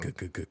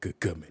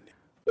Coming.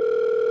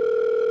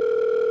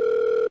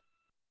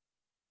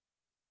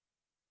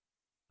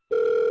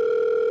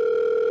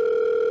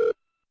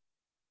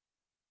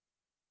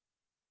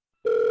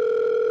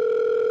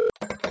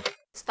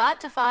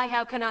 Spotify,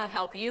 how can I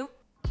help you?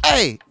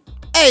 Hey,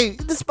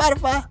 the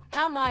Spotify.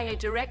 How may I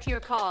direct your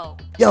call?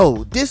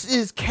 Yo, this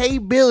is K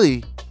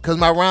Billy, cause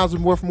my rhymes are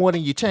worth more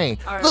than your chain.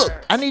 Look,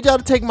 I need y'all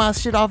to take my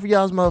shit off of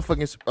y'all's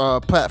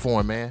motherfucking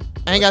platform, man.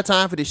 I ain't got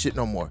time for this shit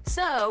no more.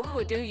 So,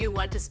 who do you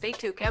want to speak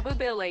to, Cabo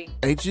Billy?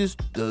 Ain't just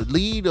the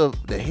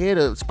head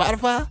of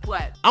Spotify?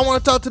 What? I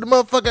want to talk to the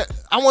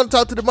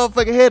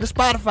motherfucking head of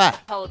Spotify.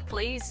 Hold,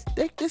 please.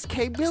 This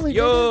K Billy.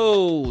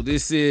 Yo,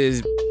 this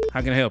is. How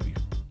can I help you?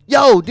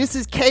 Yo, this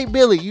is K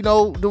Billy. You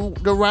know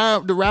the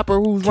rapper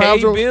whose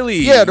rhymes are. Billy.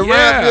 Yeah,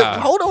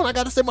 rhymes. Hold on, I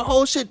gotta say my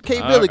whole shit, K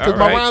Billy, because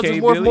my rhymes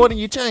is worth more than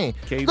your chain.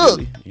 K Look,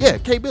 Billy. yeah,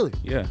 K Billy.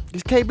 Yeah.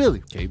 It's K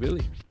Billy. K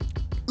Billy.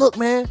 Look,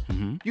 man,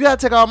 you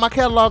gotta take all my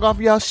catalog off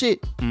of y'all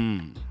shit.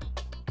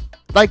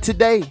 Like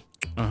today,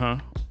 I'm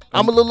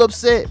a little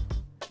upset.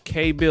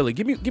 K Billy,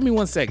 give me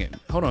 1 second.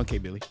 Hold on, K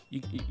Billy.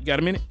 You got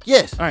a minute?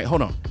 Yes. All right,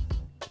 hold on.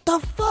 The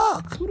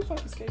fuck? Who the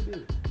fuck is K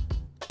Billy?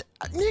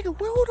 Nigga,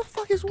 who the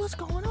fuck is what's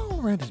going on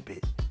around this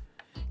bitch?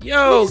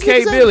 Yo,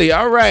 K Billy.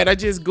 All right, I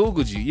just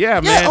Googled you. Yeah,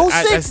 man. Yeah,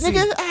 06,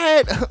 nigga. I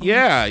had.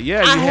 Yeah, you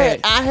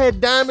I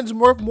had diamonds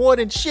worth more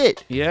than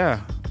shit.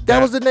 Yeah.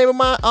 That was the name of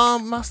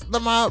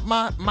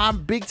my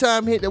big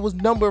time hit that was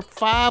number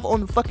 5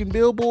 on the fucking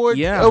Billboard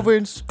over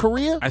in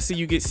Korea. I see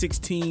you get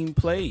 16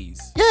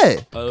 plays.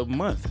 Yeah. A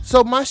month.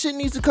 So my shit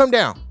needs to come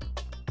down.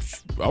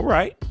 All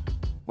right.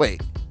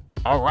 Wait.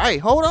 All right.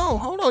 Hold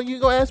on. You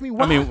gonna ask me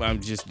why? I mean, I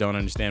just don't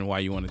understand why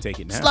you want to take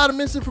it now. There's a lot of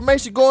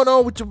misinformation going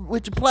on with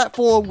your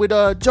platform with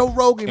Joe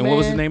Rogan, and man. What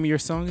was the name of your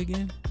song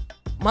again?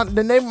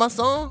 The name of my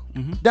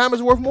song?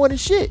 Diamonds Worth More Than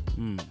Shit.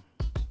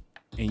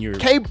 And your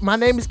my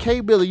name is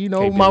K Billy. You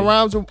know, my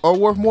rhymes are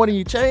worth more than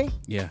your chain.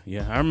 Yeah,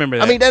 I remember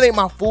that. I mean, that ain't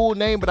my full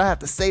name, but I have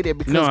to say that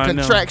because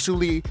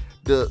contractually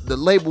the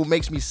label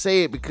makes me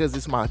say it because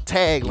it's my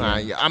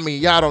tagline. Yeah. I mean,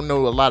 y'all don't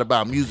know a lot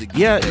about music.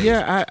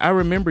 I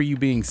remember you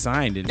being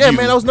signed. And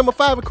man, I was number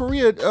 5 in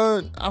Korea.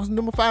 I was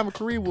number 5 in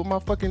Korea with my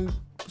fucking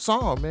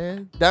song,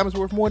 man. Diamonds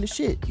Worth More Than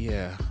Shit.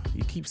 Yeah,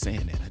 you keep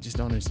saying that. I just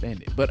don't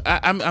understand it. But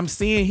I'm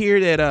seeing here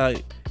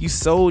that you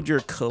sold your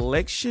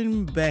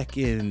collection back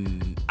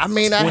in. I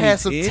mean, I had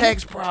some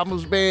tax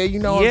problems, man. You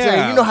know what I'm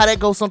saying? You know how that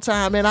goes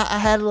sometimes, man. I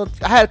had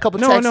a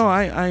couple tax. No,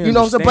 I understand. You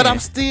know what I'm saying? But I'm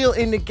still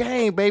in the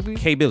game, baby.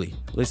 K Billy,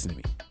 listen to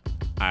me.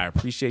 I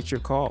appreciate your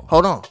call.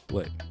 Hold on.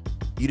 What?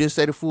 You didn't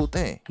say the full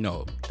thing.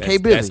 No, K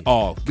Billy. That's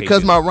all.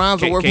 Because my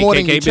rhymes are worth more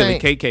than your chain.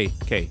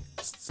 K,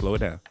 slow it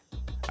down.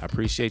 I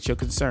appreciate your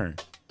concern.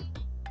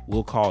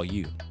 We'll call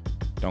you.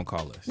 Don't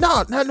call us.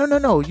 No.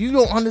 You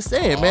don't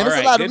understand, man. There's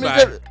a lot of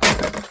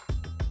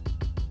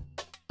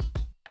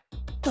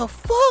the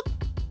fuck?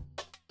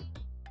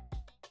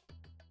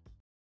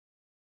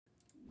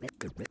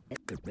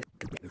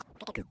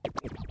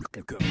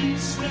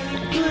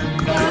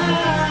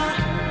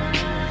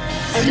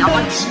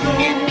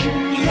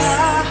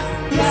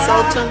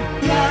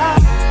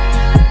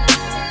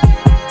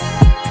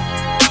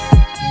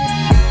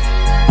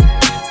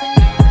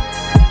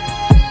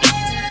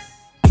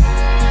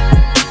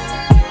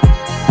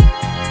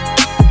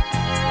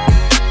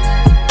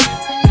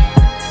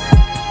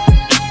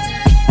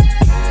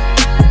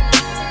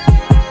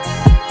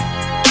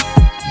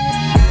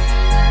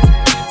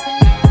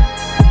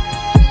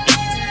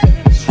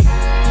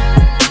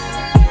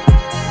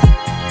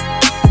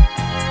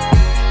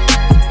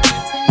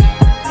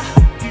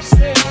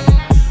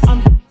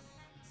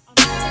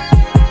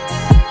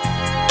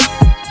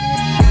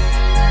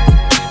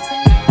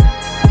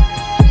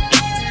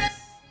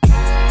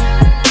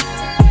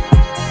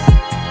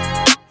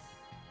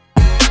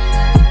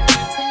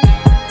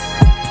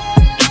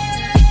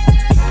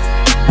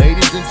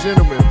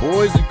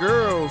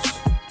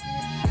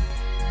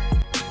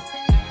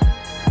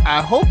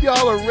 I hope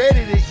y'all are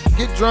ready to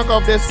get drunk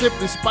off that Sip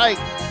and Spike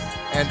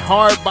and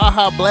hard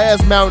Baja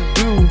Blast Mountain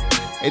Dew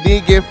and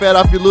then get fed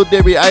off your Little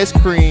Debbie ice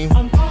cream.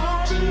 I'm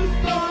hard to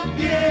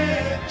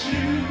forget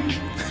you,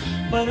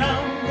 but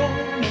I'm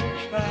gonna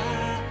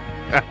try.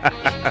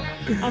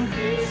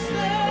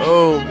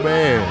 Oh,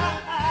 man.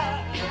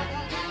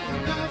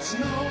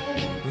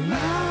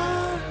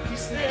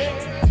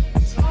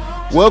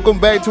 Welcome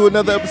back to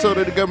another episode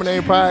of the Government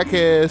Name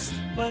Podcast.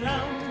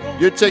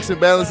 Your checks and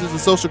balances and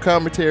social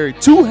commentary.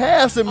 2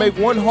 halves that make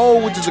one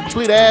whole, which is a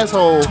complete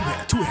asshole.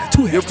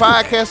 Your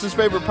podcaster's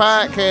favorite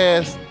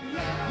podcast.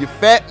 Your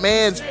fat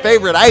man's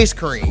favorite ice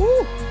cream.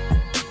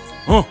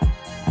 Oh,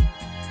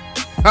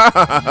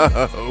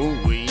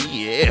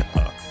 yeah.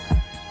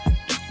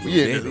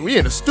 We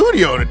in the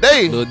studio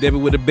today. Little Debbie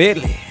with a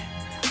Bentley.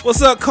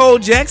 What's up, Cole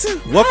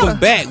Jackson? Welcome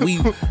back. We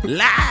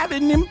live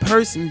and in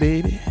person,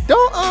 baby.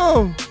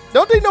 Don't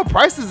think no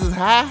prices is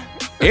high.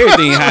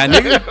 Everything high,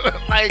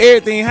 nigga. Like,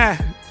 everything high.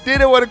 Then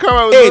they want to come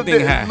out with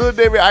everything high. Little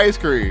Debbie ice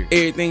cream.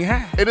 Everything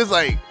high. And it's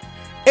like,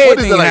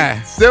 everything what is it, high.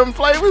 like 7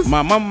 flavors?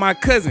 My mama, my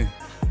cousin.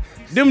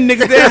 Them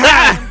niggas that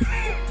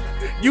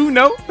high. You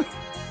know.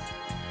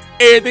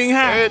 Everything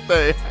high.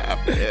 Everything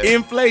high.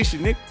 Inflation,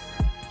 nigga.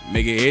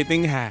 Making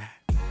everything high.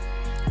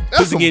 That's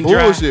Pussy some getting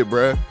dry. bullshit,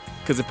 bruh.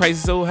 Cause the price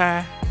is so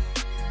high.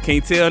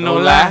 Can't tell no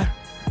lie.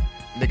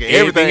 Nigga,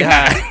 everything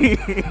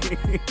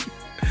high.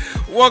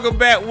 Welcome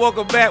back. I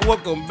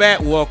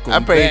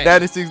paid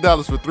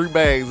 $96 for 3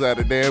 bags out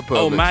of damn Publix.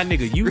 Oh my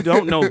nigga, you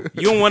don't know.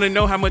 You don't want to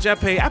know how much I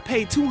paid. I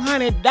paid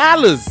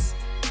 $200.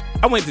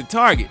 I went to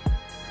Target.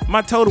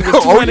 My total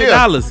was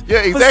 $200 Oh, yeah,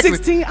 exactly. for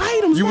 16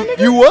 items. my nigga.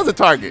 You was a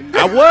target.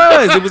 I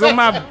was. It was on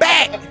my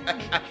back.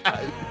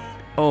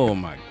 Oh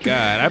my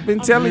God! I've been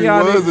telling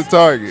y'all was this. a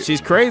target. She's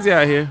crazy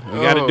out here. We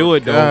got to Oh, do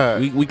it though.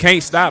 God. We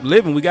can't stop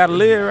living. We got to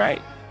live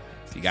right.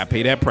 So you got to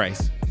pay that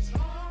price.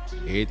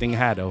 Everything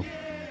high though.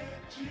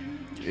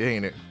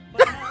 Ain't it?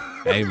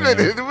 Hey man.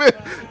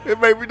 It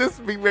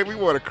made me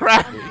want to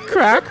cry.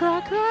 Cry.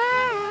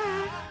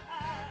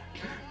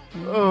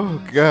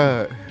 Oh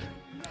God.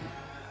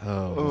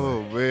 Oh,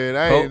 Oh man,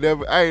 I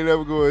ain't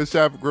never going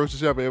grocery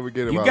shopping ever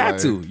again in you my got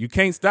life. to. You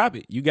can't stop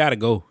it. You got to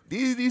go.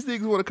 These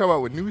niggas want to come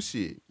out with new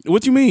shit.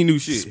 What you mean new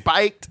shit?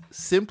 Spiked,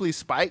 simply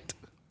spiked.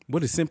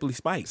 What is Simply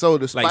Spiked? So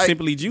the spiked, like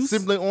Simply Juice,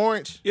 Simply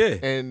Orange, Yeah.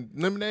 and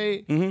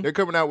lemonade. Mhm. They're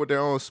coming out with their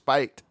own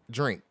spiked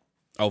drink.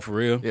 Oh, for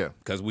real? Yeah.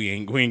 Cause we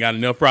ain't got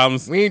enough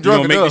problems. We ain't You drunk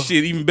gonna make enough. this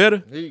shit even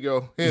better. Here you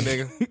go, here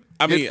nigga.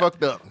 I Get mean,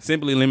 fucked up.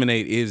 Simply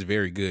Lemonade is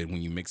very good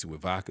when you mix it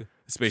with vodka,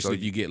 especially So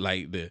if you get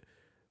like the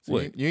So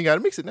what? you ain't got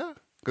to mix it now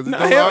because No,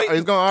 hell,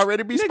 it's gonna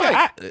already be Nigga,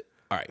 spiked.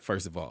 all right,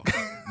 first of all,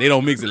 they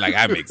don't mix it like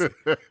I mix it.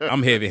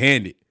 I'm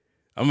heavy-handed.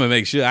 I'm gonna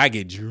make sure I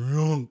get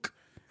drunk.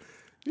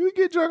 You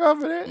get drunk off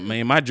of that?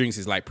 Man, my drinks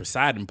is like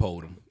Poseidon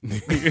pulled them.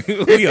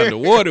 We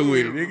underwater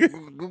with it,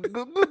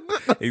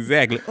 nigga.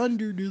 Exactly.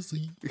 Under the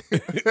sea.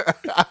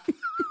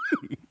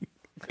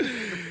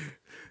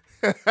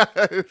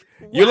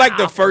 You're like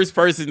the first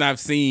person I've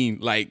seen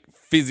like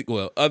physical,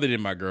 well, other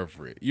than my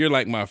girlfriend. You're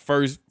like my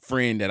first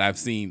friend that I've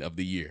seen of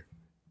the year.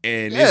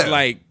 And it's Yeah.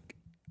 like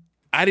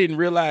I didn't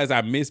realize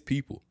I miss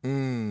people.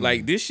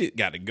 Like this shit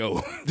got to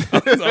go.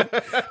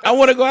 I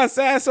want to go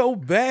outside so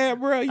bad,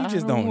 bro. You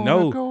just don't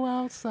know. Go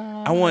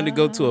outside. I wanted to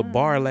go to a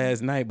bar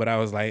last night, but I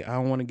was like, I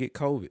don't want to get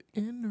COVID.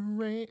 in the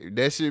rain.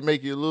 That shit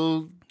make you a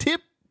little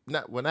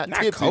not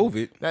Not tipsy,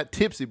 COVID. not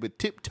tipsy, but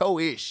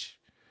tiptoe-ish.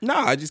 No,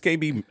 I just can't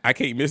be. I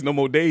can't miss no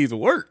more days of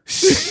work.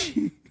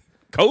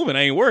 COVID, I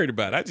ain't worried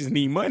about. I just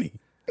need money.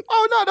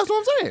 Oh no, that's what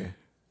I'm saying.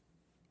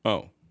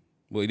 Oh,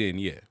 well then,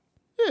 yeah.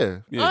 Yeah,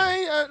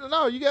 Yeah.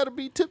 no, you got to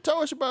be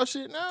tiptoe-ish about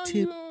shit now.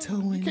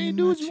 Tiptoeing. You can't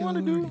do what you want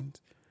to do.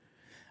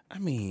 I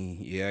mean,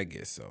 yeah, I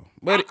guess so.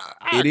 But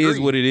I it is agree.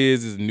 what it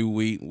is. It's a new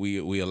week.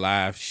 We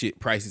alive. Shit,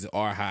 prices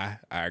are high.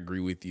 I agree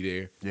with you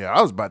there. Yeah,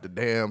 I was about to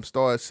damn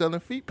start selling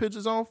feet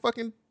pictures on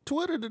fucking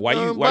Twitter to Why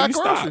you buy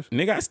stop, groceries.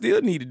 nigga? I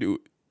still need to do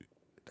it.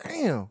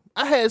 Damn,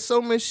 I had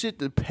so much shit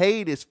to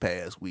pay this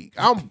past week.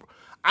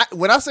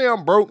 When I say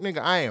I'm broke, nigga,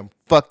 I am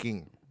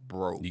fucking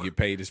broke. You get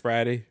paid this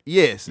Friday.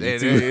 Yes, Me and-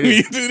 too. and-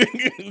 Me too,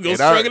 nigga. Go and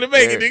struggle to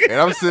make it, nigga.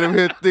 And I'm sitting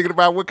here thinking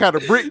about what kind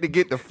of brick to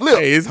get to flip.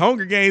 Hey, it's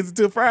Hunger Games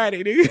until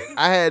Friday, nigga.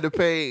 I had to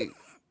pay.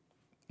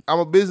 I'm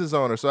a business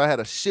owner, so I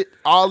had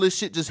all this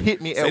shit just hit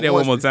me Say at that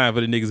once. one more time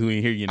for the niggas who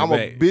ain't hear you in the I'm back.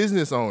 a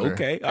business owner.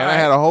 Okay, and all I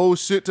had right. a whole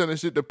shit ton of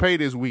shit to pay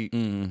this week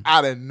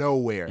out of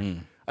nowhere.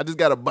 I just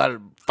got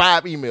about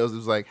 5 emails. It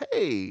was like,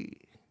 hey.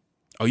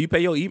 Oh, you pay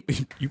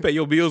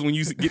your bills when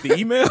you get the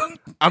email?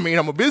 I mean,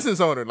 I'm a business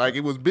owner. Like,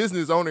 it was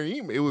business owner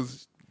email. It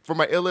was for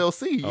my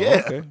LLC. Oh,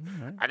 Yeah. okay.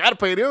 I got to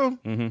pay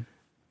them.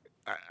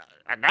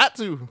 I got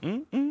to.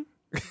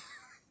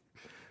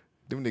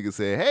 Them niggas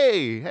said,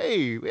 hey,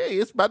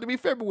 it's about to be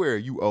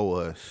February. You owe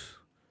us.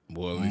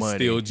 Well, it's Money.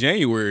 still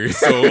January,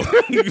 so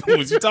what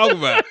you talking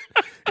about?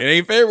 It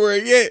ain't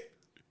February yet.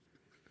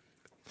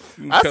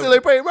 I still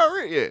ain't paid my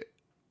rent yet.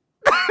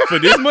 For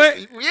this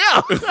month?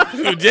 Yeah.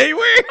 For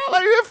January? I'm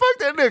like, yeah, fuck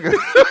that nigga.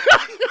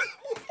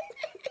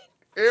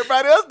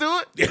 Everybody else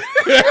do it.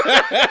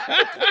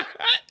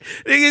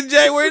 Nigga, it's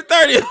January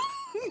 30th.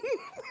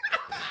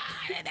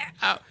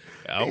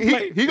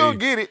 He gonna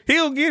get it.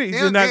 He'll get it.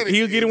 He'll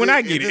He'll get it when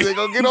I get He it. ain't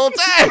gonna get on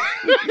time.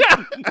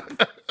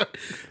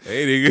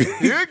 Hey, nigga.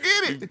 He'll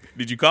get it.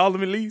 Did you call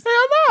him at least?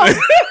 Hell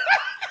no.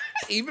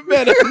 Even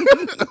better.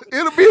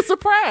 It'll be a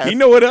surprise. He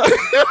know what up.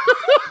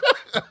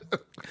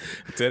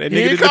 Tell that He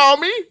nigga ain't to call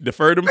me.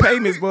 defer them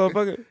payments,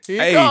 motherfucker. He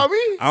ain't call me.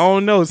 I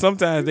don't know.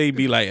 Sometimes they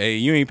be like, hey,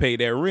 you ain't paid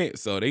that rent,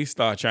 so they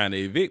start trying to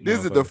evict.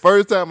 This is the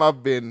first time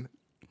I've been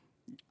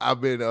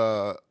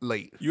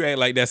late. You act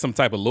like that's some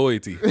type of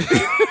loyalty.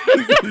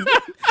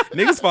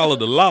 Niggas follow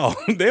the law.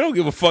 They don't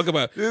give a fuck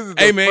about. This is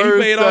Hey the man, you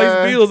first paid all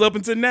time- his bills up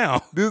until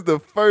now. This is the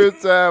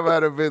first time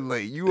I'd have been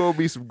late. You owe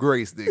me some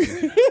grace,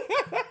 nigga.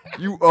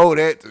 You owe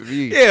that to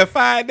me. Yeah,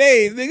 5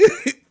 days,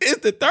 nigga. It's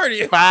the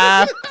 30th.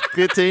 5,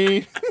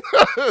 15.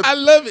 I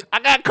love it. I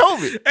got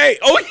COVID. Hey,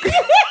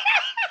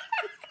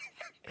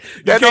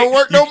 That don't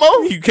work no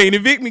more. You can't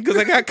evict me because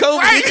I got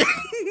COVID.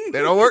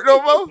 That don't work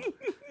no more.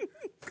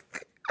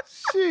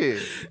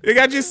 Shit. Nigga,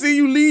 I just see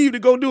you leave to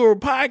go do a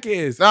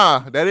podcast. Nah,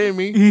 that ain't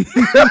me.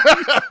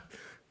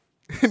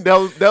 that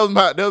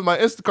was my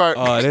Instacart.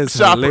 Oh, that's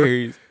shopper.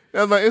 hilarious.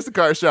 That was my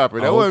Instacart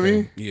shopper. That wasn't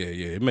me. Yeah,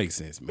 it makes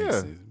sense. Makes Yeah.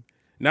 sense.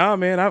 Nah,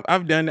 man,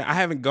 I've done that. I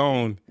haven't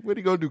gone. What are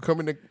you gonna do? Come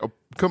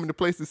in the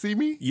place to see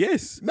me?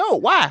 Yes, No,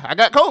 why? I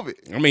got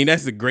COVID. I mean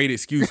that's a great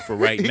excuse for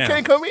right He now.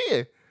 can't come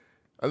in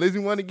unless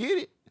you want to get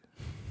it.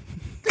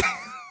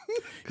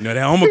 You know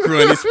that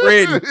Omicron is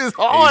spreading. It's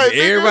hard, nigga.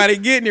 Everybody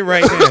getting it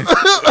right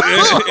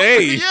now.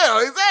 Hey,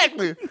 Yeah,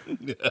 exactly.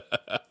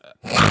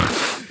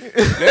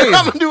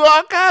 I'm gonna do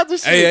all kinds of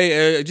shit.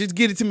 hey, just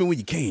get it to me when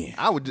you can.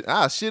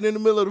 I'll shit in the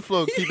middle of the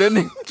floor. Keep that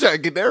nigga try to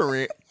get that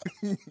rent.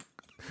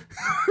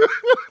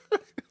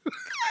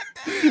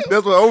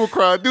 That's what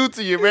Omicron do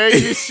to you, man.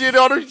 You shit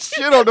on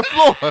the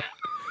floor.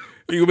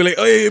 You gonna be like,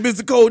 oh, hey,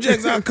 Mr. Cole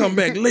Jackson, I'll come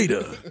back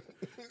later.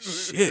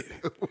 Shit.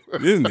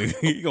 This nigga,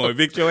 he gonna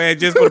evict your ass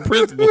just for the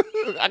principal.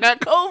 I got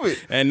COVID.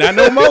 And not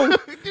no more.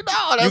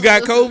 You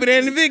got COVID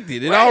and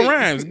evicted. It all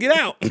rhymes. Get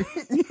out.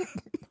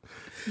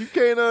 You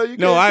can't. You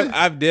No, can't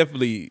I've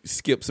definitely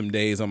skipped some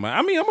days on my.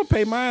 I mean, I'm gonna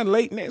pay mine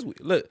late next week.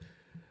 Look,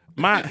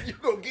 You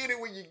gonna get it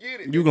when you get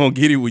it. you gonna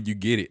get it when you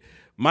get it.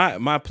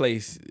 My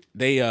place,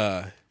 they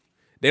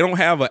don't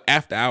have an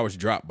after hours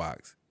drop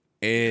box,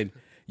 and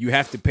you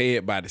have to pay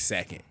it by the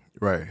second.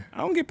 Right. I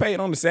don't get paid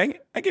on the second.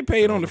 I get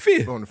paid on the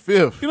fifth. On the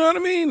fifth. You know what I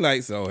mean?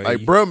 Like so, Like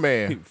hey, bruh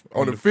man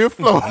on the fifth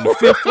floor. on the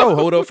fifth floor,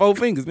 hold up 4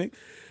 fingers, nigga.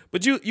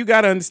 But you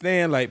gotta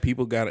understand, like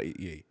people gotta,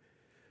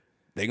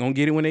 they gonna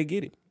get it when they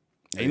get it.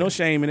 Ain't no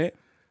shame in it.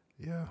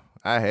 Yeah,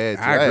 I had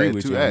to. I agree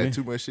with you, I man. had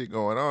too much shit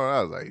going on.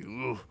 I was like,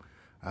 ugh.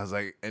 I was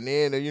like, and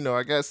then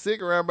I got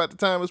sick around about the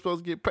time I was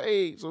supposed to get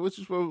paid. So what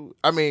you supposed?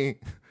 I mean,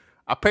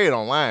 I paid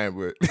online,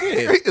 but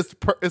it's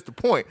the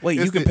point. Wait,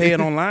 It's you can pay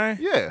it online?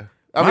 Yeah,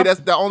 I mean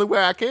that's the only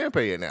way I can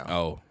pay it now.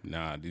 Oh,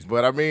 nah.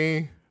 But I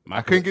mean,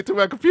 I couldn't get to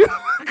my computer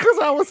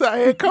because I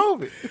had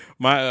COVID.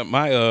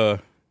 My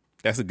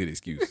that's a good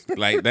excuse.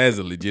 Like that's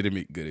a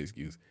legitimate good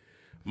excuse.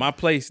 My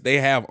place, they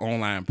have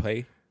online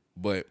pay,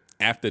 but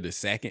after the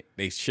second,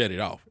 they shut it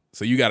off.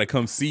 So you got to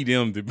come see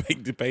them to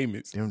make the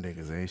payments. Them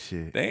niggas ain't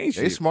shit. They ain't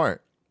They shit.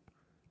 smart.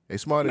 They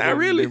smarter Not than,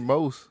 really. than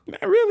most.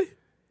 Not really.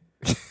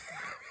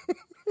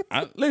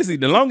 Listen,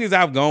 the longest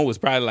I've gone was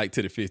probably like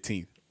to the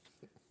 15th.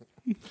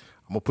 I'm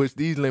gonna push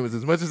these limits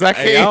as much as I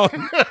Hey,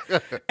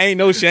 can. ain't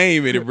no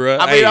shame in it, bro.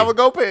 I mean, I would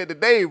go pay it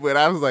today, but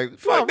I was like,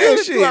 fuck really,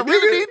 that shit. do I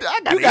really nigga. need to? I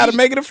gotta You gotta eat.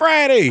 make it a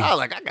Friday. I was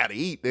like, I gotta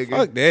eat, nigga.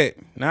 Fuck that.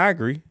 Nah, I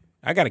agree.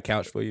 I got a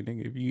couch for you,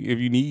 nigga. If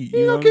you need, You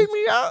you know. gonna kick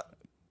me out?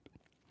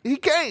 He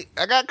can't.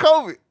 I got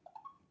COVID.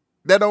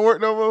 That don't work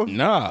no more.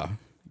 Nah,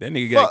 that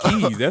nigga got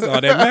keys. That's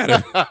all that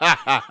matters.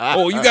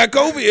 Oh, you got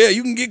COVID? Yeah,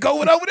 you can get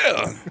COVID over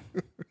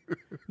there.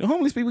 The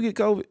homeless people get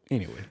COVID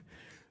anyway.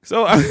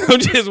 So I'm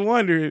just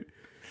wondering.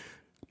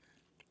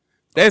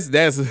 That's.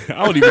 I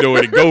don't even know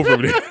where to go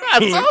from there. I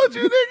told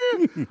you,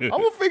 nigga. I'm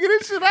gonna figure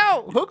this shit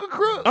out. Hook or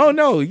crook. Oh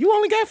no, you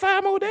only got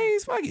 5 more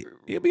days. Fuck it,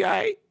 he'll be all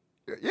right.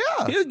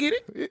 Yeah. He'll get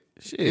it.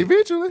 Shit,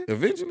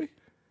 Eventually.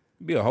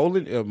 Be a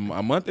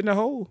month in the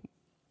hole.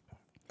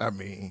 I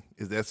mean,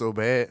 is that so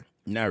bad?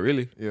 Not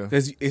really. Yeah.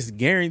 Because it's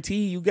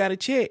guaranteed you got a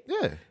check.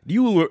 Yeah.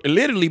 You were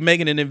literally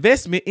making an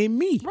investment in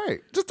me. Right.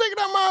 Just take it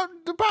out my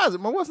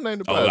deposit. My what's name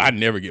deposit? Oh, I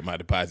never get my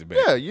deposit back.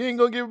 Yeah, you ain't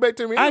gonna give it back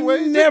to me anyway. I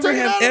Just never take it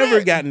have out of ever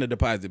that. gotten a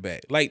deposit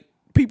back. Like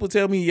people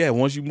tell me, yeah,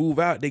 once you move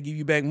out, they give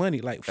you back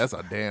money. Like That's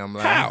a damn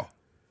lie. how?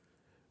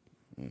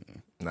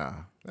 Nah.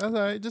 That's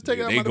all right. Just take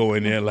it out They my go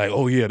in there like,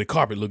 oh yeah, the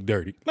carpet look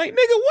dirty. Like nigga,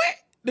 what?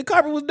 The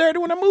carpet was dirty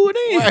when I moved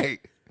in. Right.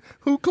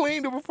 Who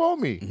cleaned it before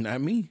me?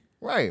 Not me.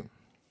 Right.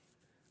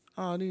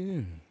 Oh,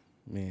 dude.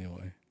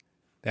 Anyway,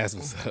 that's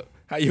what's up.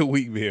 How your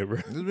week been, bro?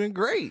 It's been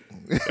great.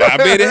 I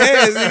bet it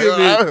has.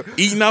 Nigga been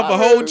eating off a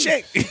whole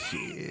check.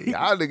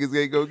 Y'all niggas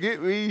ain't gonna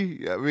get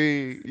me. I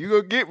mean, you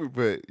gonna get me,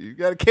 but you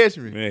gotta catch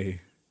me. Hey. You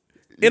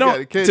It gotta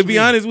don't, catch to be me.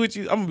 honest with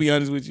you, I'm gonna be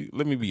honest with you.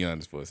 Let me be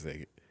honest for a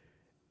second.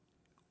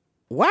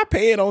 Why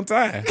pay it on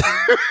time?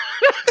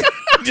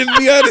 Just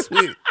be honest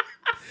with you.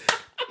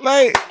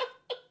 Like,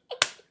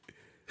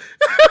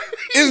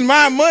 it's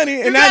my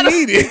money and I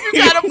need it. You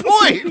got a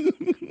point.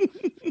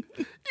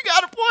 You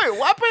got a point.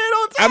 Why pay it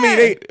on I time?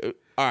 mean,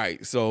 all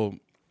right. So,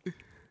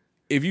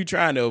 if you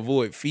trying to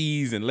avoid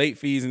fees and late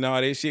fees and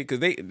all that shit, because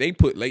they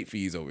put late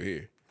fees over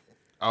here.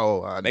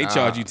 They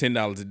charge you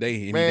 $10 a day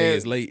any day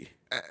it's late.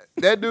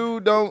 That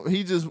dude don't.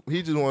 He just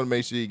want to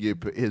make sure he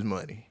get his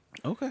money.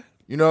 Okay.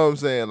 You know what I'm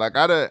saying? Like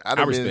I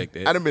respect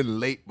that. I done been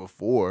late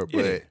before,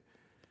 but Yeah.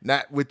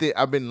 not with it.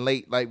 I've been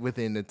late like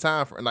within the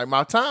time for like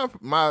my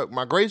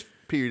grace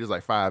period is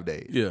like 5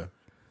 days. Yeah.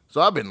 So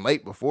I've been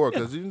late before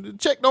because the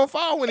check don't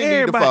fall when it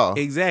need to fall.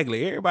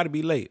 Exactly. Everybody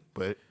be late.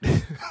 But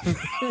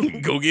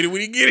Go get it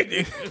when you get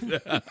it.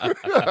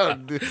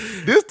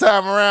 this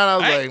time around, I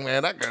was like,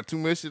 man, I got too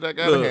much shit I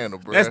gotta Look, handle,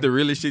 bro. that's the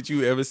realest shit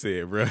you ever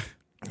said, bro.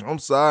 I'm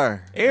sorry.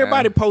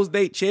 Everybody post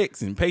date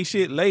checks and pay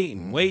shit late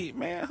and wait.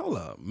 Man, hold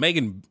up.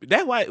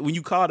 That's why when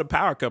you call the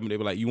power company, they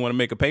be like, you want to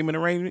make a payment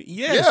arrangement?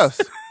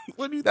 Yes.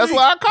 What do you That's think?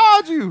 why I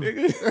called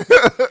you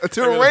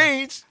to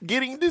arrange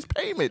getting this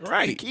payment to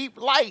Right. keep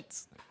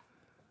lights.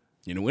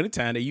 In the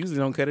wintertime, they usually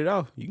don't cut it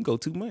off. You can go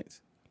 2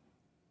 months.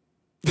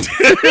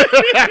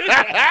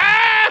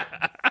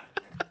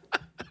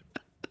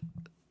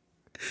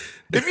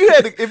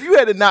 If you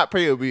had to not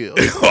pay a bill,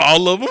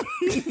 All of them.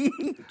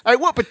 like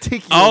what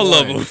particular? All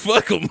one? of them.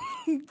 Fuck them.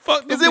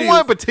 Fuck them. Is it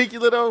one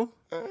particular though?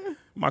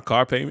 My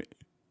car payment.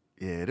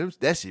 Yeah,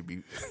 that should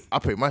be. I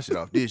paid my shit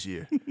off this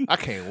year. I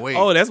can't wait.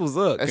 Oh, that's what's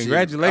up. That shit-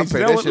 Congratulations. I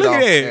paid That that was- shit look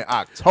off at in that.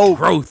 October.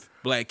 Growth.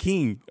 Black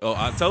King. Oh,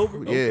 October?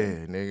 Okay.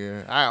 Yeah,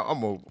 nigga.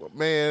 I'm a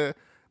man.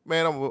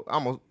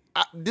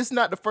 This is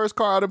not the first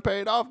car I done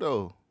paid off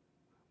though.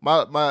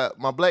 My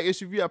black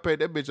SUV, I paid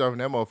that bitch off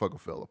and that motherfucker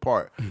fell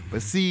apart.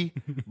 But see,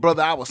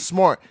 brother, I was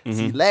smart.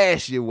 See,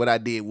 last year what I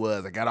did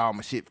was I got all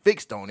my shit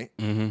fixed on it,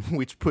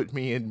 which put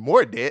me in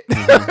more debt.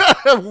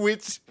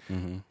 Which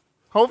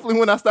hopefully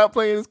when I stop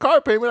paying this car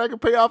payment, I can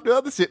pay off the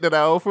other shit that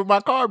I owe for my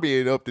car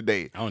being up to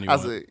date. I don't I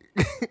even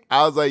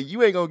was like,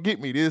 you ain't gonna get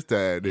me this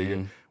time,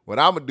 nigga. What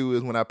I'm gonna do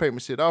is when I pay my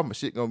shit off, my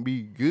shit gonna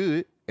be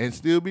good and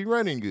still be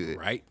running good.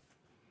 Right.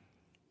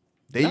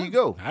 There you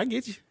go. I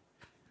get you.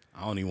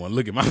 I don't even want to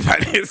look at my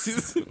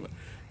finances.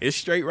 It's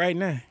straight right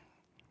now.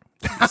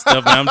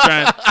 Stuff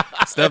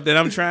that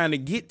I'm trying to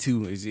get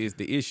to is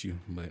the issue.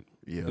 But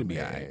Yeah, it'll be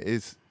man. all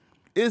right.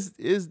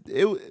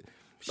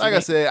 Like I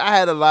said, I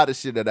had a lot of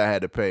shit that I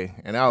had to pay,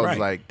 and I was Right.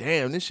 like,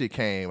 damn, this shit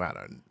came out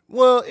of.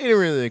 Well, it didn't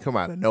really come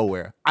out of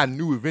nowhere. I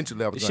knew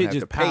eventually I was This gonna shit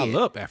have just to pay piled it.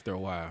 up after a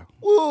while.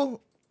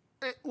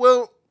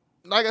 Well,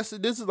 like I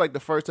said, this is like the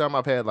first time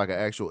I've had like an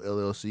actual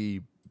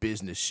LLC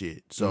business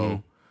shit.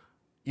 So,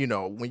 you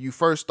know, when you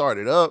first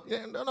started up,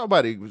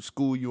 nobody would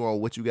school you on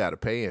what you got to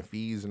pay and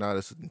fees and all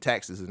this and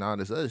taxes and all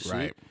this other shit.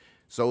 Right.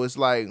 So it's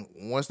like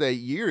once that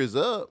year is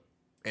up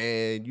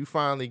and you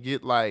finally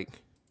get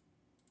like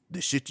the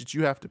shit that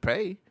you have to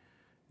pay,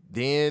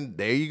 then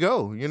there you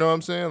go. You know what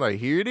I'm saying? Like,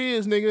 here it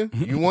is,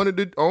 nigga. You wanted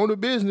to own a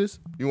business.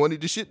 You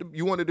wanted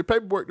the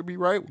paperwork to be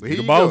right. Well, here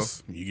The you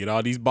boss. You get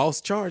all these boss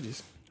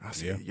charges. I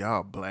said,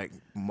 y'all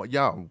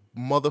y'all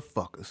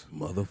motherfuckers.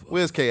 Motherfucker.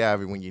 Where's Kay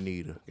Ivy when you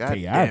need her? God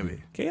K. damn Ivy. it.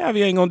 K.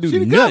 Ivy ain't gonna do She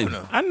the nothing.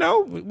 governor. I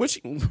know.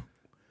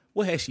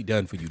 What has she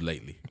done for you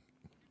lately?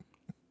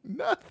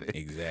 Nothing.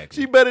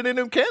 Exactly. She better than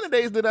them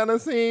candidates that I done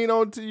seen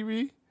on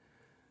TV.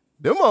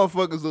 Them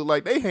motherfuckers look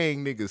like they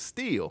hang niggas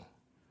still.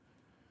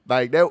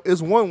 Like, that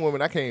it's one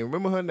woman, I can't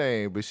remember her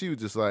name, but she was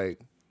just like,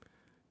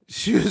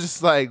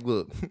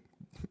 look,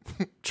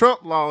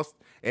 Trump lost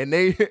and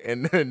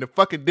the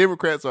fucking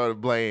Democrats are to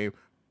blame.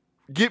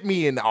 Get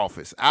me in the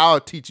office. I'll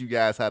teach you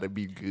guys how to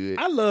be good.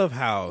 I love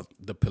how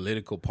the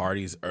political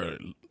parties are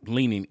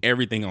leaning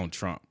everything on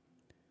Trump.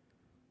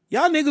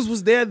 Y'all niggas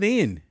was there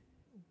then.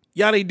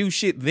 Y'all didn't do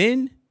shit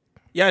then.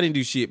 Y'all didn't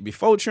do shit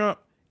before Trump.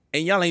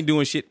 And y'all ain't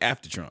doing shit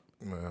after Trump.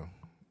 Well,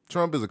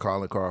 Trump is a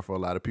calling card for a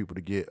lot of people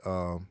to get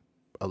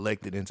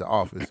elected into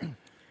office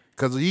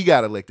because he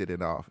got elected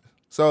into office.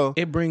 So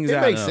It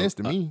makes sense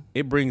to me.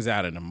 It brings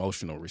out an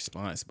emotional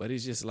response. But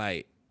it's just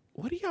like,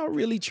 what are y'all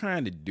really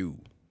trying to do?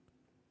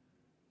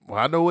 Well,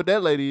 I know what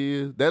that lady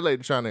is. That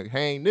lady trying to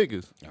hang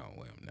niggas. Oh,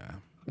 well,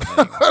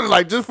 nah.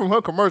 Like, just from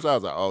her commercial, I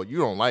was like, oh,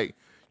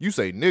 you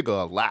say nigga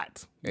a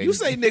lot. And You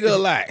say nigga a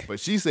lot. But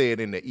she said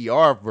in the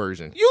ER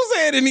version. You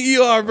said in the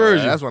ER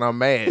version. That's when I'm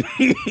mad.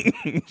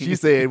 She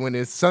said when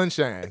it's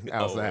sunshine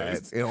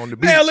outside and on the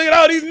beach. Man, look at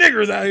all these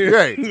niggers out here.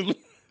 Right.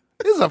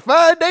 This is a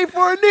fine day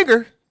for a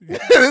nigger.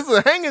 This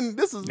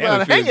is That not a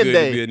would feel hanging good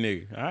day. to be a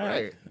nigga. All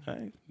right. All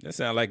right. That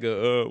sound like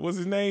a what's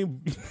his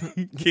name?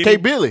 K.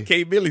 Billy.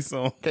 K. Billy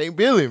song. K.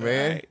 Billy,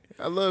 man. Right.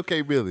 I love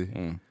K. Billy.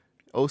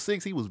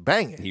 06, he was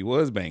banging. He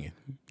was banging.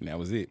 And that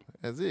was it.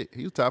 That's it.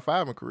 He was top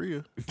 5 in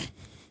Korea.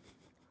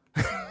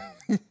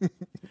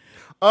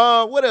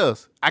 What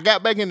else? I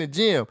got back in the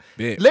gym.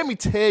 Bet. Let me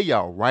tell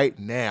y'all right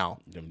now.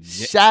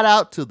 Shout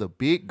out to the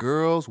big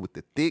girls with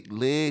the thick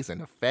legs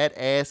and the fat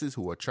asses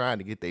who are trying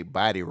to get their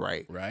body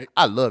right. Right.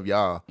 I love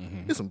y'all.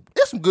 There's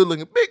some good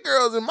looking big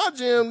girls in my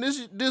gym.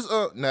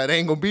 Now they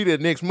ain't gonna be there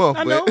next month.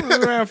 I but know.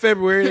 Around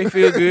February, they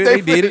feel good.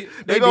 They did it.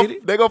 They did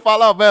it. They gonna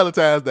fall out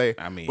Valentine's Day.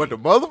 I mean- but the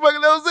motherfucker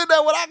that was in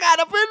there when I got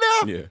up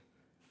in there, Yeah.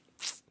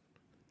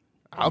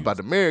 I was about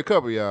to marry a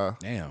couple of y'all.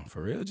 Damn,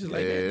 for real? Just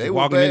like Yeah, that. they Just was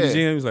walking in the bad.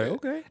 gym, he's like,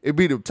 okay. It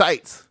be them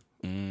tights.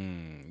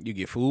 You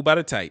get fooled by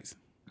the tights.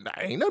 Nah,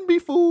 ain't nothing to be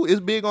fooled. It's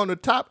big on the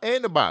top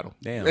and the bottom.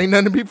 Damn. Ain't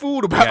nothing to be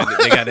fooled They about.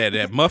 got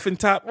that muffin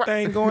top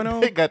thing going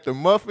on. They got the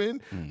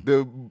muffin,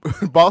 the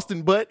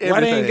Boston butt, everything. Why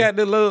they ain't got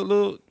the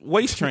little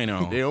waist trainer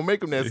on? They don't make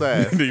them that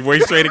size. The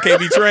waist trainer can't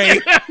be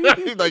trained.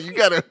 Like you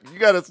gotta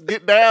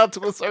get down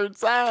to a certain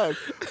size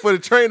for the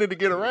trainer to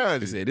get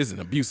around They you. said this is an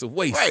abusive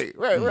waist.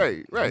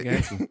 Right.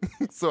 got you.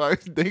 So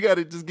they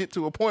gotta just get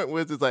to a point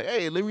where it's just like,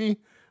 hey, let me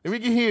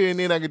get here and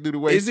then I can do the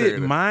waist Is it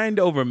trainer. mind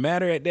over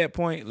matter at that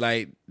point?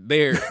 Like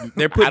they're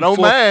I putting don't forth,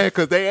 mind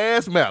because they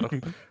ass matter.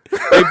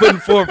 they putting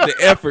forth the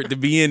effort to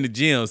be in the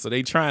gym, so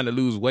they trying to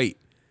lose weight.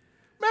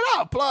 Man, I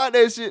applaud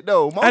that shit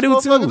though. Most I do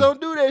motherfuckers too.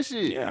 don't do that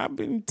shit. Yeah, I've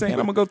been saying I'm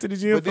gonna go to the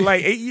gym but for then-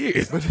 like 8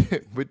 years.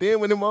 But then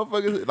when the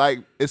motherfuckers, like,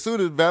 as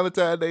soon as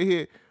Valentine's Day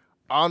hit,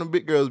 all them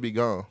big girls be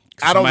gone.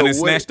 I don't know Somebody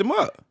what. snatched them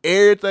up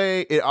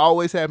Everything, it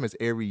always happens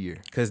every year.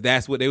 because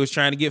that's what they was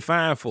trying to get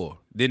fined for.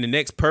 Then the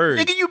next purge,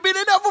 Nigga, you been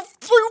in there for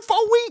 3-4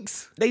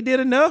 weeks. They did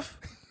enough.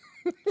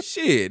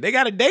 Shit, they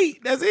got a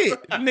date. That's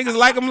it. Niggas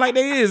like them like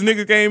they is.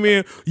 Niggas came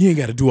in. You ain't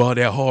got to do all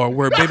that hard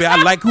work, baby.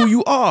 I like who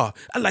you are.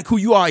 I like who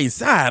you are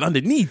inside,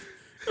 underneath.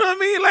 You know what I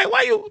mean? Like,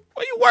 why you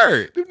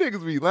worried? Them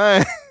niggas be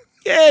lying.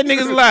 Yeah,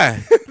 niggas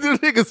lie. Them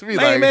niggas be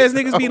Lame like, ass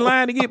niggas be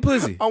lying to get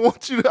pussy. I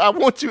want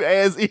you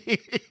as is,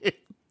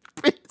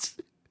 bitch.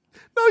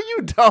 No,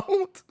 you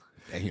don't.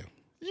 Damn.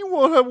 You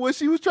want her what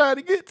she was trying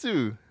to get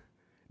to.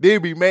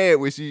 Then be mad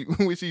when she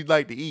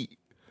like to eat.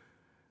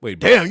 Wait,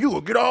 bro. Damn, you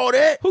gonna get all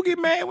that? Who get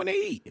mad when they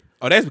eat?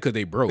 Oh, that's because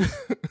they broke.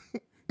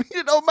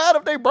 It don't matter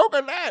if they broke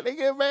or not. They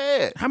get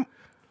mad.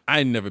 I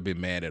ain't never been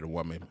mad at a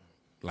woman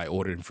like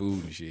ordering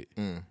food and shit.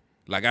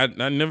 Like I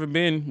never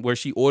been where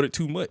she ordered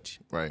too much.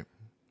 Right.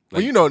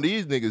 Well, you know,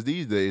 these niggas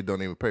these days don't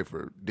even pay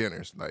for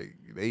dinners. Like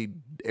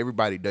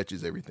everybody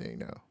Dutches everything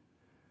now.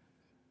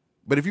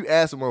 But if you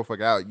ask a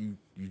motherfucker out, you're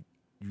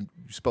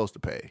supposed to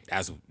pay.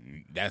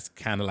 That's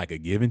kind of like a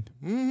given.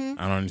 I don't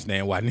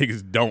understand why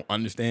niggas don't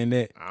understand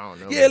that. I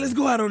don't know. Yeah, let's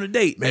go out on a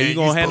date. Man, you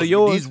gonna handle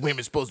yours? These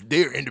women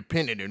they're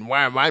independent, and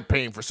why am I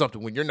paying for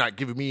something when you're not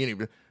giving me any?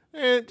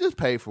 Man, just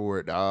pay for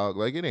it, dog.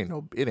 Like it ain't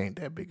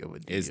that big of a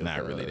deal. It's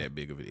not really that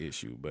big of an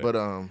issue. But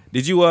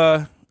did you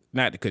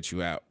not to cut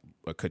you out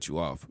or cut you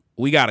off?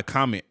 We got a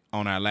comment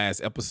on our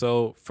last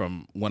episode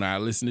from one of our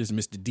listeners,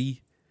 Mr.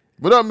 D.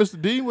 What up,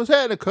 Mr. D? What's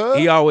happening, cuz?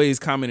 He always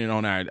commented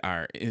on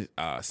our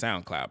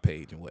SoundCloud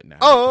page and whatnot.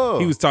 Oh.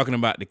 He was talking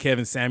about the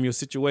Kevin Samuel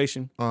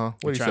situation. What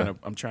he say?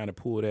 I'm trying to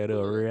pull that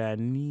up right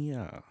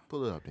now.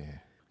 Pull it up,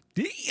 then.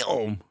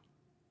 Damn.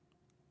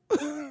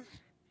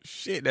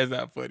 Shit, that's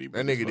not funny.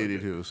 That nigga did it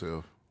to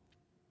himself.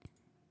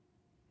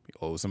 He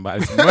owed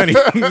somebody some money.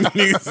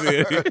 Nigga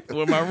said,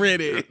 where my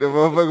rent at? The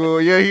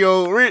motherfucker, yeah, he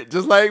owed rent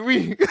just like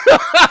me.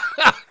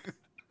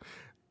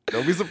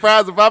 Don't be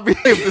surprised if I be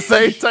the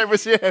same type of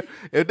shit.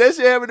 If that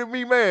shit happened to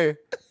me, man,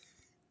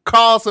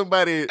 call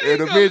somebody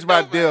and avenge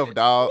my death,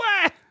 dog.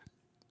 Why?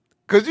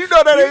 Cause you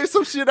know that ain't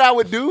some shit I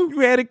would do.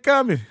 You had it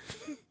coming.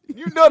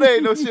 You know that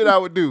ain't no shit I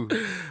would do.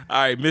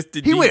 All right, Mr.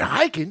 D. He went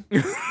hiking.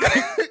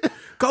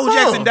 Cole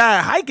Jackson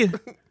died hiking.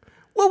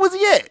 Where was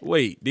he at?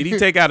 Wait, did he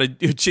take out a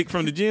chick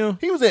from the gym?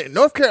 He was at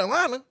North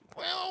Carolina.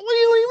 Well, we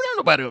don't even know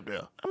nobody up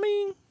there. I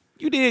mean,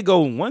 you did go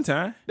one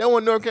time. That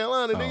wasn't North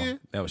Carolina, nigga.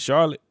 That was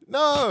Charlotte.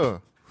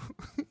 No.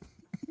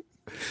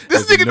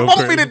 This nigga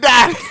want me to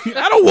die.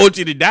 I don't want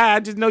you to die. I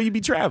just know you be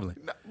traveling.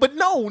 But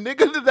no,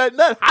 nigga, that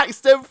not hike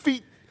 7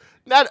 feet,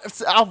 not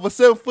off a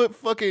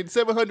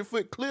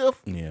 700-foot cliff.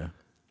 Yeah.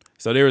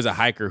 So there was a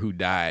hiker who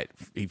died.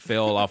 He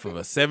fell off of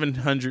a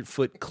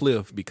 700-foot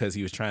cliff because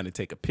he was trying to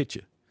take a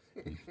picture.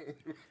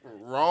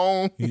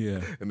 Wrong.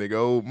 Yeah. And nigga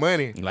owed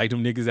money. Like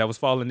them niggas that was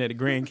falling at the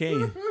Grand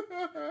Canyon.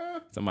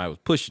 Somebody was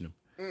pushing him.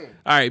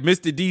 All right,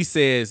 Mr. D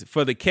says,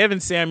 for the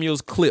Kevin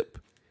Samuels clip,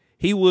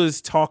 he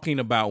was talking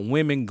about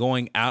women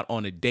going out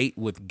on a date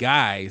with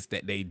guys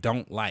that they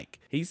don't like.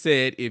 He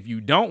said, if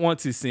you don't want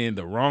to send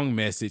the wrong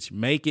message,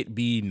 make it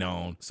be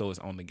known so it's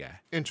on the guy.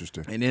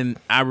 Interesting. And then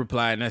I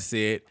replied and I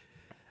said,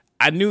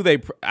 I knew they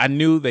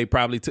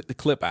probably took the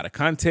clip out of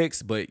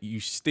context, but you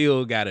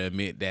still got to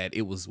admit that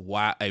it was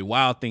a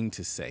wild thing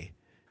to say.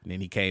 And then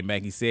he came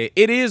back, he said,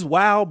 it is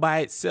wild by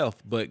itself,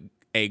 but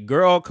a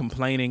girl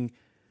complaining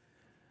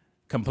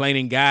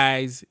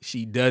guys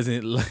she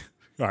doesn't like.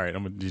 All right,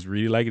 I'm going to just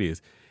read it like it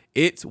is.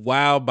 It's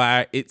wild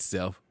by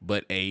itself,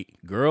 but a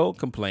girl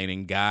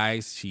complaining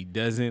guys she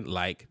doesn't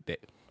like that.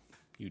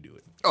 You do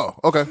it. Oh,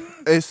 okay.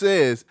 It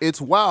says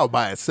it's wild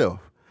by itself,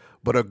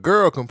 but a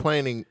girl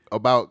complaining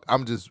about,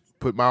 I'm just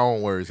put my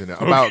own words in there,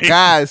 about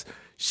guys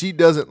she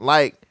doesn't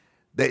like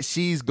that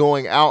she's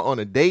going out on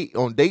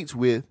dates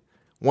with,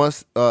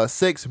 once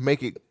sex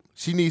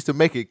she needs to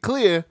make it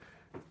clear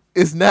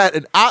it's not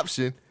an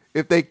option.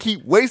 If they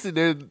keep wasting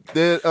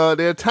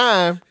their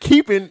time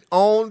keeping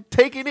on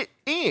taking it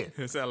in.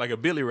 It sounds like a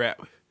Billy rap.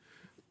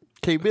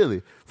 K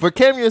Billy. For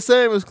Kevin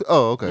Samuels.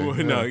 Oh, okay. Well,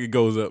 no, it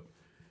goes up.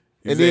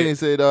 Then he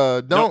said,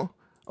 don't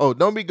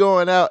be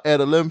going out at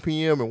 11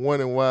 p.m. and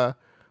wondering why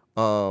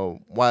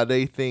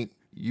they think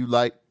you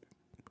like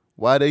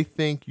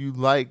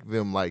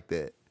them like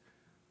that.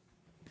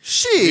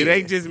 Shit. It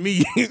ain't just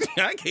me.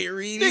 I can't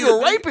read it.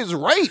 Nigga, rape is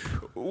rape.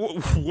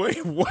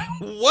 Wait,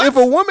 what? If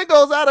a woman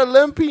goes out at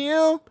 11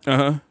 p.m.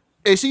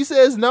 And she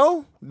says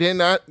no, then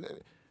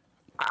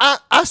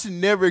I should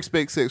never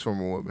expect sex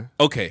from a woman.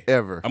 Okay.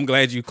 Ever. I'm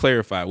glad you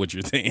clarified what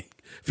you're saying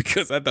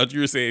because I thought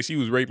you were saying she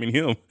was raping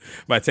him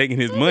by taking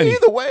his money.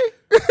 Either way.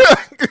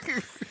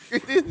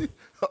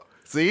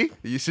 See?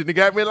 You shouldn't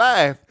have got me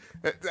live.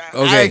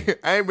 Okay.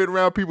 I ain't been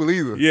around people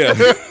either. Yeah.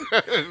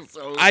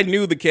 So. I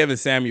knew the Kevin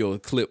Samuel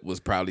clip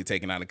was probably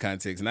taken out of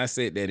context, and I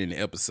said that in the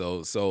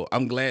episode. So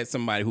I'm glad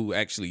somebody who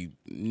actually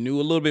knew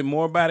a little bit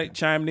more about it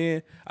chimed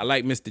in. I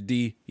like Mr.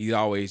 D. He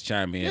always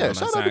chime in on my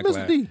shout SoundCloud. out to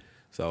Mr. D.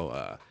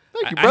 So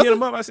Thank you, I hit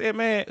him up. I said,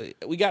 man,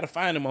 we got to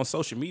find him on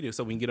social media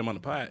so we can get him on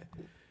the pod.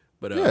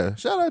 But yeah,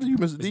 shout out to you,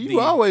 Mr. D. You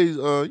always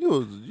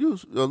you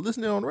was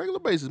listening on a regular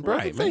basis, bro.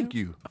 Right, Thank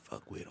you. I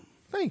fuck with him.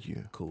 Thank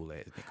you. Cool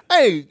ass nigga.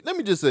 Hey, let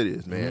me just say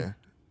this, man.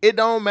 It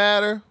don't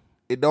matter.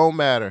 It don't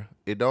matter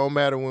It don't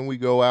matter when we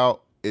go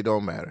out. It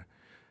don't matter.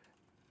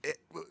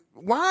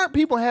 Why aren't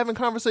people having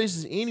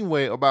conversations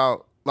anyway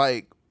about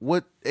like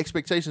what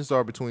expectations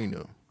are between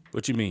them?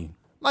 What you mean?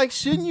 Like,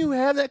 shouldn't you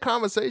have that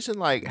conversation?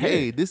 Like,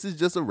 hey, this is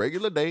just a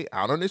regular day.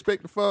 I don't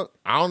expect to fuck.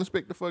 I don't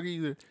expect to fuck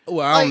either.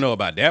 Well, I don't know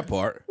about that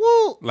part.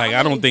 Well, Like,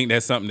 I don't think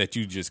that's something that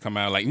you just come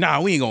out like,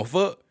 nah, we ain't gonna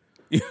fuck.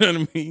 You know what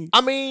I mean?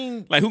 I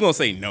mean, Like, who gonna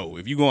say no?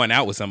 If you going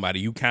out with somebody,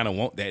 you kind of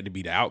want that to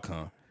be the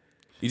outcome.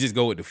 You just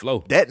go with the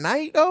flow. that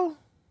night though,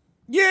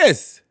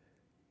 Yes.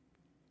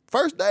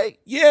 first date.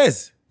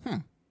 Yes.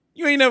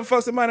 You ain't never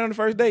fucked somebody on the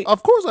first date.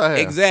 Of course I have.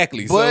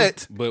 Exactly.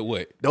 But but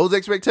what? those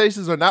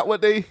expectations are not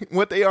what they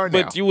are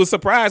now. But you were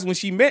surprised when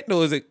she met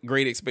those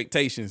great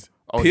expectations.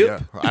 Oh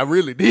Pip. yeah, I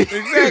really did.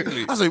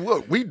 Exactly. I was like,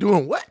 what? We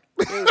doing what?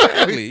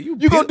 Exactly.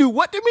 You gonna do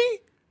what to me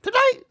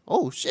tonight?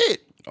 Oh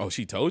shit. Oh,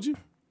 she told you?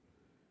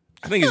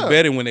 I think it's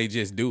better when they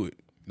just do it.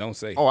 Don't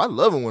say. Oh, I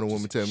love it when a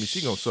woman tell me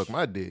she gonna suck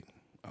my dick.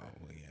 Oh,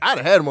 yeah. I'd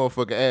have had a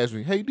motherfucker ask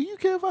me, hey, do you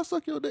care if I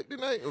suck your dick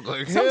tonight? I was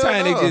like, hell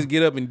Sometimes they no. just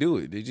get up and do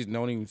it. They just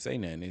don't even say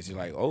nothing. It's just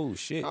like, oh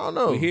shit. I don't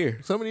know. We here.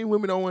 Some of these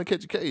women don't want to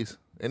catch a case.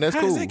 And that's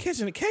How cool. is that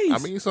catching a case? I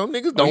mean, some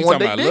niggas oh, don't you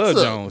want talking their about dick Love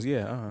sucked. Jones?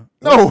 Yeah.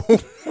 No.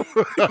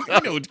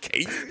 You know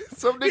cases.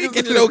 Some You niggas,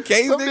 get no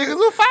case. some nigga? niggas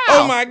will foul.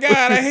 Oh my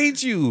god, I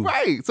hate you.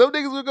 Right. Some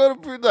niggas will go to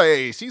prison like,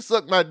 hey, she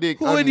sucked my dick.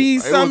 Who are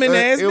these it was summon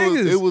ass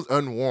niggas? It was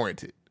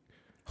unwarranted.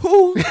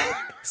 Who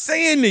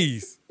saying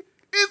these?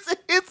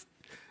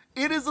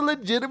 It is a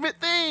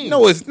legitimate thing.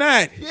 No, it's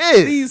not.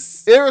 Yes.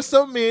 These There are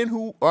some men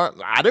who are.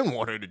 I didn't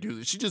want her to do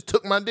this. She just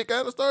took my dick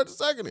out and started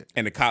sucking it.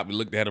 and the cop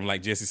looked at him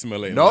like Jesse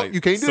Smollett. No, like,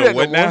 you can't do so that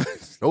what no now? more.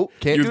 Nope,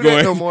 can't You do was going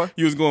that no more.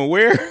 You was going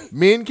where?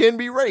 Men can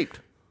be raped.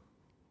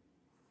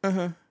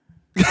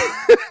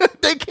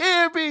 They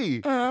can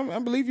be. I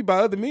believe you by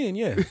other men.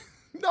 Yeah,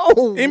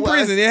 No, in what?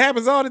 prison it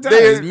happens all the time.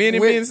 There- It's men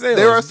and when- men cells.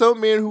 There are some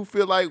men who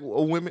feel like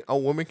a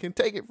woman can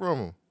take it from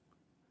him.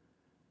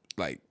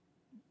 like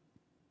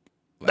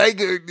Like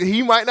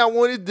he might not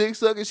want his dick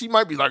sucked, and she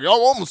might be like, "Yo,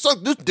 I'm gonna suck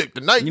this dick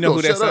tonight." you know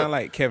who gonna that shut up. sound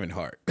like? Kevin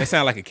Hart. That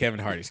sound like a Kevin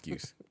Hart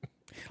excuse.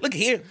 Look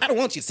here, I don't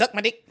want you to suck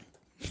my dick.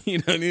 You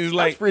know, and it's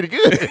like That's pretty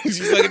good.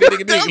 she's sucking the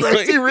nigga That's dick.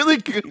 actually really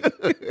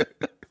good.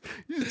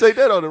 You should take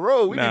that on the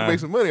road. We can make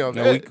some money off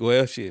no, that.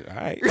 well, shit. All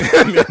right.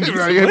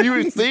 Like, have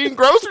you seen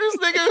groceries,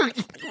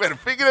 nigga? You better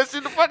figure that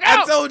shit the fuck I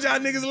out. told y'all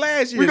niggas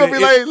last year. We're gonna be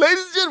that like,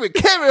 ladies and gentlemen,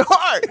 Kevin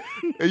Hart.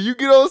 And you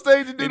get on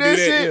stage and do And that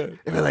do that, shit. yeah.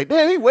 And be like,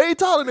 damn, he way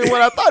taller than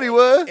what I thought he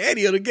was.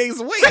 Eddie of the gates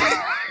of weight.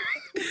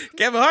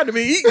 Kevin Hart to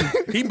be eating.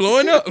 He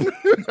blowing up.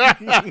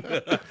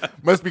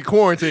 Must be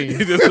quarantine.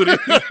 That's what it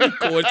is.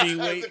 Quarantine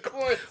weight.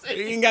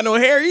 He ain't got no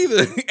hair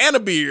either. And a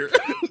beard.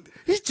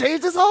 He's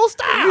changed his whole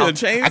style. done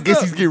changed I guess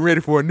up. he's getting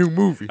ready for a new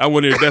movie. I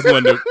wonder if that's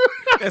one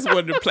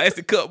of the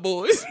plastic cup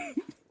boys.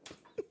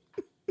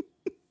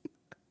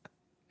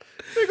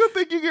 They gonna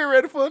think you getting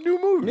ready for a new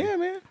movie. Yeah,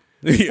 man.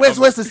 Where's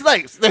Wesley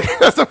Snipes?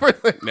 That's the first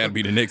thing. That'll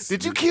be the next.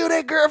 Did you kill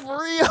that girl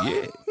for real?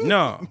 Yeah.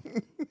 No.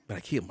 But I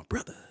killed my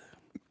brother.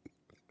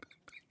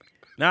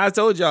 Now I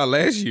told y'all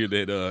last year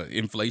that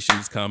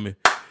inflation's coming.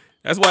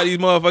 That's why these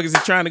motherfuckers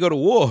are trying to go to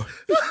war.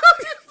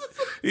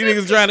 These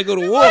niggas trying to go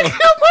to war.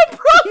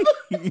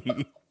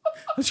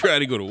 I'm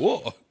trying to go to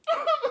war.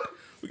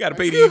 We gotta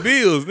pay these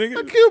bills, I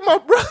nigga. killed my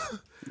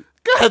brother.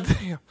 God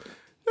damn.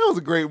 That was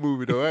a great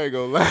movie though. I ain't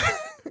gonna lie.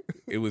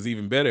 It was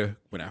even better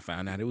when I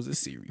found out it was a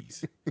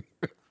series.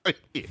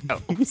 Yeah,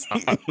 I'm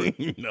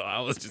sorry. No,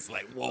 I was just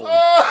like, whoa.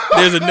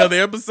 There's another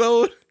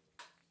episode.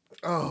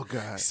 Oh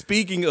God.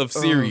 Speaking of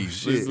series,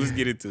 shit. let's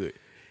get into it.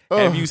 Oh,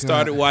 Have you God.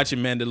 started watching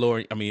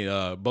Mandalorian? I mean,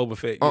 Boba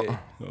Fett yet?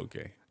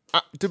 Okay.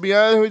 To be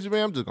honest with you,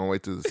 man, I'm just gonna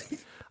wait till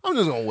this. I'm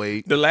just gonna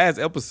wait. The last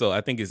episode, I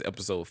think it's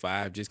episode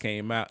 5, just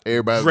came out.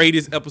 Everybody-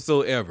 Greatest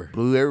episode ever.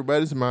 Blew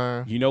everybody's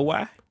mind. You know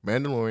why?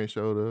 Mandalorian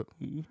showed up.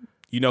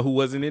 You know who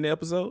wasn't in the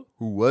episode?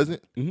 Who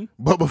wasn't?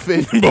 Bubba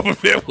Fett. Boba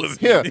Fett was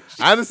Yeah, in it.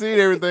 I done seen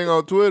everything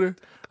on Twitter.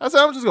 I said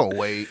I'm just gonna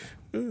wait.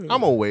 I'm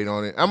gonna wait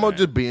on it. I'm gonna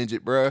just binge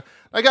it, bruh.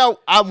 Like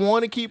I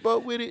want to keep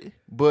up with it,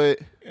 but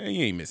Yeah,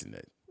 you ain't missing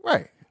that.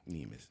 right, You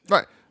ain't missing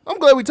right. I'm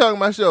glad we talking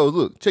about shows.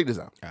 Look, check this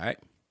out. that. All right.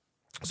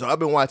 So I've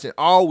been watching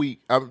all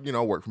week. I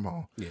work from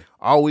home. Yeah.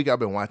 All week I've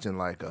been watching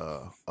like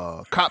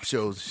cop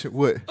shows. Shit.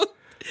 What?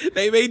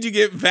 They made you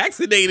get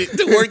vaccinated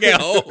to work at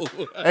home.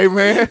 Hey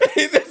man,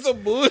 Ain't that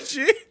some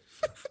bullshit?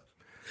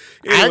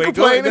 I ain't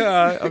complaining.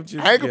 I'm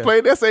just, I ain't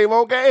complaining. That save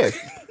on gas.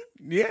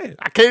 Yeah.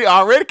 I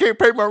already can't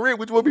pay my rent,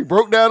 which will be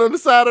broke down on the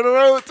side of the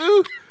road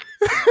too.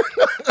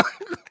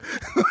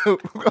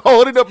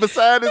 Holding up a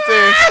sign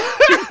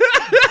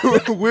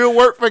that says "We'll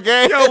work for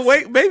gas." Yo,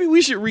 wait, maybe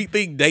we should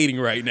rethink dating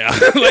right now.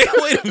 Like,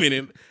 wait a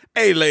minute.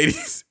 Hey,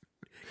 ladies,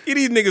 give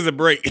these niggas a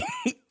break.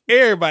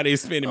 Everybody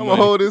is spending I'm money.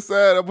 gonna hold this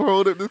side. I'm gonna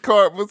hold up this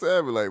card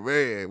beside me. Like,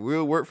 man,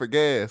 we'll work for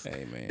gas.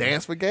 Hey, man.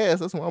 Dance for gas.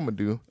 That's what I'm gonna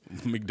do.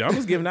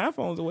 McDonald's giving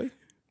iPhones away.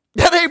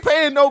 That ain't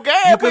paying no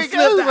gas. You can Pay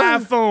flip the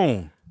gas.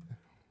 iPhone.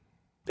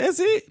 That's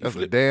it. That's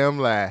a damn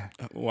lie.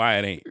 Why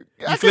it ain't? You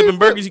can't flipping flip-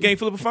 burgers, you can't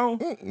flip a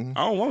phone?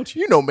 I don't want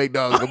you. You know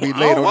McDonald's gonna be I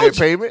late don't on want that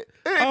you. payment.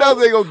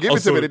 McDonald's ain't gonna give it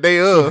to me the day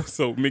of.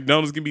 So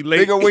McDonald's can be They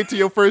late. gonna wait till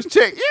your first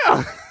check.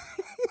 Yeah.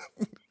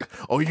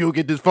 oh, you'll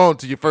get this phone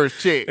to your first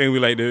check. And we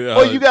like the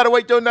Oh, you got to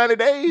wait your 90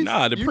 days?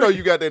 Nah, you know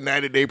you got that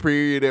 90-day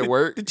period at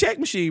work. the check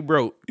machine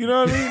broke. You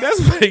know what I mean? That's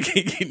why they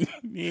can't get. You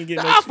ain't The getting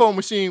no iPhone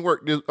machine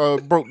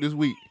broke this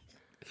week.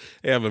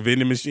 They have a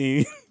vending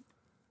machine.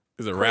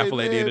 There's a raffle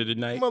at the end of the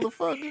night.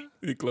 Motherfucker.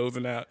 You're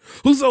closing out.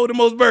 Who sold the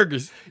most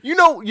burgers? You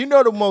know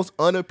the most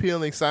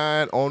unappealing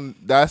sign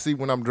that I see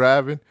when I'm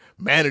driving?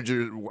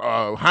 Managers,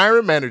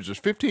 hiring managers,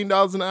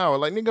 $15 an hour.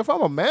 Like, nigga, if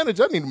I'm a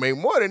manager, I need to make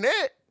more than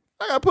that.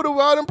 I got to put up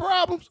with all them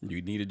problems.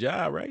 You need a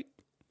job, right?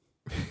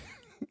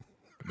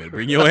 Better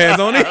bring your ass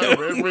on it.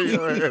 Bring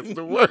your ass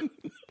to work.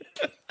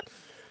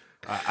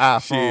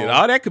 iPhone. Shit,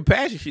 all that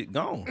compassion shit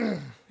gone.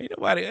 Ain't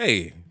nobody,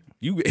 hey,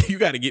 you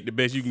got to get the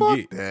best you can Fuck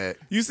get. that.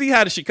 You see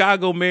how the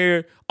Chicago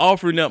mayor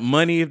offering up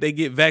money if they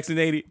get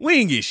vaccinated? We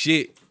ain't get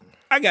shit.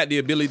 I got the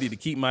ability to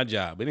keep my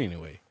job. But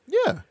anyway,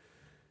 Yeah.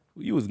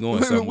 you was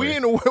going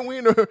somewhere.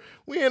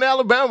 we in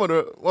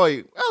Alabama.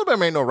 Wait,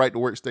 Alabama ain't no right to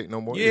work state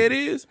no more. Yeah, it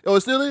is. Oh,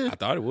 it still is? I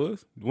thought it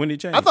was. When did it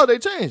change? I thought they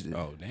changed it.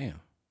 Oh,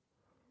 damn.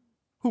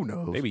 Who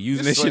knows? They be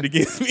using It's that shit like-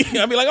 against me.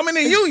 I be like, I'm in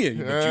the union.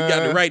 But you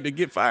got the right to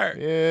get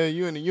fired. Yeah,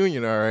 you in the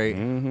union, all right.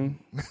 You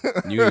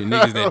the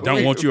niggas that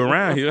don't want you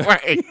around here.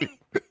 Right.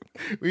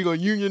 We gonna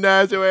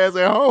unionize your ass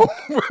at home.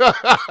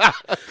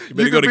 You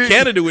better go to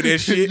Canada with that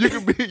shit.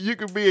 You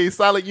could be a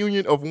solid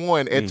union of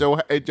one at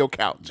your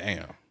couch.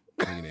 Damn.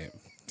 Look at that.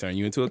 Turn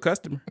you into a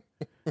customer.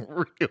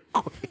 Real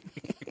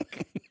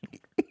quick.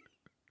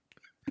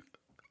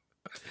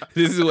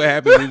 This is what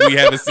happens when we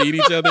haven't seen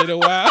each other in a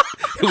while.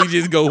 We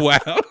just go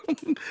wild.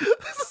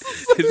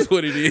 It's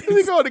what it is.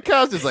 We go on the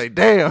couch, just like,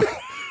 damn.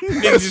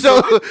 Niggas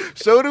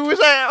just- Show them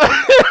what's out.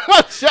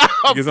 Because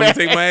I'm gonna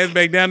take my ass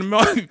back down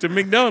to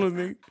McDonald's,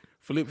 nigga.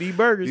 Flip these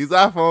burgers. This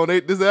iPhone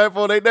ain't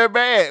that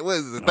bad. What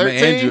is it, 13? I'm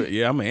an Android.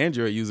 Yeah, I'm an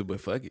Android user,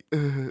 but fuck it.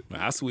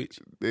 I switch.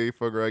 They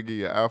fuck around, give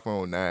you an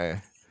iPhone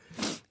 9.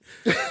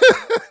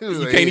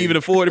 You can't even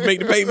afford to make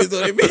the payments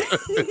on it, man.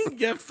 You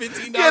got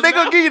 $15. Yeah, they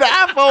gonna give you the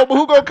iPhone, but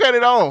who gonna cut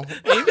it on?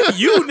 Ain't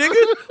you, nigga.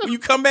 When you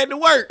come back to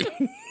work,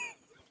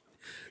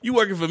 you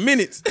working for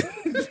minutes.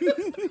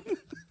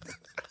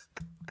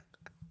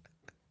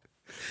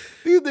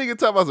 These niggas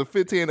talking about some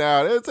 15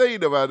 hours. They'll tell you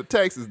about the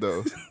taxes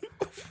though.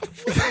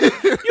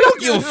 You don't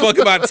give a fuck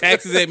about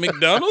taxes at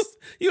McDonald's.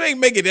 You ain't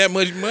making that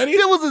much money.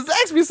 There was a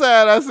Zaxby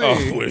side I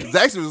seen. Oh, well.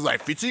 Zaxby was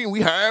like 15.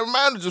 We hiring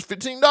managers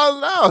 $15 an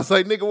hour. It's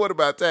like, nigga, what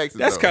about taxes?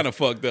 That's though? kind of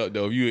fucked up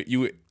though. If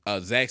you a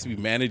Zaxby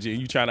manager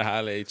and you trying to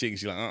holler at chicken,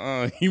 she's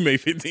like, you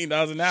make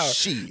 $15 an hour.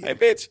 Shit. Hey,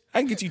 bitch, I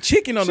can get you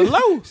chicken on the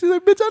low. She's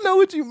like, bitch, I know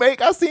what you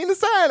make. I seen the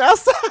sign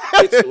outside.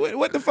 Bitch,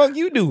 what the fuck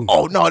you do?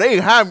 Oh no, they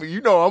ain't hire me. You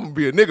know I'm gonna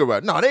be a nigga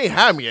about it. No, they ain't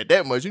hire me at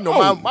that much. You know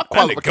Oh, my I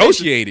qualifications.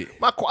 negotiated.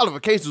 My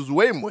qualifications was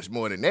way much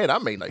more than that. I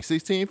made like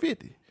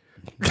 $16.50.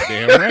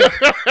 Damn right.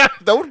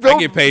 Don't I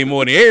get paid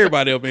more than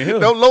everybody up in here.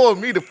 don't lower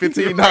me to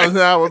 $15 an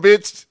hour,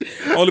 bitch.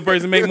 Only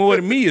person make more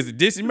than me is the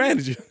district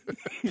manager.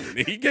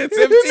 He gets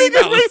This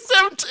nigga $17. make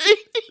 17.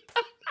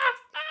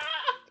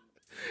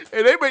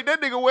 And they make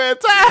that nigga wear a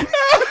tie.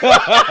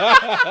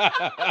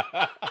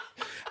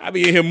 I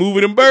be in here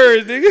moving them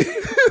birds, nigga.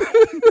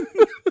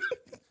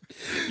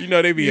 You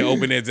know they be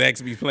open at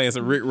Zaxby's playing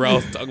some Rick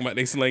Ross talking about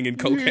they slinging You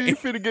cocaine. ain't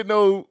finna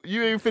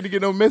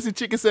get no messy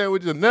chicken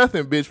sandwich or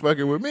nothing, bitch,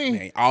 fucking with me.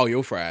 Man, all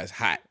your fries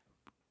hot.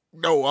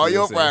 No, all You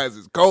know your what I'm saying? fries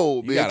is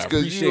cold, You bitch. gotta 'cause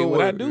appreciate know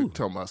what I do.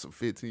 Talking about some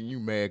 15, you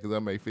mad because I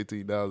make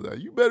 $15 an hour.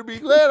 You better be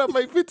glad I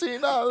make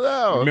 $15 an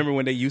hour. Remember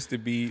when they used to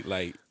be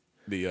like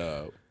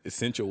the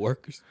essential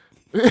workers?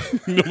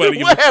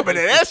 Nobody What happened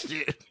to that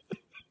shit?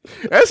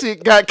 That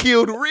shit got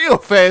killed real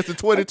fast in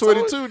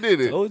 2022,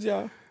 did it? Told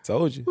y'all.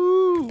 Told you.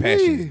 Ooh,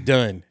 Compassion wee. is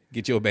done.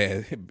 Get your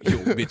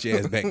bitch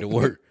ass back to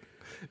work.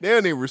 They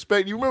don't even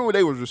respect. You remember when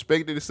they was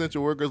respected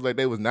essential workers like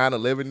they was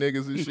 9/11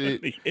 niggas and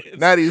shit? Yes.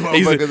 Now these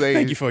They said, motherfuckers ain't.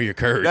 thank you for your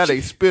courage. Now they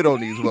spit on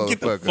these motherfuckers. Get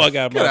the fuck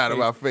out of Get my out of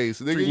my face.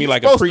 Nigga, Treat you me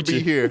like a supposed to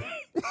be preacher.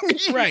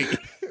 here. Right.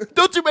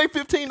 Don't you make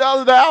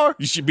 $15 an hour?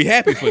 You should be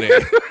happy for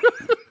that.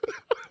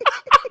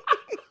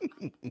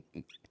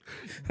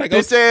 Like,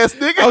 Bitch ass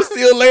nigga. I'm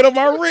still late on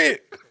my rent.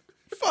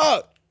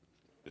 Fuck.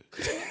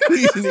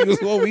 These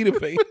niggas want me to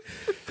pay.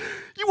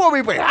 You want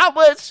me to pay how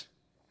much?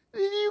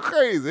 You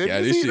crazy. Yeah,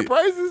 you this see shit. the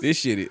prices? This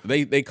shit.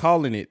 They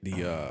calling it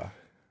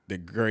the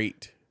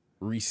Great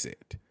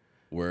Reset,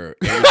 where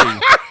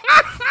everything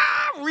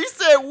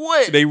Reset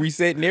what? they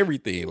resetting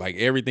everything. Like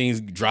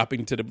everything's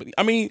dropping to the.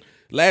 I mean,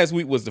 last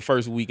week was the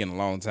first week in a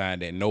long time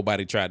that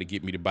nobody tried to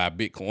get me to buy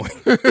Bitcoin.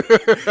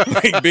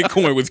 Like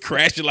Bitcoin was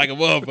crashing like a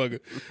motherfucker.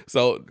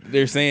 So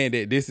they're saying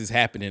that this is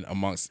happening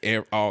amongst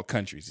all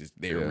countries.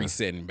 They're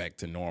resetting back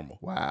to normal.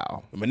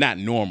 Wow. But not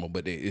normal,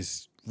 but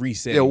it's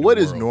resetting. Yeah, what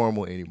the is world.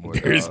 normal anymore?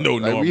 There is dog? no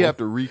Like, normal. we have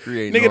to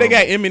recreate Nigga, they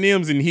got normal.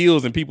 M&Ms and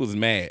heels and people's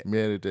mad.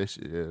 Man, that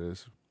shit, yeah,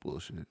 that's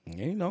bullshit.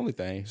 Ain't the only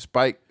thing.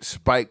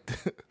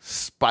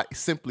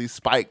 Simply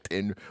spiked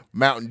and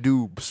Mountain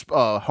Dew,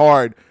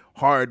 hard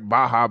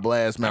Baja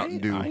Blast Mountain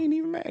Dew. I ain't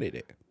even mad at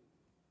it.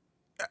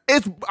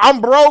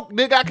 I'm broke,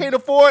 nigga. I can't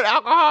afford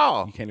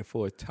alcohol. You can't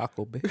afford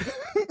Taco Bell.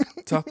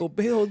 Taco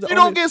Bell. You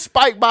don't get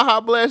spiked by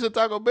hot blast at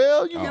Taco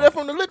Bell. You get that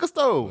from the liquor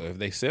store. If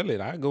they sell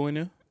it, I go in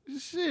there.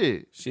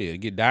 Shit.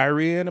 Get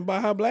diarrhea in the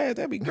Baja Blast.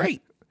 That'd be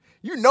great.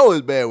 You know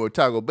it's bad with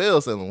Taco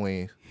Bell selling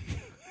wings.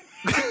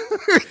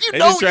 They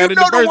just trying to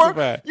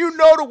diversify. You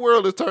know the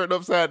world is turned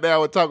upside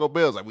down with Taco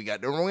Bell. It's like, we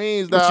got them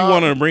wings, dog. What you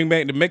want to bring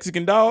back the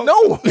Mexican dog?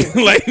 No.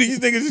 Like these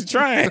niggas is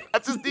trying.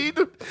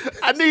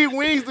 I need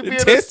wings to be The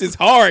in test is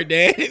hard,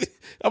 Dad.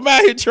 I'm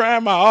out here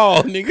trying my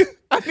all, nigga.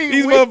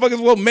 These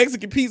motherfuckers want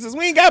Mexican pizzas.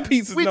 We ain't got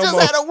pizzas We no just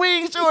more. had a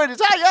wing shortage.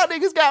 How y'all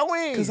niggas got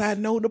wings? Cause I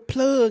know the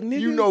plug,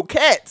 nigga. You know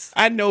cats.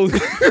 I know.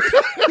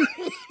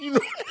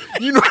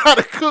 You know how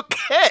to cook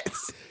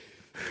cats.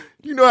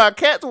 You know how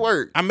cats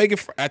work. I make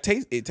it.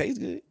 It tastes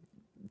good.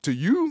 To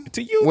you?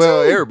 To you,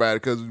 well, too. everybody,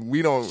 because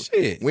we don't.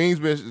 Shit. Wing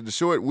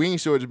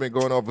shortage been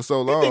going on for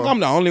so long. You think I'm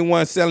the only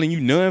one selling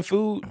you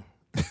non-food?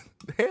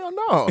 Hell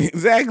no.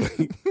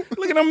 Exactly.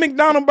 Look at them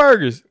McDonald's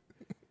burgers.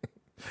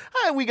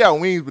 How we got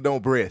wings but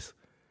don't breasts?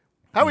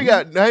 How we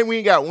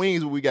ain't got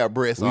wings but we got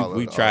breasts?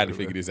 We tried to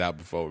figure this out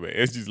before, man.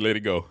 Let's just let it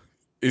go.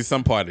 It's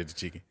some part of the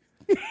chicken.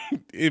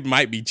 It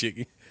might be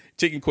chicken.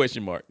 Chicken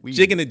question mark.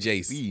 Chicken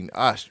adjacent. We eating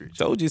ostrich.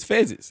 Told you it's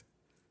pheasants.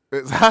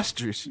 It's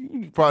ostrich.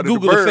 Probably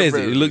Google the a bird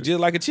pheasant. family. It looked just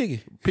like a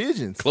chicken.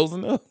 Pigeons. Close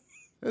enough.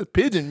 That's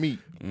pigeon meat.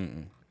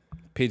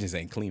 Pigeons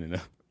ain't clean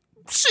enough.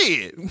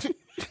 Shit.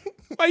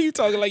 Why you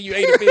talking like you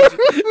ate a pigeon?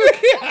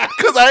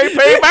 Because I ain't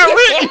paid my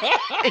rent.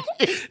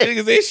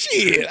 Nigga said,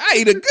 shit, I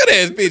ate a good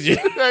ass pigeon.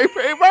 I ain't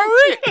paid my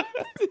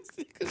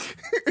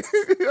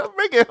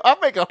rent. I'm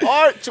making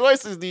hard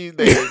choices these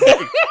days.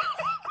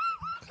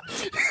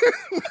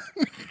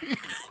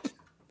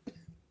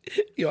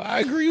 Yo, I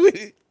agree with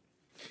it.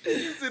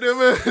 See them,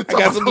 man, I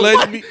got some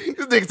lunch meat.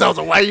 This nigga talks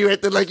about why you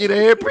acting like you the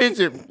head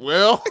pigeon.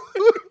 Well,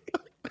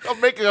 I'm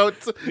making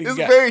it's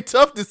very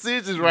tough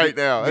decisions right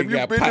now. Have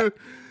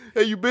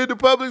you been to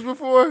Publix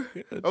before?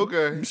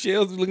 Okay.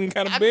 Shells looking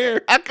kind of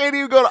bare. I can't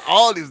even go to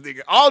Aldi's,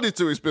 nigga. Aldi's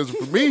too expensive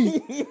for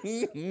me.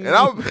 And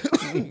I'm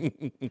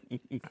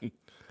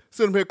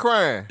sitting here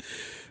crying.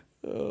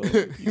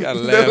 You gotta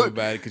laugh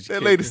about it because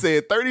that lady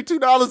said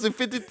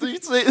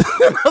 $32.53.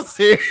 I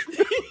said,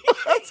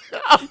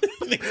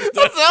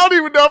 I don't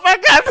even know if I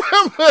got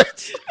that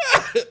much.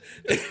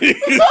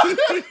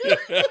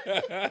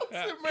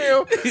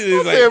 I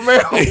said,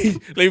 ma'am, hey,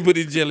 let me put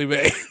this jelly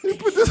back.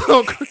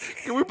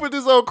 Can we put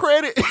this on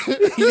credit?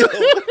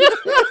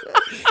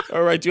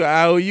 All right, you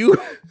IOU.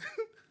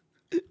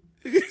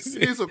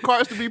 Need some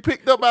carts to be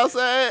picked up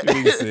outside.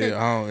 Nigga said,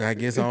 I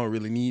guess I don't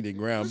really need the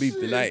ground beef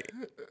tonight.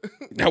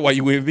 That's why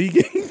you went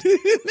vegan.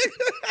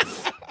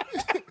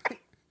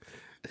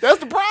 That's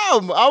the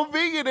problem. I'm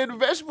vegan and the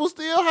vegetables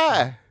still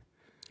high.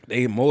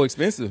 They more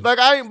expensive. Like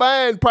I ain't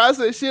buying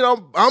processed shit.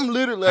 I'm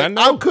literally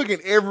I'm cooking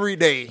every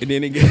day. And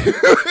then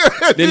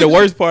then the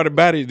worst part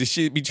about it, the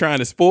shit be trying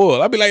to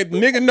spoil. I be like,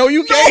 nigga, no,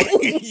 you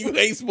can't. You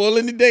ain't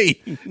spoiling the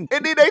day. And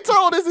then they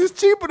told us it's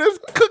cheaper to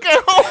cook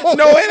at home.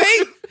 No, it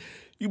ain't.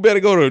 You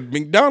better go to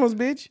McDonald's,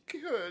 bitch.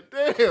 God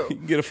damn. You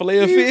can get a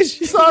filet of fish.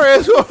 Sorry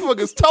ass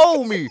motherfuckers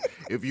told me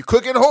if you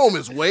cook at home,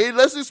 it's way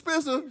less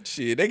expensive.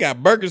 Shit, they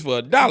got burgers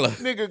for $1.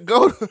 Nigga,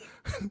 go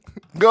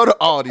to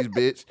Aldi's,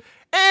 bitch.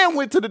 And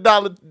went to the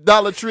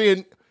Dollar Tree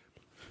and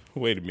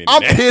wait a minute.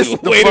 I'm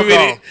pissed the Wait fuck a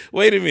minute. off.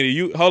 Wait a minute.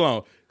 You hold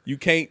on. You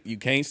can't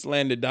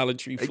slander Dollar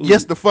Tree food.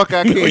 Yes, the fuck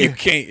I can. No, you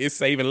can't. It's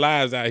saving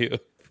lives out here.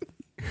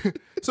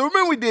 So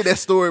remember we did that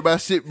story about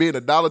shit being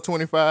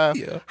 $1.25?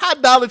 Yeah. How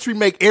Dollar Tree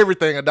make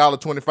everything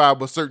 $1.25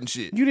 but certain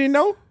shit? You didn't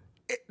know?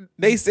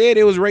 They said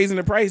it was raising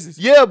the prices.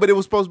 Yeah, but it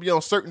was supposed to be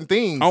on certain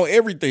things. On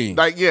everything.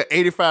 Like,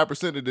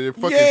 85% of the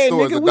fucking yeah,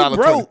 stores nigga, are we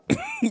broke.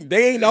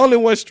 They ain't the only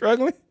one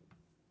struggling.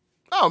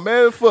 Oh,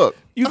 man, fuck.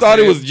 You thought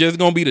it was just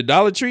going to be the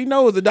Dollar Tree?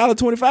 No, it was a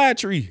 $1.25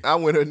 tree. I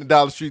went in the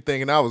Dollar Tree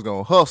thinking I was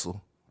going to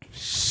hustle.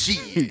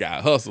 Shit. You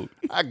got hustled.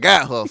 I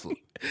got hustled.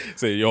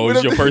 Say, yo,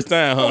 it's your first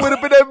time, huh? I went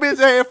up in that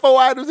bitch, I had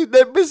 4 items, and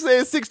that bitch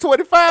said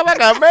 $6.25. I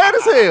got mad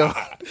as hell.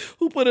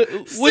 Who put a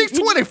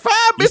 $6.25,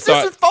 bitch, this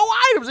is 4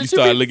 items. You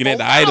start looking at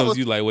the items,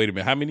 you like, wait a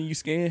minute, how many you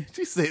scan?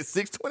 She said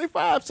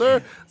 $6.25, sir.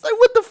 It's like,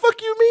 what the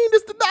fuck you mean?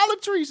 It's the Dollar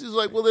Tree. She's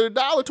like, well, they're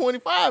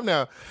 $1.25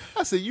 now.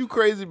 I said, you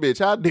crazy bitch,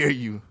 how dare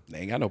you?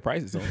 They ain't got no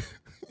prices on it.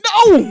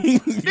 No! They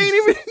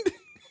ain't even...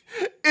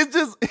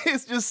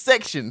 It's just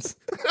sections.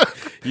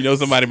 You know,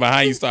 somebody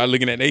behind you start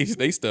looking at they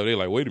stuff. They're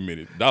like, wait a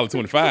minute,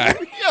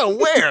 $1.25. Yeah,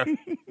 where?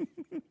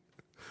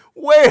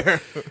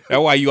 Where? That's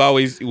why you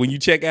always, when you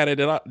check out at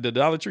the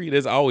Dollar Tree,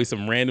 there's always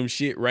some random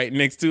shit right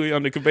next to it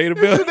on the conveyor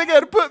belt. They got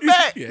to put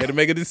back. You had to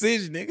make a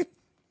decision, nigga.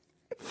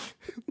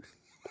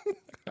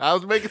 I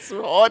was making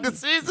some hard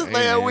decisions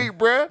last week,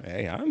 bruh.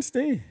 Hey, I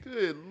understand.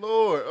 Good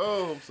Lord.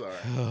 Oh, I'm sorry.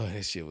 Oh,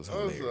 that shit was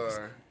hilarious. I'm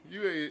sorry.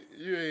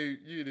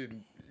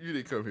 You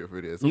didn't come here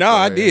for this. No,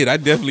 I did. I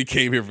definitely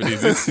came here for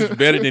this. This is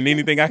better than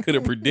anything I could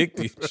have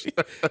predicted. Shit.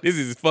 This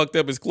is as fucked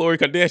up as Khloe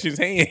Kardashian's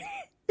hand.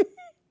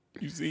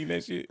 You seen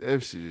that shit?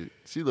 That shit.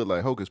 She looked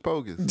like Hocus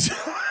Pocus.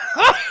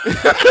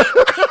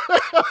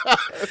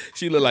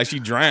 She looked like she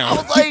drowned.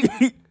 I was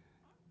like,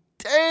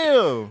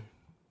 damn.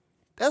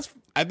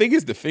 I think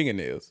it's the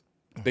fingernails.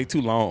 They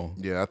too long.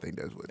 Yeah, I think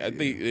that's what. I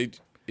think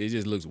it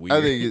just looks weird.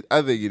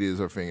 I think it is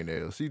her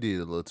fingernails. She did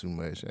a little too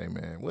much. Hey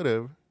man,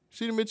 whatever.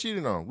 She done been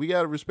cheated on. We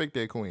gotta respect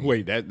that queen.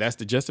 Wait, that's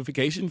the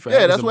justification for Yeah,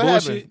 having that's some what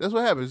bullshit? happens. That's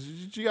what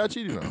happens. She got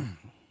cheated on.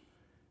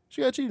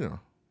 She got cheated on,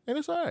 and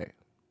it's all right.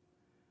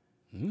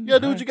 You gotta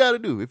do what you gotta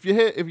do. If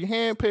your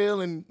hand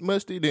pale and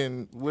musty,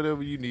 then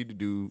whatever you need to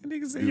do.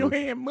 Nigga said do your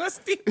it. hand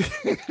musty.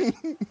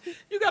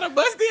 You got a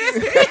musty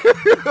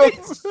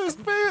ass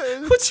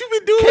hand. What you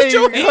been doing with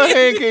your Her hand?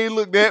 hand can't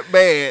look that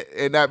bad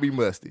and not be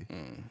musty.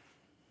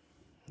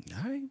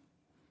 All right.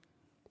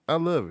 I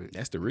love it.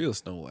 That's the real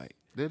Snow White.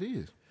 That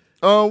is.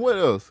 What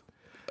else?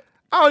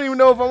 I don't even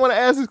know if I want to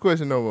ask this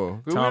question no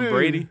more. Tom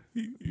Brady,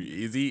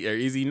 is he or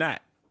is he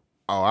not?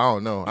 Oh, I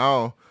don't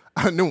know.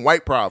 I knew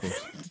white problems.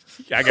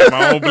 I got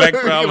my own black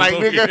problem. Like,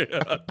 over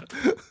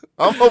nigga. here.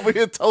 I'm over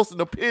here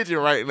toasting a pigeon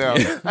right now.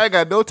 I ain't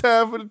got no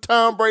time for the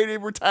Tom Brady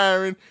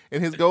retiring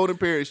and his golden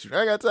parachute.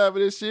 I ain't got time for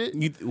this shit.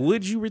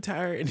 Would you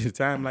retire at a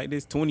time like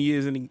this? 20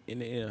 years in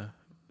the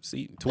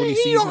season, 20 Man,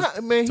 he don't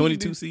seasons, man, he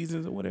 22 do-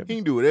 seasons or whatever. He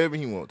can do whatever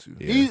he wants to.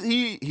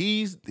 Yeah.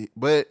 He's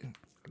but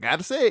I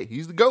gotta say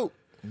he's the GOAT.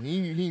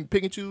 He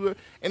pick and choose,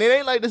 and it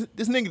ain't like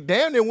this nigga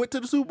damn near went to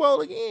the Super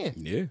Bowl again.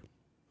 Yeah,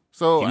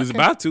 So he was I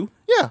can't- about to.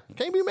 Yeah,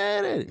 can't be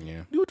mad at it.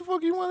 Yeah. Do what the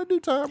fuck you want to do,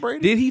 Tom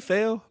Brady. Did he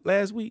fail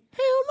last week?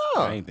 Hell I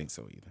no. ain't think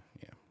so either.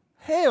 Yeah,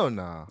 Hell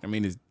no. I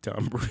mean it's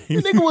Tom The Brady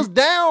nigga was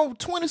down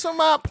 20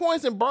 some odd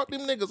points and brought them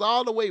niggas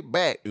all the way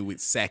back. with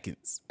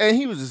seconds. And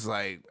he was just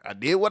like, I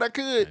did what I I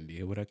could.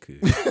 did what I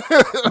could.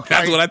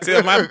 That's what I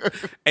tell my.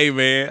 Hey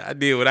man, I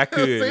did what I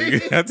could.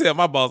 See? nigga. I tell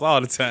my boss all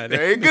the time.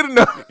 That ain't good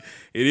enough.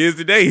 It is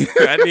today.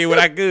 I did what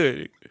I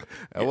could.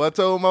 That's what I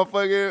told my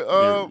fucking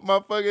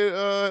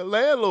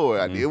landlord.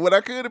 I did what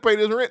I could to pay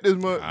this rent this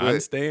month. I But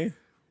understand.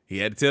 He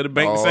had to tell the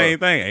bank the Oh. same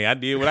thing. Hey, I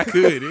did what I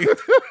could.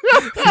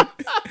 nigga.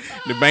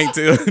 The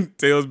bank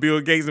tells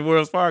Bill Gates and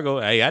Wells Fargo,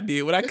 hey, I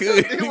did what I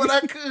could. I did what I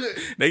could.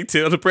 They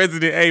tell the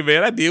president, hey,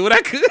 man, I did what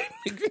I could.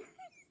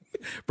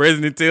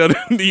 President tell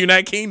the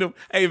United Kingdom,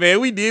 hey, man,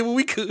 we did what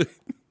we could.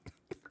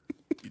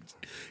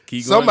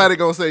 Keep going. Somebody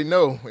gonna say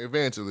no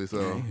eventually.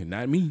 So Hey,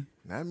 not me.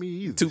 not me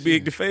either. Too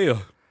big to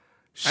fail.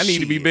 I need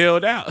to be Shit.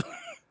 bailed out.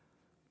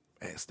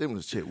 Man,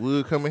 stimulus check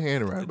would come in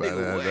handy right about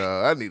that.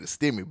 Dog. I need a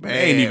stimmy bad.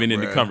 They ain't even in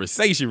the bruh.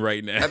 conversation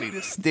right now. I need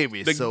a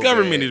stimmy. The so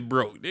government bad. is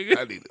broke, nigga.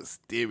 I need a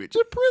stimmy.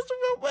 Just print some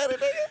more money,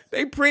 nigga.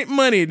 They print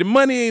money. The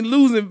money ain't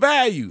losing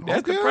value.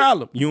 That's the Okay.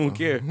 problem. You don't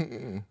care.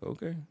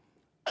 Okay.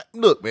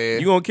 Look, man.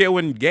 You don't care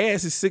when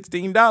gas is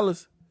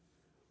 $16.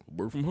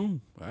 Work from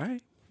home. All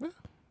right.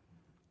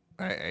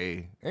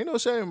 Hey, ain't no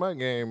shame in my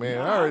game, man.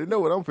 I already know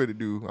what I'm finna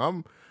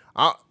do.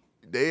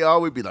 They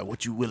always be like,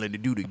 "What you willing to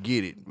do to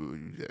get it?"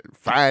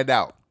 Find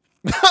out.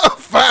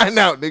 Find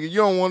out, nigga. You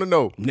don't want to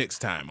know. Next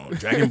time on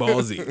Dragon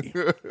Ball Z.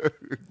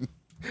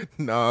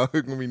 Nah,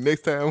 it's gonna be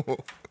next time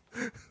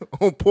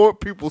on Poor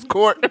People's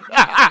Court. Be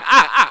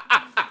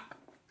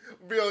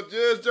on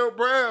Judge Joe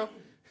Brown.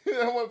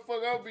 That's what the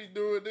fuck I'll be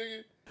doing,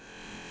 nigga.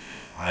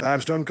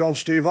 I'm Stone Cold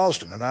Steve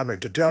Austin, and I'd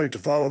like to tell you to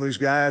follow these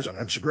guys on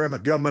Instagram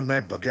at Government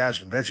Name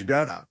Podcast and bet you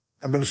don't know.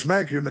 I'm gonna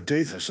smack you in the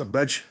teeth, some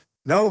bitch.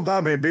 No,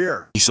 buy me a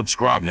beer.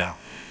 Subscribe now.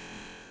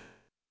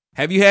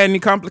 Have you had any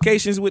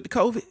complications with the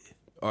COVID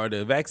or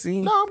the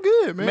vaccine? No, I'm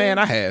good, man. Man,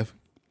 I have.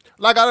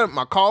 Like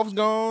my cough's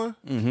gone.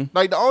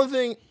 Like the only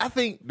thing I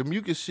think the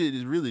mucus shit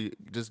is really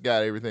just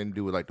got everything to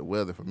do with like the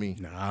weather for me.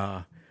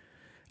 Nah.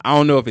 I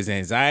don't know if it's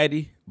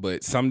anxiety,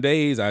 but some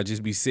days I'll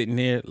just be sitting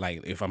there, like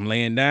if I'm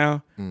laying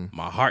down,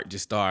 my heart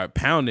just start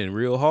pounding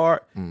real hard,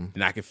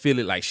 and I can feel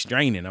it like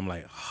straining. I'm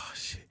like, oh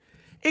shit.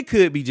 It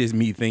could be just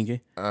me thinking.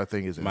 I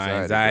think it's My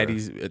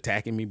anxiety's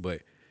attacking me,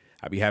 but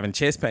I be having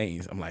chest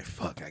pains. I'm like,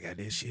 fuck, I got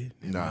this shit.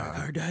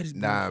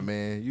 Nah,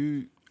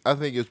 man. I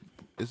think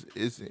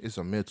it's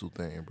a mental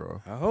thing,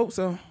 bro. I hope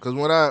so. Cause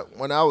when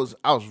I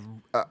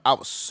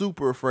was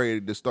super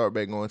afraid to start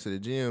back going to the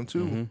gym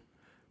too,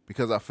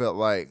 because I felt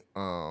like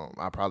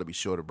I'd probably be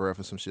short of breath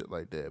or some shit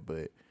like that.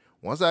 But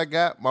once I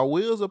got my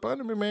wheels up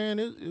under me, man,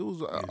 it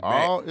was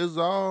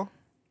all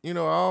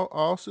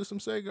all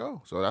systems say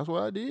go. So that's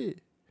what I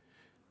did.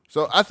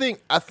 So I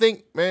think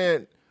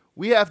man,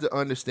 we have to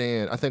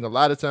understand. I think a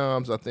lot of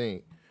times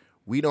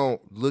we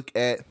don't look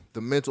at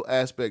the mental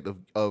aspect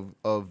of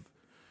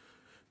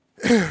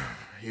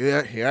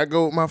here I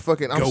go with my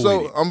fucking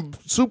I'm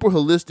super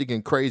holistic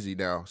and crazy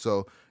now.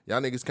 So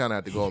y'all niggas kind of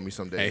have to go on me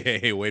someday.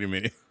 Hey, wait a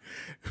minute.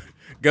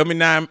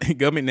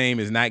 Government name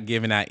is not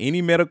giving out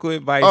any medical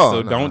advice,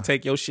 so don't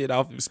take your shit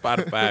off of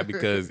Spotify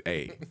because,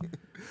 hey.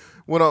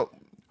 Well,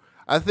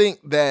 I think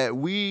that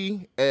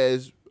we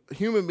as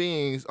human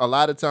beings, a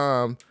lot of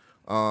time,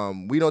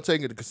 we don't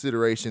take into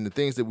consideration the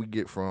things that we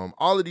get from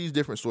all of these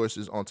different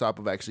sources on top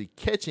of actually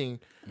catching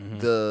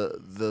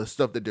the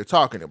stuff that they're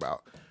talking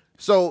about.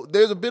 So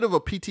there's a bit of a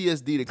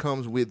PTSD that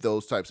comes with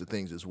those types of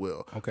things as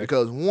well. Okay.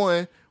 Because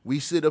one, we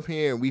sit up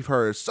here and we've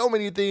heard so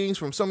many things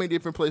from so many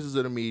different places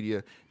of the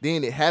media.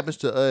 Then it happens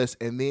to us,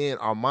 and then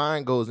our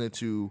mind goes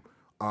into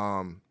I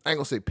ain't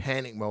gonna say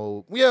panic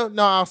mode. Yeah,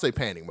 no, I'll say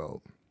panic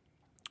mode.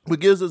 What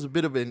gives us a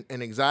bit of an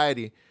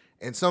anxiety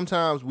And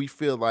sometimes we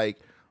feel like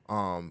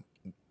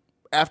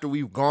after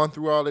we've gone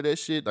through all of that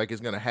shit, like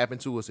it's gonna happen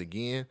to us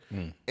again.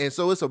 And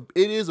so it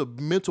is a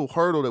mental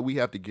hurdle that we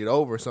have to get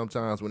over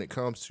sometimes when it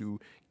comes to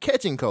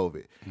catching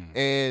COVID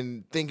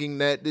and thinking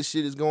that this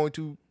shit is going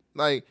to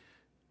like,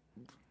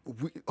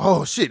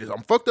 oh shit,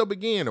 I'm fucked up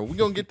again, or we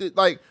gonna get this.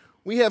 Like,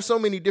 we have so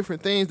many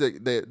different things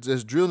that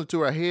just drilled into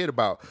our head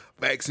about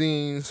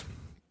vaccines,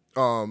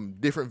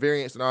 different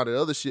variants and all that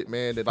other shit,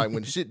 man, that like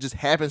when shit just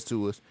happens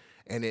to us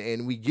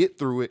and we get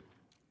through it,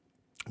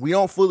 we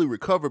don't fully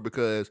recover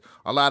because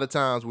a lot of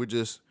times we're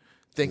just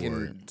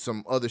thinking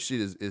some other shit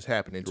is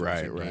happening to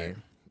us. Right.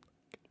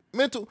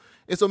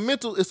 It's a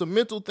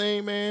mental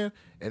thing, man.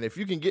 And if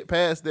you can get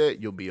past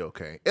that, you'll be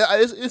okay.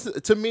 It's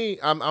to me,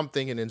 I'm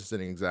thinking it's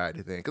an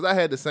anxiety thing because I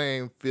had the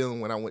same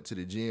feeling when I went to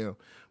the gym.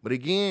 But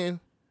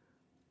again,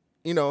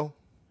 you know,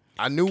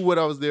 I knew what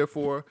I was there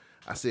for.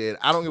 I said,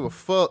 I don't give a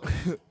fuck.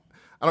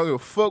 I don't give a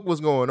fuck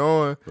what's going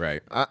on.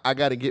 Right. I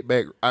got to get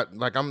back. I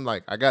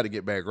got to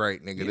get back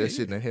right, nigga. That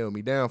shit done held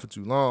me down for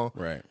too long.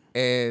 Right.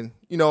 And,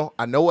 you know,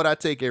 I know what I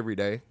take every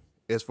day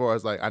as far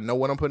as, like, I know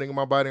what I'm putting in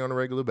my body on a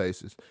regular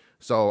basis.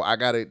 So I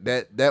got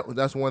to,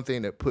 that's one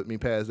thing that put me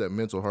past that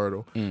mental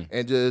hurdle.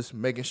 And just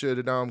making sure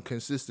that I'm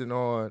consistent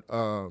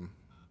on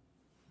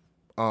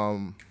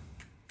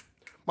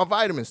my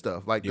vitamin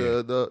stuff. Like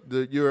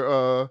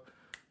your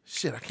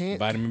shit, I can't.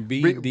 Vitamin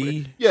B,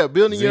 D. Yeah,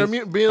 building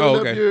zinc.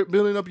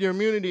 building up your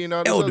immunity and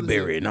all that.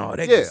 Elderberry and all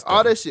that. Yeah,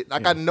 all that shit.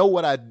 Like I know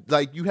what I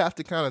like. You have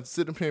to kind of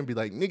sit up here and be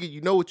like, nigga,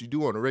 you know what you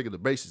do on a regular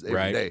basis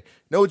every day.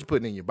 Know what you're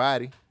putting in your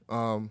body.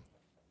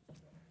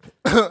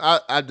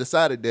 I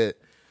decided that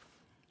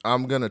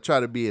I'm gonna try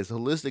to be as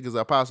holistic as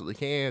I possibly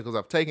can because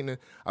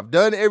I've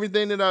done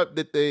everything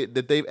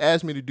that they've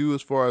asked me to do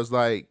as far as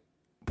like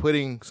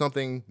putting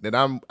something that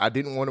I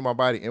didn't want in my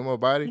body.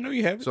 No,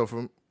 you haven't. So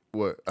from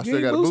what I still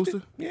got a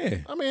booster. Yeah,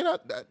 I mean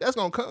that's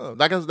gonna come.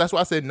 Like that's why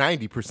I said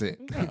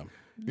 90%.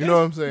 You know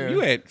what I'm saying? You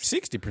had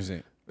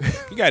 60%.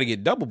 You got to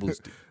get double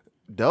boosted.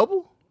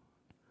 Double?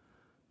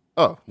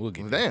 Oh, we'll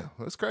get damn,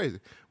 that's crazy.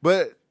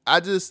 But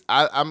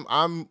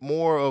I'm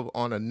more of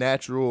on a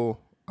natural,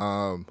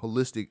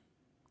 holistic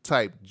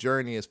type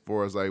journey as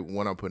far as like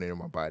what I'm putting in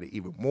my body,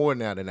 even more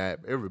now than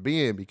I've ever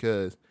been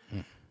because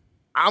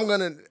I'm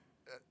gonna.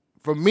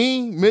 For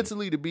me,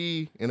 mentally to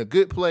be in a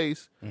good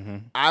place,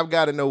 I've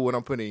got to know what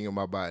I'm putting in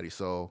my body.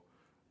 So,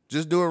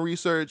 just doing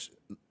research,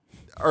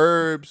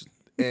 herbs,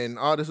 and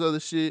all this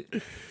other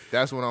shit.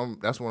 That's what I'm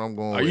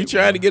going. Are you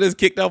trying to get us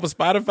kicked off of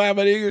Spotify,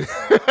 my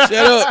nigga?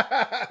 Shut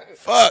up.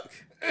 Fuck.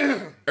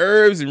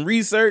 Herbs and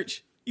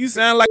research. You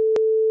sound like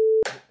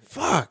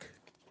fuck.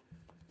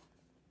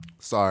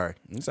 Sorry.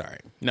 I'm sorry.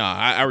 No,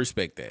 I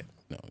respect that.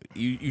 No,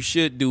 you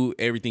should do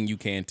everything you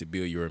can to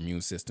build your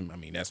immune system. I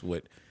mean, that's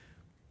what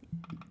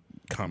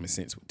common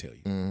sense would tell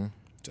you.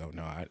 So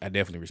no, I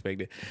definitely respect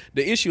it.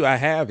 The issue I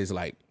have is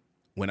like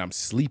when I'm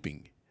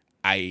sleeping,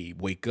 I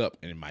wake up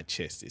and my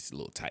chest is a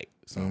little tight.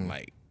 So I'm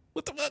like,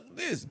 what the fuck is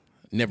this?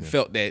 Never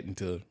felt that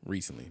until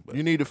recently. But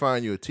you need to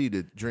find you a tea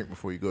to drink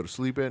before you go to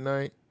sleep at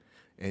night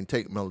and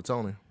take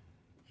melatonin.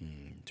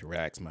 To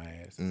relax my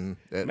ass.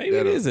 Maybe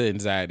it is an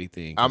anxiety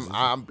thing.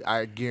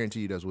 I guarantee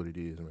you that's what it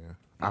is, man.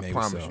 I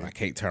promise you. I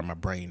can't turn my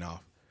brain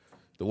off.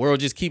 The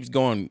world just keeps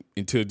going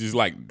into just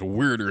like the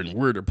weirder and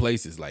weirder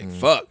places. Like,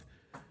 fuck.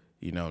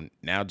 You know,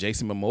 now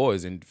Jason Momoa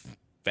is in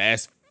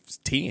Fast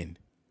 10.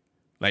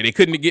 Like, they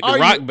couldn't get The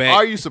Rock back.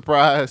 Are you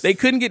surprised? They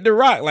couldn't get The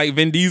Rock. Like,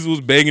 Vin Diesel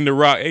was begging The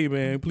Rock, hey,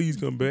 man, please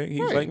come back.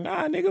 He was like,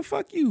 nah, nigga,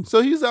 fuck you.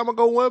 So he said, I'm going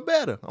to go one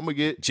better. I'm going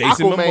to get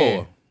Jason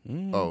Aquaman.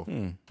 Momoa.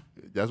 Oh,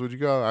 that's what you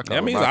call?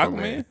 That means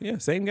Aquaman. Yeah,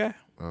 same guy.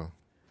 Oh.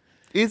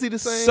 Is he the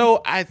same?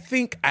 So I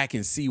think I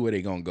can see where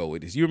they're going to go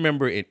with this. You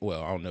remember it?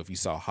 Well, I don't know if you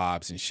saw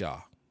Hobbs and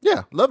Shaw.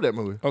 Yeah, love that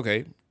movie.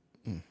 Okay.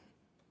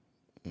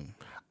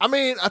 I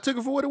mean, I took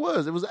it for what it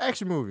was. It was an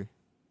action movie.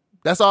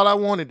 That's all I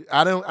wanted.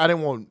 I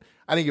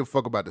didn't give a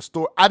fuck about the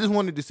story. I just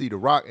wanted to see The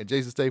Rock and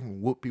Jason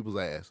Statham whoop people's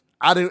ass.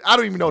 I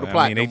don't even know the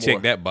plot. I mean, they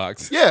checked that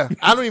box. Yeah,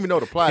 I don't even know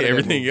the plot.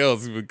 Everything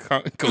else with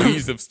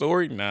cohesive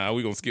story. Nah,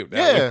 we gonna skip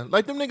that. Yeah, one.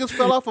 like them niggas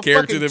fell off a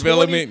character fucking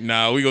development. 20.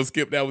 Nah, we gonna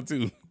skip that one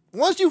too.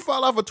 Once you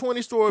fall off a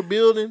 20-story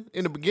building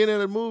in the beginning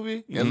of the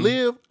movie and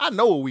live, I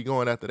know where we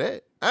going after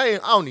that. I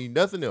don't need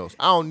nothing else.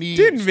 I don't need.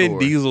 Didn't Vin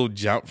Diesel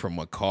jump from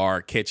a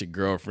car, catch a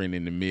girlfriend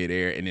in the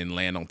midair, and then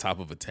land on top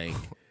of a tank?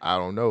 I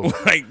don't know.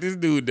 Like, this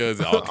dude does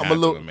all kinds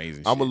of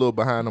amazing shit. I'm a little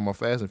behind on my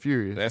Fast and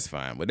Furious. That's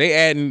fine. But they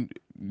adding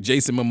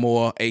Jason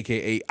Momoa,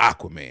 a.k.a.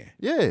 Aquaman.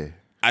 Yeah.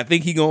 I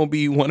think he going to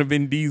be one of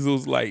Vin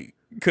Diesel's, like,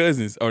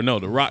 cousins. Or no,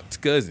 The Rock's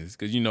cousins.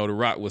 Because, you know, The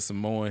Rock was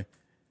Samoan.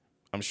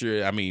 I'm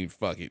sure, I mean,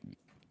 fuck it.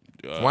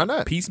 Why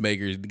not?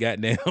 Peacemaker's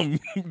goddamn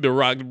The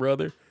Rock's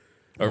brother.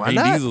 Or Why Vin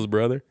not? Diesel's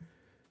brother.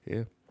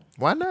 Yeah.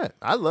 Why not?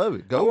 I love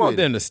it. I want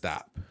them to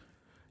stop.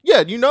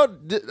 Yeah, you know,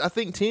 I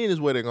think 10 is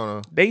where they're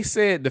going to. They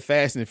said the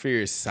Fast and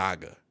Furious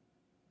saga.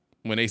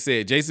 When they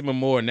said Jason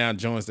Momoa now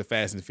joins the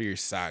Fast and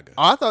Furious saga.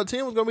 Oh, I thought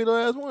 10 was going to be the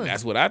last one.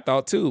 That's what I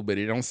thought too, but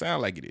it don't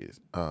sound like it is.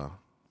 I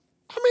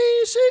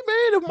mean, shit,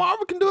 man. If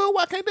Marvel can do it,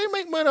 why can't they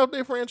make money off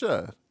their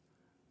franchise?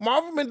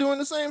 Marvel been doing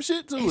the same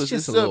shit too. It's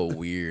just a little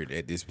weird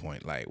at this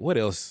point. Like, what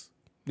else?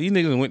 These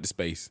niggas went to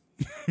space.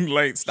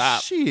 Like,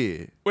 stop.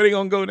 Shit. Where they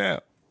gonna go now?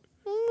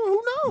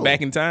 Who knows?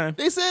 Back in time?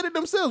 They said it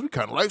themselves. We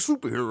kind of like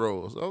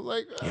superheroes. I was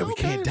like, Yeah, we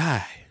okay. can't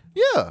die.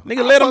 Yeah,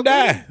 Nigga, let them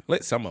die.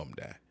 Let some of them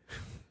die.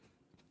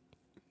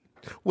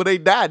 When they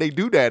die, they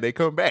do that. They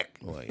come back.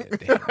 Well,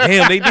 yeah,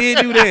 damn, they did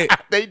do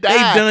that. They They've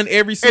died. done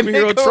every And they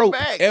superhero come trope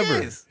back,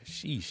 ever. yes.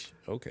 Sheesh.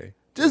 Okay.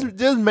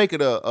 Just make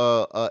it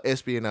a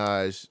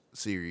espionage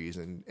series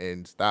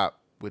and stop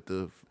with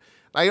the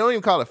like. Don't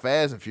even call it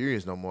Fast and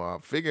Furious no more.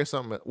 Figure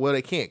something. Well,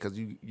 they can't because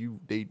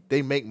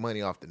they make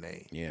money off the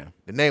name. Yeah.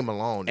 The name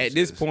alone. At is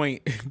this just-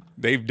 point,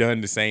 they've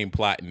done the same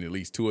plot in at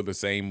least 2 of the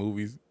same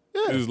movies.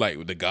 Yeah. It was like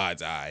with the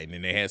God's Eye, and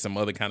then they had some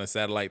other kind of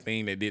satellite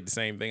thing that did the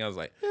same thing. I was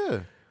like,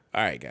 yeah,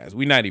 all right, guys,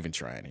 we're not even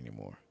trying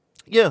anymore.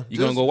 yeah. You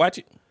gonna go watch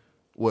it?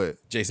 What?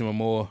 Jason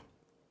Momoa.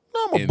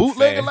 No, I'm a in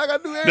bootlegger Fast. like I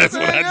do everything. That's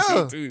what I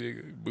else. do too,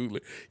 nigga.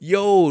 Bootleg.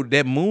 Yo,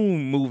 that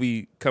Moon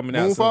movie coming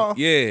out soon. Moonfall?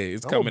 Yeah,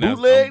 it's I'm gonna coming out.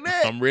 bootleg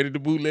that. I'm ready to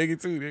bootleg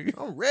it too, nigga.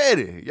 I'm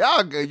ready.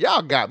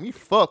 Y'all got me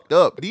fucked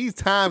up. These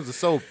times are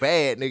so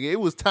bad, nigga. It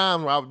was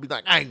times where I would be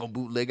like, I ain't gonna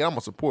bootleg it. I'm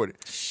gonna support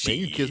it. Man,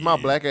 you kiss my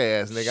black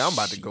ass, nigga. I'm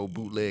about to go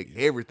bootleg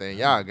everything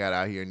y'all got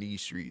out here in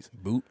these streets.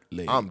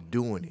 Bootleg. I'm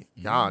doing it.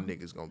 Y'all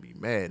niggas gonna be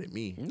mad at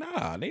me.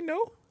 Nah, they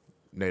know.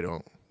 They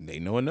don't. They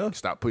know enough.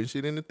 Stop putting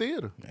shit in the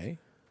theater. Hey.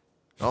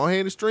 Go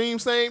ahead and stream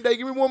same day.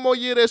 Give me one more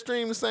year that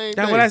stream the same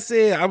That's day. what I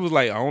said. I was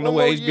like, I don't know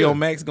One what more HBO year.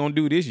 Max gonna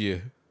do this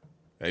year.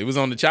 It was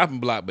on the chopping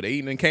block, but they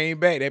even came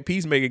back. That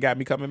Peacemaker got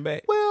me coming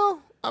back.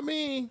 Well, I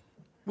mean,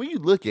 when you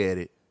look at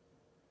it,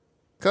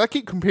 because I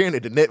keep comparing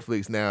it to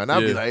Netflix now, and I'll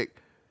be Yeah. like,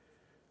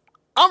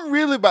 I'm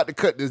really about to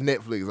cut this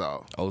Netflix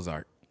off.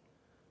 Ozark.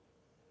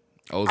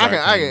 I Ozark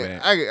came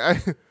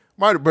back.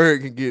 Marty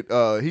Bird can get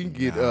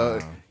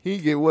he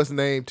can get what's the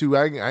name too.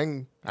 I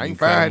can You find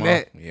cut 'em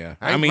that. off. Yeah.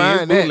 I I ain't mean, find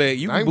it's that. bootleg.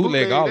 You I can ain't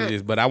bootleg all that. of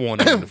this, but I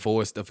want it in the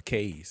forest of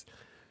K's.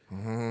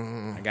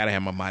 I gotta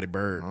have my Marty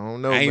Bird. I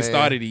don't know, I ain't man.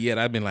 started it yet.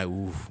 I've been like,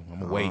 oof, I'm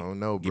gonna wait. don't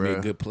know, Give me a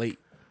bruh. good plate.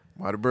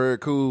 Marty Bird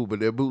cool, but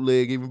that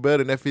bootleg even better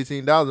than that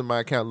 $15 in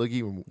my account. Look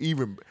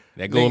even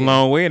That go a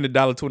long way in the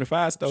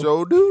 $1.25 store.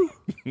 So do.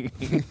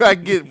 I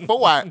get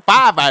 5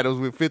 items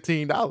with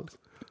 $15.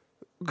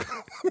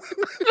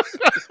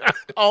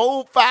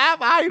 Oh, 5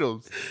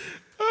 items.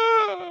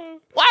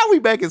 Why are we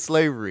back in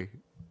slavery?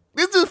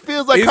 This just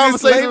feels like Is it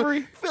conversation.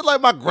 slavery? Feels like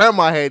my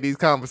grandma had these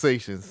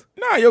conversations.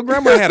 Nah, your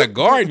grandma had a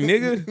garden,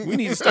 nigga. We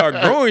need to start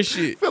growing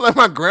shit. Feel like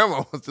my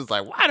grandma was just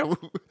like, why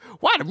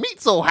the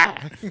meat so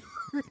high?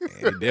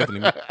 Yeah,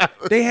 definitely.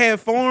 They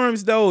had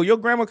farms though. Your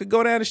grandma could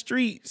go down the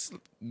streets,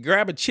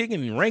 grab a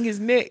chicken and wring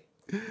his neck,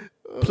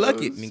 pluck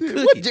it and Shit,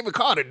 cook what it. Jimmy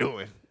Carter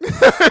doing?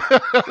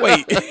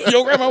 Wait,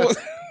 your grandma was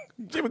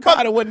Jimmy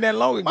Carter wasn't that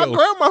long My ago.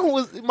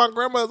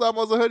 grandma is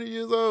almost 100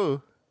 years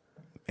old.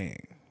 Man,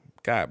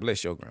 God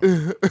bless your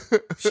grandma.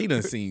 She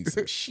done seen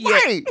some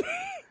shit.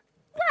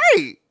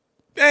 Right.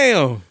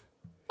 Damn.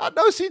 I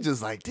know she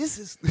just like this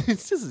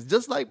is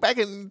just like back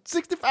in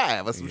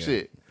 '65 or some Yeah.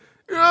 shit.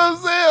 You know what I'm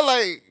saying?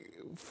 Like,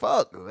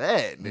 fuck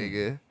that,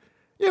 nigga.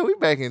 Yeah, we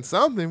back in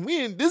something.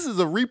 This is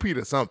a repeat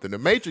of something. The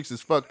Matrix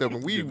is fucked up,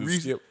 and we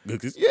skip.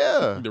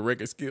 yeah, The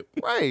record skip.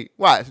 right.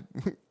 Watch,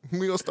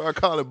 we gonna start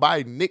calling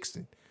Biden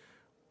Nixon.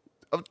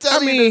 I'm I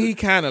telling mean, you, he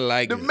kind of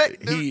like the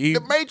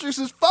Matrix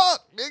is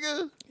fucked,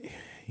 nigga.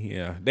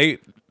 yeah.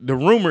 The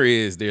rumor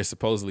is there's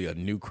supposedly a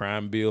new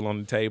crime bill on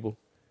the table.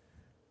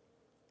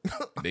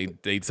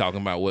 they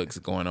talking about what's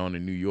going on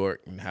in New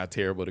York and how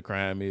terrible the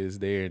crime is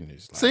there, and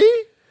it's like,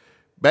 See,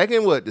 back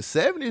in what the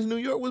 '70s, New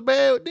York was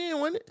bad then,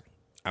 wasn't it?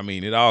 I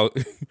mean, it all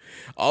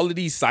of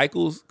these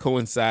cycles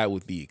coincide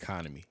with the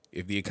economy.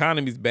 If the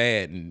economy's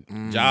bad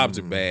and jobs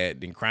are bad,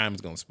 then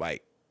crime's gonna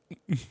spike.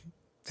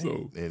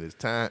 So, And it's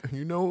time.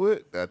 You know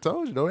what? I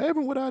told you, don't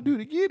happen what I do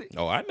to get it.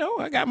 oh, I know,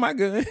 I got my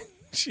gun.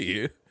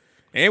 Shit.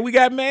 And we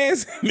got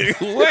masks.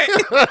 Nigga,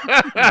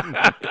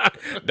 what?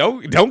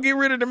 don't get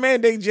rid of the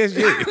mandate just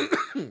yet.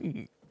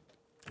 I'm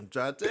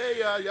trying to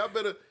tell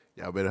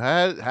y'all better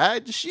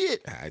hide your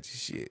shit. Hide your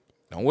shit.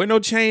 Don't wear no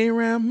chain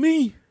around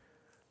me.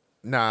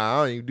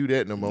 Nah, I don't even do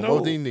that no more. No. Most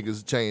of these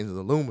niggas chains is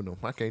aluminum.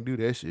 I can't do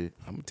that shit.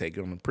 I'm gonna take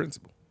it on the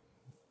principle.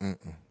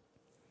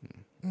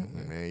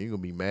 Man, you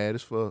gonna be mad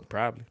as fuck.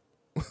 Probably.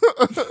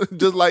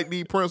 Just like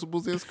these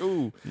principals in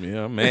school.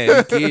 Yeah, man.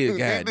 These kids,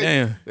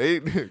 goddamn. They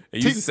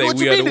used to say what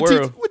we you are mean the the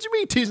world. What you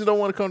mean teachers don't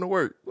want to come to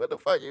work? What the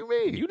fuck you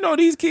mean? You know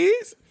these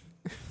kids.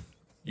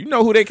 You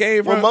know who they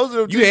came Well, from. most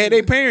of them You had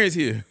their teachers- parents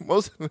here.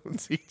 Most of them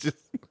teachers,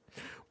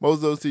 most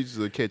of those teachers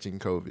are catching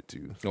COVID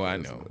too. Oh, I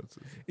know.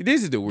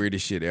 This is the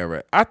weirdest shit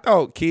ever. I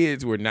thought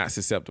kids were not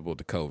susceptible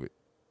to COVID.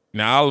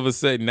 Now all of a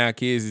sudden, now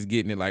kids is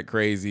getting it like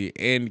crazy,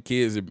 and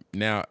kids are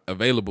now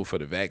available for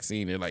the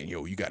vaccine. They're like,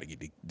 yo, you got to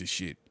get this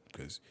shit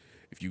because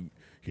if you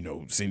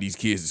send these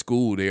kids to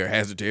school, they're a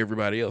hazard to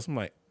everybody else. I'm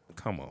like,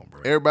 come on,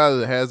 bro.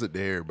 Everybody's a hazard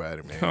to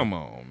everybody, man. Come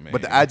on, man.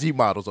 But the IG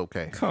model's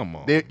okay. Come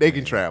on, They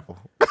can travel.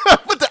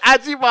 But the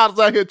IG models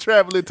out here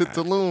traveling to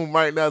Tulum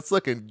right now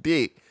sucking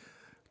dick.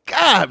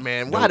 God,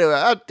 man, why do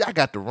I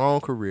got the wrong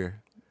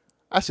career?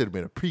 I should have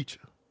been a preacher.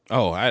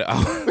 Oh, I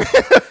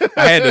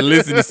had to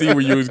listen to see where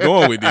you was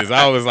going with this.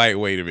 I was like,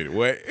 wait a minute,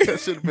 what? That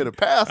should have been a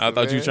pastor. I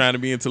thought you were trying to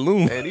be in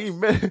Tulum. And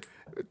he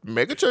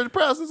mega church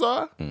pastors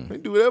are. They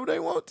do whatever they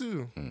want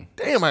to.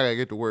 Damn, I gotta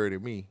get the word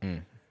in me.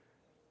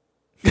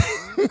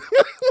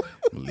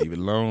 Leave it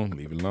alone.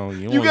 Leave it alone.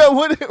 You got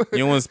what? You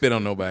don't want to spit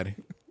on nobody.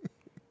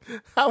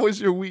 How was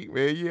your week,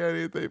 man? You had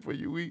anything for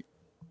your week?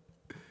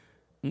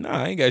 Nah,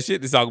 I ain't got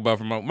shit to talk about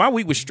from my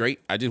week was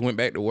straight. I just went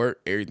back to work.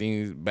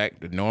 Everything's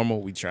back to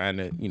normal. We trying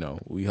to,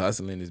 we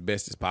hustling as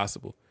best as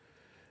possible.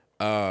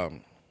 I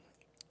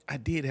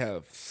did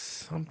have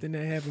something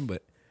that happened,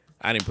 but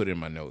I didn't put it in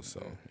my notes,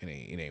 so it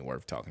ain't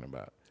worth talking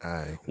about. All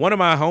right. One of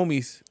my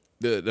homies,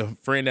 the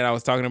friend that I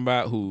was talking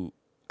about, who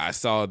I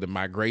saw the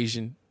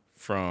migration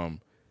from,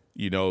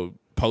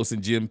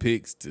 posting gym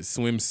pics to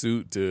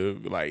swimsuit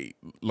to like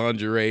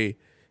lingerie.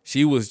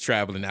 She was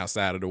traveling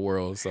outside of the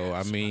world, so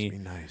I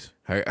mean, must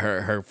be nice.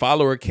 Her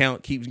follower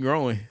count keeps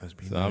growing. Must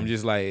be so nice. I'm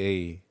just like,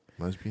 hey,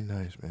 Must be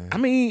nice, man. I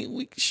mean,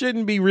 we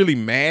shouldn't be really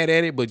mad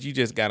at it, but you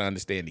just gotta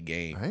understand the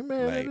game. I ain't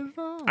mad at it at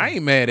all. I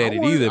ain't mad at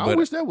it either, I but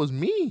wish that was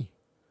me.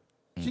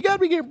 She got to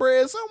be getting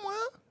bread somewhere.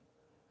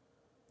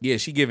 yeah,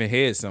 she giving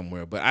head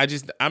somewhere, but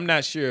I'm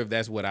not sure if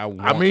that's what I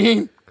want. I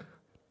mean,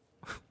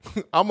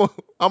 I'm a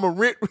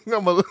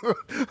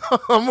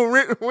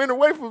win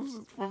away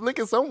from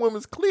licking some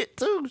women's clit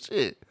too.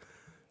 Shit.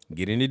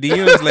 Get in the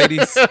DMs,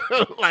 ladies.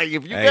 Like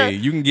if you Hey,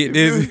 you can get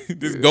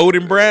this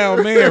golden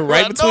brown man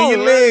right between your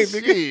legs.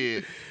 Nigga.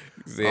 Shit.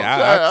 Say,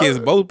 I kiss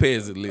both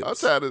pairs of I'm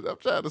lips. trying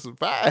to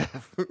survive.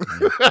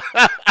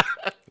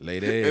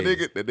 Lady,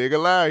 The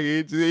nigga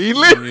lying. He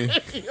living.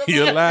 he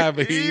alive,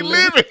 but He he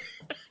living.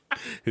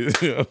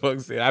 Fuck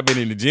said, I've been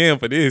in the gym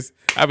for this.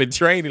 I've been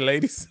training,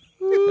 ladies.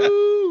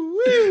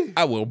 Ooh-wee.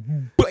 I will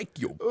break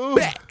your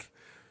back.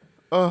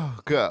 Oh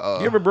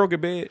God. You ever broke a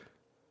bed?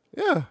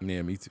 Yeah.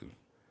 Yeah, me too.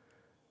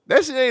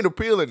 That shit ain't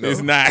appealing though.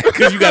 It's not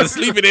because you got to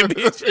sleep in that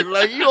bitch.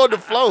 Like you on the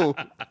floor.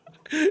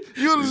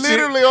 You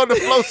literally on the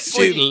floor Shit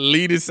sleep.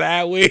 leaning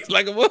sideways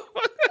like a motherfucker.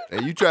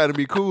 And you try to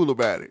be cool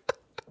about it.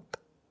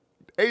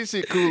 Ain't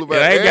shit cool about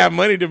And I it. ain't got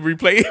money to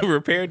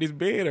repair this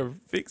bed or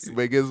fix it.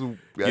 Better get some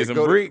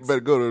bricks. Better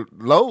go to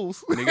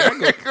Lowe's.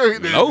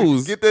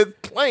 Lowe's? Get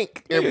that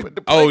plank and put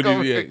the Oh, plank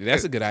on. yeah,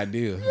 that's a good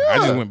idea. I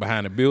just went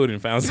behind the building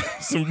and found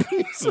some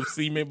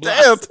cement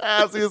blocks. Damn,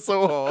 times is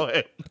so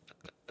hard.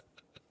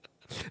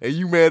 And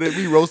you mad at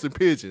me roasting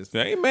pigeons. I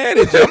ain't mad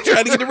at you. I'm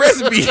trying to get the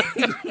recipe.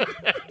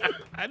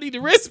 I need the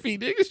recipe,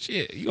 nigga.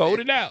 Shit, you hold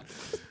it out.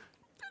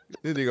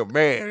 This nigga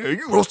mad.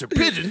 You roasting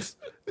pigeons?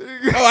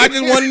 Oh, I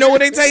just want to know what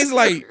they taste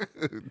like.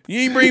 You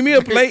ain't bring me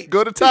a plate.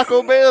 Go to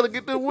Taco Bell and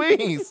get the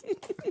wings.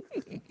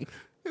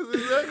 That's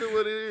exactly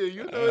what it is.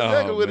 You know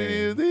exactly what it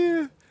is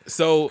then.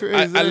 So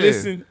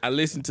Crazy. I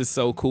listened to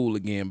So Cool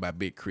again by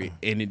Big Crit,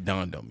 and it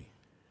dawned on me.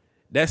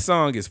 That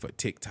song is for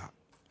TikTok.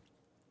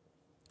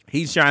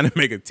 He's trying to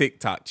make a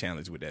TikTok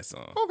challenge with that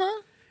song. Okay.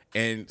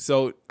 And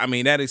so, I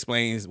mean, that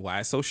explains why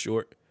it's so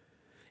short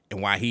and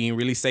why he didn't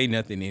really say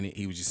nothing in it.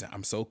 He was just saying,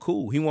 I'm so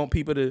cool. He want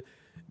people to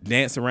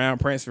dance around,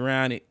 prance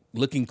around it,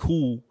 looking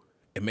cool,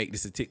 and make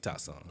this a TikTok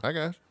song. I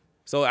got you.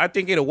 So I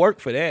think it'll work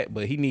for that,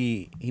 but he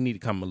need to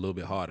come a little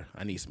bit harder.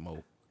 I need some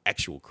more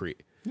actual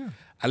Crit. Yeah.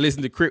 I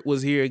listened to Crit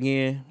Was Here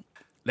again.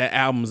 That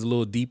album's a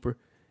little deeper.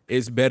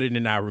 It's better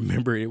than I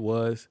remember it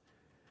was.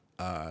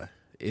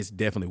 It's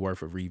definitely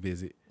worth a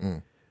revisit.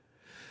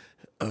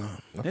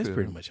 That's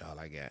pretty much all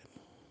I got.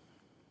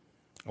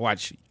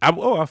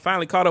 I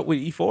finally caught up with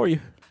Euphoria.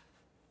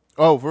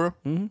 Oh, for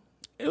real?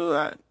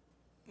 Mm-hmm.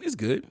 It's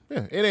good.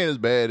 Yeah, it ain't as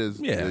bad as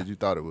Yeah. you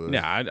thought it was.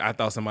 Yeah, I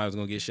thought somebody was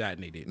gonna get shot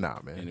and they didn't. Nah,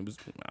 man. And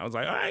I was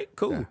like, all right,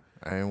 cool. Yeah,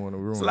 I ain't want to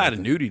ruin It's a lot of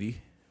it. nudity,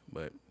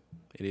 but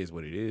it is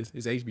what it is.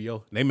 It's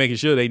HBO. They making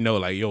sure they know,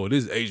 like, yo,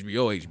 this is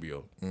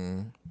HBO.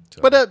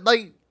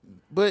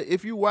 But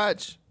if you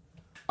watch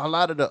a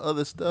lot of the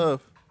other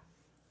stuff,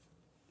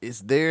 it's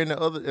there in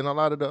a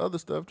lot of the other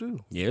stuff too.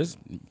 Yes,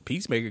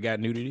 Peacemaker got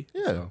nudity.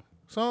 Yeah.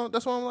 So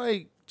that's why I'm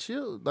like,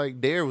 chill.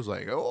 Like Dare was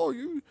like, oh,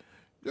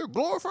 you're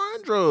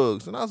glorifying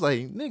drugs, and I was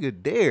like,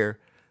 nigga, Dare,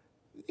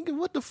 nigga,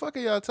 what the fuck are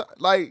y'all talking?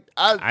 Like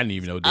I didn't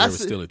even know there was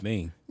still a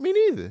thing. Me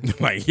neither.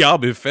 Like y'all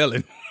been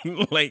felon.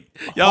 Like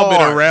y'all been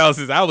Hard. around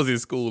since I was in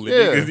school. And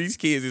Yeah. niggas, these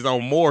kids is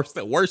on more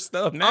worse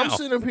stuff now. I'm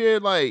sitting up here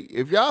like,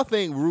 if y'all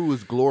think Rue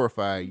is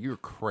glorified, you're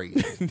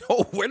crazy.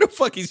 No, where the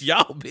fuck is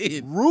y'all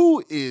been?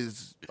 Rue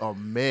is a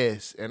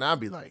mess, and I'd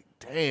be like,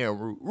 damn,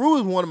 Rue. Rue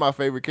is one of my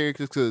favorite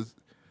characters because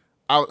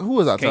who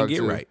was I Can't talking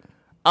get to? right.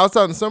 I was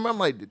talking to somebody. I'm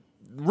like,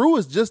 Rue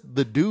is just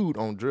the dude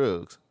on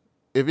drugs.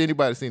 If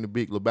anybody's seen The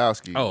Big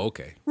Lebowski, Oh,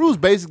 okay. Rue's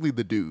basically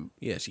the dude,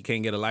 Yeah, she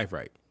can't get a life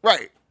right.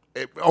 right?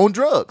 On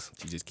drugs.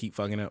 She just keep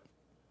fucking up.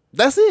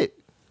 That's it.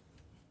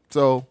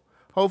 So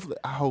hopefully,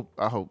 I hope.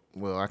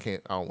 Well, I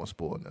don't want to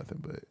spoil nothing,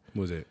 but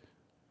What was it?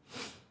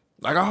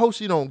 like, I hope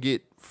she don't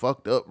get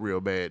fucked up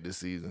real bad this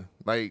season.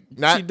 Like,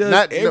 not She does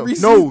not every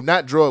no, season?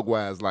 not drug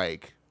wise.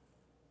 Like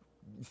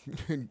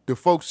the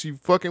folks she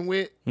fucking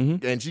with,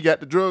 and she got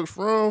the drugs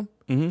from.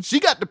 She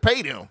got to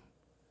pay them,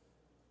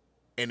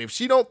 and if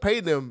she don't pay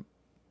them,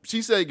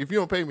 she said, "If you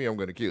don't pay me, I'm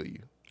gonna kill you."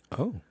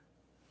 Oh,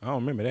 I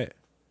don't remember that.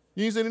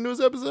 You ain't seen the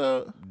newest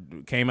episode?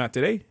 Came out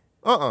today.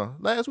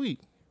 Last week.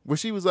 Where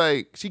she was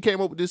like, she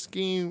came up with this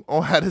scheme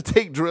on how to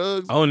take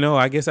drugs. Oh no,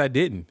 I guess I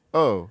didn't.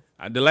 Oh.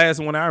 The last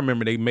one I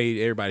remember, they made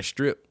everybody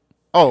strip.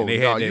 Oh, they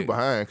no, had you that-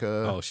 behind,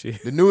 cuz. Oh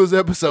shit. The newest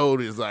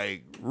episode is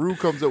like, Rue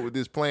comes up with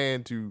this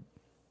plan to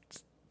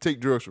take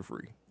drugs for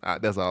free.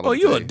 That's all Oh, I'm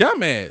you a saying.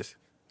 dumbass.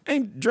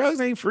 Drugs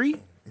ain't free.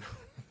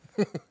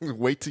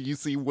 Wait till you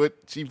see what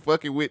she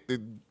fucking with.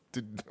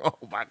 Oh,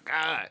 my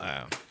God.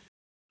 Wow.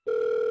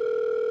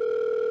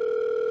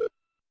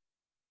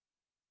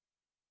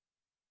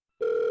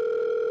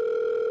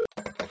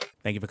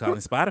 Thank you for calling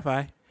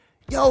Spotify.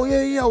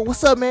 Yo,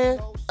 what's up, man?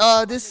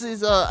 This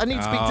is, I need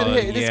to speak to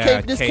the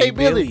head. This K K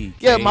Billy. Billy.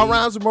 Yeah, K. my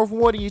rhymes are more from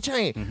more than your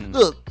chain.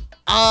 Look,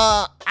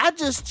 I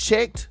just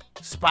checked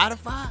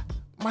Spotify.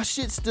 My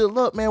shit's still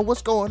up, man.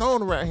 What's going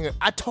on around here?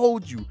 I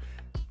told you.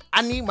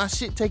 I need my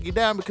shit taken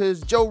down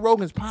because Joe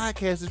Rogan's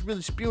podcast is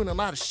really spewing a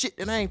lot of shit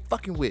that I ain't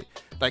fucking with.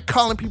 Like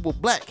calling people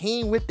black. He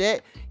ain't with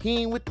that. He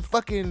ain't with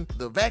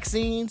the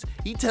vaccines.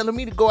 He telling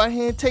me to go out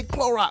here and take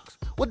Clorox.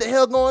 What the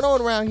hell going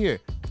on around here?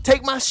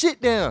 Take my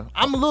shit down.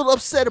 I'm a little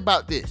upset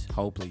about this.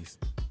 Hold please.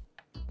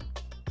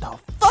 The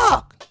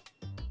fuck?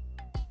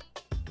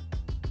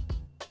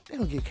 They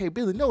don't get K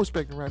Billy no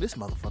respect around this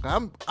motherfucker.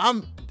 I'm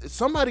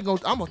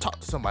gonna talk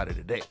to somebody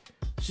today.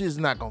 Shit is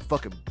not gonna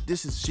fucking.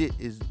 This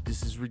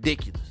is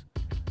ridiculous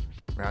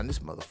around this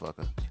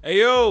motherfucker. Hey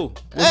yo,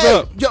 what's Hey,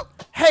 up? Yo,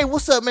 hey,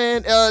 what's up,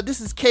 man?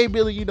 This is K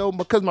Billy. You know,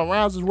 because my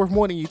rounds is worth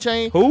more than your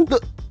chain. Who?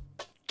 Look,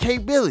 K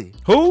Billy.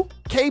 Who?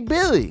 K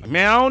Billy.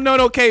 Man, I don't know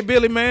no K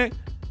Billy, man.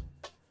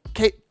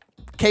 K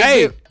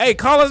Hey, Billy. hey,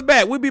 call us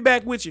back. We'll be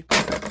back with you.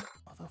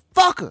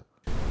 Fucker.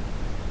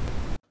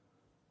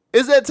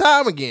 It's that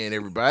time again,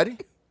 everybody.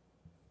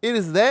 It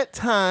is that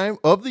time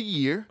of the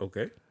year.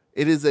 Okay.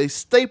 It is a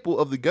staple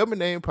of the Government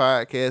Name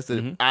Podcast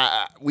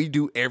that we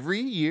do every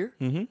year.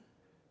 Mm-hmm.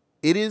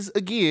 It is,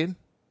 again,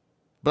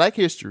 Black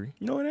History.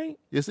 No, it ain't.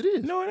 Yes, it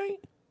is. No, it ain't.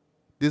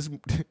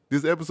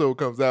 This episode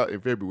comes out in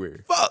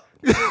February. Fuck.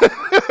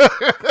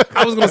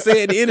 I was gonna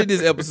say at the end of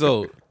this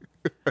episode.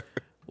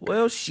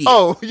 Well, shit.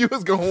 Oh, you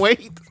was going to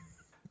wait?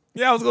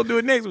 Yeah, I was gonna do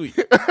it next week.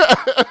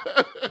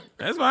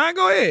 That's fine.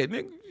 Go ahead,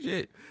 nigga.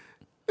 Shit.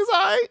 It's all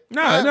right.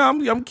 No,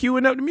 I'm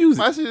queuing up the music.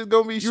 My shit is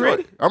going to be short.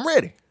 ready? I'm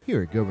ready.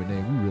 Here at Government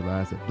Name, we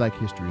realize that Black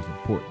history is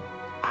important.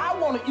 I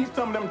want to eat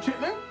some of them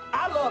chitlins.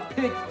 I love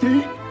pig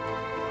feet.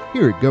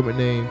 Here at Government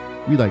Name,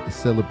 we like to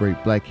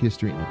celebrate Black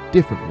history in a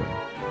different way.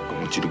 I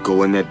want you to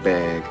go in that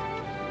bag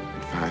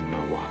and find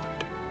my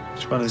wallet.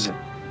 Which one is it?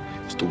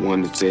 It's the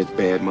one that said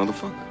bad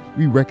motherfucker.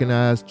 We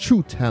recognize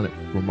true talent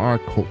from our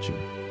culture.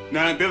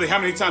 Now, Billy, how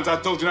many times I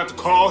told you not to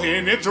call here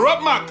and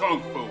interrupt my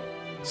kung fu?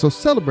 So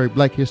celebrate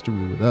Black history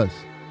with us.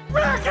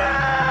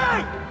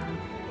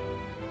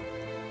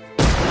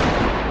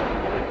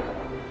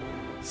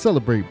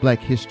 Celebrate Black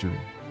history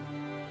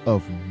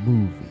of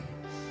movies.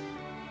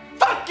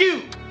 Fuck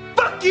you!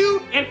 Fuck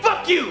you! And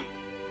fuck you!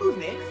 Who's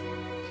next?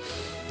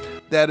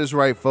 That is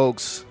right,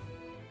 folks.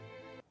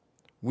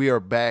 We are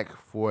back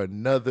for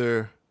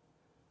another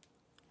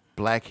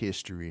Black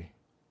History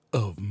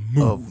Of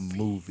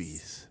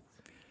movies.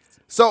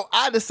 So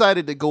I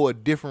decided to go a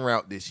different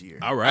route this year.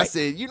 All right. I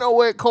said, you know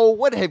what, Cole,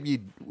 what have you...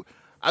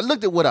 I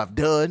looked at what I've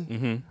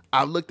done.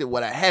 I looked at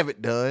what I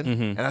haven't done.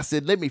 And I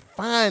said, let me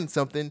find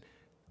something.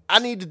 I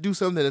need to do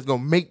something that's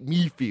going to make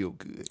me feel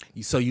good.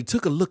 So you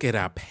took a look at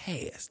our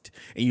past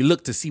and you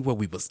looked to see where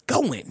we was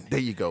going. There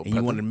you go, And you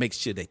brother. wanted to make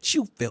sure that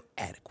you felt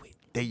adequate.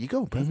 There you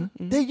go, brother.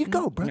 There you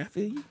go, brother. I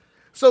feel you.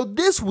 So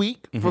this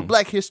week for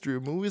Black History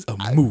movies,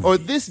 or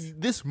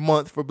this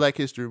month for Black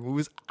History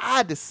movies,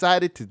 I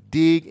decided to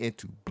dig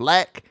into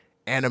Black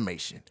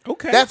animation.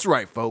 Okay. That's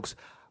right, folks.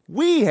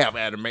 We have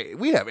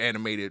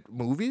animated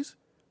movies.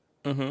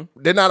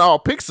 They're not all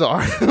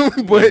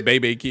Pixar, but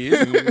Baby kids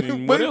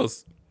and what but-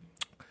 else?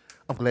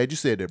 I'm glad you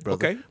said that,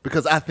 brother. Okay.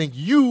 Because I think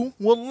you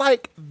will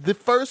like the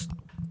first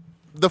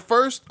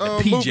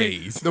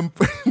PJs.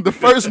 movie, the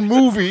first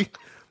movie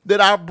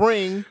that I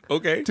bring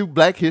Okay. to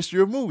Black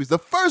History of movies. The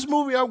first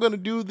movie I'm going to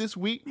do this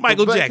week, for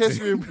Michael Black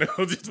History Jackson. of-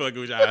 No, just fucking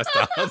with your eyes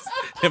stops.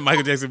 That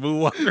Michael Jackson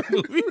Moonwalker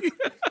movie.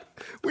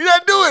 We're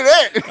not doing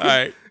that. All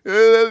right.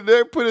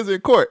 They put us in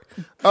court.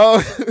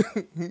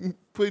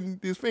 Putting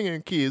his finger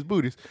in kids'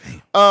 booties.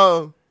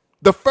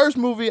 The first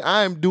movie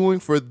I am doing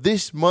for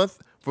this month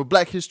for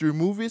Black History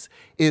movies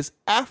is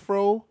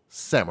Afro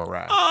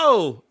Samurai.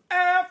 Oh,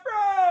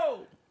 Afro.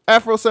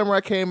 Afro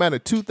Samurai came out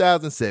in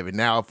 2007.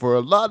 Now, for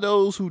a lot of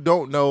those who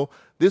don't know,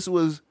 this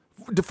was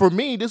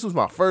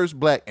my first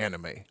black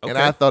anime. And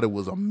I thought it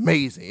was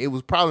amazing. It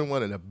was probably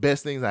one of the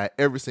best things I had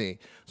ever seen.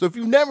 So if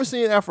you've never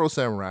seen Afro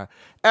Samurai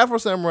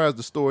is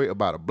the story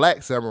about a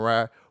black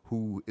samurai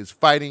who is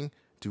fighting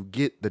to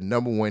get the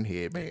number one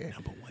headband.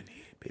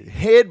 The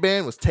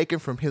headband was taken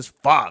from his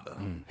father.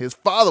 His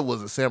father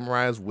was a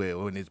samurai as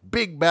well. In this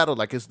big battle,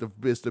 like it's the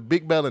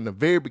big battle in the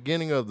very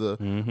beginning of the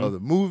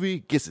movie,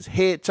 gets his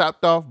head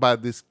chopped off by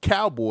this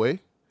cowboy,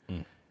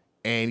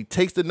 and he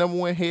takes the number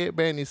one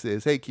headband. And he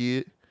says, "Hey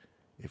kid,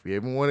 if you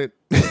ever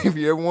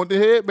want the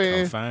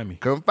headband,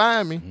 come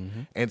find me.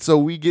 Mm-hmm. And so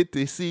we get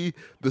to see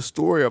the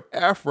story of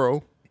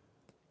Afro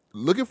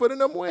looking for the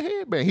number 1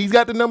 headband. He's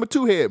got the number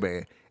 2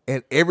 headband,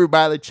 and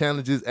everybody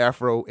challenges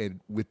Afro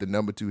with the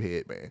number 2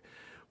 headband.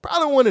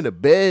 Probably one of the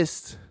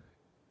best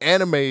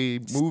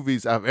anime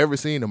movies I've ever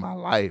seen in my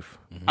life.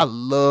 Mm-hmm. I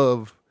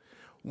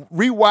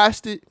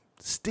rewatched it,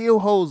 still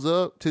holds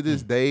up to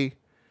this day.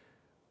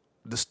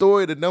 The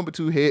story of the number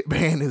 2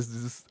 headband is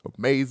just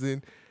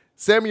amazing.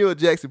 Samuel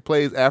Jackson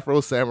plays Afro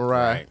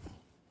Samurai. Right.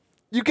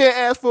 You can't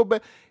ask for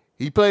better.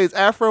 He plays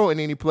Afro, and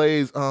then he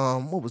plays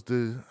what was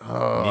the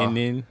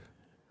Nin?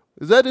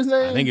 Is that his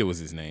name? I think it was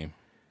his name.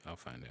 I'll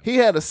find out. He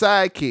had a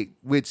sidekick,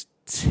 which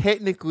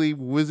technically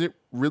wasn't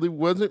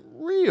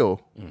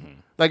real. Mm-hmm.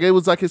 Like it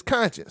was like his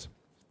conscience.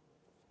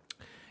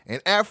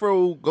 And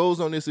Afro goes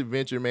on this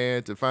adventure,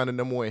 man, to find the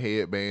number 1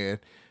 headband,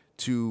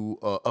 to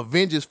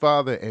avenge his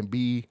father and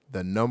be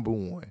the number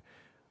 1.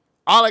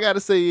 All I got to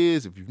say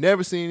is, if you've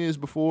never seen this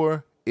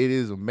before, it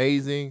is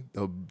amazing.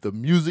 The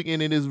music in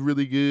it is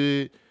really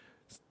good.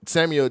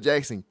 Samuel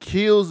Jackson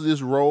kills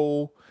this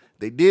role.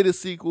 They did a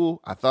sequel.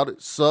 I thought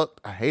it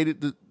sucked. I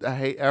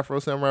hate Afro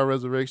Samurai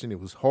Resurrection. It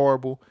was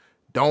horrible.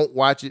 Don't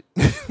watch it.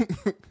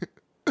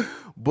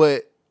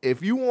 But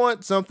if you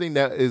want something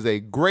that is a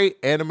great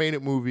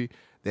animated movie,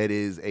 that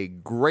is a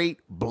great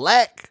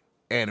black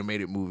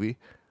animated movie,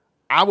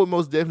 I would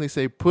most definitely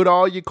say put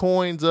all your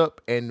coins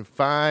up and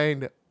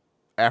find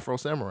Afro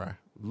Samurai.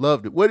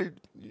 Loved it.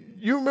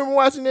 You remember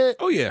watching that?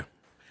 Oh yeah,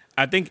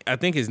 I think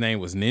his name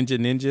was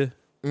Ninja,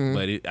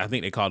 but I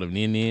think they called him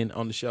Nin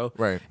on the show.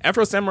 Right.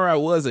 Afro Samurai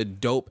was a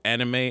dope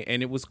anime,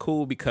 and it was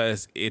cool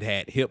because it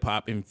had hip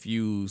hop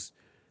infused.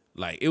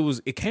 Like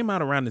it came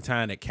out around the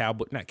time that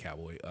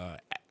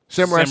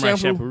Samurai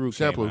Champloo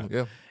came out.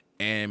 Yeah,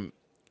 and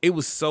it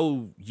was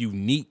so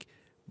unique,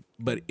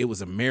 but it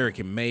was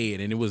American made,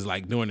 and it was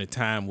like during a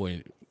time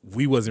when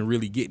we wasn't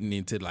really getting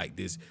into like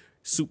this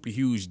super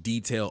huge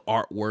detail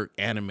artwork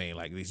anime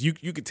like this. You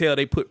could tell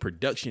they put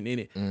production in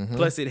it. Mm-hmm.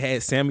 Plus it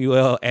had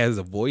Samuel as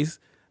a voice.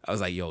 I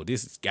was like, yo,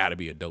 this has got to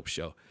be a dope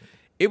show.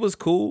 It was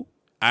cool.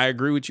 I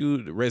agree with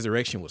you. The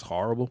Resurrection was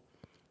horrible.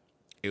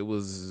 They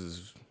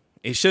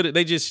should have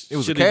did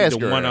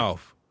the one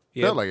off.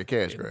 Yeah, felt like a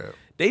cash grab.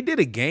 They did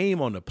a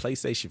game on the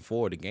PlayStation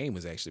 4. The game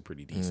was actually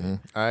pretty decent.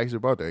 Mm-hmm. I actually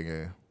bought that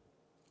game.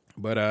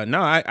 But no,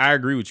 I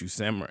agree with you.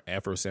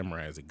 Afro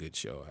Samurai is a good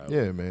show.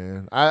 Yeah,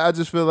 man. I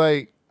just feel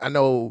like, I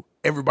know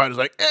everybody's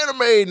like,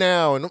 anime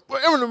now, and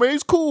anime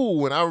is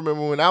cool. And I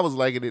remember when I was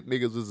liking it,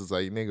 niggas was just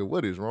like, nigga,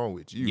 what is wrong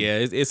with you? Yeah,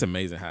 it's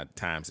amazing how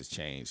times has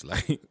changed.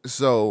 Like,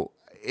 so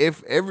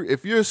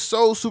if you're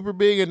so super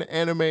big into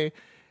anime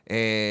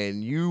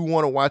and you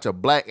want to watch a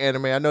black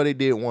anime, I know they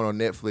did one on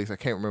Netflix. I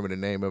can't remember the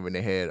name of it. And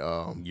they had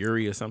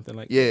Yuri or something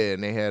like that. Yeah,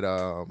 and they had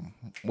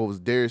what was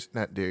Darius?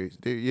 Not Darius.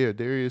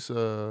 Darius.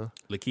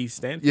 Lakeith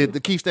Stanfield. Yeah,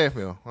 Lakeith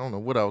Stanfield. I don't know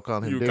what I would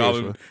call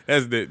him.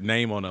 That's the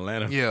name on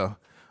Atlanta. Yeah.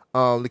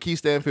 Lakeith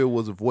Stanfield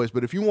was a voice,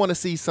 but if you want to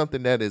see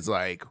something that is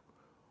like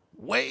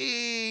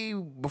way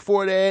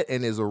before that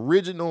and is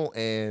original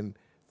and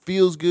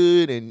feels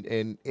good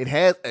and it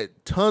has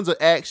tons of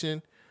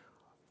action,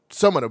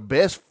 some of the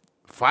best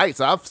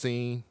fights I've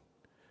seen,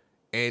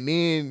 and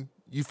then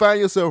you find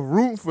yourself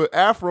rooting for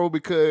Afro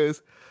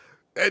because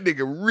that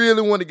nigga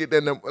really want to get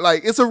that number.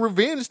 Like, it's a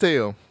revenge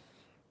tale,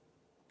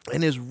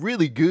 and it's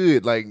really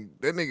good. Like,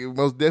 that nigga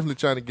most definitely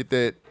trying to get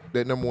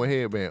that number 1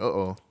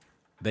 headband.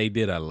 They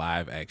did a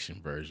live action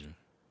version.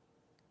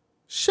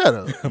 Shut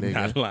up, I'm nigga.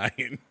 not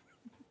lying.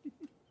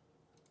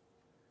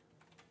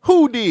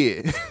 Who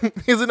did?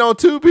 Is it on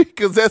Tubi?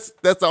 Because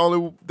that's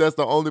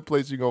the only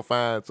place you're gonna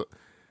find. So,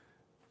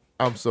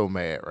 I'm so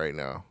mad right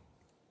now.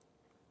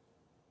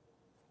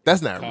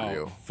 That's not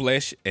real.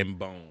 Flesh and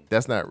Bone.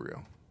 That's not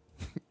real.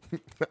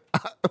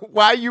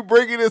 Why are you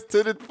bringing this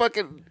to the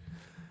fucking?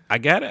 We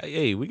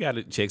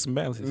gotta check some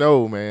balances.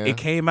 No, man. It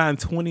came out in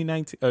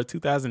 2019 or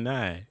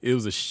 2009. It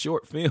was a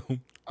short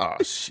film. Oh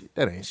shit,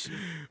 that ain't shit.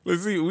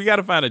 Let's see. We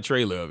gotta find a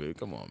trailer of it.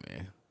 Come on,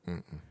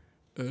 man.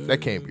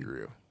 That can't be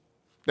real.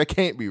 That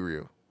can't be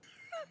real.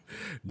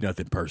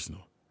 Nothing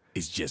personal.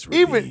 It's just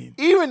revenge.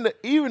 Even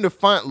the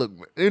font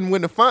look, and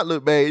when the font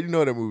look bad, you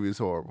know that movie is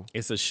horrible.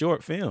 It's a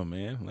short film,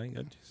 man. Like,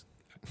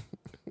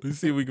 let's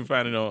see if we can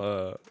find it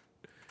on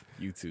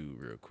YouTube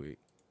real quick.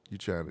 You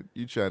trying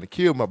to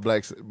kill my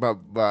black? I'm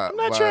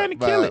not trying to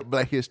kill it.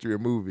 Black history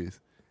of movies.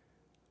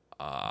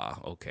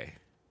 Okay.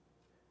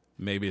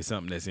 Maybe it's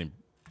something that's in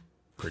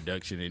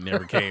production and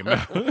never came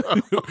out,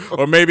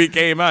 or maybe it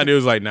came out and it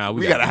was like, nah,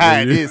 we gotta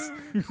hide this.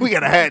 We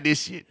gotta hide this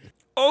shit.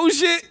 Oh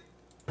shit!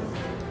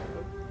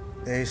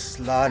 They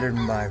slaughtered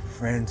my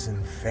friends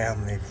and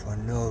family for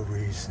no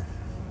reason.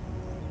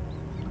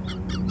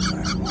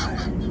 My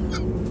wife,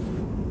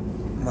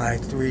 my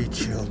 3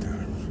 children.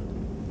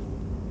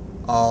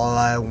 All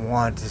I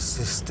want is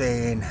to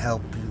stay and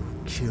help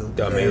you kill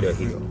them.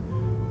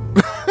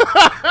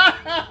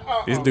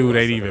 This dude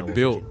ain't even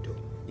built.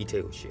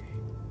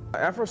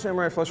 Afro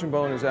Samurai Flesh and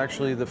Bone is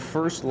actually the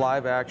first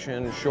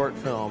live-action short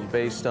film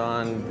based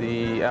on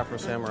the Afro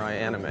Samurai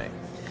anime.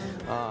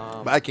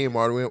 But I can't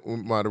Marty. We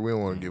don't want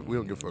to give. We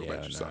don't give a fuck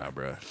about you, nah,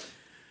 bro.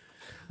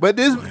 But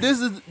in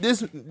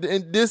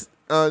this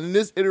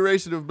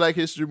iteration of Black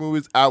History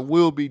movies, I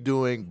will be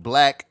doing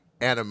black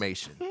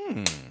animation.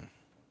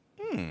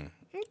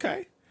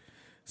 Okay.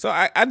 So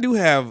I do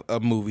have a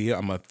movie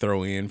I'm gonna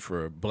throw in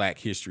for Black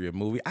History of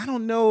movie. I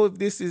don't know if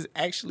this is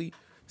actually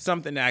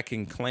something that I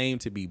can claim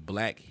to be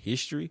Black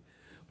history,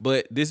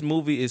 but this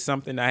movie is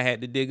something I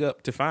had to dig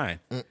up to find.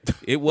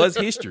 It was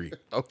history.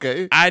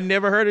 Okay. I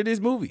never heard of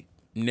this movie.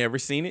 Never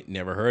seen it.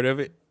 Never heard of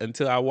it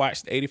until I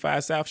watched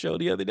 85 South show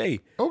the other day.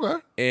 Okay.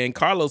 And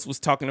Carlos was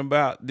talking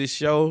about this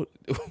show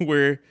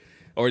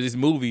this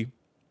movie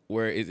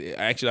where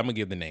actually I'm gonna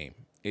give the name.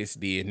 It's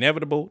The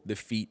Inevitable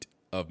Defeat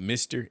of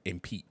Mr.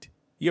 and Pete.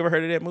 You ever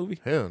heard of that movie?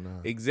 Hell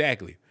no.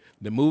 Exactly.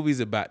 The movie's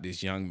about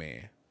this young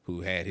man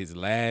who had his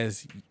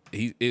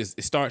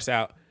it starts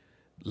out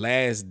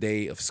last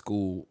day of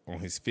school on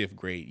his 5th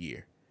grade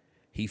year.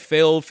 He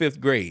failed 5th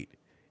grade.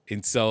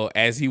 And so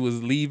as he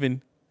was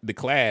leaving the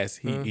class,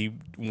 he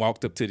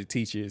walked up to the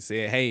teacher and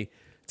said, "Hey,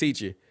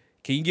 teacher,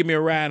 can you give me a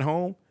ride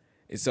home?"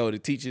 And so the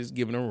teacher's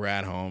giving him a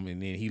ride home.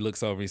 And then he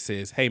looks over and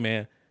says, "Hey,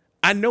 man,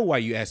 I know why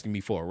you asking me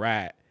for a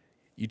ride.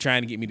 You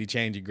trying to get me to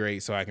change your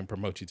grade so I can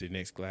promote you to the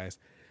next class.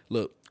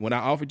 Look, when I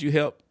offered you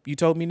help, you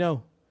told me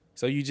no.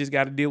 So you just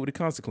got to deal with the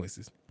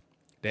consequences."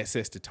 That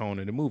sets the tone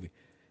of the movie.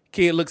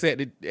 Kid looks at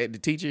the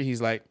teacher.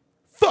 He's like,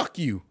 "Fuck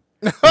you."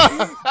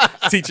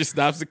 Teacher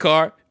stops the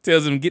car,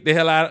 tells him to get the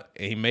hell out,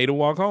 and he made him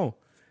walk home.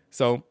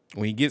 So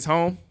when he gets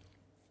home,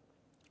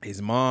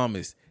 his mom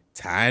is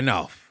tying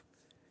off.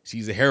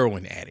 She's a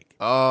heroin addict.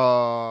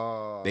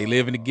 Oh. They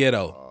live in the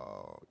ghetto.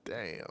 Oh,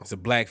 damn. It's a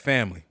black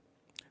family.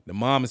 The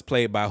mom is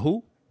played by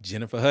who?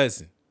 Jennifer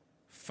Hudson.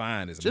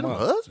 Fine as a Jennifer mom.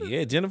 Hudson?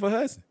 Yeah, Jennifer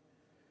Hudson.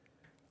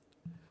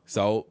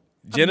 So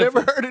Jennifer,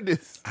 I've never heard of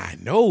this. I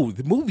know.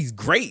 The movie's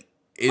great.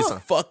 It's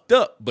fucked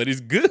up, but it's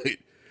good.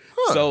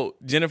 So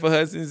Jennifer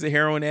Hudson is a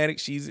heroin addict.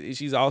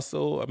 She's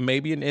also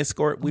maybe an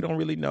escort. We don't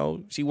really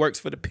know. She works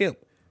for the pimp.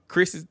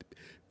 Chris is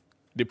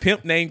the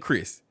pimp named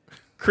Chris.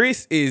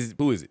 Chris is,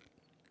 who is it?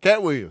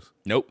 Cat Williams.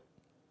 Nope.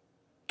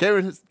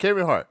 Kevin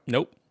Hart.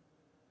 Nope.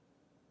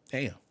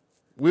 Damn.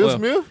 Will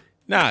Smith?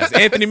 Nah, it's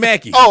Anthony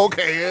Mackie. Oh,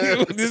 okay.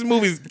 Yeah. This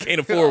movie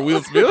can't afford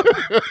Will Smith.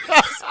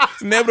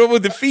 It's Inevitable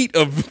Defeat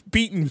of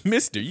Pete and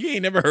Mister. You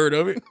ain't never heard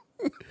of it.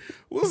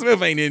 Will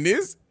Smith ain't in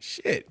this.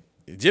 Shit.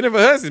 Jennifer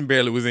Hudson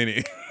barely was in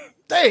it.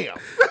 Damn.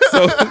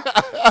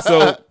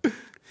 So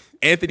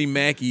Anthony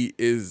Mackie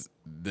is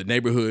the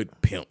neighborhood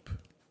pimp,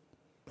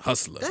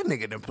 hustler. That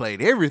nigga done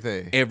played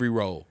everything. Every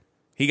role.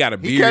 He got a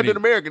beard. He Captain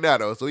America now,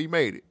 though, so he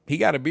made it. He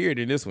got a beard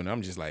in this one.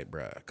 I'm just like,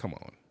 bruh, come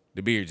on.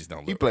 The beard just don't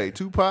look He played right.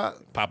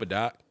 Tupac. Papa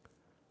Doc.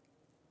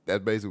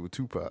 That's basically with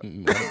Tupac.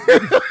 You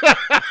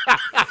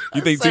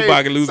think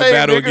Tupac can lose a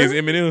battle against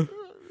Eminem?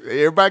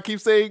 Everybody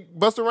keeps saying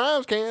Busta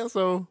Rhymes can,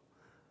 so.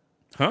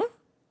 Huh?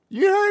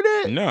 You heard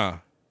that? Nah.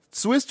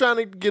 Swiss trying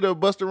to get a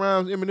Busta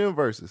Rhymes Eminem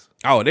versus.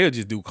 Oh, they'll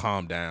just do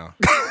Calm Down.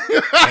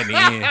 At the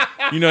end.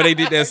 You know they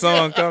did that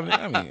song, Calm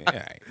Down?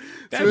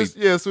 I mean,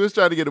 Swiss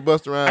trying to get a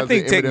Busta Rhymes. I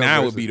think and Tech Eminem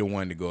 9 versus. would be the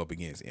one to go up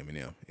against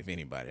Eminem, if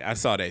anybody. I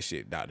saw that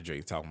shit Dr.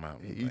 Dre talking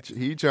about.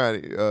 He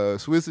trying to,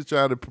 Swiss is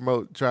trying to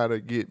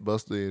get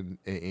Busta and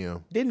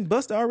M. Didn't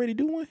Busta already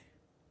do one?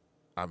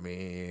 I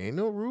mean, ain't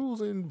no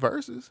rules in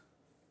verses.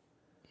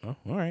 Oh,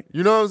 all right.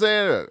 You know what I'm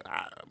saying?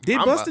 Did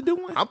Busta do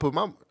one? I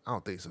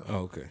don't think so. Oh,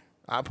 okay.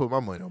 I put my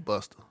money on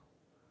Busta.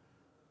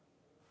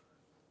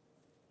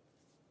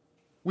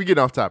 We get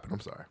off topic. I'm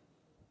sorry.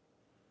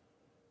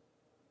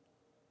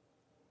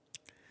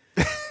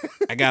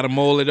 I gotta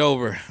mull it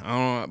over.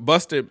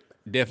 Busta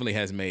definitely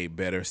has made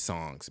better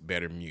songs,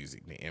 better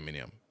music than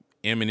Eminem.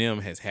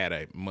 Eminem has had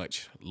a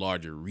much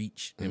larger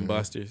reach than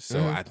Busta,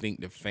 so I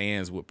think the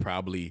fans would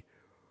probably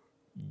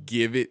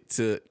give it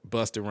to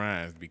Busta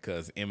Rhymes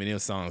because Eminem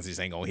songs just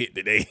ain't gonna hit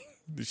today.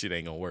 This shit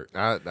ain't gonna work.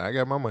 I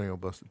got my money on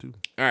Busta too.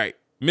 All right,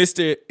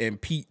 Mr.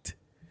 and Pete.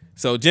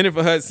 So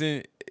Jennifer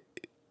Hudson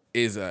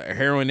is a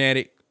heroin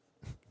addict.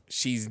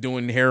 She's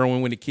doing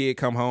heroin when the kid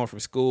come home from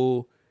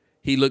school.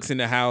 He looks in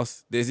the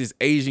house. There's this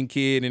Asian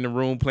kid in the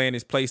room playing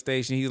his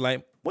PlayStation. He's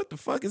like, "What the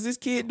fuck is this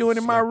kid doing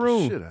in my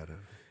room?" Shit out of it.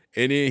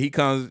 And then he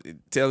comes and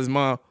tells his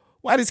mom,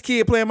 "Why this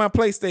kid playing my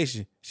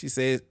PlayStation?" She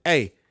says,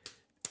 "Hey,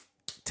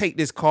 take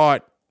this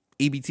card,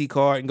 EBT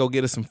card, and go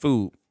get us some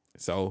food."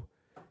 So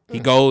he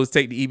goes,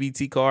 take the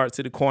EBT card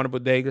to the corner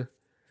bodega,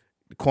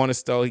 the corner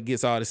store. He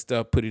gets all this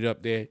stuff, put it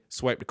up there,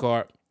 swipe the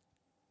card,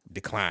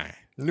 decline.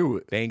 Knew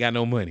it. They ain't got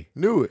no money.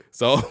 Knew it.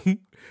 So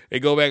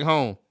they go back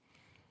home.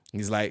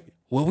 He's like,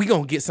 "Well, we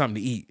gonna get something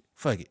to eat.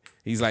 Fuck it."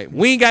 He's like,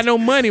 "We ain't got no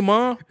money,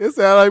 Mom." It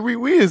sound like we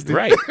Wednesday.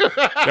 Right.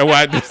 That's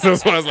why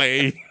I was like,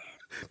 "Hey."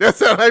 That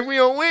sound like we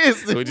on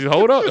Wednesday. So just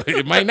hold up.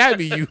 It might not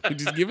be you.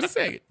 Just give it a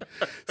second.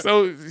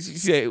 So she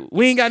said,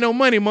 "We ain't got no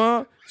money,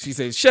 Mom." She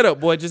said, "Shut up,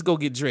 boy. Just go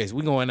get dressed.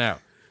 We going out."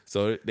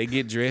 So they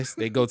get dressed.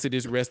 They go to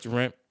this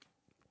restaurant.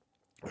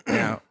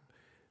 Now,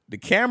 the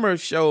camera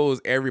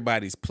shows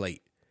everybody's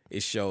plate.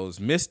 It shows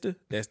Mister,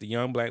 that's the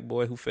young black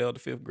boy who failed the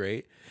 5th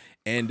grade,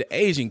 and the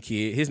Asian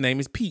kid, his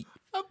name is Pete.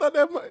 I I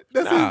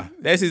thought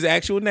that's his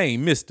actual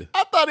name, Mr.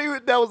 I thought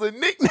that was a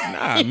nickname.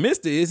 Nah,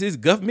 Mr. is his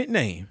government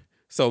name.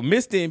 So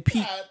Mr. and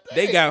Pete,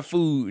 they got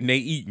food and they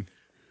eating.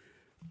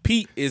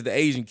 Pete is the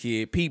Asian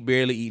kid. Pete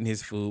barely eating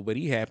his food, but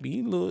he happy. He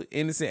a little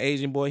innocent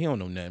Asian boy. He don't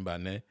know nothing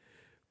about nothing.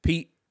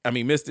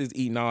 Mr. is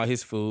eating all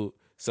his food.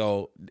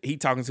 So he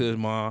talking to his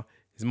mom.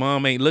 His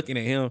mom ain't looking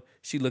at him.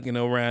 She looking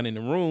around in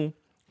the room.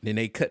 Then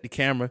they cut the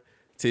camera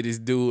to this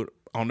dude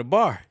on the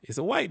bar. It's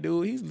a white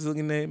dude. He's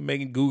looking at him,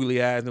 making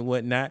googly eyes and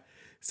whatnot.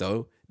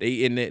 So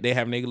they in there, they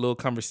having a little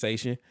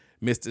conversation.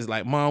 Mister's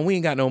like, Mom, we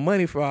ain't got no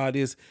money for all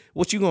this.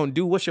 What you gonna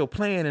do? What's your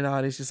plan and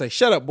all this? She's like,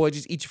 shut up, boy.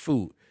 Just eat your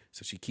food.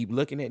 So she keep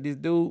looking at this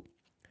dude.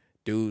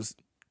 Dude's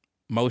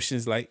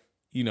motions like,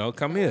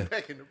 come here.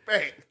 Back in the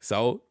back.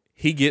 So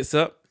he gets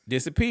up,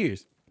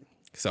 disappears.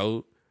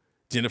 So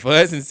Jennifer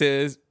Hudson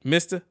says,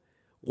 Mister,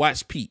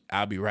 watch Pete.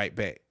 I'll be right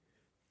back.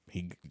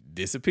 He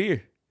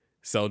disappeared.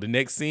 So the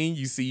next scene,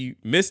 you see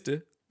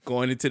Mister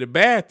going into the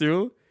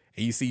bathroom,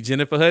 and you see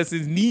Jennifer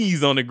Hudson's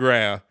knees on the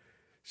ground.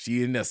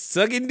 She in there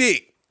sucking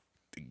dick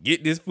to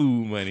get this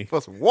food money.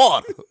 For some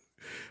water.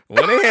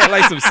 Well, they had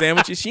like some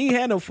sandwiches. She ain't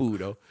had no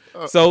food, though.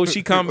 So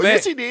she come back.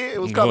 Yes, she did.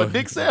 It was called a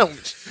dick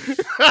sandwich.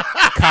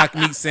 Cock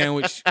meat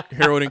sandwich.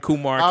 Harold and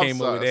Kumar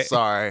came up with that.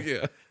 Sorry.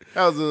 Yeah.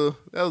 That was a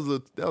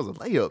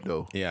layup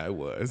though. Yeah, it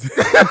was. It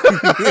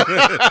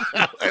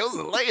was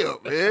a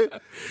layup, man.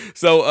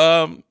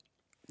 So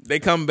they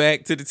come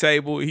back to the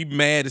table. He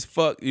mad as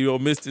fuck.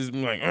 Mister's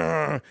like,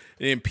 Argh. And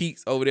then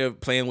Pete's over there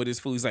playing with his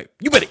food. He's like,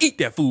 you better eat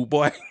that food,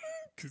 boy.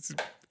 Cause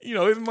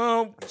his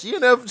mom. She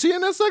in there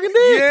sucking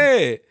dick.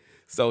 Yeah.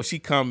 So she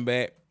come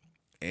back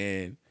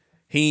and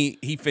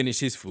he finished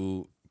his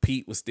food.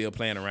 Pete was still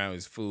playing around with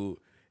his food.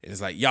 And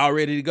it's like, y'all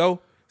ready to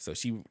go? So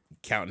she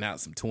counting out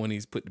some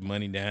 20s, put the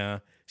money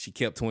down. She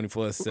kept 20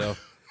 for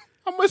herself.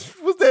 How much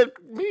was that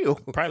meal?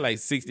 Probably like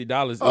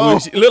 $60. Oh.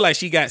 It looked like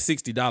she got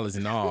 $60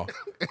 in all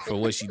for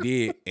what she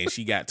did, and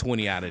she got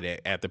 20 out of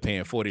that after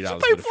paying $40 for the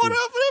food. For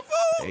that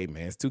food? Hey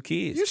man, it's two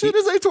kids. You should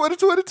have said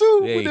 2022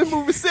 when this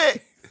movie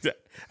set.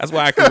 That's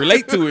why I can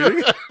relate to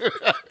it.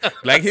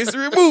 Black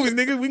History movies,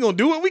 nigga. We gonna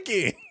do what we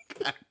can.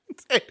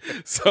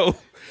 So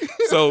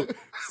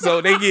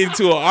they get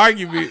into an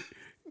argument.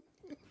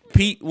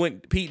 Pete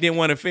didn't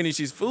want to finish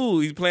his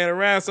food. He's playing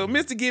around. So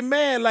Mister get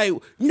mad, like,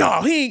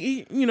 no,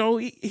 he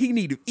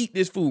need to eat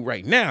this food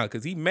right now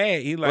because he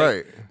mad. He like,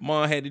 right.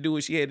 Mom had to do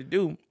what she had to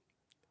do.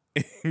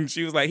 And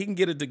she was like, he can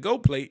get a to-go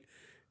plate.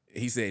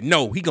 He said,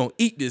 no, he gonna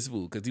eat this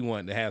food because he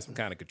wanted to have some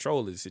kind of control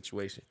of the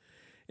situation.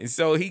 And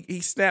so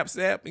he snaps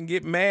up and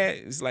get mad.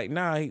 It's like,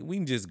 nah, we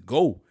can just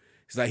go.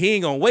 It's like, he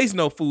ain't gonna waste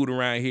no food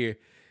around here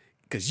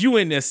because you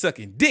in there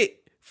sucking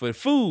dick for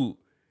food.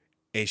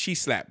 And she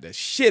slapped the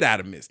shit out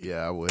of Mister.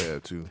 Yeah, I would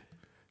have too.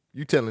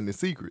 You telling the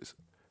secrets.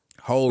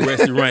 The whole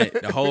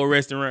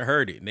restaurant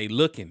heard it. And they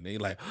looking. They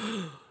like,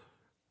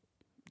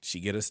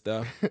 she get her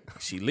stuff.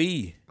 She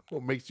leave.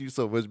 What makes you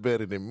so much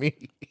better than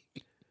me?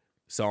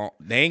 So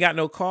they ain't got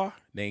no car.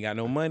 They ain't got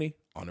no money.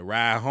 On the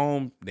ride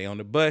home, they on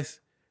the bus.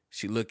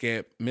 She look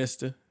at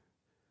Mister.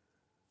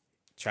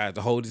 Tries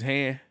to hold his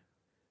hand.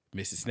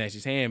 Mister snatch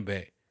his hand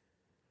back.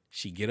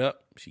 She get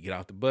up. She get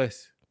off the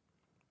bus.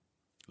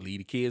 Leave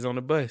the kids on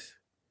the bus.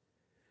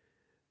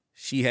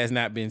 She has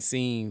not been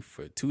seen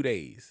for 2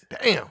 days.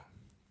 Damn.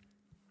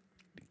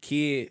 The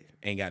kid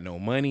ain't got no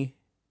money.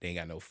 They ain't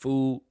got no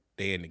food.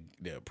 They in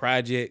the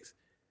projects.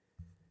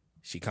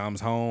 She comes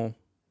home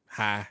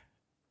high,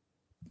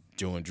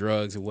 doing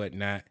drugs and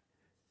whatnot.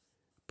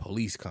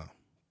 Police come.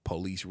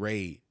 Police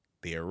raid.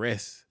 They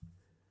arrest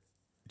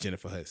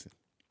Jennifer Hudson.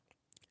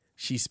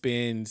 She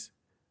spends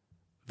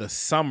the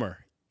summer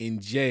in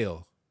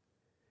jail.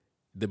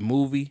 The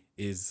movie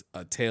is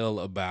a tale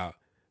about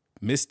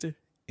Mister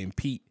and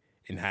Pete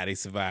and how they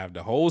survived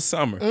the whole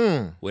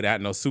summer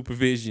without no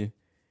supervision.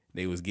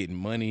 They was getting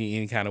money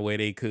any kind of way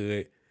they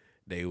could.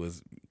 They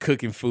was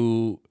cooking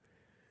food,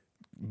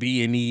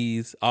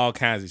 B&Es, all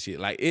kinds of shit.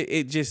 Like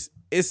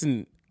it's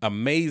an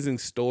amazing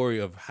story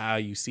of how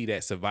you see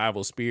that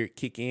survival spirit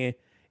kick in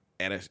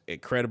at an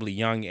incredibly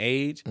young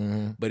age,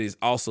 but it's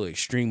also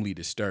extremely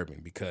disturbing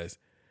because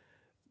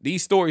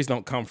these stories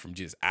don't come from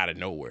just out of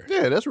nowhere.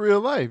 Yeah, that's real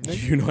life.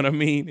 Nigga. You know what I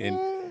mean?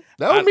 And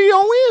that was me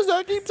on Wednesday,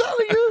 I keep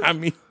telling you. I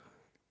mean,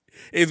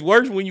 it's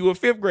worse when you a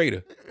fifth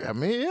grader. I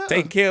mean, yeah.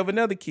 Taking care of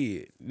another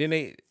kid. Then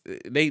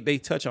they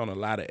touch on a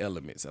lot of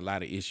elements, a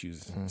lot of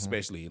issues,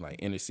 especially like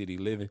inner city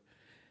living.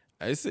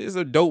 It's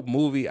a dope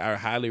movie. I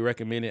highly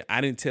recommend it. I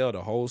didn't tell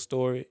the whole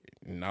story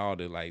and all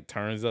the like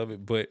turns of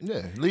it, but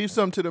yeah, leave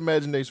something to the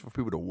imagination for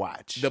people to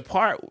watch. The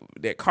part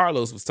that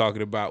Carlos was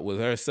talking about was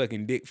her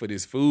sucking dick for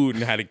this food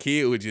and how the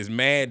kid was just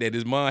mad that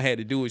his mom had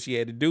to do what she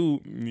had to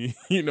do. And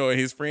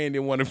his friend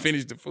didn't want to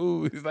finish the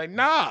food. He's like,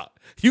 nah,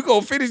 you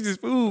go finish this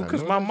food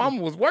because my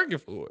mama was working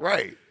for it.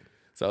 Right.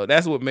 So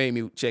that's what made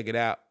me check it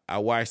out. I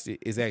watched it.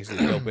 It's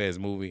actually a dope ass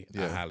movie.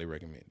 Yeah. I highly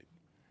recommend it.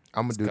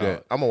 I'm gonna do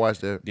that. I'm gonna watch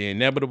that. The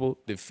Inevitable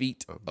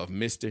Defeat of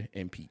Mister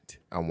and Pete.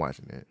 I'm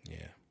watching that.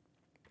 Yeah.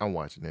 I'm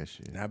watching that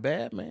shit. Not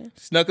bad, man.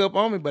 Snuck up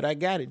on me, but I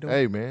got it.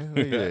 Hey, man.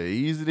 Yeah,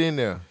 ease it in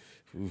there.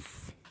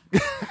 Oof.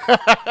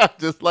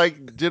 Just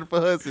like Jennifer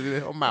Hudson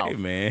in her mouth. Hey,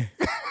 man.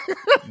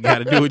 You got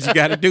to do what you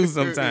got to do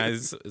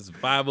sometimes. It's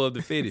survival of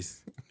the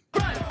fittest.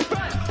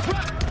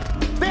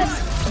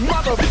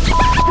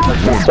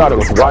 Started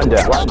with one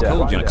down.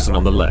 Cole Jackson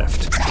on the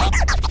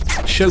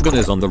left. Shogun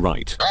is on the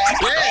right.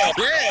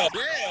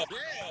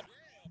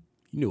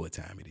 You know what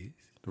time it is.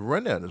 The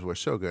Rundown is where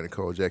Shogun and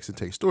Cole Jackson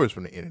take stories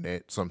from the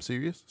internet, some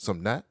serious,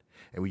 some not,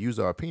 and we use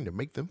our opinion to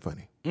make them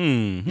funny.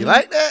 Mm-hmm. You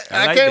like that?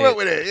 I like came that. up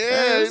with it.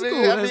 Yeah, That's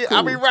cool. That's cool.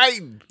 I be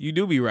writing. You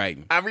do be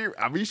writing. I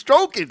be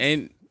stroking.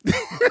 And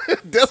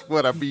that's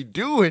what I be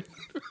doing.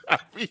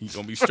 You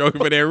gonna be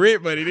stroking for that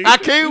rent money, nigga. I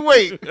can't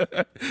wait.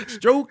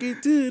 Stroke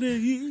it to the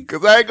heat.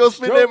 Because I ain't gonna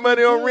spend that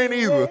money on rent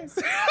either.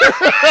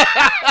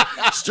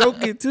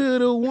 Stroke it to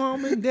the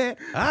woman that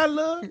I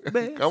love best.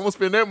 I'm gonna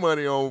spend that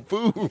money on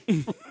food.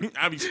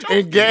 I be stroking.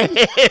 And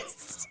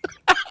gas.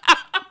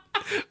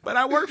 But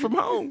I work from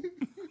home.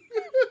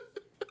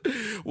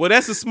 Well,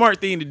 that's a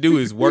smart thing to do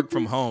is work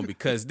from home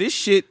because this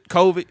shit,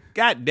 COVID,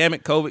 God damn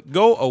it, COVID,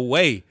 go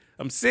away.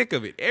 I'm sick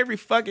of it. Every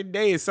fucking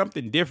day is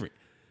something different.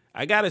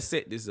 I got to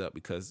set this up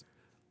because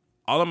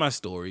all of my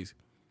stories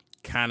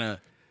kind of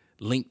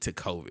link to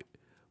COVID.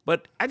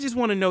 But I just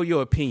want to know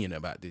your opinion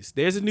about this.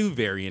 There's a new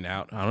variant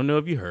out. I don't know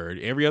if you heard.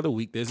 Every other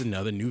week, there's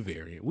another new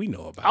variant. We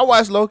know about it. I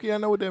watch Loki. I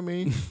know what that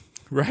means.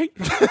 Right?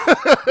 Where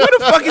the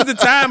fuck is the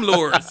Time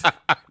Lords?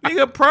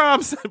 Nigga,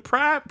 prom.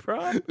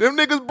 Them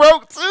niggas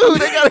broke too.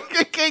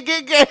 They can't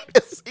get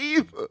gas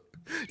either.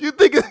 You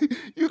think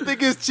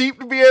it's cheap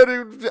to be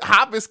able to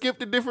hop and skip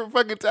to different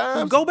fucking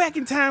times? Go back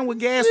in time when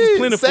gas was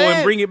plentiful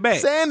and bring it back.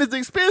 Sand is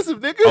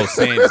expensive, nigga. Oh,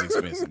 sand is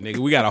expensive, nigga.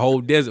 We got a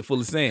whole desert full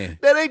of sand.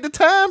 That ain't the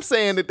time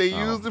sand that they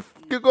use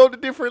to go to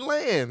different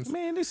lands.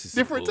 Man, this is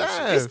different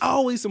times. It's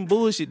always some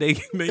bullshit they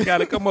got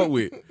to come up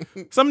with.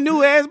 Some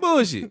new ass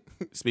bullshit.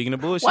 Speaking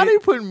of bullshit. Why they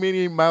putting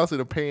Minnie Mouse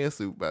in a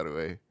pantsuit, by the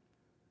way?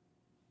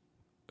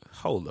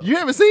 Hold up. You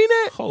haven't seen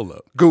that? Hold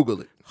up. Google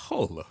it.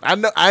 Hold up. I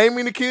know. I ain't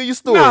mean to kill your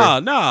story.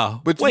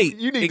 No. But wait,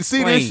 you need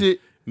explain. to see this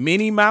shit.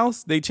 Minnie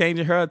Mouse, they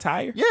changing her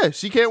attire? Yeah,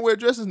 she can't wear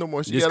dresses no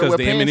more. She Just gotta wear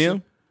because the pants.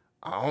 Eminem?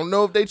 I don't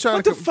know if they trying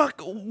What to. the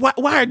fuck?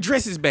 Why are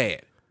dresses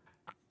bad?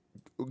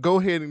 Go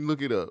ahead and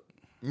look it up.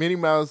 Minnie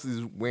Mouse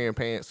is wearing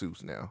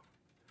pantsuits now.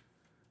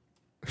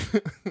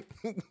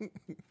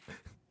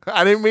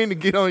 I didn't mean to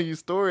get on your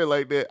story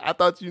like that. I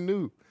thought you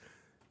knew.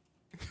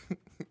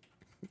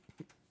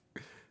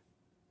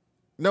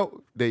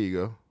 No, there you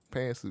go.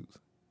 Pantsuits.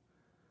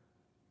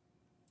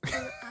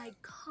 An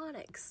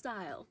iconic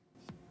style.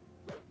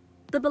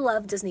 The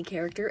beloved Disney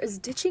character is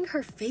ditching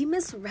her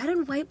famous red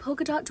and white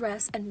polka dot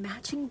dress and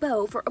matching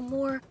bow for a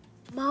more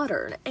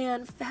modern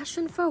and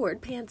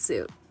fashion-forward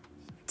pantsuit.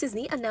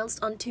 Disney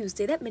announced on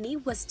Tuesday that Minnie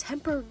was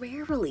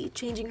temporarily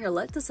changing her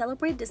look to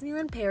celebrate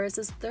Disneyland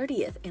Paris'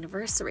 30th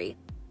anniversary.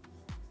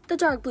 The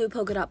dark blue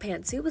polka dot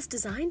pantsuit was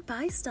designed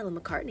by Stella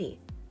McCartney.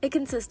 It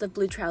consists of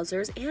blue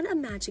trousers and a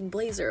matching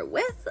blazer,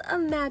 with a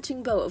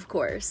matching bow, of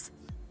course.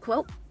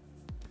 Quote,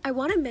 I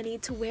wanted Minnie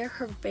to wear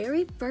her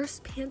very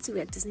first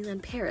pantsuit at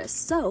Disneyland Paris,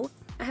 so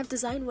I have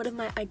designed one of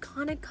my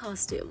iconic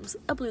costumes,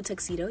 a blue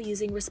tuxedo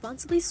using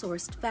responsibly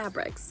sourced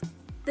fabrics.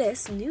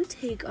 This new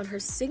take on her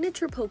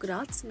signature polka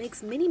dots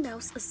makes Minnie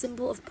Mouse a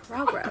symbol of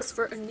progress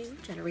for a new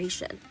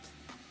generation,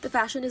 the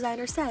fashion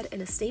designer said in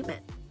a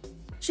statement.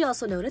 She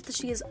also noted that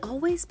she has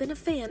always been a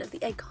fan of the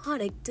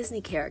iconic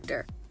Disney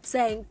character,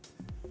 saying,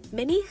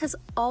 Minnie has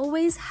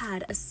always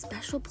had a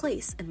special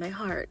place in my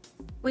heart.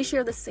 We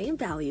share the same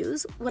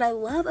values. What I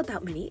love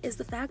about Minnie is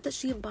the fact that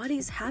she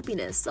embodies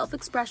happiness,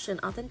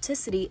 self-expression,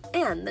 authenticity,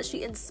 and that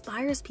she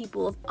inspires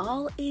people of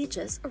all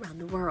ages around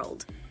the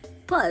world.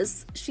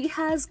 Plus, she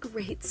has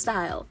great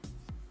style.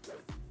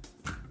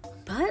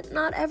 But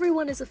not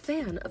everyone is a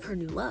fan of her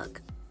new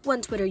look.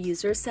 One Twitter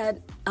user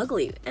said,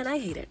 ugly, and I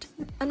hate it.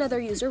 Another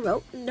user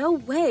wrote, no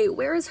way,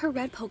 where is her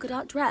red polka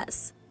dot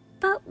dress?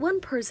 But one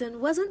person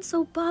wasn't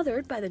so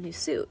bothered by the new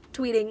suit,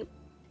 tweeting,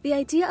 the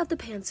idea of the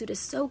pantsuit is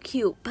so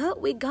cute,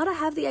 but we gotta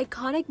have the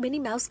iconic Minnie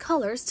Mouse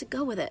colors to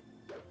go with it.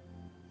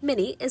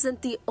 Minnie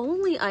isn't the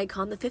only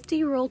icon the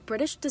 50-year-old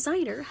British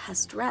designer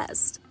has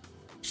dressed.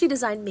 She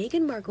designed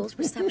Meghan Markle's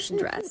reception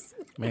dress.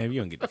 Man,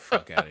 you don't get the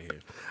fuck out of here.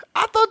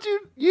 I thought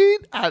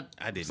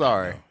I didn't.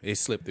 Sorry. Know. It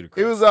slipped through the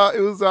cracks.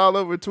 It was all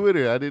over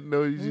Twitter. I didn't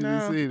know you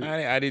didn't see it.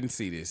 I didn't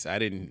see this. I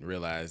didn't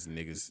realize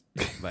niggas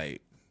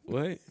like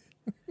what?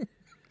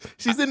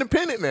 She's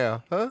independent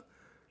now, huh?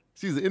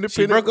 She's an independent.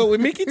 She broke up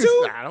with Mickey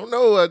too? I don't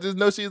know. I just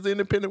know she's an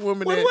independent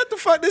woman. What the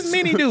fuck does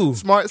Minnie do?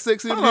 Smart,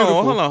 sexy, and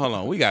beautiful. Hold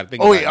on. We gotta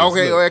think. Oh about yeah, this.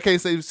 okay. Look. I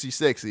can't say she's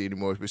sexy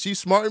anymore, but she's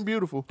smart and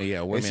beautiful.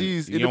 Yeah, women. And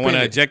she's you don't want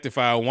to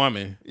objectify a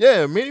woman.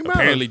 Yeah, Minnie Mouse.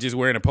 Apparently, just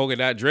wearing a polka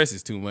dot dress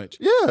is too much.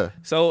 Yeah.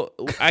 So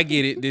I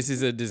get it. This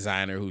is a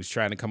designer who's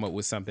trying to come up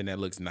with something that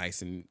looks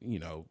nice and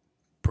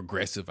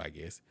progressive. I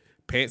guess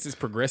pants is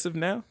progressive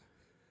now.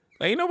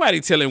 Like, ain't nobody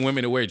telling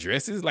women to wear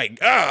dresses. Like,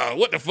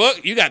 what the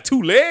fuck? You got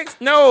 2 legs?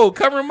 No,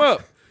 cover them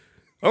up.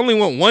 I only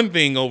want one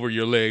thing over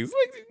your legs.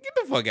 Like, get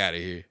the fuck out of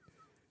here.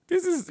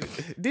 This is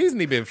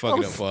Disney been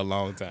fucking up for a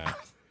long time.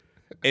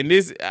 And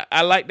this,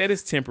 I like that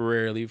it's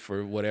temporarily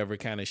for whatever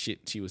kind of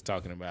shit she was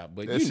talking about.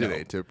 But that you shit know,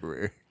 ain't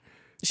temporary.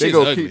 They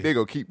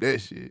gonna keep that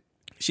shit.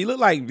 She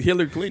looked like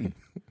Hillary Clinton.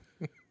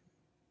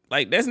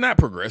 Like, that's not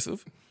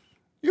progressive.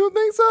 You don't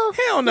think so?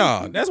 Hell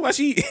no. That's why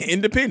she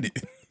independent.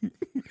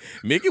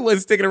 Mickey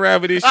wasn't sticking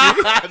around for this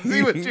shit.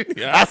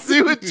 I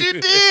see what you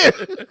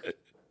did.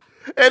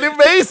 And it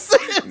made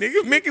sense.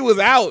 Nigga, Mickey was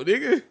out,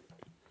 nigga.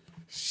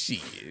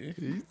 Shit.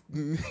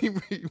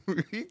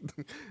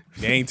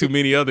 There ain't too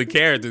many other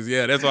characters.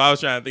 Yeah, that's what I was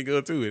trying to think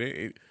of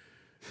too.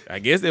 I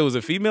guess there was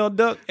a female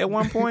duck at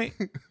one point.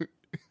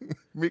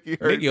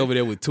 Mickey over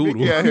there with Toodle.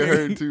 Mickey out here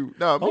hurt too.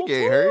 No, Mickey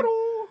ain't hurt.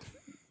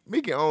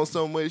 Mickey owns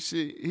so much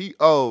shit.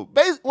 Well,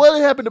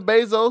 it happened to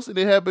Bezos and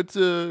it happened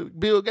to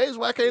Bill Gates.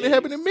 Why can't it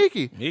happen to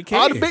Mickey? It can.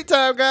 All the big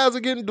time guys are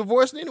getting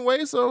divorced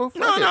anyway. So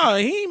no,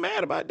 he ain't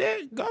mad about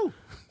that. Go.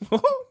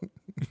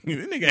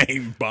 This nigga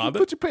ain't bothered.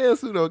 Put your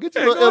pantsuit on. Get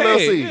your little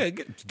LLC. Yeah,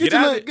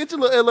 get your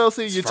little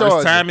LLC in your charge.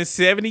 First time in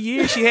 70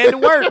 years she had to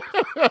work.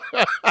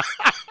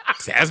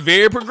 That's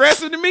very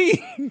progressive to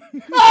me.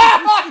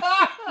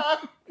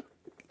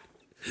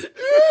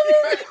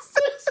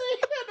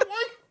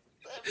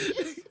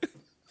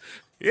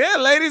 Yeah,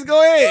 ladies,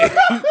 go ahead.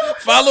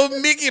 Follow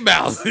Mickey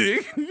Mouse.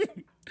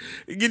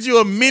 Get you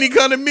a mini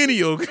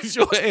condominium.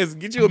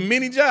 Get you a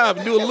mini job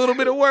and do a little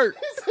bit of work.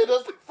 He said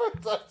that's the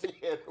first time she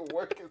had to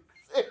work.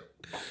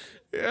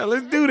 Yeah,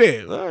 let's do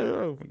that. I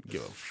don't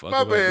give a fuck.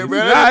 My bad,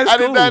 man. Nah, I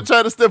did not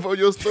try to step on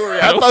your story.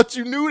 I thought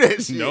you knew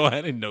that shit. No,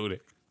 I didn't know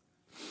that.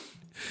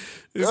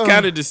 It's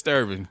kind of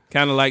disturbing.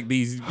 Kind of like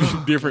these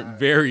different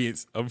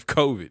variants of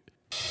COVID.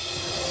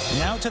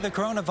 Now to the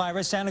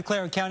coronavirus. Santa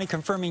Clara County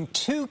confirming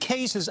 2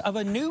 cases of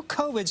a new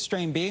COVID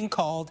strain being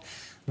called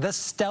the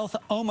stealth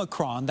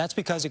Omicron. That's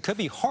because it could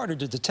be harder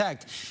to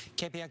detect.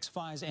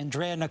 KPX5's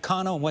Andrea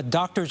Nakano on what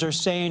doctors are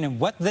saying and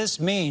what this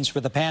means for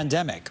the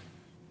pandemic.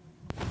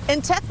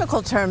 In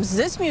technical terms,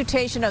 this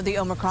mutation of the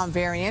Omicron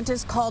variant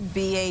is called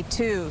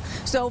BA2.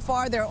 So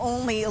far, there are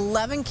only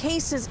 11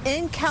 cases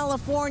in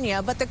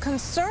California, but the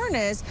concern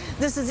is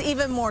this is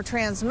even more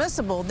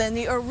transmissible than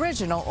the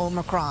original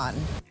Omicron.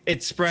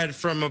 It spread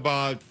from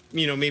about,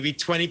 maybe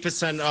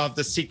 20% of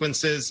the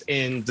sequences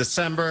in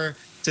December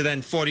to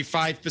then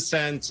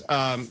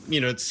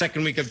 45%,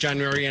 second week of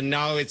January, and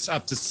now it's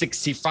up to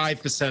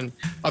 65%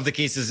 of the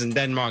cases in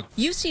Denmark.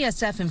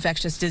 UCSF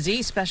infectious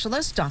disease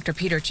specialist Dr.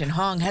 Peter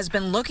Chin-Hong has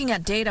been looking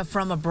at data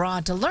from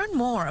abroad to learn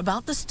more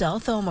about the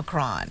stealth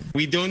Omicron.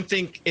 We don't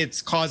think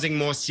it's causing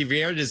more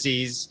severe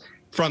disease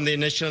from the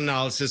initial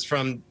analysis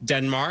from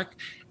Denmark,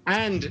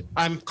 and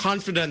I'm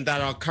confident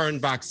that our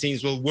current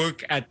vaccines will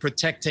work at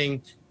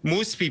protecting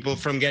most people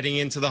from getting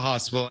into the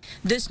hospital.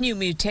 This new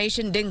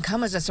mutation didn't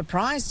come as a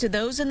surprise to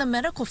those in the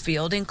medical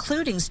field,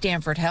 including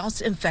Stanford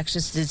Health's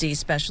infectious disease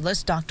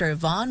specialist, Dr.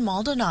 Yvonne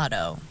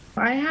Maldonado.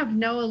 I have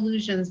no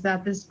illusions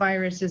that this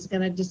virus is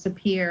going to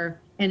disappear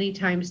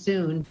anytime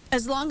soon.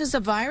 As long as the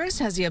virus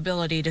has the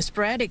ability to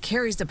spread, it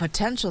carries the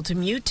potential to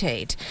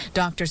mutate.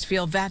 Doctors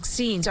feel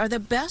vaccines are the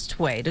best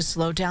way to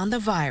slow down the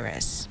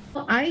virus.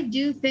 I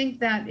do think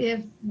that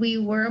if we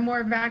were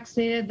more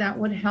vaccinated, that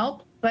would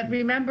help. But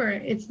remember,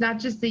 it's not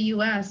just the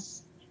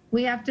U.S.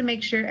 We have to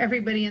make sure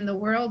everybody in the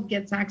world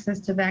gets access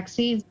to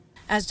vaccines.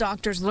 As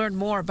doctors learn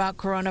more about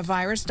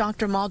coronavirus,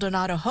 Dr.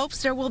 Maldonado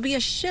hopes there will be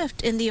a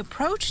shift in the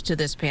approach to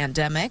this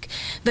pandemic.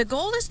 The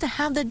goal is to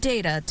have the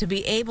data to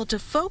be able to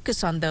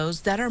focus on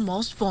those that are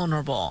most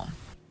vulnerable.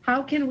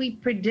 How can we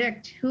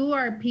predict who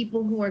are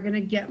people who are going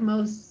to get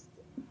most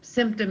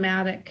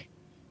symptomatic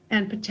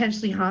and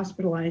potentially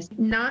hospitalized,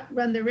 not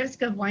run the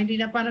risk of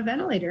winding up on a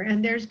ventilator?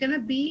 And there's going to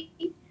be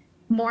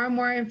more and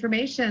more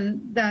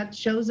information that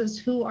shows us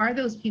who are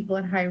those people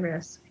at high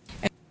risk.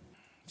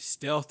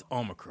 Stealth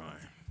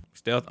Omicron.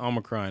 Stealth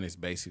Omicron is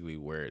basically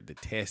where the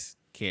test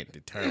can't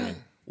determine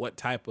what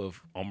type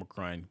of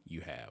Omicron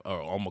you have,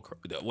 or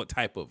what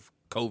type of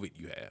COVID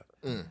you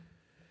have.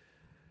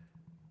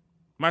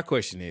 My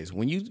question is,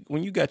 when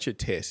you got your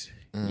test,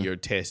 your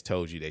test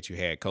told you that you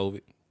had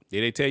COVID.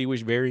 Did they tell you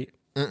which variant?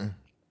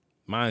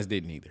 Mine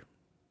didn't either.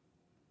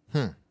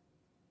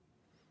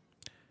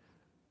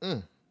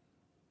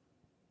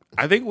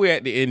 I think we're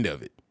at the end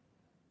of it.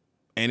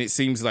 And it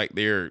seems like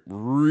they're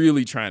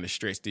really trying to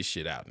stretch this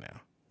shit out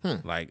now.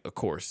 Like, of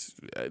course,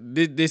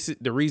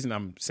 the reason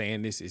I'm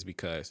saying this is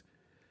because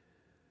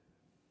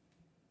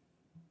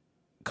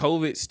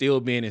COVID still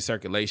being in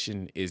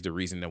circulation is the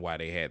reason why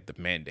they had the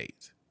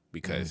mandates.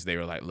 Because they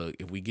were like, look,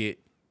 if we get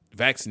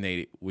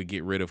vaccinated, we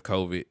get rid of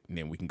COVID, and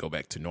then we can go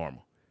back to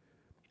normal.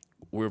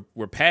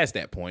 We're past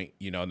that point.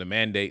 The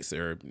mandates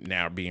are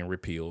now being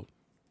repealed.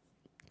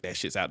 That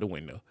shit's out the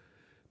window.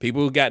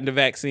 People who gotten the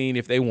vaccine,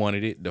 if they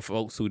wanted it, the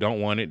folks who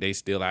don't want it, they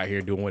still out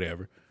here doing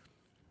whatever.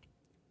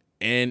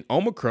 And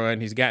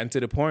Omicron has gotten to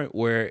the point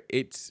where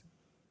it's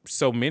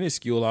so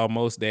minuscule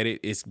almost that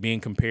it's being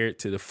compared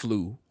to the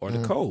flu or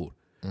the cold.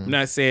 I'm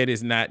not saying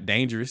it's not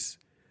dangerous,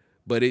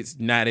 but it's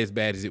not as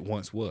bad as it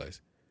once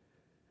was.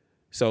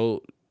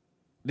 So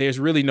there's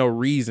really no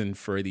reason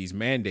for these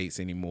mandates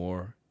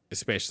anymore,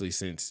 especially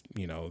since,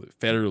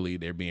 federally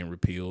they're being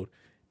repealed.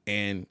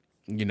 And,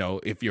 you know,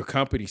 if your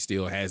company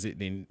still has it,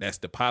 then that's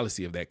the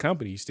policy of that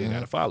company. You still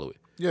got to follow it.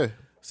 Yeah.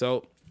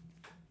 So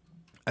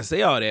I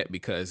say all that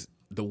because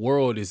the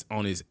world is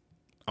on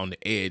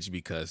the edge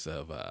because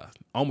of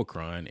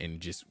Omicron and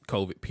just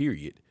COVID,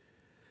 period.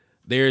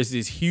 There's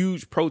this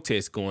huge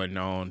protest going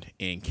on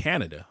in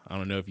Canada. I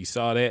don't know if you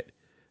saw that.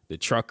 The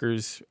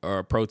truckers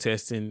are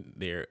protesting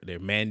their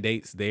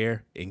mandates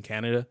there in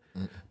Canada.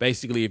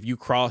 Basically, if you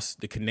cross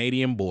the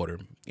Canadian border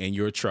and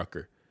you're a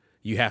trucker,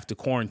 you have to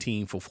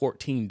quarantine for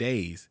 14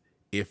 days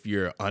if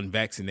you're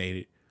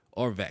unvaccinated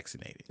or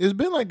vaccinated. It's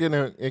been like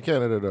that in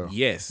Canada, though.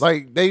 Yes.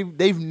 Like,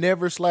 they've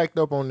never slacked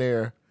up on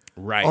their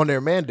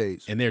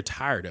mandates. And they're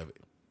tired of it.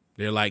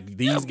 They're like,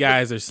 these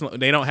guys are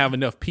they don't have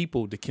enough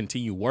people to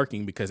continue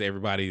working because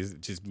everybody is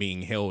just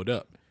being held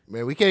up.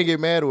 Man, we can't get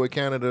mad with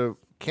Canada.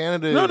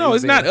 No,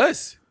 it's not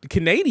us. The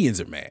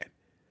Canadians are mad.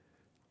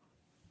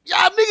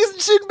 Y'all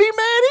niggas shouldn't be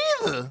mad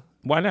either.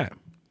 Why not?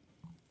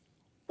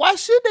 Why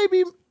should they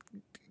be?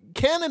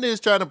 Canada is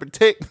trying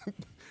to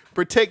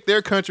protect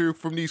their country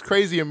from these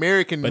crazy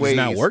American ways. But it's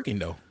not working,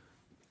 though.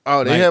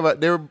 Oh, they have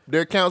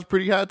their accounts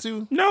pretty high,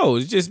 too? No,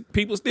 it's just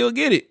people still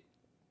get it.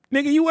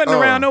 Nigga, you wasn't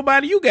around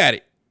nobody. You got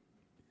it.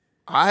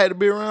 I had to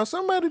be around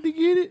somebody to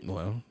get it.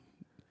 Well,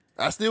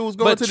 I still was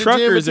going to the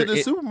gym and to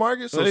the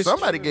supermarket, so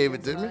somebody gave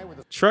it to me.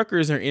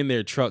 Truckers are in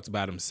their trucks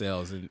by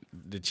themselves, and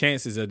the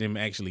chances of them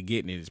actually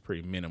getting it is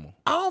pretty minimal.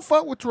 I don't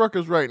fuck with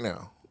truckers right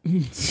now.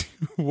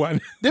 Why?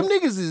 Them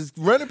niggas is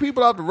running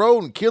people off the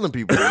road and killing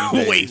people.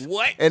 Wait,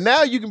 what? And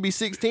now you can be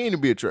 16 to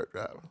be a truck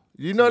driver.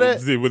 You know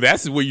that? Well,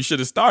 that's where you should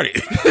have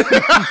started.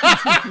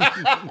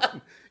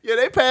 Yeah,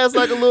 they passed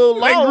like a little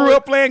law. They grew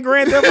up playing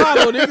Grand Theft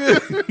Auto,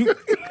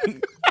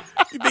 nigga.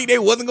 You think they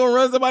wasn't gonna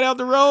run somebody off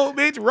the road,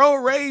 bitch? Road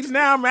rage.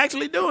 Now I'm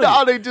actually doing it.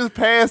 No, they just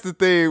passed the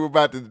thing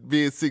about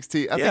being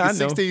 16. I think it's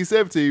 16,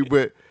 17,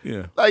 but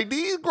like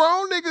these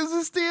grown niggas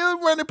is still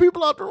running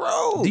people off the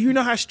road. Do you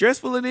know how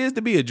stressful it is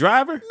to be a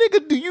driver?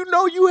 Nigga, do you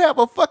know you have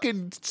a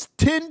fucking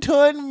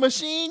 10-ton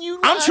machine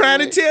I'm trying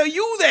to tell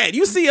you that.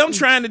 You see I'm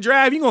trying to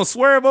drive, you gonna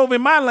swerve over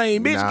in my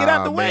lane, bitch. Get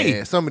out the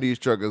way. Some of these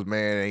truckers,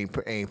 man, ain't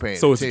paying attention.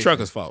 So it's the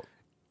trucker's fault.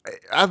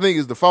 I think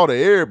it's the fault of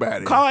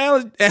everybody.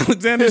 Call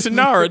Alexander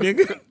Shannara,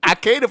 nigga. I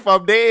can't if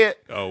I'm dead.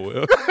 Oh,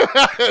 well.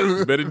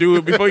 You better do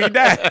it before you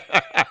die.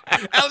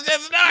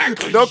 Alexander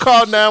Shannara. Don't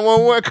call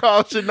 911,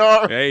 call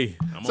Shannara. Hey.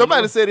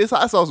 Somebody said his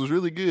hot sauce was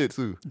really good,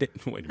 too.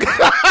 Wait a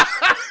minute.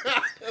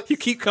 You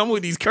keep coming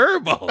with these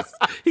curveballs.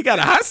 He got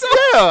a hot sauce?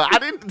 Yeah, I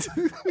didn't.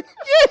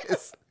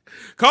 Yes.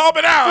 Call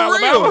me now,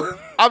 Alabama.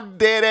 I'm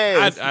dead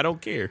ass. I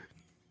don't care.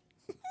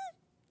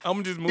 I'm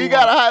gonna just move. He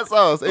got a hot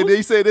sauce, and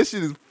they say this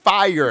shit is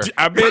fire.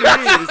 I bet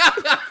it is.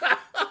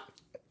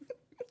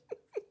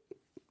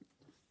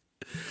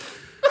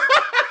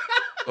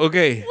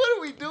 Okay. What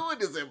are we doing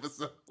this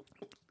episode?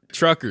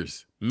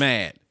 Truckers,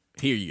 mad.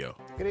 Here you go.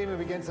 Good evening.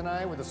 We begin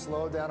tonight with a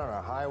slowdown on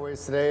our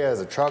highways today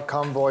as a truck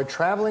convoy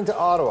traveling to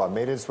Ottawa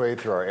made its way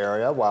through our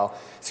area, while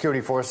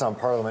security forces on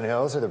Parliament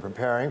Hill said they're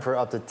preparing for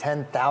up to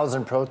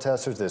 10,000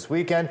 protesters this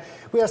weekend.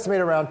 We estimate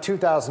around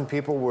 2,000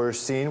 people were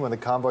seen when the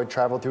convoy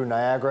traveled through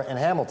Niagara and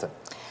Hamilton.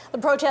 The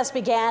protest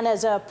began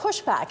as a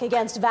pushback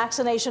against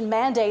vaccination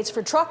mandates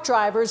for truck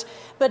drivers,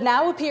 but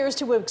now appears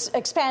to have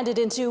expanded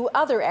into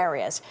other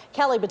areas.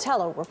 Kelly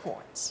Botello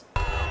reports.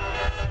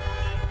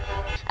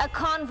 A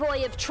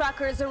convoy of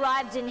truckers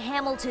arrived in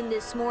Hamilton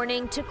this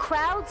morning to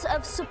crowds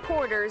of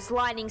supporters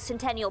lining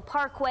Centennial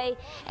Parkway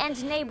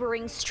and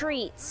neighboring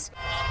streets.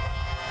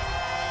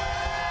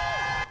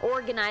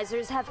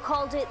 Organizers have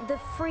called it the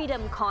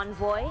Freedom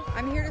Convoy.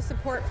 I'm here to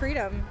support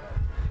freedom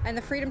and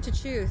the freedom to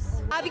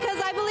choose.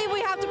 Because I believe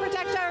we have to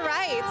protect our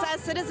rights as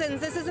citizens.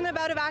 This isn't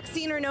about a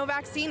vaccine or no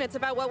vaccine. It's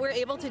about what we're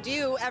able to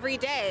do every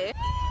day.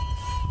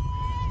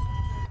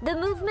 The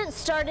movement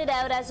started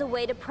out as a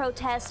way to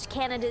protest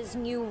Canada's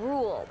new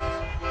rule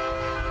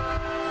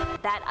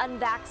that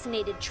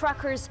unvaccinated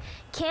truckers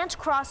can't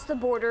cross the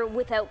border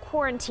without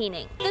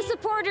quarantining. The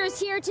supporters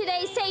here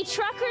today say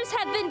truckers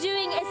have been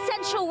doing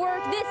essential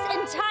work this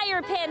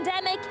entire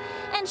pandemic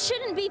and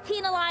shouldn't be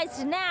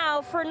penalized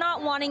now for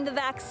not wanting the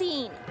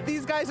vaccine.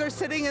 These guys are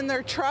sitting in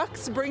their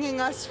trucks bringing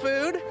us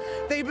food.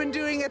 They've been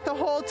doing it the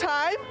whole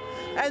time,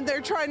 and they're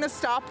trying to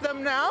stop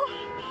them now,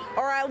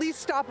 or at least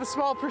stop a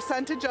small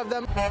percentage of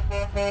them.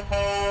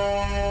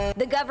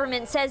 The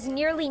government says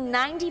nearly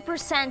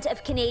 90%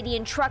 of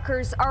Canadian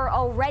truckers are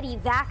already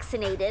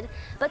vaccinated,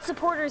 but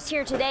supporters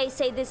here today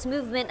say this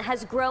movement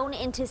has grown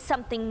into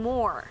something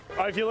more.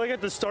 I feel like at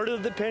the start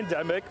of the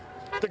pandemic,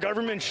 the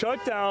government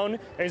shut down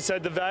and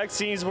said the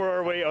vaccines were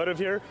our way out of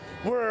here.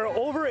 We're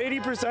over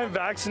 80%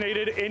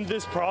 vaccinated in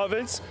this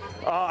province.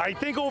 I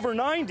think over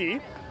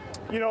 90.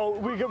 You know,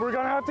 we're going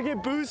to have to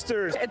get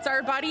boosters. It's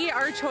our body,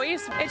 our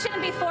choice. It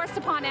shouldn't be forced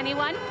upon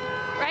anyone,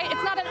 right?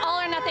 It's not an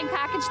all or nothing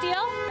package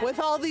deal. With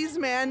all these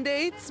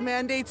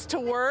mandates to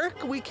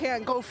work, we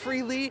can't go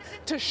freely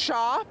to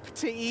shop,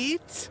 to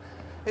eat.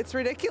 It's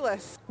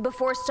ridiculous.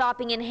 Before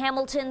stopping in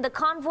Hamilton, the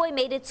convoy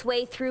made its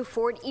way through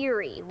Fort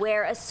Erie,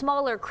 where a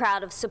smaller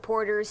crowd of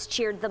supporters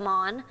cheered them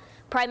on.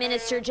 Prime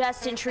Minister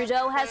Justin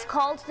Trudeau has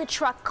called the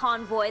truck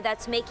convoy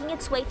that's making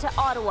its way to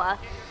Ottawa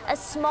a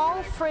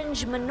small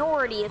fringe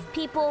minority of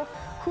people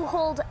who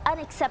hold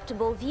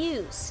unacceptable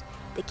views.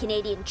 The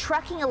Canadian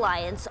Trucking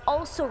Alliance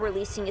also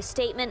releasing a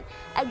statement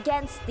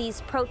against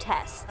these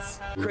protests.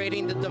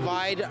 Creating the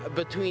divide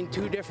between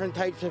two different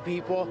types of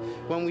people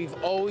when we've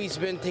always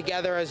been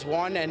together as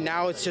one, and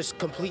now it's just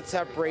complete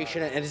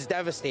separation, and it's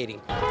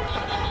devastating.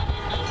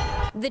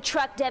 The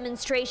truck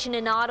demonstration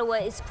in Ottawa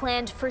is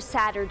planned for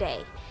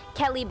Saturday.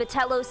 Kelly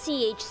Botello,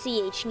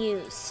 CHCH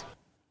News.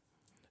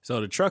 So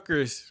the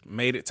truckers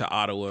made it to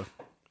Ottawa.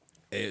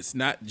 It's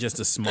not just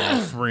a small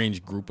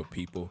fringe group of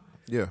people.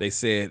 Yeah. They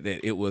said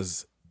that it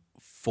was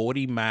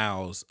 40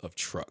 miles of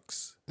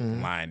trucks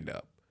lined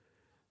up.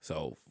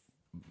 So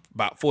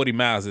about 40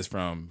 miles is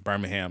from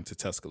Birmingham to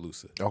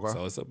Tuscaloosa. Okay.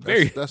 So it's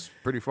that's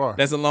pretty far.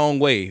 That's a long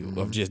way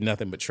of just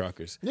nothing but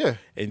truckers. Yeah.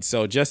 And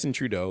so Justin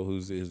Trudeau,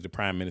 who's the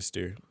prime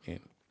minister in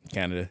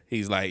Canada,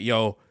 he's like,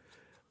 yo,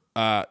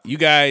 you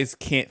guys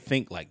can't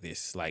think like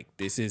this. Like,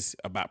 this is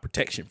about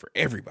protection for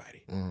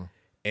everybody.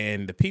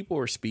 And the people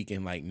are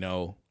speaking like,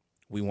 no,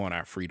 we want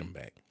our freedom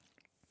back.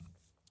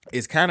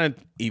 It's kind of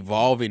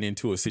evolving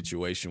into a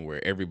situation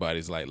where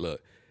everybody's like,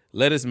 look,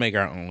 let us make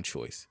our own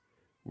choice.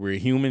 We're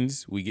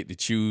humans. We get to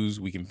choose.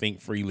 We can think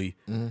freely.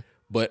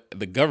 But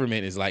the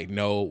government is like,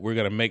 no, we're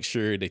going to make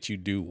sure that you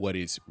do what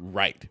is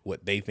right,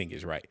 what they think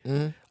is right.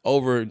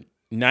 Over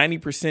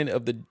 90%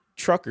 of the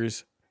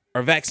truckers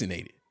are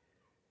vaccinated.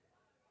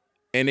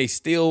 And they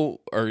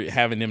still are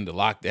having them to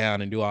lock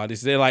down and do all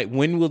this. They're like,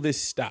 when will this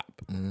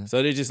stop?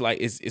 So they're just like,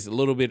 it's a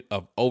little bit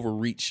of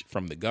overreach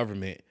from the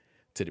government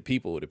to the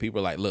people. The people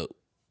are like, look,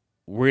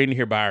 we're in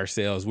here by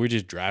ourselves. We're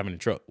just driving the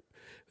truck.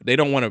 They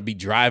don't want to be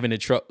driving the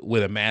truck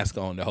with a mask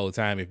on the whole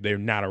time if they're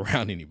not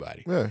around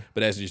anybody. Yeah.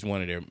 But that's just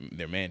one of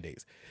their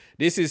mandates.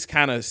 This is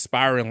kind of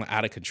spiraling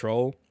out of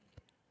control.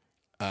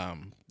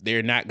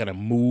 They're not going to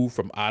move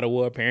from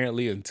Ottawa,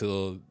 apparently,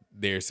 until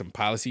there's some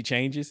policy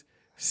changes.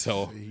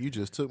 So you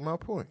just took my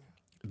point.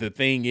 The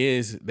thing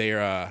is,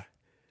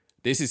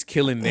 this is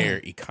killing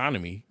their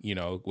economy. You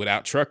know,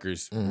 without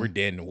truckers, we're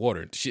dead in the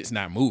water. Shit's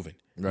not moving.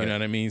 Right. You know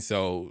what I mean?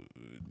 So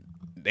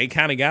they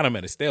kind of got them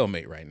at a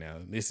stalemate right now.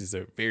 This is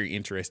a very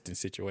interesting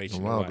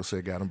situation. My uncle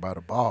said got them by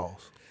the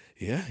balls.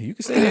 Yeah, you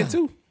can say that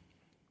too.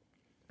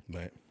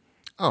 But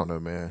I don't know,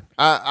 man.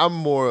 I'm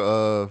more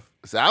of.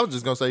 I was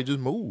just gonna say just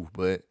move,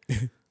 but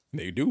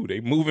they do.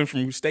 They moving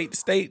from state to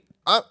state,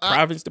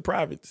 province to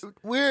province.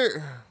 We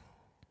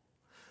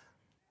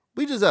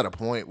just at a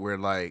point where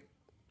like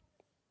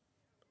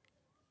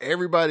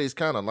everybody's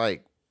kind of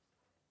like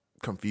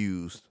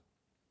confused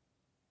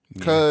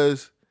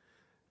because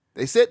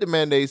they set the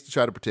mandates to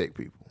try to protect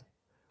people,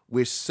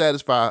 which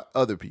satisfy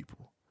other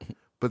people.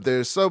 But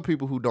there's some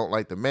people who don't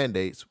like the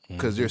mandates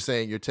because they're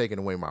saying you're taking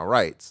away my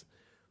rights.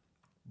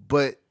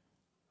 But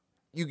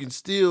you can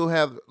still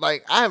have,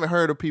 like, I haven't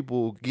heard of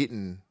people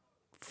getting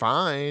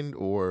fined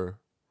or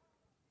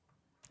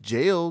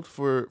jailed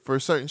for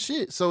certain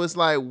shit. So it's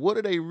like, what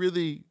are they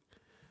really?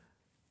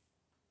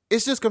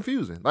 It's just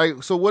confusing.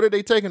 Like, so what are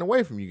they taking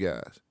away from you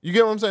guys? You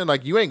get what I'm saying?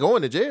 Like, you ain't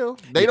going to jail.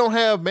 They don't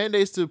have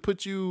mandates to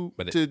put you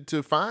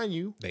to fine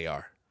you. They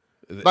are.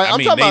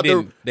 Like,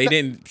 they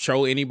didn't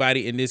show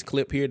anybody in this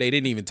clip here. They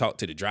didn't even talk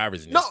to the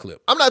drivers in this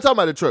clip. I'm not talking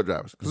about the truck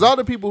drivers because all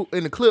the people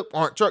in the clip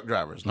aren't truck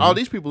drivers. All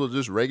these people are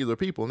just regular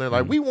people, and they're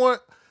like, we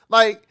want,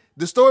 like,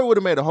 the story would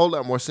have made a whole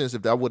lot more sense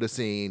if I would have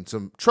seen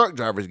some truck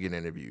drivers get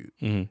interviewed.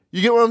 You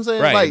get what I'm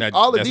saying? Right, like,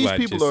 all of these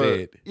people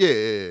are,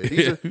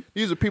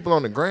 these are people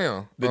on the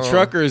ground. The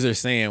truckers are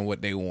saying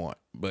what they want,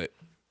 but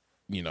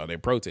you know, they're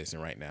protesting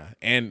right now.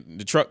 And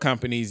the truck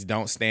companies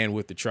don't stand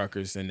with the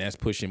truckers, and that's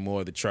pushing more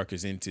of the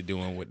truckers into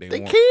doing what they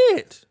want. They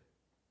can't.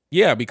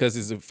 Yeah, because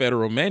it's a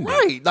federal mandate.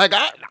 Right. Like,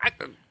 I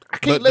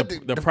can't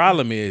but the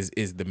problem is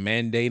the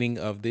mandating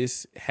of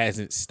this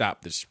hasn't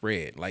stopped the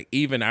spread. Like,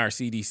 even our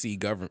CDC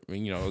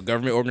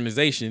government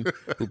organization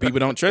who people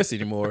don't trust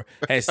anymore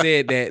has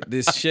said that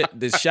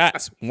the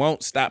shots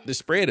won't stop the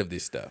spread of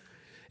this stuff.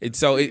 And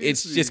so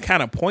it's just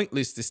kind of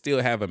pointless to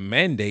still have a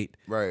mandate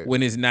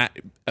when it's not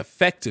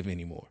effective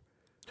anymore.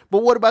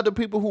 But what about the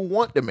people who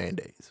want the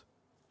mandates?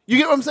 You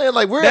get what I'm saying?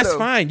 Like, that's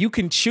fine. You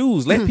can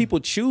choose. Let people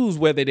choose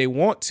whether they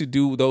want to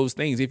do those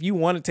things. If you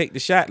want to take the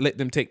shot, let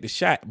them take the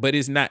shot. But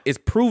it's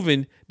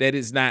proven that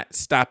it's not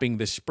stopping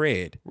the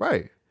spread.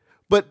 Right.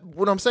 But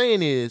what I'm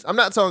saying is, I'm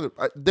not talking.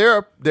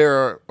 There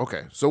are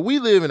okay. So we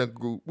live in a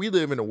group. We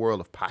live in a world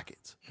of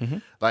pockets.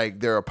 Like,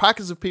 there are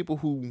pockets of people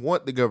who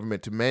want the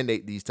government to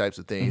mandate these types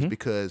of things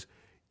because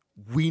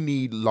we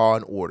need law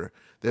and order.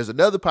 There's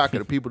another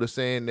pocket of people that's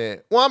saying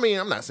that. Well, I mean,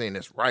 I'm not saying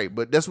that's right,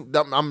 but that's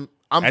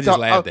I just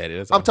laughed at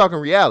it. I'm talking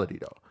reality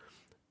though.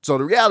 So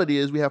the reality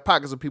is we have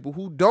pockets of people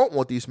who don't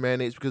want these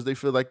mandates because they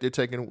feel like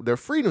their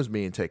freedom's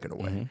being taken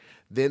away. Mm-hmm.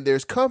 Then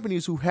there's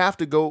companies who have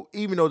to go,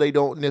 even though they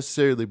don't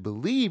necessarily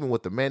believe in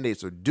what the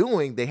mandates are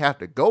doing, they have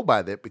to go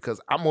by that because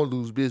I'm going to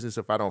lose business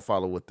if I don't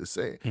follow what they're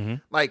saying. Mm-hmm.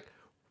 Like,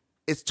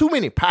 it's too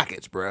many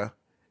pockets, bruh.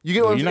 You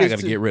get what I'm You're saying? not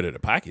going to get rid of the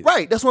pockets.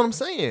 Right, that's what I'm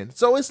saying.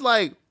 So it's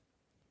like,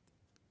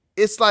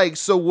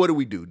 so what do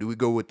we do? Do we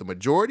go with the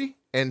majority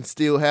and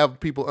still have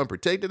people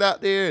unprotected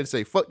out there and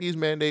say, fuck these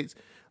mandates?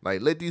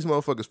 Like, let these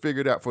motherfuckers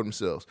figure it out for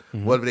themselves.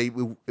 Mm-hmm. What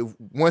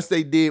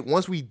if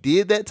once we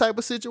did that type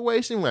of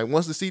situation, like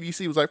once the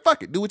CDC was like,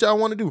 fuck it, do what y'all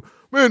want to do.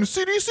 Man, the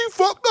CDC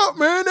fucked up,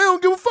 man. They don't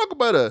give a fuck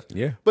about us.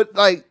 Yeah. But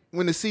like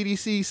when the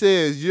CDC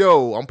says,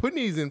 yo, I'm putting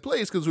these in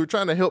place because we're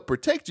trying to help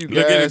protect you guys.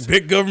 Look at this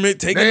big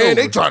government taking over.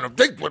 They trying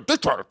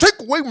to take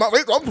away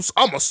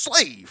I'm a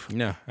slave.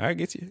 No, I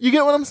get you. You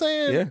get what I'm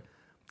saying? Yeah.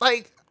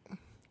 Like,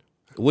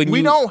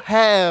 we don't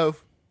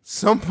have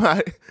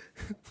somebody.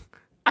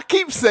 I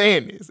keep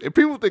saying this, and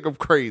people think I'm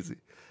crazy.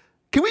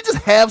 Can we just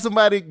have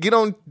somebody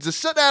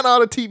just shut down all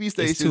the TV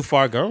stations? It's too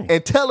far gone.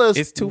 And tell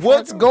us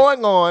what's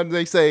going on.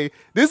 They say,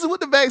 this is what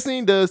the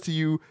vaccine does to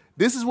you.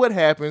 This is what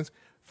happens.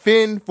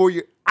 Fend for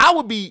your... I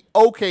would be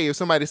okay if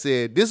somebody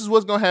said, this is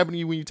what's going to happen to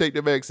you when you take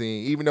the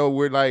vaccine, even though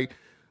we're like,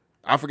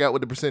 I forgot what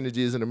the percentage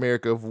is in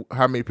America of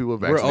how many people are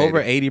vaccinated. We're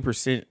over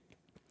 80%.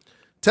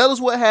 Tell us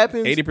what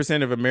happens.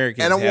 80% of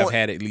Americans have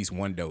had at least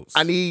one dose.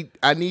 I need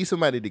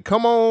somebody to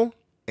come on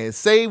and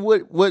say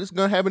what's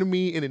going to happen to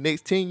me in the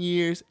next 10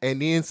 years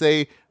and then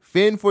say,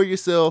 fend for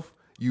yourself,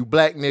 you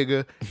black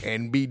nigga,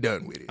 and be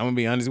done with it. I'm going to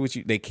be honest with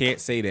you. They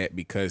can't say that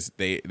because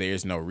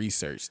there's no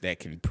research that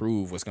can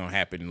prove what's going to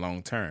happen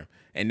long term.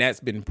 And that's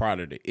been part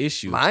of the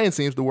issue. Lying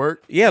seems to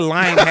work. Yeah,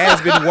 lying has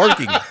been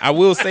working. I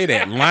will say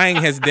that. Lying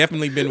has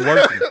definitely been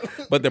working.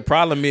 But the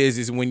problem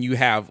is when you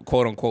have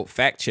quote unquote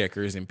fact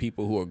checkers and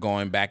people who are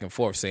going back and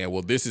forth saying,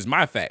 well, this is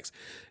my facts.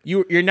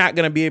 You're not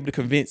going to be able to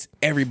convince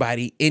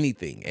everybody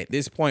anything. At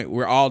this point,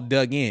 we're all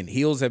dug in.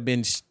 Heels have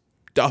been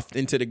stuffed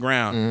into the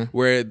ground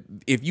where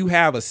if you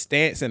have a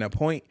stance and a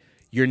point,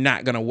 you're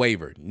not going to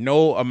waver.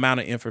 No amount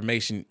of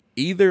information,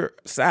 either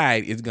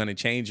side is going to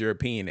change your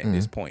opinion at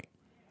this point.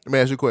 Let me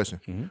ask you a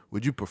question.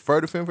 Would you prefer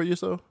to fend for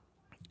yourself?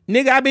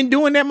 Nigga, I've been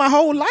doing that my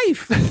whole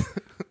life.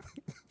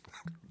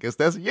 Guess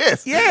that's a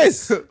yes.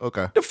 Yes.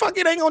 Okay. The fuck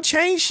it ain't gonna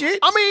change shit.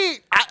 I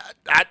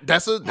mean,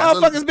 that's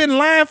motherfuckers been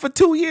lying for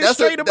 2 years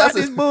straight about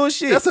this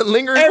bullshit. That's a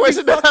lingering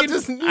question that I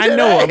just need I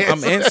know. to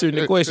I'm answering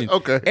the question.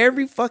 Okay.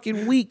 Every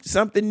fucking week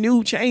something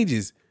new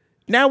changes.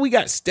 Now we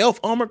got stealth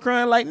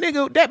Omicron. Like,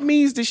 nigga, that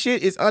means the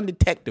shit is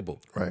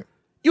undetectable. Right.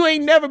 You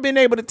ain't never been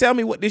able to tell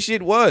me what this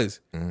shit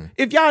was.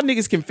 If y'all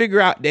niggas can figure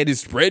out that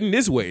it's spreading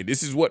this way,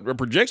 this is what the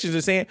projections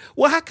are saying,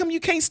 well, how come you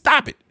can't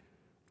stop it?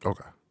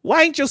 Okay.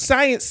 Why ain't your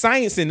science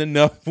sciencing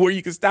enough where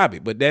you can stop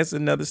it? But that's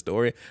another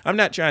story. I'm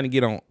not trying to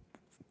get on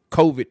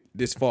COVID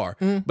this far,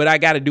 but I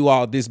got to do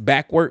all this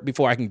back work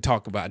before I can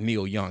talk about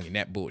Neil Young and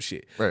that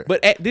bullshit. Right.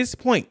 But at this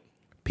point,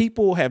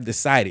 people have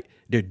decided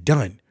they're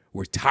done.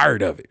 We're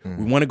tired of it.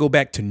 We want to go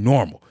back to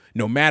normal.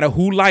 No matter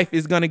who life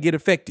is going to get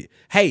affected.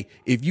 Hey,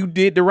 if you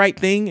did the right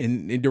thing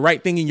and the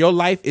right thing in your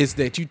life is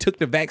that you took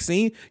the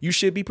vaccine, you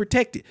should be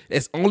protected.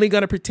 It's only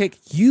going to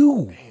protect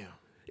you. Damn.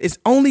 It's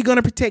only going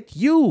to protect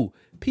you.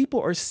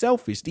 People are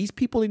selfish. These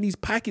people in these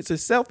pockets are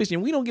selfish,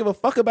 and we don't give a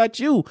fuck about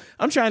you.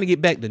 I'm trying to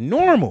get back to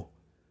normal.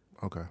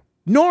 Okay.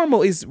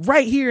 Normal is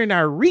right here in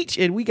our reach,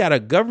 and we got a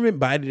government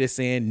body that's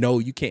saying, no,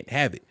 you can't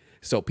have it.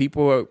 So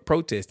people are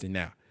protesting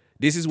now.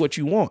 This is what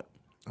you want.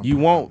 You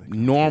want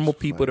normal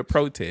people to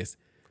protest.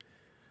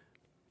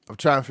 I'm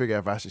trying to figure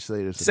out if I should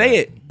say this. Say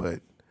it. But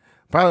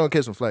probably gonna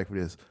catch some flack for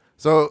this.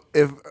 So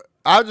if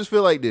I just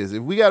feel like this,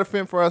 if we gotta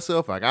fend for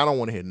ourselves, like I don't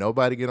want to hear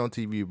nobody get on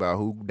TV about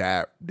who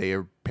died,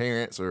 their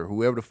parents or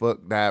whoever the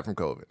fuck died from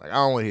COVID. Like I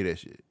don't want to hear that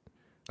shit.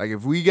 Like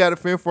if we gotta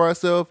fend for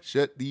ourselves,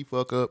 shut the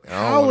fuck up.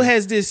 How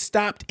has this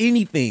stopped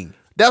anything?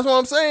 That's what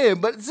I'm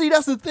saying. But see,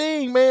 that's the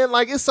thing, man.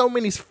 Like it's so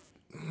many.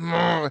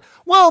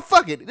 Well,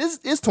 fuck it.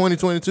 It's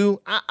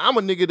 2022. I'm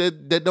a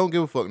nigga that don't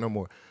give a fuck no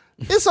more.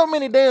 There's so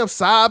many damn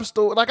sob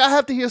stories. Like I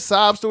have to hear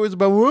sob stories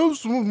about, well,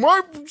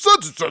 my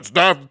such and such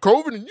died from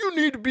COVID, and you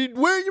need to be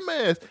wearing your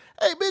mask.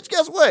 Hey, bitch,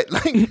 guess what?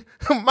 Like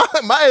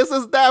my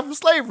ancestors died from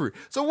slavery.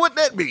 So what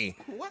that mean?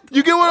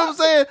 You get what I'm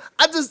saying?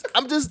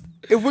 I'm just.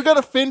 If we're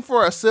gonna fend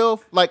for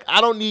ourselves, like I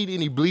don't need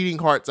any bleeding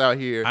hearts out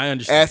here. I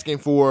understand. Asking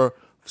for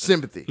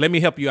sympathy. Let me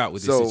help you out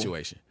with this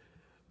situation.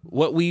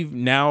 What we've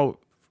now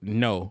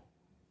know.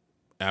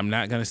 I'm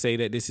not going to say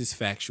that this is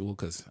factual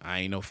because I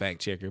ain't no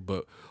fact checker,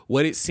 but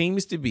what it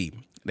seems to be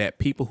that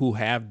people who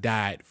have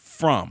died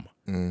from,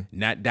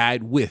 not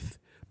died with,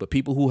 but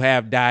people who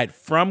have died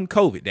from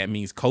COVID, that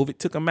means COVID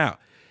took them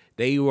out.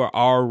 They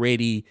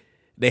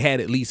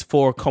had at least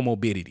 4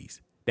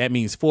 comorbidities. That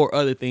means 4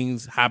 other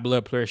things, high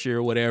blood pressure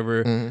or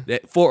whatever,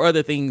 that 4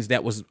 other ththings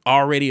that was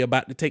already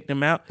about to take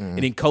them out, and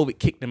then COVID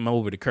kicked them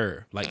over the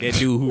curve. Like that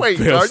dude who Wait,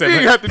 dog, you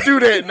didn't have to do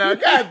that now.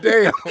 God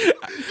damn.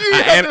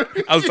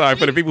 I'm sorry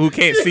for the people who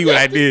can't see what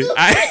I did.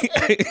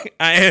 I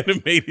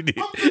animated it.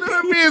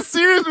 I'm being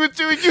serious with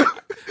you.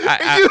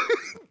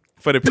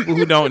 For the people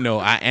who don't know,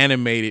 I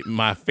animated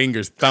my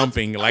fingers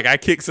thumping like I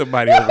kicked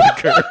somebody over the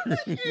curb.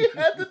 You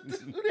had to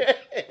do that.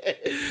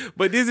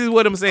 But this is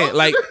what I'm saying.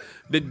 Like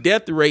the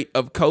death rate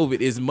of COVID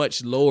is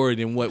much lower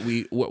than what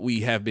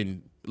we have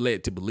been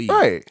led to believe.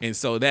 Right. And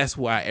so that's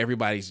why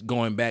everybody's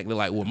going back to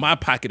like, well, my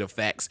pocket of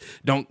facts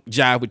don't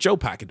jive with your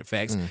pocket of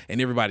facts,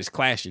 and everybody's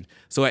clashing.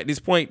 So at this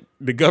point,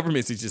 the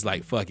government is just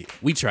like, fuck it.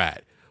 We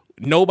tried.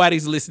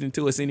 Nobody's listening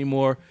to us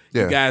anymore.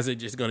 Yeah. You guys are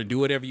just gonna do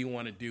whatever you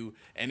want to do,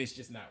 and it's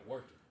just not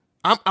working.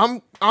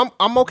 I'm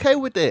okay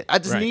with that. I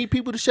just need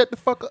people to shut the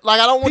fuck up.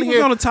 Like I don't want to People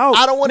hear. gonna talk.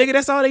 I don't want. Nigga,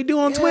 that's all they do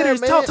on Twitter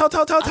is talk.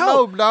 I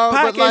know, dog,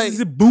 Podcasts but like,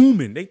 is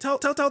booming. They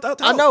talk.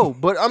 I know,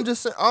 but I'm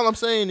just all I'm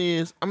saying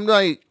is I'm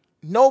like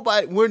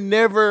nobody. We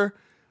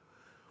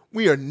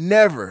are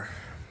never,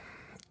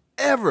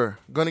 ever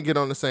gonna get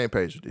on the same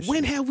page with this.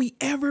 When have we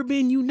ever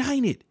been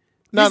united?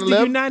 9/11? This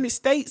the United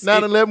States.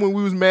 9/11 when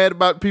we was mad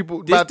about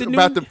people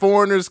about the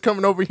foreigners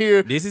coming over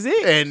here. This is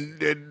it,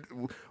 and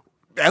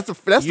that's the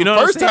You know what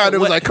I'm first saying? time it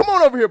was What- like, come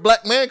on over here,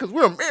 black man, because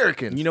we're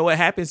Americans. You know what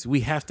happens?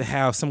 We have to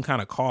have some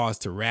kind of cause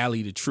to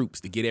rally the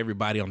troops to get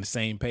everybody on the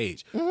same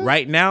page. Mhm.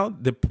 Right now,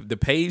 the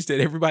page that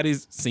everybody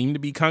seem to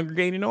be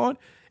congregating on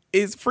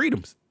is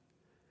freedoms.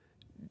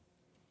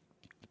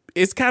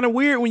 It's kind of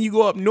weird when you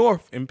go up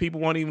north and people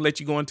won't even let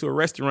you go into a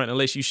restaurant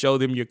unless you show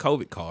them your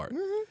COVID card.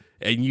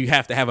 And you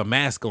have to have a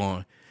mask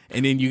on.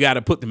 And then you got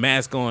to put the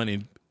mask on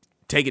and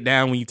take it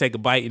down when you take a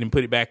bite and then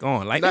put it back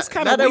on. Like, that's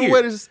kind of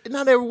weird.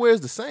 Not everywhere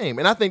is the same.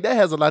 And I think that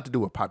has a lot to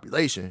do with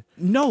population.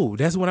 No,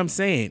 that's what I'm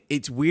saying.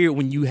 It's weird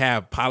when you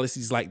have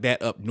policies like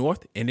that up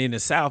north and in the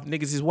south,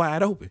 niggas is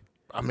wide open.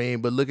 I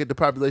mean, but look at the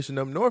population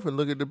up north and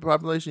look at the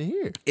population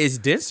here. It's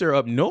denser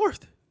up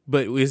north,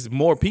 but it's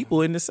more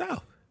people in the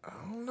south. I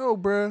don't know,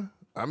 bruh.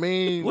 I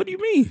mean, What do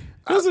you mean?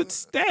 Those are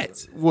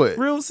stats. What?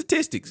 Real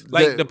statistics.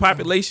 Like the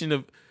population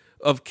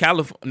of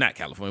California, not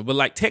California, but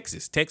like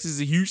Texas. Texas is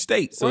a huge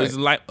state. So there's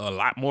like a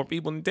lot more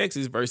people in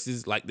Texas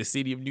versus like the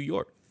city of New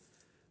York.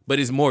 But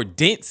it's more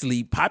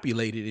densely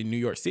populated in New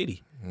York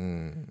City.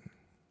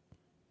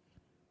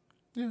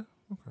 Yeah,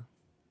 okay.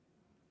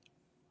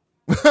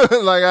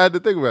 Like I had to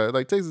think about it.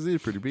 Like Texas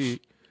is pretty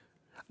big.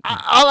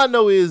 All I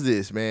know is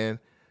this, man.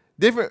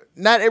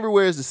 Not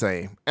everywhere is the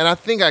same. And I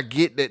think I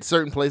get that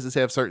certain places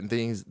have certain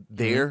things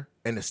there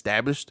and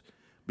established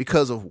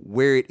because of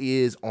where it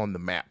is on the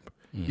map.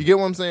 You get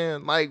what I'm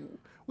saying? Like,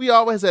 we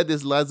always had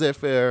this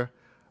laissez-faire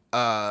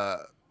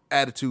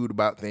attitude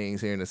about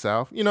things here in the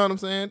South. You know what I'm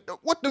saying?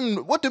 What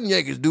them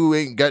Yankees do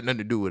ain't got nothing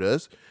to do with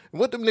us. And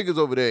what them niggas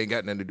over there ain't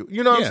got nothing to do.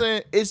 You know what I'm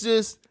saying? It's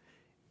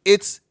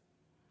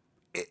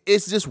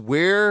just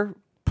where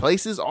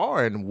places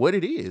are and what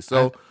it is.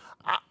 So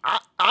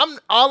I'm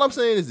all I'm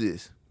saying is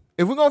this.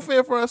 If we're gonna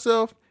fend for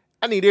ourselves,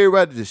 I need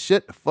everybody to just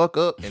shut the fuck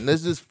up and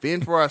let's just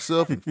fend for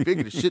ourselves and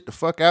figure the shit the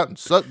fuck out and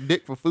suck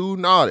dick for food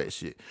and all that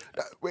shit.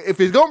 If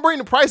it's gonna bring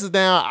the prices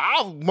down,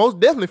 I'll most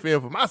definitely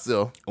fend for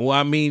myself. Well,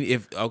 I mean,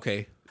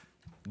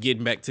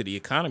 getting back to the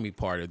economy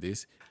part of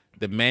this,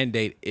 the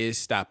mandate is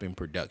stopping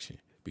production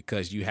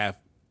because you have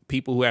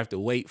people who have to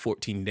wait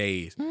 14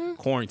 days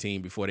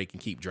quarantine before they can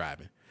keep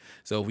driving.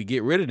 So if we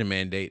get rid of the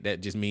mandate,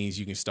 that just means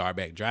you can start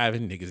back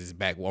driving. Niggas is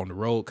back on the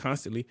road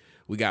constantly.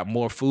 We got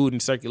more food in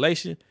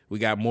circulation. We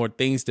got more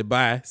things to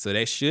buy. So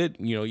that should,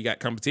 you got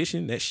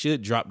competition. That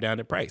should drop down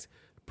the price.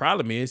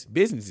 Problem is,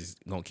 business is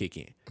going to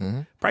kick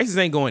in. Prices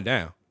ain't going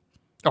down.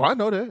 Oh, I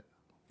know that.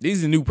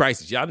 These are new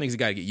prices. Y'all niggas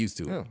got to get used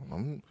to it. Yeah,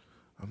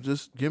 I'm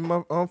just getting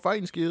my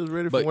fighting skills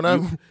ready for when I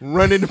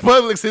run into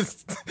Publix.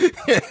 Give me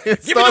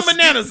the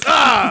bananas.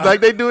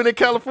 Like they doing in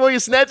California,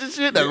 snatching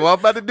shit. That's what I'm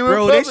about to do.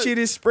 Bro, in that Publix. shit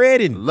is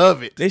spreading.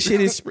 Love it. That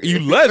shit is you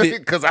love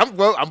it because I'm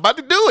about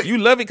to do it. You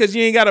love it because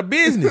you ain't got a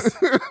business.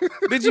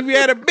 Did you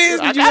had a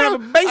business? You have a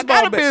baseball I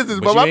got a business,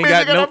 but my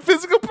business got no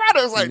physical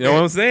products like that. You know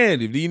what I'm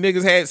saying? If these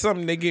niggas had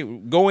something they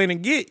go in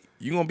and get,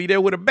 you gonna be there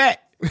with a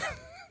bat.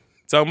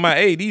 Talking about,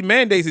 hey, these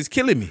mandates is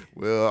killing me.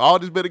 Well, all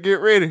this better get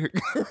ready.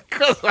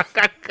 Because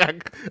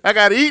I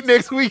got to eat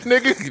next week,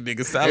 nigga.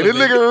 Nigga solid. And it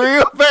looking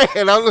real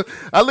bad.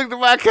 I looked at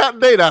my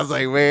account date. I was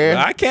like, man.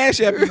 Well, I cash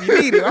app if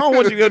you need it. I don't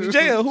want you to go to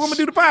jail. Who am I going to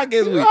do the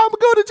podcast with? I'm going to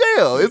go to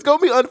jail. It's going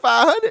to be under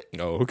 500.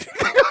 Oh, okay.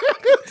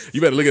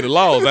 You better look at the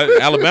laws.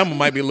 Alabama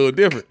might be a little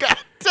different. God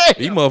damn.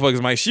 These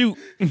motherfuckers might shoot.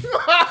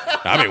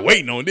 I've been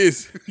waiting on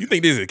this. You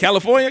think this is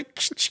California?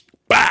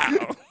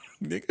 Bow.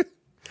 Nigga.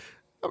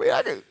 I mean,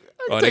 I can.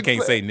 They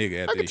can't say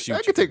nigga after they shoot you.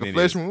 I can take a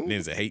flesh wound. Then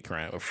it's a hate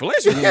crime. A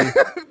flesh wound?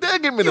 They'll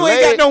give me the You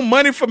leg. ain't got no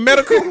money for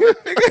medical.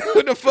 Nigga,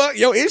 what the fuck?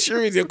 Your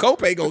insurance, your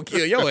copay gonna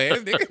kill your ass,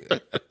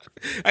 nigga.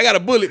 I got a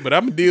bullet, but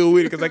I'm gonna deal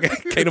with it because I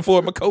can't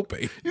afford my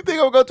copay. You think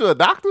I'm gonna go to a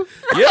doctor?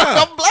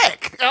 Yeah. I'm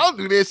black. I don't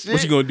do this shit.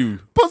 What you gonna do?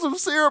 Put some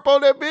syrup on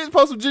that bitch.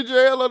 Put some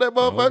ginger ale on that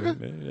motherfucker.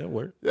 That'll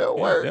work. That'll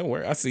work. That'll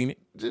work. I seen it.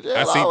 Ginger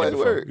I ale seen always it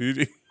before.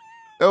 work.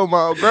 Oh,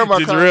 my grandma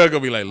Ginger ale gonna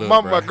be like, look, my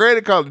bro.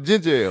 granny called it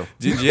ginger ale.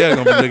 Ginger ale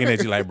gonna be looking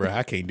at you like, bro,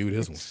 I can't do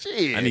this one.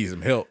 Shit. I need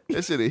some help.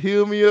 That shit have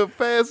healed me up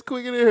fast,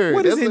 quick, and it hurt.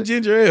 What is in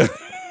ginger ale?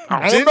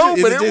 I don't know,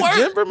 but is it just works.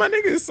 ginger, my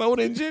nigga? It's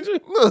soda and ginger?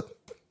 Look.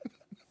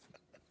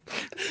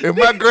 If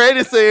my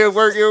granny say it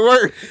work, it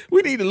work.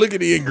 We need to look at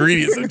the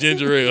ingredients of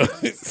ginger ale.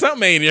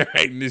 Something ain't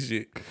right in this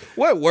shit.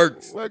 What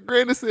works? My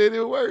granny said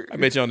it work. I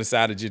bet you on the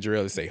side of ginger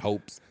ale it say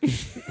hopes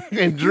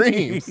and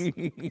dreams. Give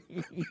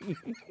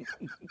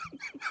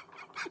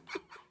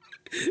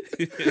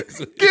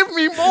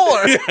me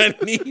more. I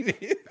need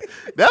it.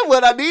 That's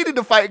what I needed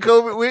to fight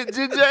COVID with,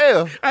 ginger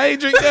ale. I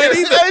ain't drink that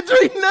either. I ain't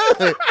drink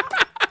nothing.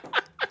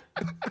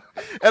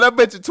 And I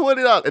bet you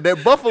 $20. And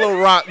that Buffalo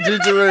Rock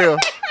ginger ale.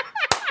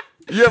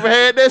 You ever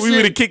had that shit? We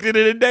would have kicked it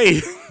in a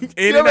day.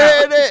 You ever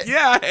had that?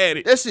 Yeah, I had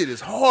it. That shit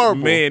is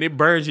horrible. Man, it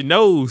burns your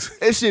nose.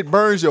 That shit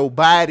burns your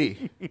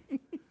body.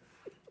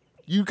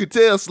 You could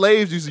tell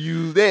slaves used to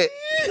use that.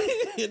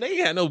 They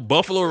ain't got no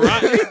Buffalo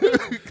Rock.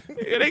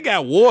 Yeah, they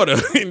got water,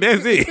 and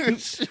that's it.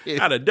 Shit.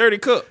 Out of dirty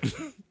cup.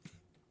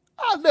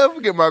 I'll never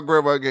forget my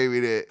grandma gave me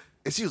that.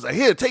 And she was like,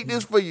 here, take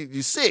this for you.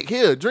 You sick.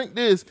 Here, drink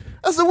this.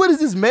 I said, what is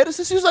this,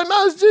 medicine? She was like,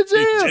 no, it's ginger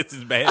ale. It's just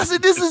as bad. I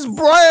said, this is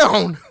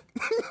brown.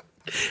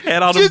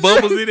 Had all the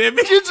bubbles in that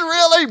bitch. Ginger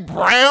ale ain't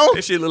brown.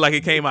 That shit look like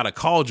it came out of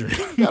cauldron.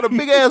 Got a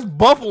big ass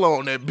buffalo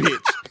on that bitch.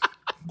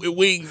 With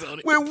wings on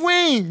it. With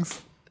wings.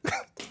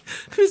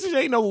 This shit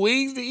ain't no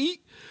wings to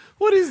eat.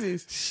 What is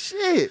this?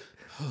 Shit.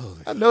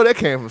 I know that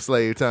came from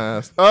slave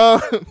times.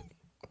 I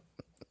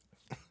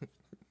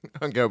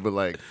gotta be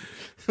like,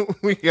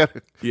 we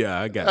gotta. Yeah,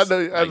 I got.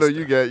 I know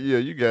you got. Yeah,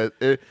 you got.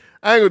 I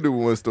ain't gonna do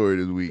one story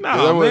this week.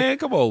 Nah, man,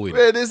 come on with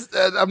it.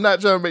 Man, I'm not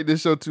trying to make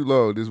this show too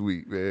long this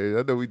week, man.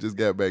 I know we just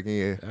got back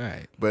in. All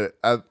right. But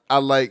I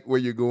like where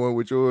you're going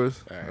with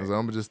yours. All right. So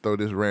I'm gonna just throw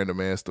this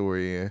random ass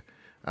story in.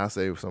 I'll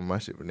save some of my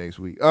shit for next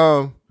week.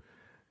 Remember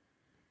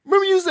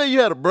you said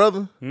you had a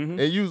brother and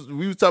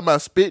we was talking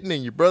about spitting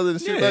and your brother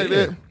and shit like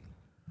that?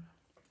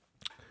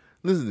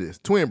 Listen to this.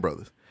 Twin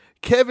brothers.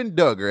 Kevin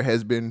Duggar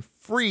has been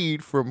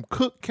freed from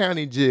Cook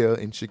County Jail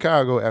in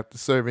Chicago after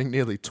serving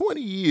nearly 20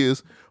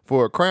 years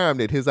for a crime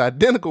that his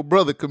identical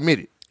brother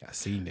committed. I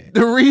seen that.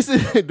 The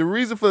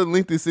reason for the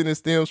lengthy sentence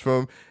stems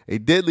from a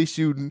deadly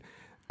shooting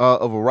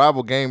of a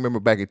rival gang member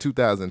back in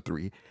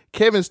 2003.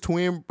 Kevin's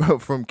twin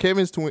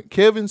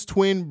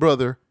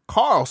brother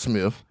Carl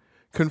Smith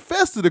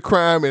confessed to the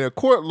crime in a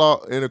court of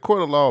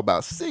law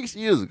about 6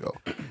 years ago.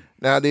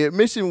 Now, the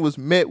admission was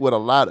met with a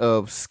lot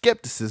of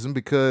skepticism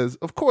because,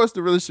 of course,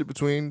 the relationship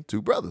between two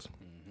brothers.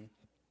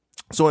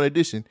 So, in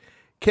addition,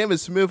 Kevin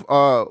Smith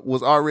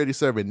was already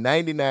serving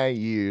 99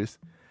 years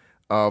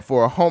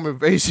for a home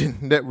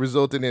invasion that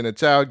resulted in a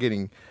child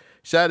getting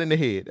shot in the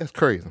head. That's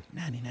crazy.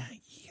 99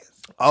 years.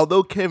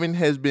 Although Kevin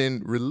has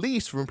been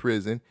released from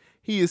prison,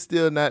 he has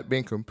still not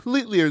been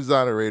completely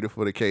exonerated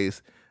for the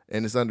case,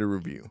 and it's under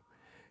review.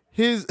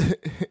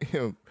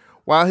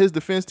 While his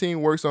defense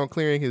team works on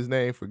clearing his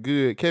name for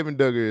good, Kevin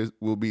Duggar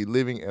will be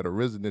living at a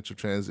residential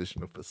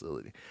transitional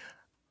facility.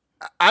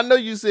 I know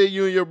you said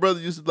you and your brother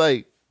used to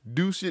like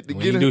do shit to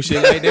get him. Do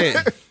shit like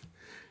that.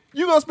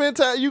 You gonna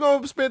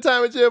spend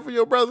time in jail for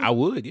your brother? I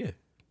would, yeah.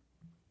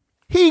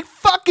 He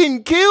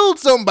fucking killed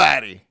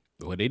somebody.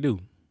 What they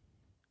do?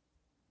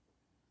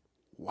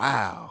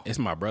 Wow. It's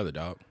my brother,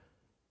 dog.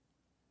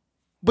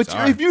 But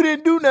if you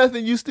didn't do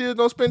nothing, you still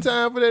gonna spend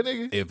time for that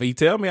nigga? If he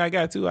tell me I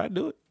got to, I'd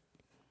do it.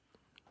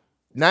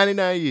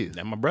 99 years.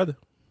 That's my brother.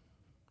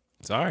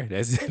 Sorry,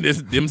 them's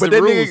the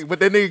rules. But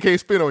that nigga can't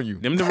spit on you.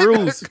 Them the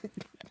rules.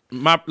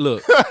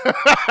 Look,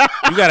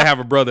 you gotta have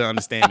a brother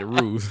understand the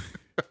rules.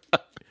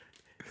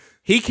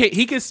 He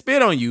can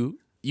spit on you.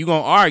 You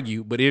gonna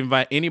argue, but if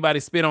anybody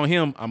spit on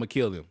him, I'm gonna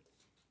kill him.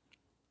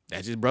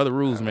 That's just brother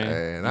rules,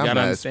 man. And I'm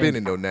not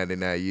spending no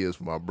 99 years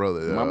for my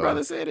brother. My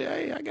brother said it.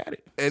 Hey, I got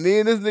it. And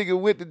then this nigga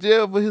went to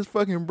jail for his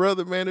fucking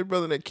brother, man. His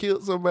brother that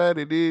killed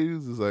somebody. Then he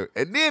was just like,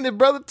 and then his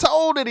brother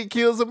told that he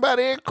killed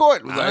somebody in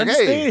court. Was I like,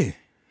 understand. Hey,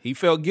 he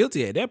felt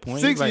guilty at that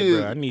point. 6 Like,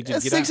 years. bro, I need you to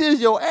That's get 6 out.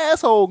 years. Your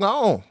asshole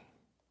gone.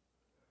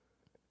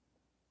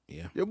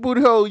 Yeah. Your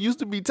booty hole used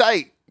to be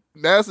tight.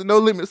 Now it's a no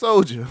limit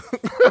soldier.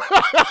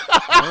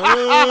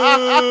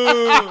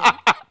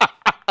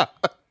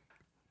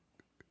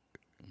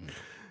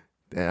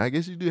 Damn, I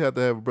guess you do have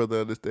to have a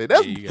brother understand.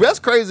 That's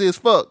crazy as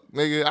fuck,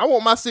 nigga. I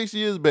want my 6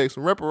 years back,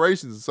 some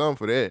reparations or something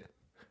for that.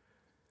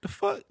 The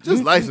fuck?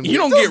 Just like some. You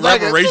don't just get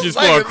reparations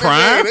for a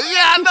crime. Yeah,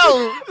 I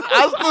know.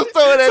 I was supposed to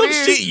throw that Some in.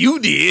 shit you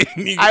did.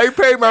 I ain't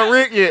paid my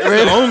rent yet, That's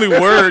man. the only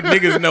word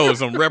niggas know is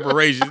some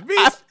reparations.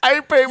 Bitch, I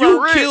ain't paid my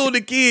you rent. killed the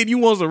kid. You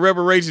want some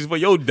reparations for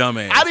your dumb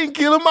ass. I didn't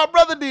kill him. My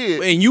brother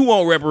did. And you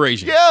want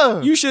reparations.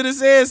 Yeah. You should have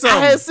said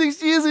something. I had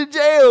 6 years in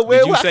jail,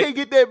 man. you I say- can't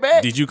get that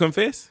back. Did you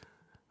confess?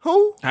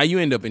 Who? How you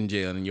end up in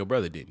jail and your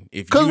brother didn't?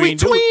 Because we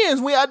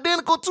twins. We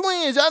identical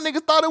twins. Y'all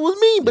niggas thought it was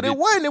me, but it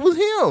wasn't. It was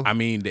him. I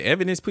mean, the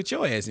evidence put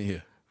your ass in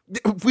here.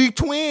 We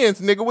twins,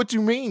 nigga. What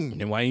you mean?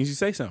 Then why didn't you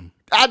say something?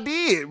 I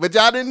did, but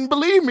y'all didn't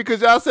believe me because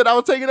y'all said I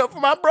was taking up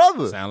for my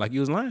brother. Sound like you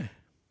was lying.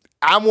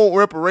 I want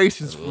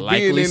reparations for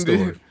Likely being in story.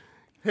 there.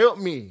 Help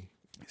me.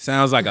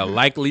 Sounds like a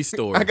likely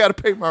story. I gotta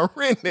pay my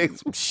rent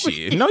next week.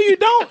 Shit. No, you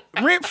don't.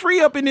 Rent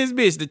free up in this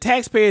bitch. The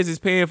taxpayers is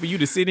paying for you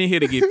to sit in here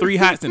to get 3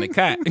 hots in a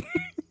cot.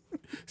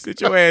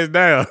 Sit your ass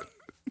down.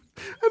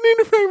 I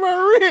need to pay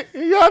my rent.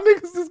 And y'all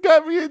niggas just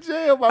got me in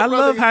jail. I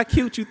love how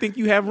cute you think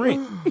you have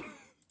rent.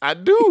 I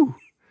do.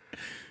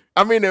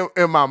 I mean,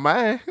 in my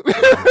mind.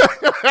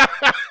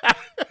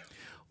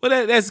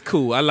 Well, that's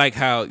cool. I like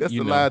how that's the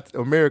lie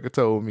America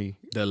told me.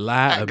 The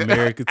lie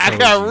America told I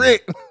got you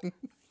rent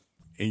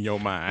in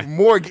your mind.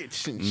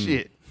 Mortgage and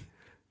shit.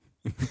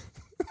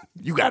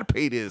 You got to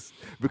pay this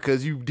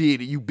because you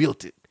did it. You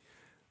built it,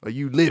 or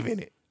you live in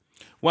it.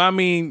 Well, I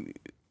mean,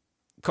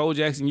 Cole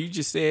Jackson, you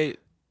just said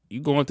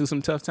you going through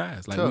some tough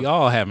times. Like Tough. we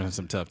all having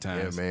some tough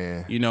times. Yeah,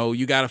 man. You know,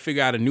 you got to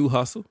figure out a new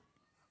hustle.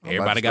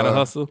 Everybody got to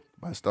hustle.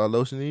 Might start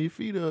lotioning your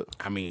feet up.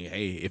 I mean,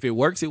 hey, if it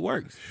works, it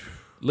works.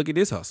 Look at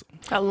this hustle.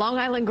 A Long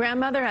Island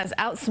grandmother has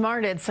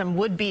outsmarted some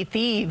would-be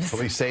thieves.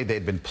 Police say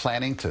they'd been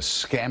planning to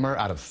scam her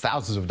out of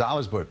thousands of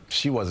dollars, but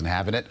she wasn't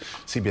having it.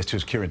 CBS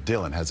 2's Kieran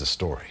Dillon has a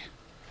story.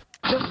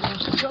 Damn.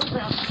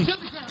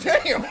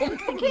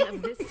 Thinking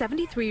of this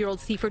 73-year-old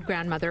Seaford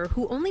grandmother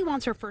who only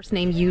wants her first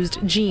name used,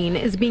 Jean,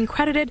 is being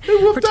credited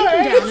for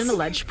taking down an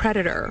alleged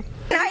predator.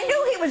 I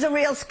knew he was a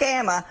real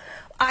scammer.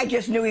 I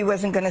just knew he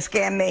wasn't going to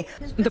scam me.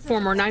 The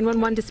former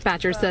 911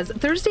 dispatcher says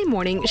Thursday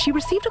morning she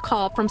received a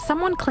call from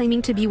someone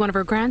claiming to be one of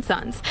her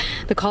grandsons.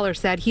 The caller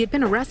said he had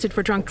been arrested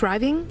for drunk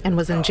driving and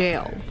was in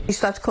jail. He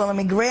starts calling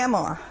me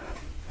grandma.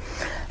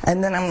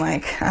 And then I'm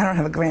like, I don't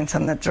have a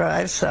grandson that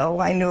drives,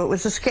 so I knew it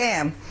was a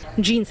scam.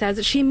 Jean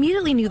says she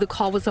immediately knew the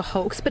call was a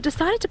hoax, but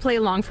decided to play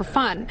along for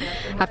fun.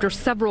 After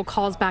several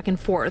calls back and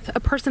forth, a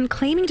person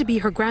claiming to be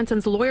her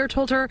grandson's lawyer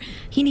told her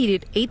he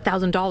needed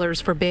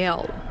 $8,000 for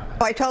bail.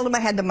 I told him I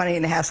had the money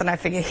in the house, and I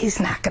figured he's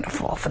not going to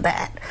fall for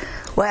that.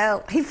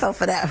 Well, he fell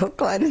for that hook,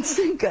 line, and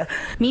sinker.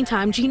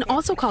 Meantime, Jean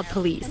also called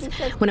police.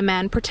 When a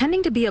man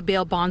pretending to be a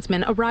bail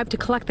bondsman arrived to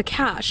collect the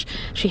cash,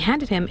 she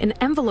handed him an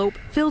envelope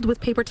filled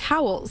with paper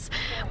towels.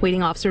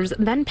 Waiting officers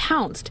then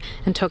pounced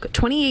and took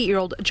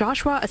 28-year-old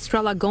Joshua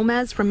Estrella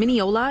Gomez from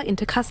Mineola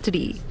into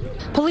custody.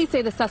 Police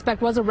say the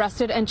suspect was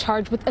arrested and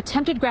charged with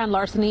attempted grand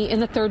larceny in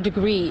the 3rd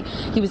degree.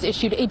 He was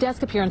issued a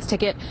desk appearance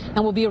ticket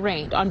and will be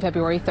arraigned on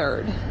February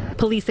 3rd.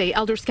 Police say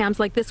elder scams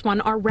like this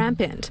one are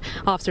rampant.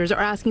 Officers are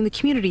asking the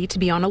community to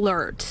be on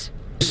alert.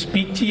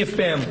 Speak to your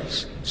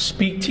families,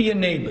 speak to your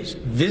neighbors,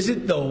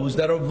 visit those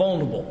that are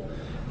vulnerable.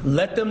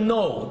 Let them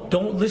know,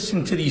 don't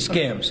listen to these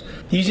scams.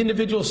 These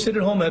individuals sit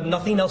at home, have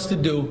nothing else to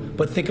do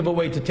but think of a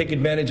way to take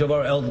advantage of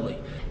our elderly.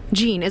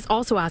 Jean is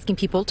also asking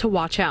people to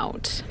watch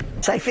out.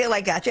 So I feel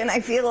I got you, and I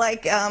feel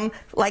like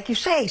you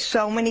say,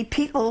 so many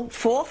people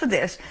fall for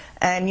this,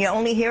 and you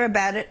only hear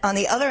about it on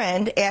the other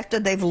end after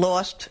they've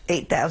lost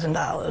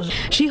 $8,000.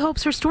 She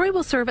hopes her story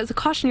will serve as a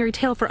cautionary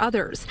tale for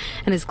others,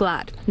 and is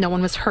glad no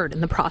one was hurt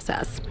in the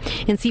process.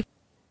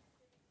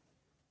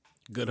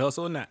 Good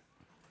hustle or not?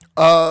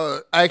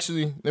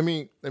 Actually, let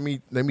me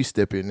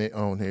step in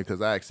on here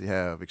because I actually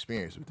have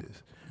experience with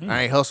this.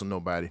 I ain't hustle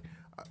nobody.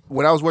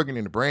 When I was working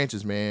in the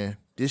branches, man,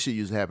 this shit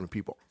used to happen to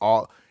people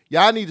all.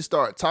 Y'all need to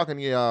start talking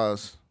to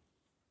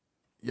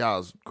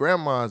y'all's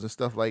grandmas and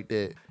stuff like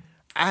that.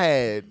 I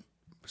had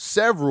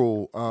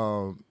several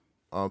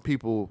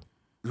people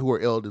who were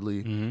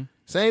elderly. Mm-hmm.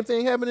 Same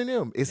thing happened to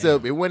them,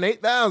 except it went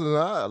 8,000.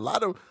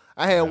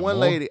 I had one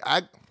lady.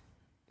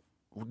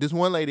 This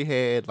one lady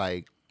had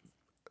like,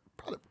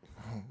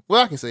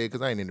 I can say it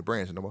because I ain't in the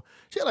branch no more.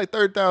 She had like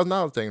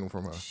 $30,000 taken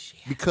from her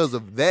because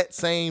of that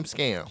same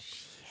scam.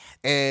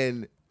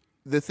 And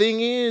the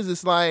thing is,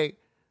 it's like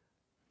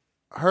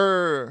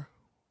her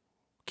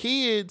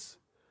kids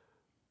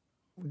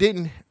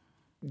didn't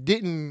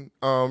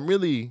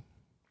really.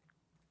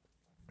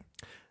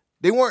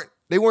 They weren't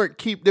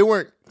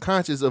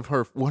conscious of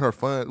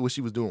what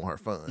she was doing with her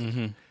funds.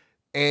 Mm-hmm.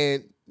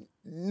 And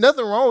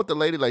nothing wrong with the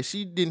lady. Like,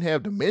 she didn't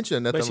have dementia or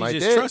nothing like that. But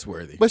she's just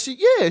trustworthy. But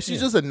she's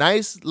just a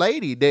nice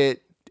lady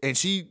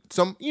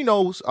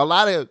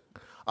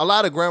a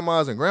lot of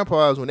grandmas and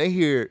grandpas, when they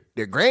hear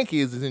their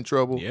grandkids is in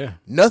trouble,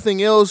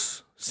 nothing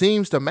else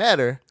seems to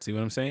matter. See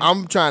what I'm saying?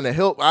 I'm trying to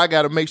help. I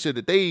got to make sure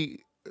that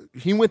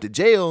he went to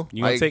jail.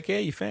 You want to take care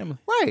of your family.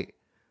 Right.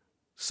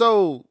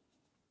 So,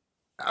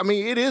 I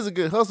mean, it is a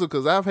good hustle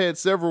because I've had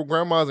several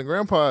grandmas and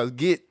grandpas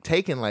get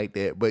taken like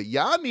that. But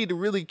y'all need to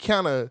really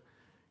kind of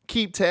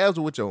keep tabs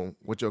with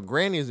what your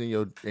grannies and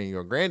your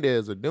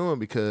granddads are doing,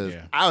 because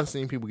I've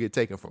seen people get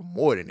taken for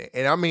more than that.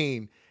 And I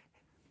mean,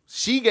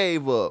 she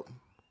gave up.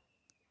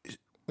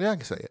 Yeah, I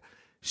can say it.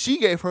 She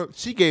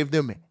gave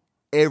them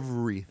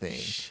everything,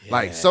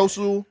 like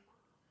social,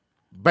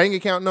 bank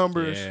account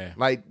numbers. Yeah.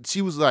 Like,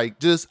 she was like,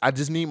 I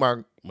just need my.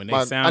 When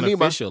they sound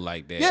official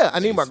like that. Yeah, I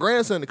need my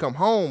grandson to come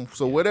home.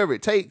 So whatever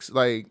it takes,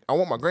 like, I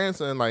want my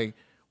grandson, like,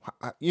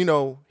 he's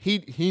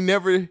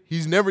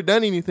never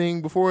done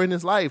anything before in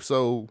his life.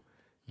 So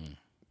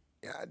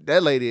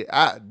that lady,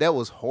 that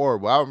was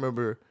horrible. I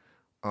remember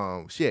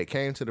she had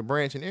came to the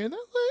branch and everything. I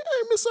was like,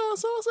 hey, Miss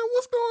So-and-so. I said,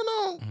 what's going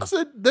on? Mm-hmm. I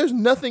said, there's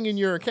nothing in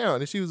your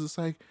account. And she was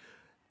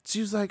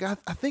like, I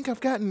think I've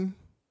gotten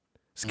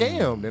scammed.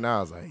 Mm-hmm. And I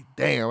was like,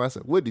 damn. I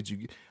said, what did you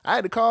get? I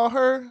had to call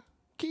her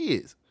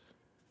kids.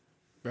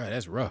 Bro,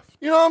 that's rough.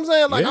 You know what I'm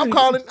saying? Like Yeah.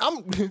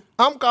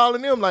 I'm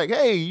calling them like,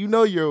 hey, you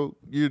know your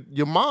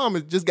mom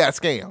has just got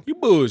scammed. You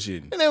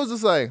bullshitting. And they was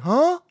just like,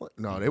 huh?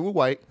 No, they were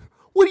white.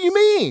 What do you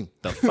mean?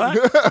 The fuck?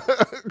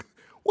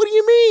 What do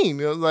you mean?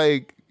 It was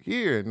like,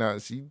 here. Now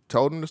she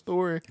told them the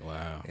story.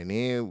 Wow. And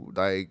then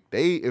like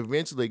they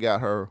eventually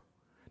got her.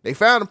 They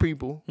found the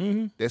people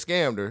that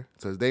scammed her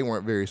because they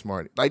weren't very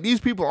smart. Like these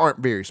people aren't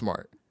very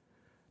smart.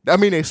 I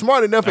mean, they're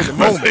smart enough at the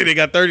moment. They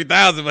got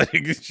 30,000, but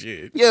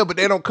shit. Yeah, but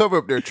they don't cover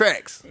up their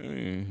tracks.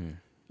 Mm-hmm.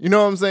 You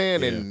know what I'm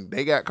saying? Yeah. And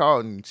they got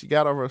caught, and she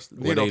got over.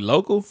 Were they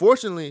local?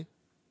 Fortunately,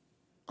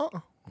 okay.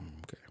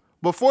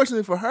 But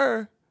fortunately for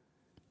her,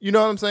 you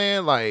know what I'm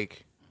saying?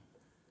 Like,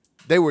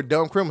 they were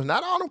dumb criminals.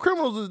 Not all them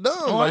criminals is dumb.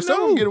 Oh, like I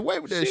some of them know. get away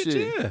with that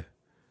shit. Yeah.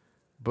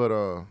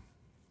 But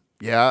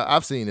yeah,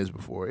 I've seen this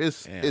before. It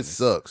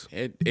sucks.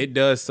 It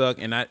does suck,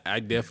 and I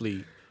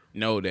definitely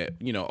know that,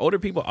 you know, older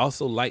people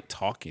also like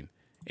talking.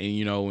 And,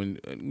 you know, when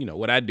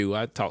what I do,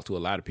 I talk to a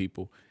lot of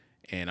people,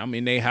 and I'm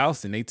in their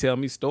house, and they tell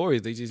me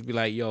stories. They just be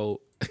like,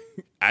 yo,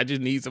 I just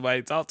need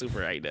somebody to talk to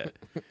for right now.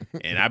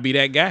 And I be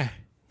that guy.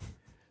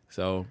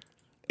 So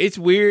it's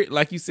weird.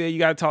 Like you said, you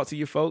got to talk to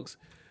your folks.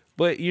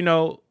 But, you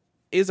know,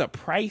 is a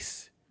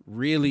price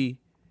really,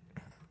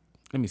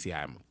 let me see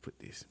how I'm going to put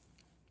this.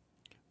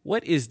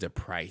 What is the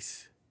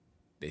price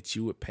that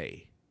you would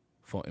pay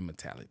for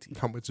immortality?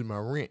 How much is my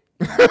rent?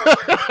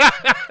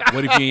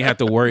 What if you ain't have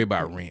to worry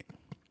about rent?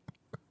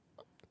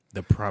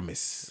 The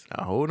promise.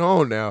 Now, hold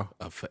on now.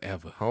 Of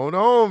forever. Hold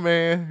on,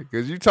 man.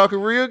 Because you talking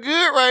real good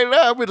right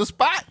now. I'm in a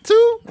spot,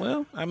 too.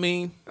 Well, I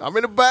mean. I'm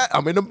in a bind,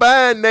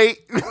 Nate.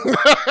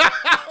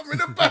 I'm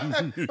in a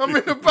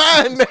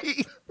bind,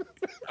 Nate.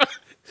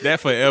 That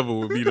forever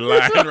would be the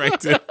line right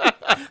there.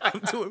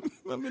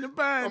 I'm in a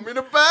bind. I'm in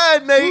a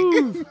bind,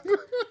 Nate.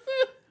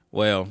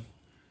 Well,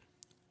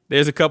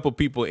 there's a couple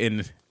people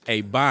in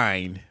a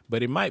bind,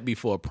 but it might be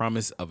for a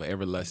promise of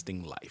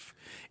everlasting life.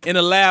 In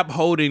a lab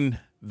holding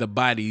the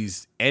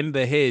bodies and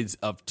the heads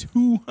of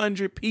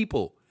 200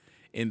 people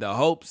in the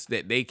hopes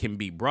that they can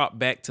be brought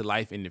back to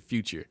life in the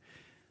future.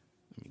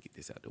 Let me get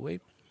this out the way.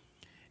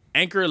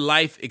 Anchor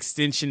Life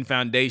Extension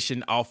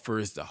Foundation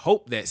offers the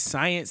hope that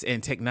science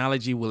and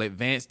technology will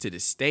advance to the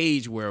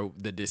stage where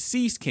the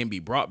deceased can be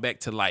brought back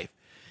to life.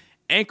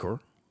 Alcor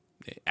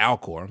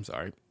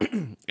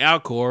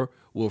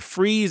will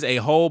freeze a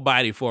whole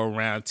body for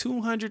around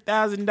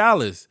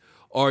 $200,000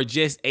 or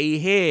just a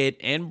head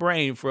and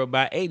brain for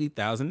about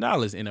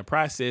 $80,000 in a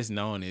process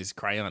known as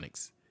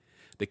cryonics.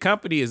 The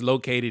company is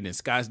located in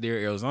Scottsdale,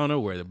 Arizona,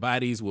 where the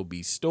bodies will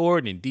be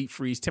stored in deep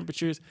freeze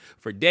temperatures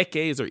for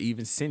decades or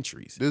even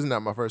centuries. This is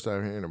not my first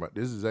time hearing about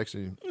this. Is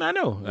actually... I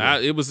know.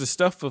 It was the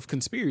stuff of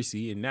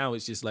conspiracy, and now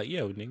it's just like,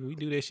 yo, nigga, we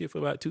do that shit for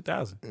about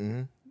 2,000.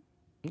 Mm-hmm.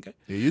 Okay.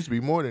 It used to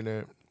be more than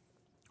that.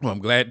 Well, I'm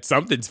glad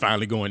something's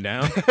finally going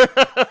down.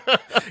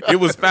 It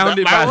was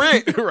founded by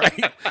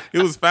right.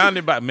 It was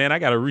founded by, man, I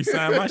gotta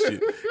re-sign my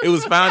shit. It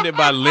was founded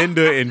by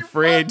Linda and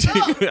Fred.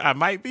 I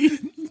might be.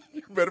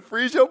 You better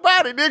freeze your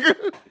body,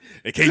 nigga.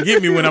 They can't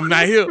get me when I'm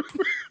not here.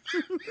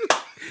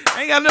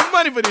 I ain't got enough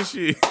money for this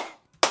shit.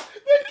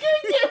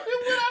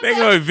 They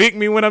gonna evict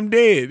me when I'm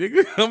dead.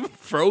 Nigga. I'm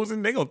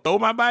frozen. They gonna throw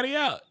my body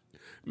out.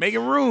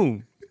 Making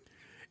room.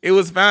 It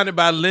was founded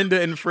by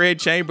Linda and Fred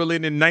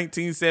Chamberlain in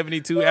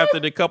 1972 after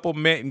the couple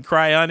met in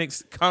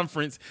cryonics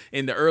conference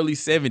in the early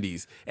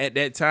 70s. At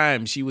that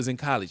time, she was in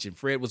college and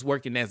Fred was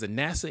working as a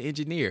NASA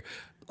engineer.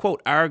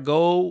 Quote, our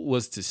goal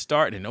was to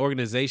start an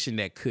organization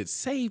that could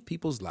save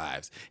people's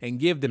lives and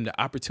give them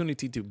the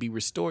opportunity to be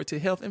restored to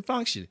health and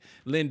function,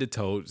 Linda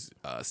told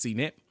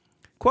CNET.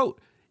 Quote,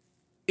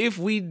 if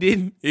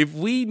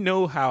we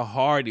know how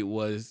hard it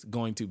was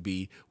going to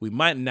be, we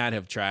might not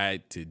have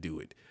tried to do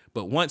it.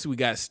 But once we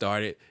got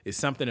started, it's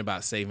something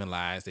about saving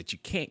lives that you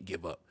can't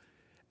give up.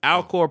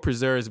 Alcor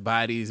preserves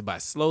bodies by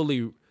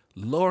slowly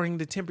lowering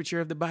the temperature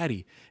of the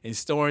body and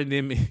storing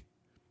them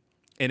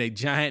in a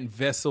giant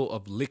vessel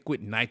of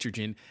liquid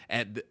nitrogen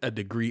at a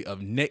degree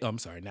of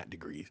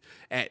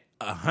at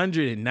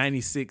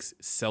 196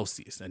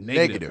 Celsius.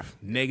 Negative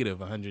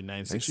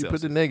 196 Make sure you Celsius.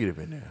 put the negative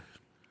in there.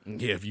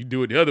 Yeah, if you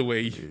do it the other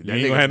way, you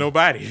ain't gonna have no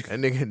body.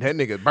 That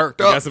nigga burnt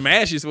You up. got some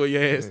ashes for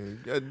your ass.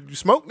 You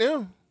smoke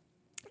them.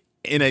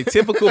 In a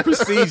typical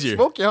procedure.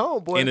 Smoke your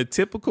home, boy. In a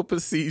typical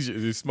procedure.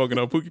 You smoking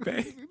on Pookie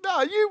Pack?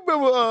 No, you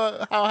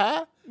remember how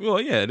high? Well,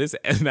 yeah, that's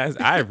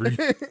ivory.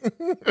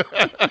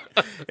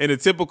 In a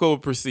typical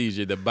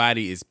procedure, the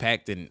body is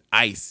packed in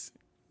ice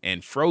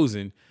and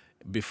frozen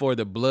before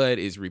the blood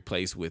is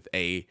replaced with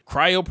a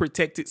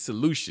cryoprotected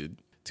solution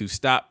to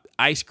stop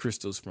ice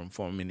crystals from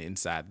forming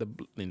inside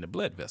in the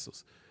blood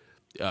vessels.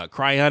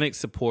 Cryonic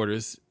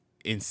supporters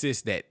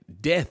insist that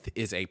death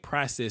is a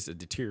process of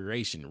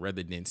deterioration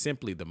rather than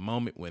simply the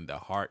moment when the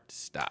heart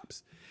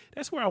stops.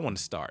 That's where I want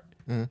to start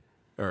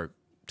or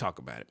talk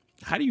about it.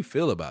 How do you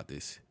feel about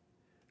this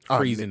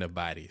freezing of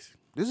bodies?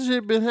 This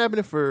shit been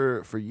happening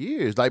for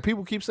years. Like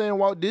people keep saying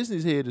Walt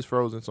Disney's head is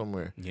frozen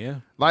somewhere.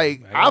 Yeah.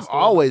 Like I've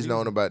always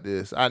known about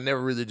this. I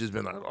never really just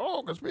been like,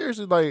 oh,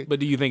 conspiracy. Like, but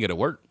do you think it'll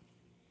work?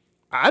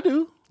 I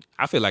do.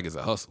 I feel like it's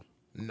a hustle.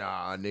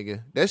 Nah,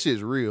 nigga. That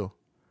shit's real.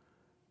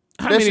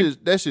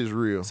 That shit's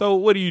real. So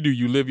what do?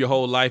 You live your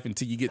whole life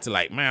until you get to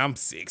like, man, I'm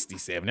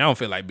 67. I don't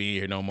feel like being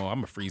here no more. I'm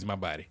going to freeze my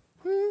body.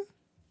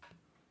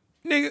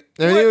 Nigga.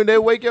 And then they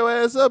wake your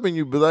ass up and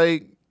you be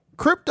like,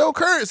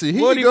 cryptocurrency.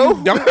 Here you go.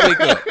 You don't wake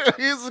up?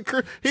 Here's What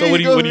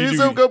do you do?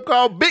 something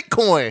called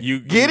Bitcoin. You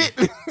get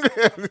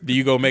it? Do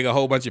you go make a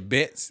whole bunch of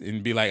bets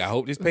and be like, I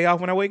hope this pay off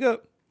when I wake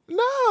up?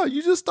 No,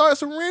 you just start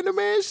some random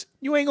ass.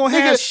 You ain't gonna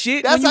have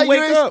shit when you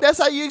wake up. That's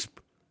how you.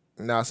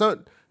 Nah,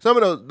 some of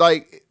those,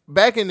 like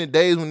back in the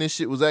days when this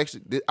shit was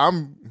actually.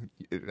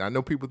 I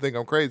know people think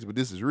I'm crazy, but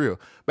this is real.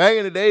 Back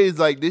in the days,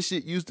 like this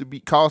shit used to be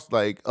cost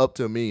like up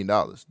to $1 million.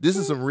 This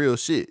is some real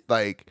shit.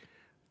 Like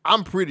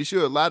I'm pretty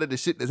sure a lot of the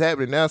shit that's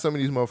happening now, some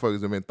of these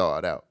motherfuckers have been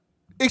thawed out.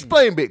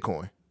 Explain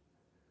Bitcoin.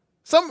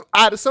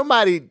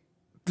 Somebody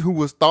who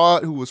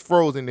was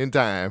frozen in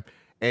time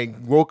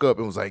and woke up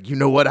and was like, you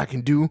know what I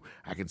can do?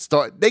 I can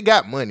start. They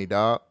got money,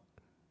 dog.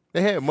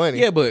 They had money.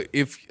 Yeah, but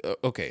if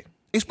okay,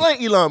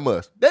 explain Elon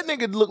Musk. That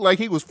nigga looked like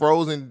he was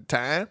frozen in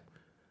time.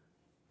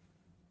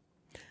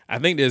 I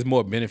think there's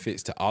more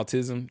benefits to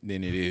autism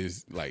than it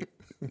is like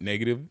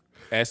negative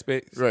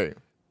aspects. Right.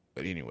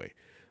 But anyway,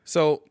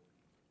 so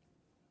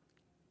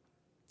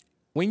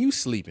when you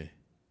sleeping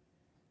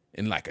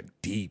in like a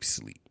deep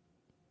sleep,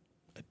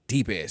 a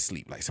deep ass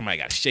sleep, like somebody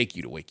got to shake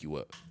you to wake you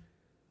up,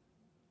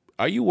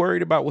 are you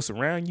worried about what's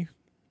around you?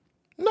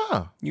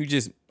 No. You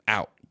just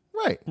out.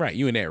 Right.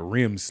 You in that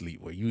REM sleep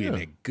where you in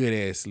that good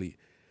ass sleep.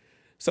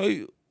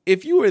 So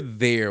if you were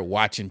there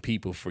watching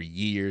people for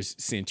years,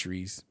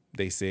 centuries,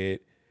 they said,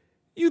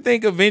 you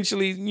think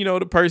eventually,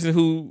 the person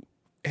who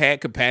had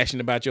compassion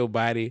about your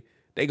body,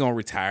 they going to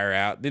retire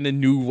out. Then the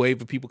new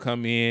wave of people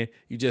come in.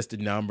 You just a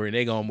number and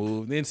they going to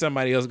move. Then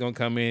somebody else going to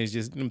come in. It's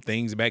just them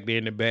things back there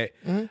in the back.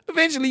 Mm-hmm.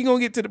 Eventually you're going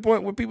to get to the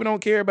point where people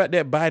don't care about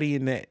that body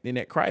in that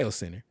cryo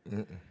center.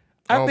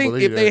 I think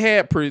if they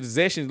had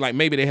possessions, like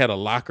maybe they had a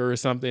locker or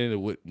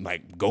something with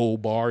like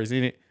gold bars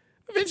in it,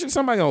 eventually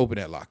somebody going to open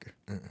that locker.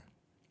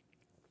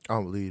 I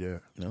don't believe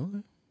that.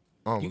 No.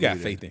 You got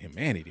faith in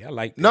humanity. I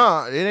like that.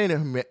 No, it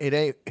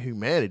ain't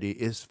humanity.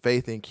 It's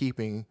faith in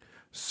keeping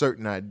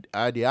certain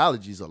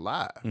ideologies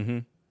alive. Mm-hmm.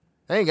 It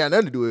ain't got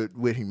nothing to do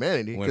with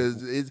humanity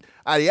because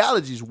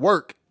ideologies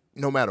work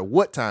no matter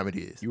what time it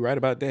is. You're right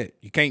about that.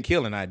 You can't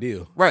kill an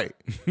ideal. Right.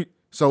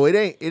 So it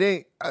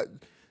ain't.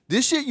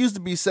 This shit used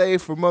to be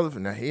saved for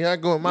motherfuckers. Now here I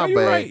go in my bag.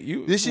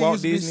 Right. This shit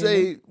Walt used to Disney, be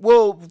saved.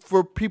 Well,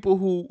 for people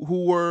who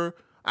were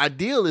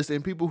idealists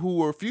and people who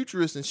were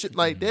futurists and shit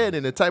like that,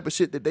 and the type of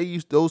shit that they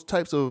used, those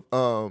types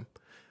of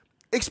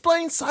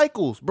explain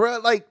cycles, bro.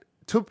 Like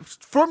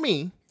for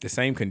me, the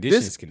same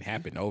conditions can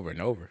happen over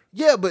and over.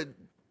 Yeah, but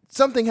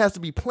something has to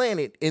be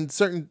planted in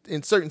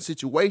certain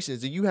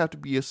situations, and you have to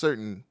be a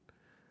certain,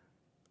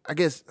 I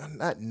guess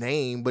not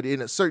name, but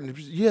in a certain,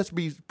 you have to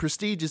be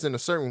prestigious in a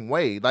certain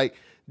way. Like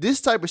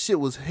this type of shit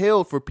was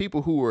held for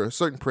people who were a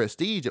certain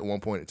prestige at one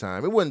point in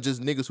time. It wasn't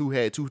just niggas who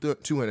had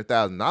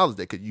 $200,000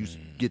 that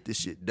could get this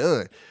shit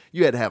done.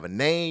 You had to have a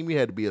name. You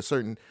had to be a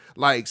certain,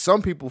 like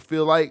some people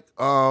feel like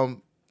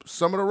some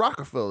of the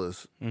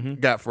Rockefellers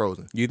got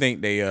frozen. You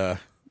think they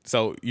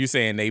so you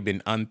saying they've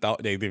been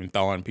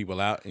thawing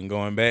people out and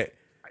going back?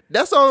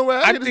 That's the only way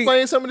I can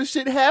explain some of the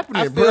shit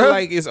happening, bro. I feel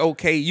like it's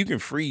okay. You can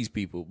freeze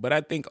people, but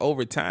I think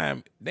over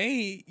time,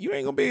 you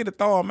ain't gonna be able to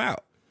thaw them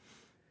out.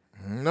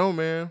 No,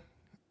 man.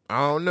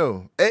 I don't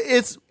know.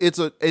 It's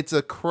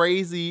a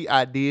crazy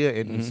idea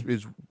and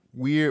it's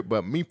weird.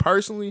 But me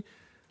personally,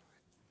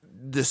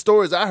 the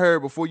stories I heard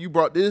before you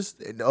brought this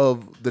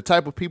of the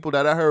type of people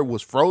that I heard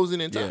was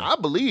frozen in time, I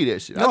believe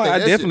that shit. No, I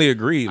definitely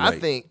agree. I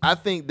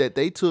think that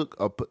they took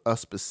a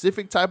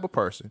specific type of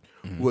person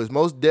who is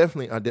most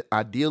definitely an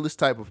idealist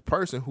type of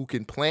person who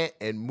can plant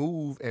and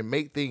move and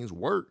make things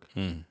work.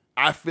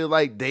 I feel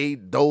like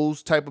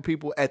those type of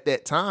people at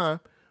that time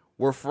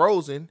were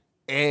frozen,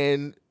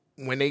 and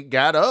when they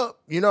got up,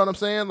 you know what I'm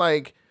saying?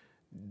 Like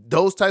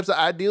those types of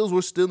ideals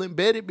were still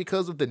embedded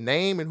because of the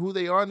name and who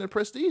they are and the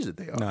prestige that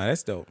they are. No,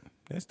 that's dope.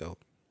 That's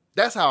dope.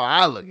 That's how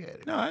I look at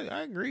it. No,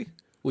 I agree.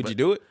 Would you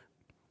do it?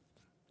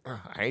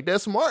 I ain't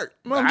that smart.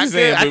 I'm just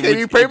saying, I couldn't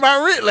even pay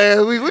my rent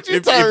last week. What you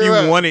talking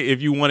about?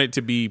 If you wanted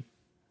to be,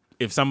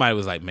 if somebody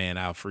was like, man,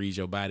 I'll freeze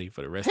your body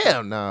for the rest of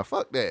Hell nah,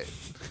 fuck that.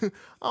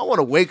 I don't want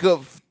to wake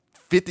up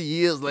 50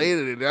 years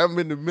later and I'm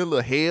in the middle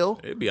of hell.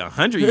 It'd be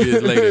 100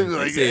 years later.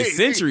 Like, Hey,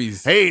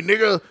 centuries. Hey,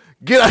 nigga,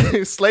 get out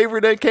of slavery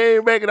that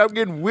came back and I'm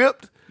getting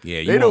whipped.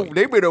 Yeah,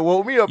 they better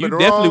woke me up you at the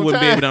wrong time. definitely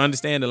wouldn't be able to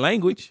understand the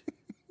language.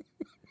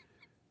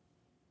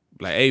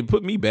 Like, hey,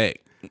 put me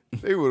back.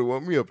 They would have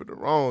woke me up at the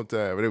wrong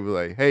time. But they was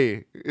like,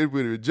 hey, it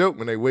would be a joke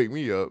when they wake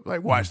me up.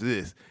 Like, watch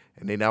this.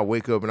 And then I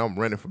wake up and I'm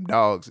running from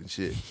dogs and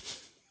shit.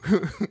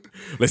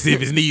 Let's see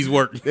if his knees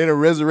work. Then I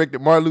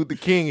resurrected Martin Luther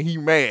King and he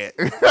mad.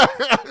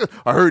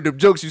 I heard them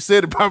jokes you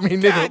said about me,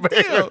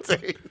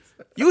 nigga.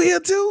 You here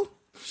too?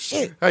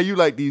 Shit. How you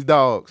like these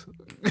dogs?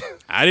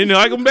 I didn't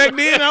like them back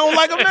then. I don't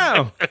like them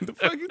now. What the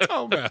fuck you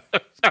talking about?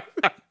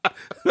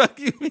 What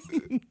you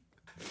mean?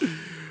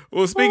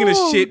 Well, speaking of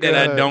shit that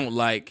I don't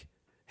like,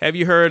 have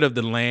you heard of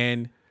the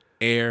land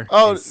air,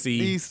 Oh, and sea.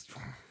 these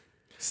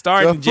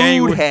Starting food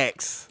January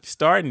hacks.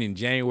 Starting in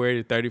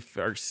January the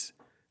 31st,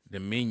 the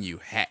menu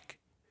hack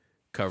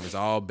covers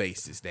all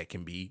bases that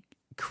can be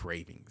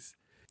cravings.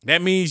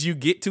 That means you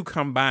get to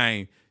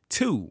combine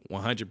 2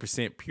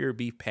 100% pure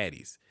beef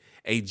patties,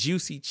 a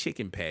juicy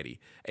chicken patty,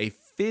 a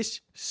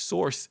fish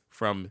sourced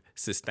from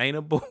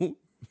sustainable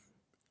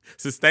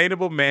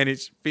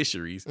managed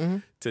fisheries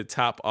to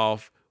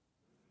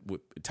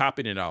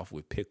topping it off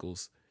with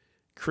pickles,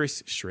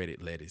 crisp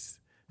shredded lettuce,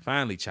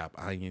 finely chopped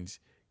onions,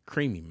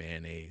 creamy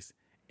mayonnaise,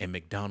 and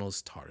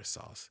McDonald's tartar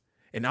sauce.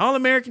 And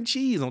all-American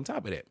cheese on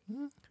top of that.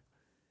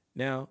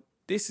 Now,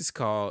 this is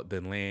called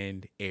the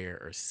land, air,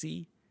 or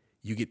sea.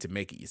 You get to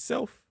make it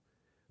yourself,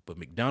 but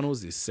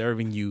McDonald's is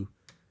serving you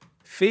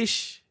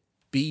fish,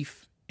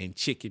 beef, and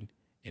chicken,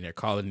 and they're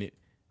calling it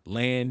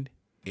land,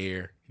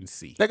 air, and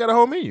sea. They got a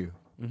whole menu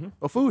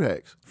of food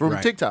hacks from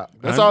Right. TikTok.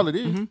 That's all it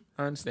is.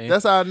 I understand.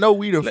 That's how I know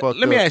we done fucked up.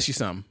 Let me ask you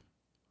something.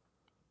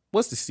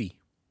 What's the sea?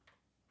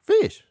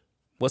 Fish.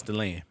 What's the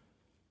land?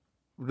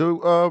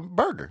 The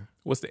burger.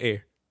 What's the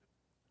air?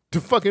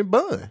 The fucking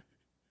bun.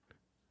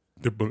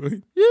 The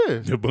bun? Yeah.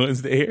 The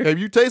bun's the air? Have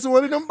you tasted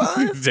one of them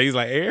buns? Tastes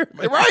like air?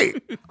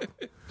 Right.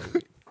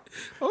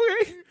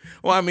 Okay.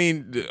 Well, I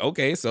mean,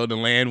 okay, so the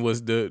land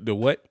was the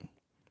what?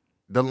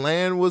 The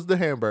land was the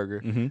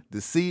hamburger.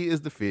 The sea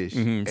is the fish.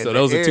 And So the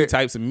those are air- two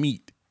types of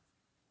meat.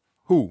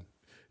 Who?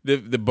 The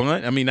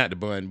bun, I mean not the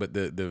bun, but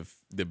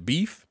the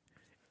beef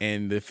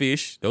and the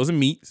fish, those are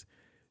meats.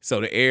 So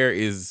the air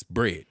is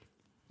bread.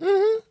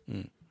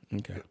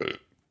 Okay.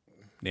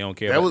 They don't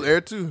care That about was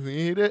air too. You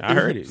hear that? I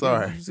heard it.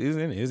 Sorry. It's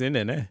in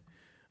there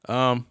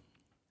now.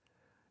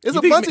 It's You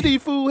a think bunch of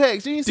these food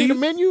hacks. You ain't seen the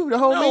menu? The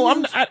whole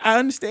menu? I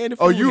understand the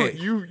food Oh, you hack.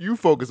 you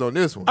focus on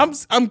this one.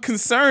 I'm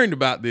concerned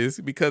about this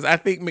because I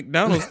think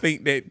McDonald's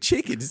think that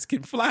chickens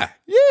can fly.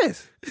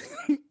 Yes.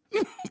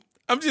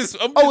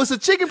 Oh, it's a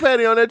chicken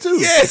patty on there too.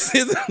 Yes,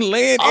 it's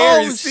land, air,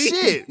 Oh and sea.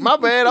 shit! My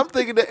bad. I'm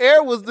thinking the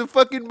air was the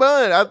fucking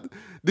bun.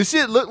 The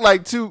shit looked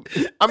like two.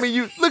 I mean,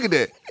 you look at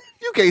that.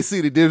 You can't see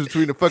the difference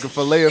between the fucking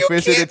filet of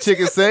fish and the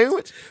chicken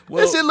sandwich.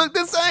 Well, that shit look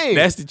the same.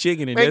 That's the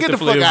chicken and Man, that's get the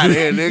filet fuck of out of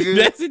fish. here, nigga.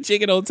 That's the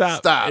chicken on top.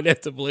 Stop. And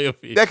that's the filet of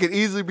fish. That could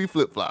easily be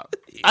flip flop.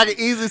 I can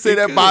easily say It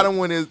that could. bottom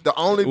one is the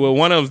only. Well,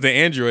 one of them's the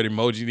Android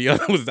emoji, the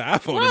other was the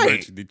iPhone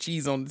Right. emoji, the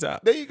cheese on the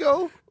top. There you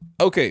go.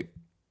 Okay.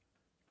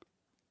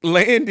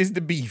 Land is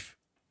the beef.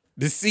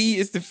 The sea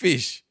is the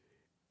fish.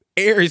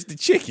 Air is the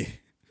chicken.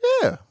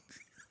 Yeah.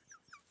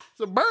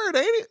 It's a bird,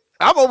 ain't it?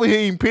 I'm over here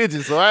eating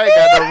pigeons, so I ain't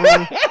got no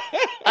room.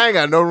 I ain't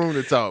got no room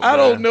to talk. I man.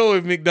 don't know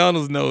if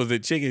McDonald's knows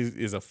that chicken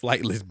is a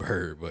flightless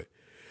bird, but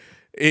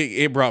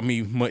it brought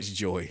me much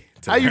joy.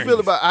 How you feel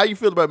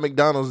about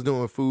McDonald's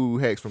doing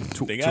food hacks from They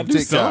from gotta do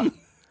TikTok? something.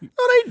 No,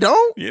 they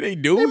don't. Yeah, they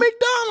do. They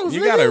McDonald's.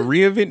 You nigga. gotta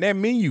reinvent that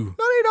menu. No,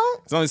 they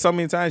don't. It's only so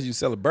many times you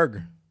sell a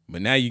burger,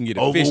 but now you can get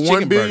a Over fish 1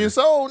 chicken billion burger.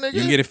 sold, nigga. You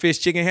can get a fish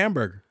chicken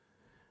hamburger.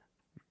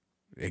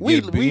 They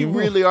We get bean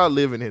really are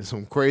living in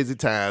some crazy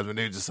times when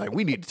they're just like,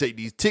 we need to take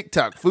these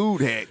TikTok food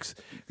hacks.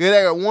 Yeah,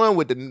 they got one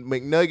with the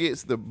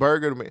McNuggets, the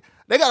burger.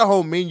 They got a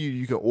whole menu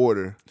you can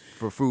order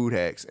for food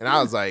hacks. And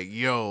I was like,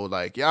 yo,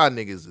 like, y'all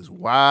niggas is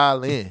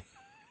wildin'.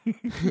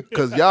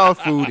 Because y'all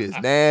food is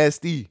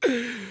nasty.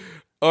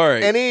 All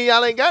right. And then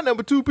y'all ain't got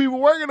number 2 people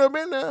working up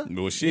in there.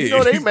 Well, shit. You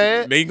know they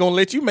mad. They ain't gonna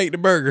let you make the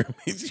burger.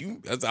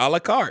 That's a la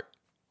carte.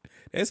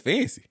 That's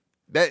fancy.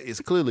 That is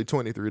clearly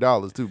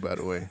 $23 too, by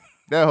the way.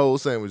 That whole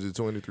sandwich is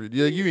 $23.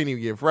 Yeah, you ain't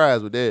even getting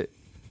fries with that.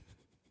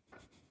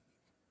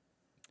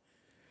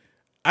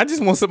 I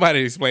just want somebody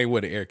to explain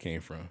where the air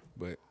came from.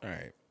 But all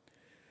right.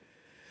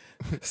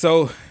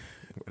 So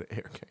where the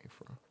air came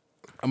from.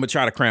 I'm gonna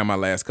try to cram my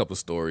last couple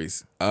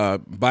stories.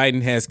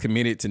 Biden has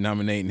committed to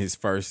nominating his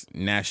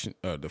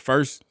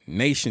the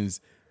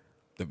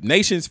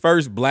nation's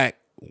first black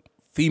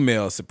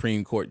female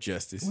Supreme Court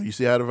justice. Well, you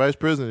see how the vice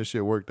president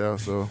shit worked out,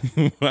 so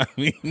I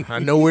mean, I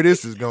know where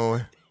this is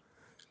going.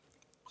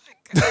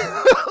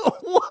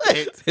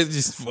 What? It's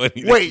just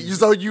funny. Wait,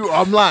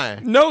 I'm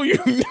lying. No, you're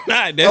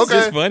not. That's Okay.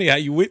 just funny how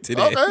you went to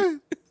that. Okay.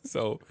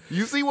 So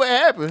you see what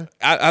happened.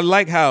 I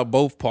like how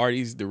both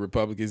parties, the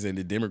Republicans and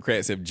the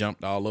Democrats, have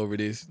jumped all over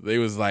this. They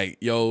was like,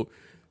 yo,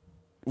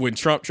 when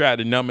Trump tried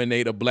to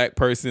nominate a black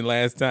person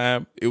last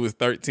time, it was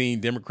 13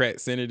 Democrat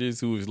senators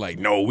who was like,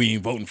 no, we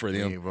ain't voting for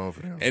them. We ain't voting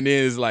for them. And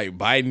then it's like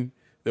Biden,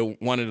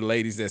 one of the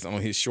ladies that's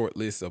on his short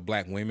list of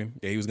black women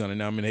that he was going to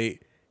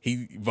nominate,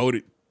 he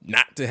voted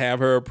not to have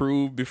her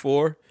approved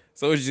before.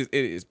 So it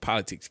is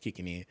politics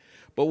kicking in.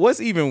 But what's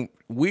even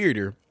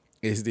weirder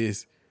is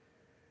this.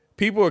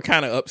 People are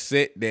kind of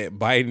upset that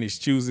Biden is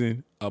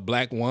choosing a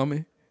black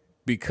woman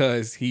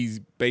because he's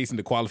basing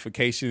the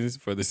qualifications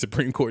for the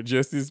Supreme Court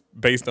justice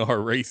based on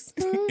her race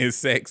and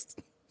sex.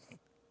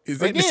 Is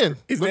that Again,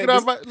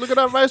 look at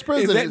our vice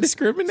president. Is that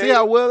discrimination? See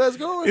how well that's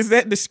going? Is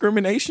that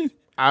discrimination?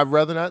 I'd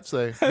rather not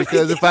say,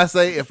 because if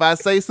I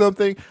say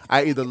something,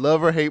 I either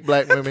love or hate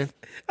black women.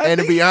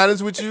 And to be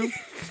honest with you,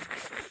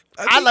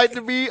 I like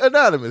to be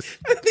anonymous.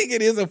 I think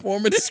it is a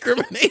form of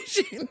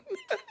discrimination.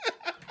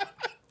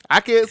 I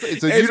can't say.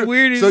 So As you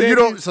weird as so that you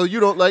don't. is. So you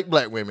don't like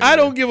black women. I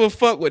don't give a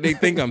fuck what they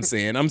think I'm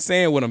saying. I'm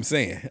saying what I'm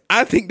saying.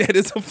 I think that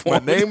is a My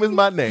form. name is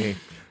my name.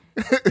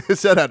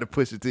 Shout out to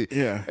Pusha T.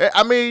 Yeah.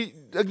 I mean,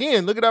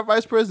 again, look at our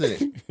vice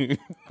president.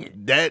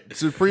 That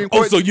Supreme Oh,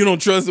 Court. so you don't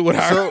trust what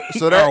our,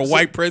 that- our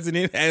white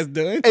president has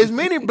done? As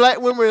many black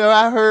women that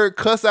I heard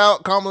cuss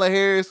out Kamala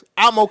Harris,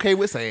 I'm okay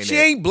with saying She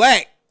that. ain't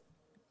black.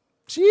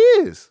 She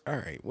is. All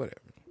right, whatever.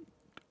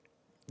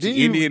 Didn't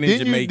She you, Indian and didn't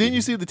you, Jamaican. didn't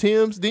you see the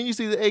Tims? Didn't you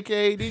see the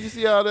AKA? Didn't you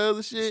see all the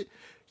other shit?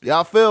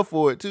 Y'all fell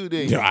for it too,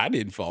 didn't you? No, I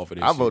didn't fall for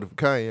this. I shit. voted for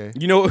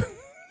Kanye. You know,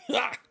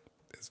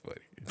 that's funny.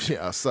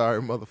 Yeah,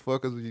 sorry,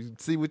 motherfuckers. You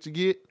see what you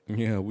get?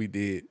 Yeah, we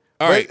did.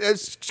 All But right.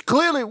 it's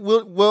clearly,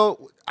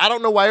 well, I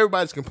don't know why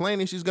everybody's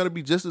complaining. She's going to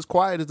be just as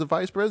quiet as the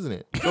vice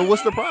president. So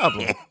what's the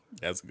problem?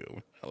 That's a good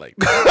one. I like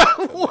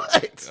that. What? I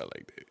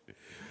like that.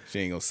 She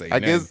ain't gonna say. I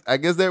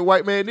nothing. guess that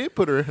white man did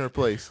put her in her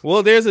place.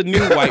 Well, there's a new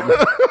white man.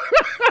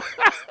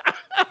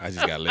 I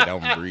just gotta let that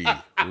one breathe.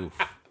 Oof.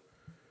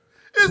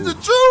 It's the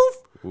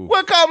truth.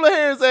 What Kamala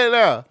Harris at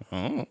now?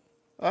 I don't know.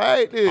 All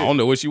right, then. I don't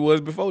know what she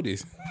was before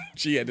this.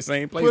 She had the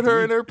same place. Put to her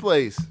me. in her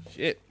place.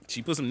 Shit.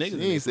 She put some niggas in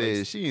She ain't their place.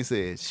 said. She ain't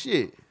said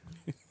shit.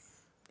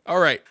 All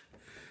right.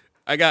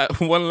 I got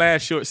one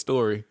last short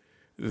story.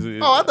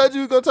 Oh, I thought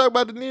you were gonna talk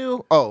about the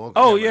Neil. Oh, okay.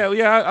 Oh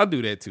yeah. I'll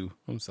do that too.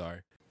 I'm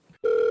sorry.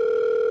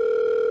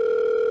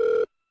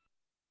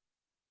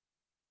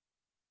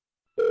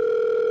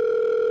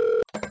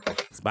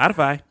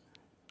 Spotify.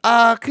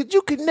 Could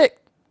you connect?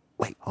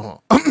 Wait,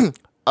 hold on.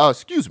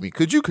 Excuse me.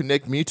 Could you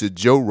connect me to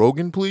Joe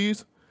Rogan,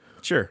 please?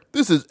 Sure.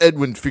 This is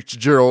Edwin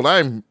Fitzgerald.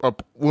 I'm a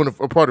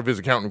part of his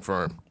accounting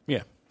firm.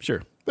 Yeah,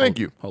 sure. Thank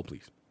you. Hold,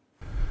 please.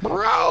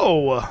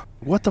 Bro,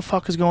 what the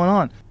fuck is going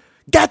on?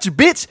 Gotcha,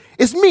 bitch.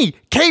 It's me,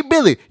 K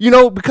Billy. You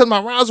know, because my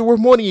rounds are worth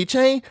more than your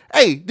chain.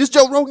 Hey, this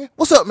Joe Rogan.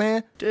 What's up,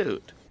 man?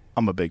 Dude,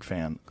 I'm a big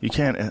fan. You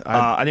can't,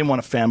 I didn't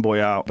want to fanboy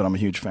out, but I'm a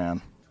huge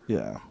fan.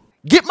 Yeah.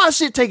 Get my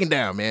shit taken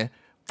down, man.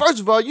 First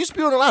of all, you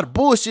spewing a lot of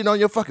bullshit on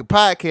your fucking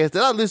podcast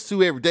that I listen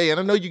to every day, and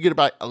I know you get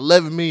about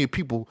 11 million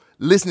people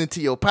listening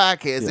to your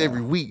podcast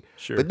every week.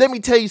 Sure. But let me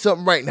tell you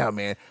something right now,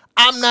 man.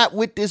 I'm not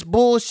with this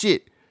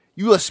bullshit.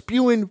 You are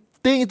spewing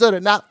things that are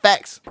not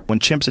facts. When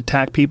chimps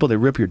attack people, they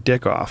rip your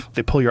dick off.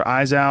 They pull your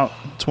eyes out.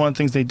 It's one of the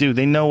things they do.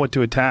 They know what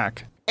to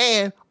attack.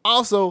 And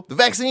also, the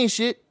vaccine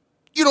shit,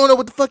 you don't know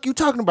what the fuck you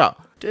talking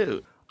about.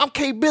 Dude. I'm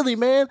K Billy,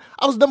 man.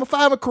 I was number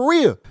 5 in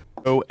Korea.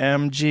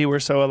 OMG, we're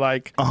so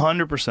alike.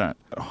 100%.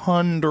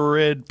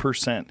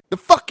 100%. The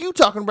fuck you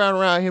talking about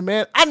around here,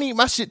 man? I need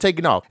my shit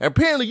taken off. And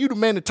apparently you the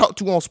man to talk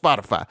to on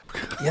Spotify.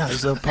 Yeah,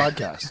 it's a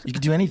podcast. You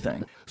can do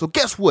anything. So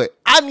guess what?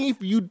 I need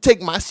for you to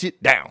take my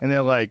shit down. And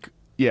they're like,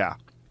 yeah,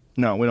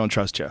 no, we don't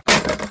trust you.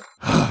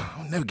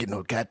 I'll never get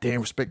no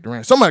goddamn respect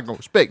around. Somebody gonna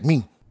respect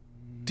me.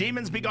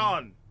 Demons be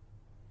gone.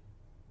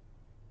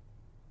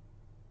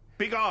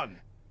 Be gone.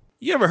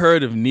 You ever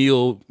heard of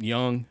Neil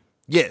Young?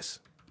 Yes.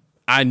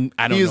 I don't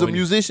know. He is a any-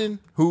 musician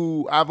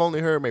who I've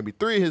only heard maybe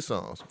 3 of his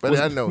songs, but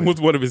I know him.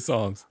 What's one of his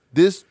songs?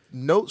 This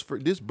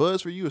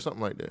Buzz for You or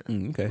something like that.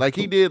 Okay. Like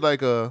he did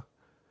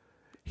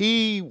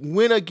he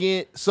went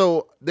against,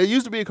 so there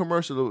used to be a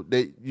commercial,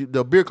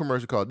 the beer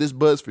commercial called This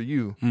Buzz for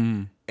You.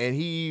 And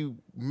he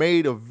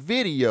made a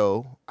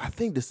video, I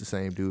think this is the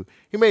same dude.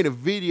 He made a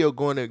video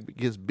going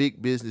against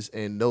big business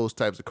and those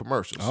types of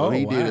commercials. So Oh,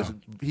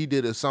 he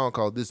did a song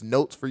called This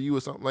Notes for You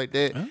or something like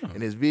that.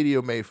 And his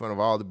video made fun of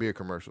all the beer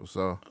commercials.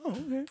 So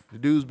okay. the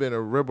dude's been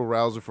a rebel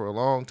rouser for a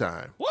long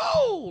time.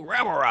 Whoa,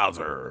 rabble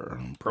rouser,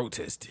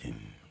 protesting.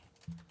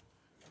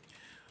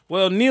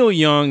 Well, Neil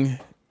Young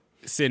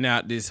sent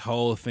out this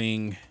whole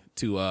thing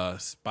to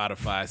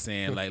Spotify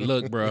saying, like,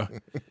 look, bro,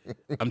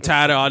 I'm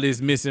tired of all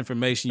this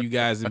misinformation you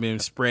guys have been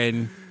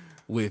spreading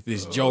with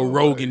this Joe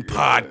Rogan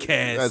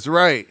podcast. That's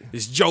right.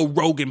 This Joe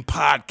Rogan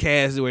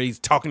podcast where he's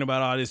talking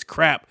about all this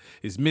crap,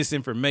 this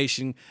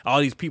misinformation. All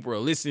these people are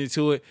listening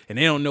to it, and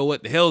they don't know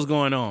what the hell's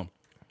going on.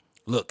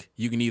 Look,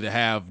 you can either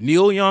have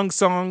Neil Young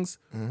songs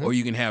or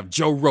you can have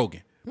Joe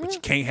Rogan, but you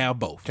can't have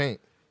both.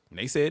 Can't. And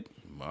they said,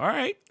 all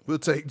right. We'll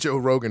take Joe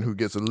Rogan, who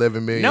gets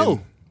 11 million.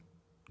 No,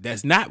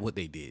 that's not what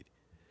they did.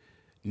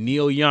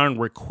 Neil Young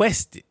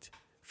requested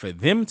for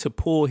them to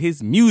pull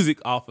his music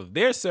off of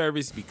their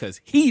service because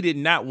he did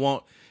not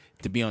want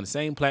to be on the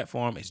same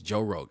platform as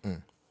Joe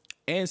Rogan.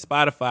 And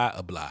Spotify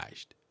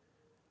obliged.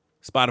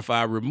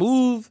 Spotify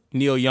removed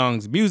Neil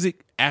Young's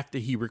music after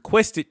he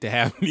requested to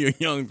have Neil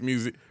Young's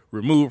music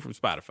removed from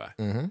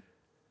Spotify.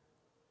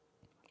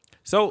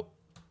 So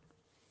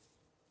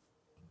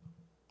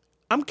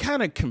I'm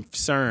kind of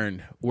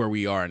concerned where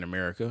we are in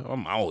America.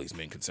 I'm always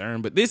been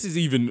concerned, but this is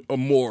even a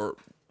more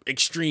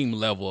extreme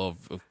level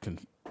of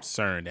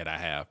concern that I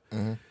have.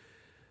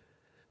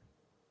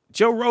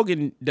 Joe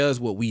Rogan does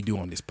what we do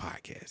on this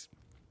podcast.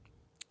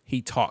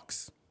 He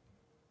talks.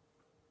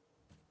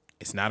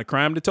 It's not a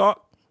crime to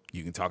talk.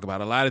 You can talk about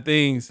a lot of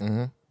things,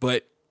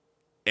 but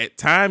at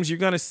times you're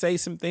going to say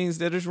some things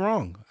that is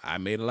wrong. I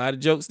made a lot of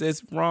jokes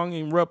that's wrong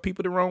and rub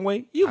people the wrong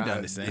way. You've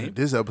done the same.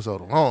 This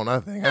episode alone, I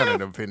think I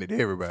done offended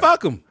everybody.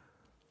 Fuck them.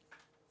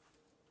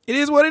 It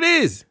is what it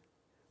is.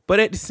 But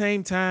at the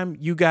same time,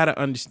 you got to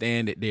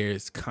understand that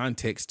there's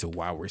context to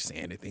why we're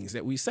saying the things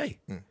that we say.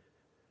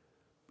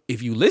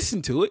 If you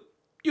listen to it,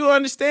 you'll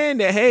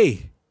understand that,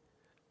 hey,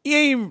 you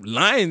ain't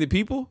lying to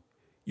people.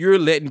 You're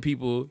letting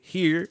people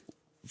hear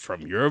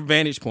from your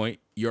vantage point,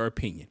 your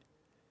opinion.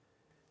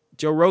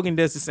 Joe Rogan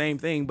does the same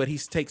thing, but he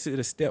takes it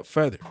a step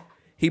further.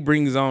 He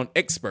brings on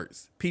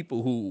experts,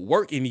 people who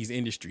work in these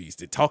industries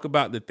to talk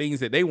about the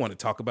things that they want to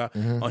talk about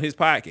on his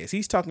podcast.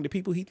 He's talking to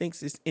people he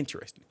thinks is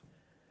interesting.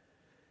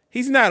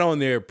 He's not on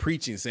there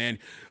preaching, saying,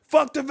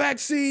 fuck the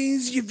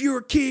vaccines. If you're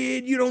a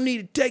kid, you don't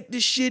need to take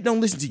this shit.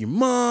 Don't listen to your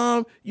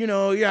mom. You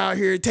know, you're out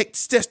here, take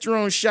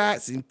testosterone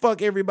shots and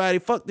fuck everybody.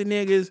 Fuck the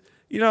niggas.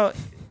 You know,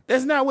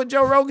 that's not what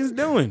Joe Rogan's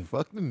doing.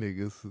 Fuck the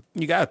niggas.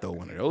 You got to throw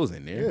one of those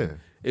in there.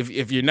 Yeah.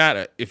 If you're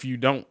not, if you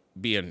don't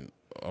be a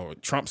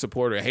Trump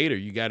supporter or hater,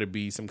 you got to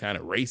be some kind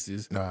of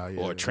racist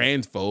or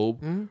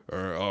transphobe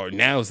or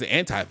now it's the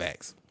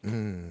anti-vax.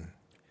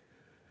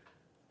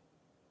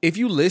 If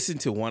you listen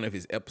to one of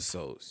his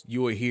episodes,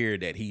 you will hear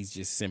that he's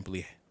just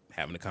simply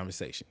having a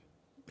conversation.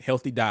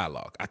 Healthy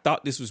dialogue. I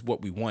thought this was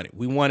what we wanted.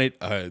 We wanted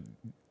a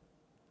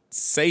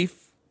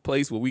safe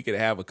place where we could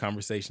have a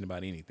conversation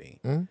about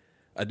anything.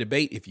 A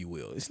debate, if you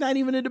will. It's not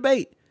even a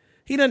debate.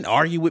 He doesn't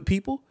argue with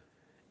people.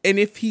 And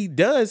if he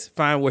does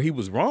find where he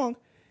was wrong,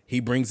 he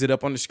brings it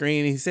up on the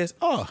screen and he says,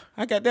 oh,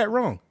 I got that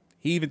wrong.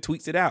 He even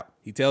tweets it out.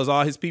 He tells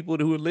all his people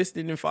who are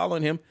listening and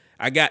following him,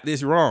 I got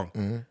this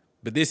wrong.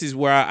 But this is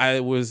where I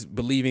was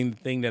believing the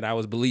thing that I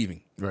was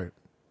believing. Right.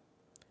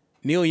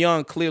 Neil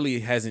Young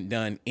clearly hasn't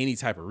done any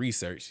type of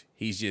research.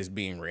 He's just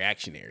being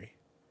reactionary.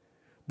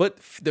 But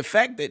the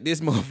fact that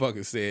this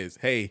motherfucker says,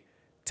 hey,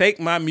 take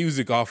my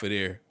music off of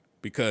there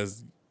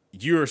because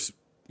you're,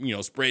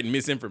 spreading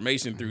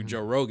misinformation through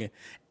Joe Rogan.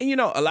 And,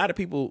 a lot of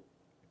people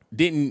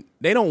they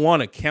don't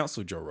want to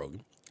cancel Joe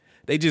Rogan.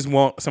 They just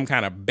want some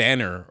kind of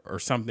banner or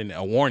something,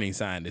 a warning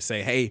sign to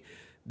say, hey,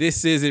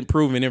 this isn't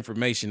proven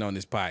information on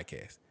this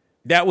podcast.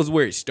 That was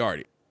where it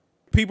started.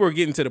 People are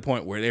getting to the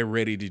point where they're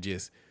ready to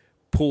just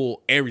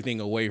pull everything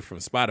away from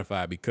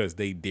Spotify because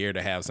they dare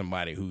to have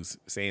somebody who's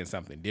saying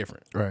something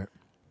different. Right.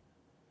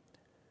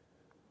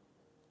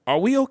 Are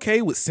we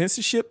okay with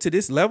censorship to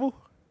this level?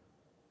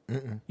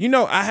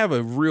 I have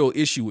a real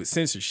issue with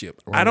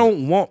censorship. Right. I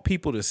don't want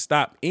people to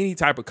stop any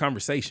type of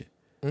conversation.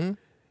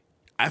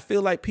 I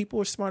feel like people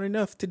are smart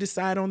enough to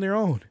decide on their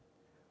own.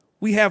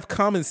 We have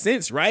common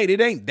sense, right? It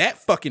ain't that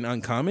fucking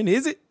uncommon,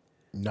 is it?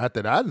 Not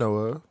that I know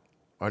of.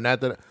 Or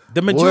not that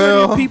the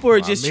majority of people are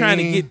just trying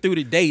to get through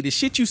the day. The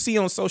shit you see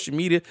on social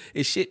media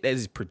is shit that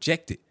is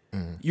projected.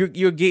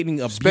 You're getting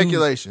abused.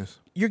 Speculations.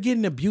 You're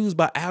getting abused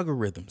by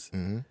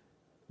algorithms.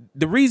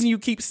 The reason you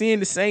keep seeing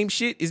the same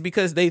shit is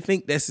because they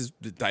think this is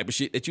the type of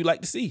shit that you like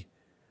to see.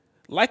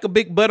 Like a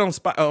big butt on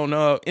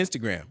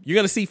Instagram. You're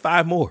going to see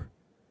 5 more.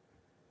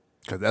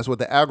 Because that's what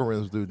the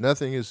algorithms do.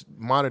 Nothing is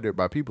monitored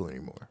by people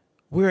anymore.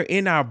 We're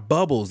in our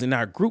bubbles, in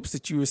our groups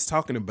that you was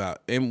talking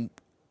about. And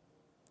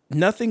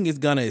nothing is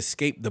going to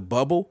escape the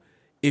bubble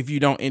if you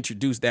don't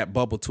introduce that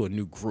bubble to a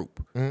new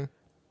group.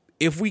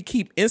 If we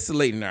keep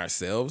insulating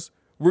ourselves,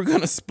 we're going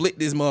to split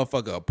this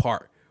motherfucker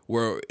apart.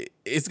 Where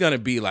it's going to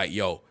be like,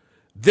 yo,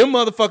 them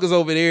motherfuckers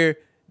over there,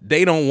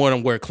 they don't want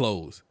to wear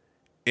clothes.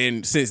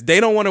 And since they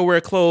don't want to wear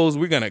clothes,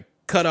 we're going to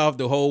cut off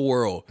the whole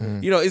world.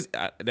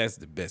 That's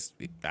the best.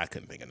 I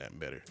couldn't think of nothing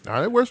better.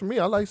 Nah, it works for me.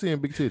 I like seeing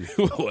big titties.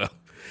 Well,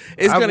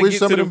 I wish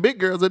some of them big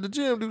girls at the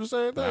gym do the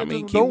same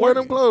thing. Don't wear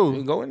them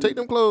clothes. Take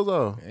them clothes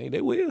off. Hey,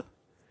 they will. You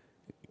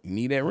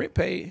need that rent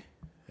paid.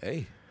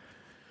 Hey.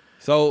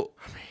 So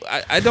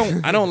I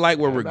don't like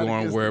where we're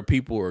going, where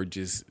people are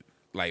just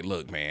like,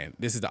 look, man,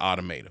 this is the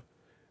ultimatum.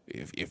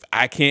 If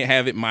I can't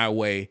have it my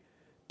way,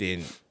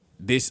 then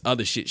this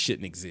other shit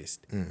shouldn't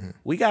exist.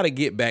 We got to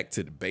get back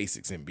to the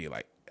basics and be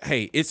like,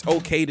 hey, it's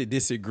okay to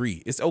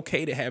disagree. It's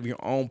okay to have your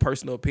own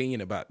personal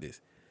opinion about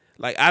this.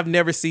 Like, I've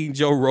never seen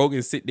Joe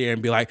Rogan sit there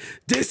and be like,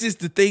 this is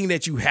the thing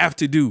that you have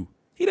to do.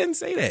 He doesn't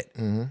say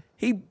that.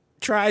 He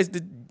tries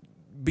to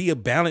be a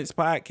balanced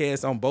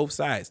podcast on both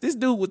sides. This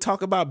dude would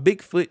talk about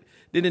Bigfoot.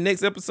 Then the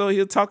next episode,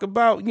 he'll talk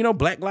about,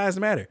 Black Lives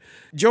Matter.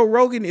 Joe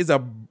Rogan is a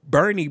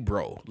Bernie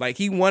bro. Like,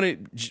 he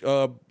wanted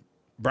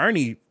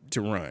Bernie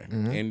to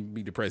run and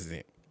be the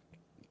president.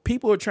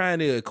 People are trying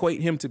to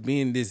equate him to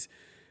being this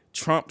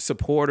Trump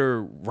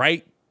supporter,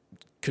 right,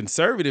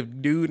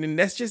 conservative dude, and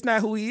that's just not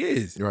who he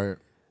is. Right.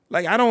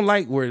 Like, I don't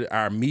like where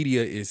our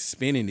media is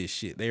spinning this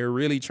shit. They're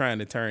really trying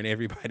to turn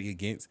everybody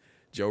against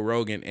Joe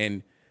Rogan,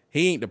 and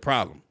he ain't the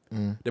problem.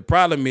 The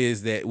problem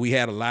is that we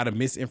had a lot of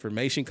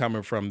misinformation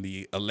coming from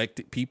the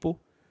elected people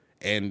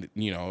and,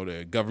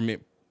 the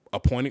government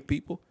appointed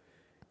people.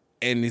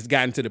 And it's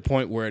gotten to the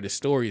point where the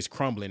story is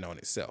crumbling on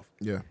itself.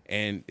 Yeah.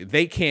 And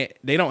they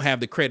don't have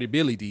the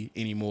credibility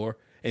anymore.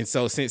 And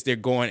so since they're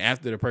going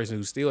after the person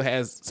who still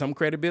has some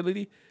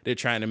credibility, they're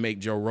trying to make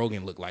Joe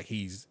Rogan look like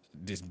he's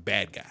this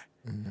bad guy.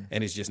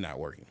 And it's just not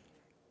working.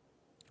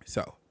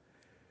 So,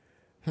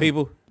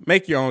 people,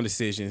 make your own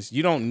decisions.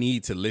 You don't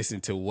need to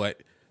listen to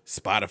what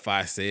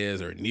Spotify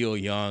says or Neil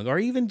Young or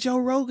even Joe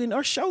Rogan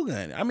or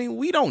Shogun. I mean,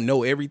 we don't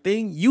know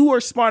everything. You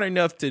are smart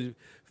enough to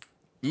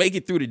make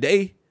it through the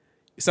day.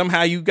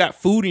 Somehow you got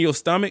food in your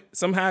stomach.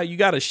 Somehow you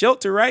got a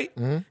shelter, right?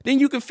 Then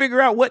you can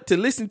figure out what to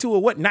listen to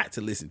or what not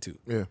to listen to.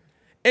 Yeah.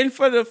 And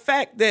for the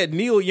fact that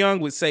Neil Young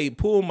would say,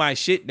 pull my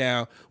shit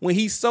down when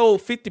he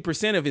sold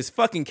 50% of his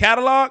fucking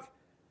catalog,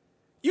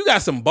 you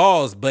got some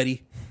balls,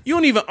 buddy. You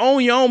don't even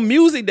own your own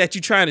music that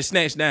you're trying to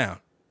snatch down.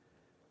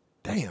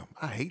 Damn,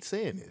 I hate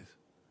saying this.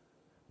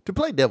 To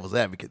play devil's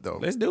advocate, though.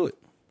 Let's do it.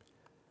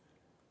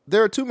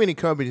 There are too many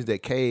companies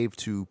that cave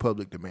to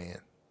public demand.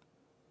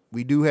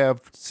 We've had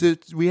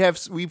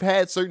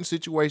certain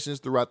situations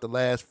throughout the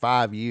last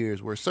 5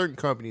 years where certain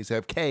companies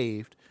have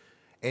caved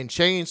and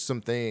changed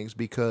some things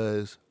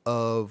because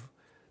of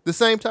the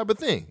same type of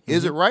thing.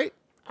 Is it right?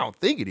 I don't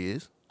think it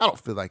is. I don't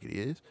feel like it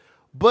is.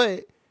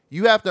 But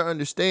you have to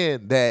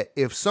understand that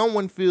if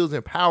someone feels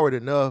empowered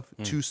enough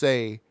to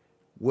say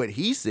what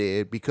he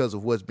said because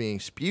of what's being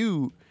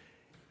spewed,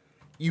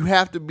 you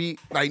have to be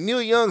like,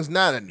 Neil Young's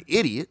not an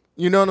idiot.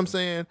 You know what I'm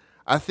saying?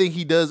 I think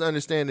he does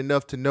understand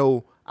enough to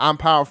know I'm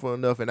powerful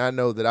enough, and I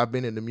know that I've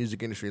been in the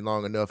music industry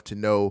long enough to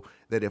know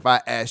that if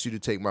I ask you to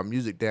take my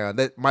music down,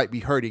 that might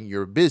be hurting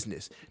your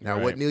business. Now,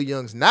 what Neil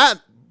Young's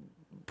not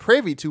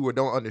privy to or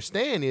don't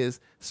understand is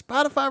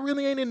Spotify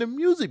really ain't in the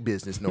music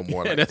business no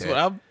more. Like That's that. what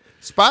I'm.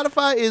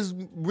 Spotify is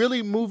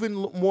really moving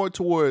more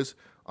towards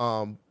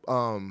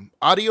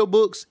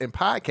audiobooks and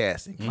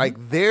podcasting.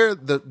 Like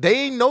they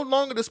ain't no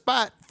longer the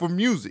spot for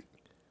music.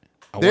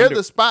 They're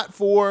the spot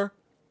for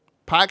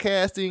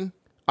podcasting,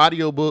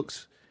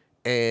 audiobooks,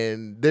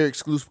 and their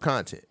exclusive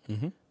content.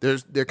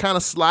 They're kind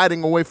of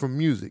sliding away from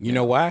music. You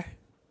know why?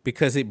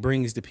 Because it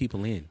brings the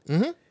people in.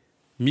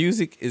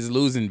 Music is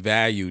losing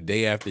value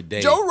day after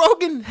day. Joe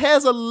Rogan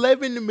has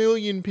 11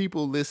 million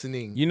people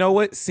listening. You know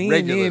what? CNN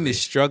regularly.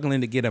 is struggling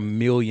to get 1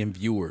 million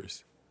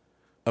viewers.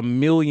 1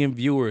 million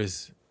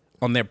viewers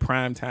on their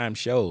primetime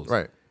shows.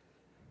 Right.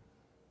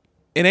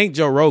 It ain't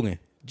Joe Rogan.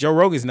 Joe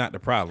Rogan's not the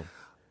problem.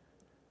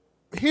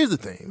 Here's the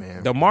thing,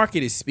 man. The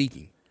market is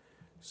speaking.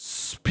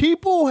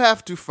 People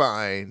have to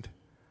find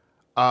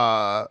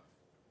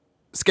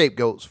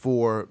scapegoats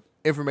for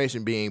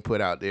information being put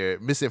out there,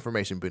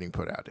 misinformation being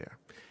put out there.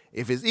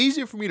 If it's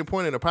easier for me to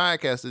point in a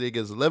podcast that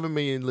gets 11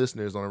 million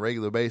listeners on a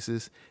regular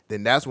basis,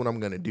 then that's what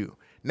I'm going to do.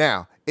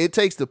 Now, it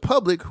takes the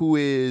public who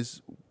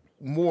is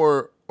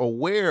more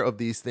aware of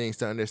these things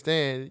to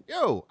understand,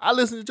 yo, I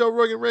listen to Joe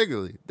Rogan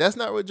regularly. That's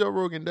not what Joe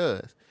Rogan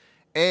does.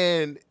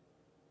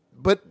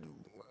 But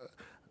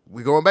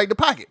we're going back to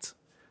pockets.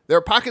 There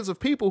are pockets of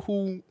people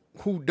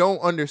who don't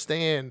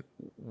understand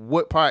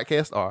what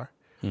podcasts are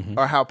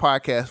or how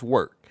podcasts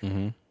work.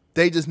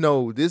 They just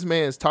know this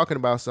man's talking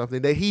about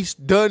something that he's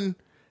done.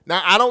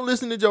 Now, I don't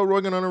listen to Joe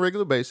Rogan on a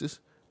regular basis.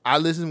 I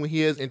listen when he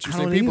has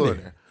interesting people in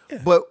there.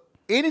 Yeah. But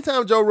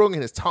anytime Joe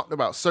Rogan has talked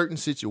about certain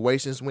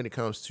situations when it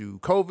comes to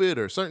COVID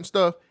or certain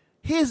stuff,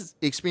 his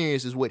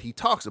experience is what he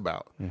talks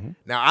about.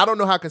 Now, I don't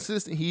know how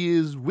consistent he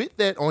is with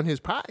that on his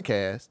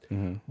podcast,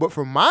 but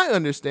from my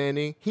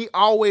understanding, he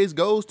always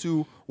goes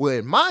to, well,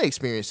 in my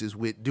experiences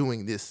with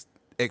doing this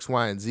X,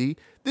 Y, and Z,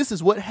 this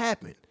is what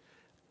happened.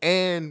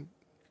 And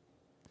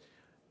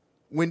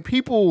when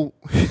people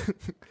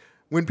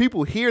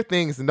hear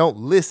things and don't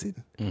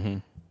listen,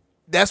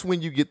 that's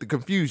when you get the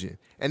confusion.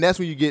 And that's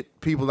when you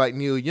get people like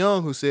Neil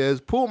Young who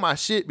says, pull my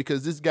shit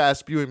because this guy's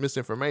spewing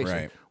misinformation.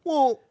 Right.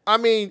 Well, I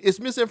mean, it's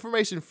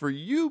misinformation for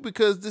you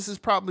because this is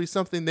probably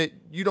something that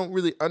you don't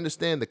really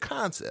understand the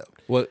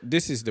concept. Well,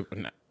 this is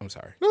I'm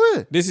sorry. Go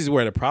ahead. This is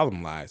where the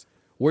problem lies.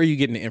 Where are you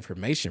getting the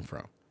information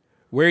from?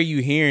 Where are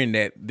you hearing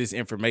that this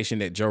information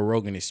that Joe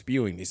Rogan is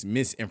spewing, this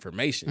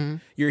misinformation?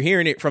 You're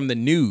hearing it from the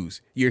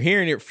news. You're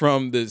hearing it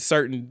from the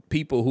certain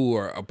people who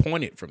are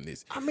appointed from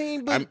this. I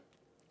mean, but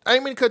I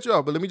ain't mean to cut you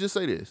off, but let me just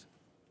say this.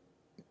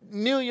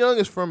 Neil Young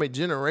is from a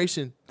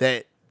generation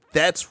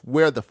that's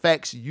where the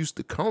facts used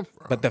to come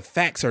from. But the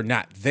facts are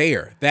not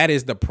there. That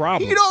is the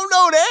problem. You don't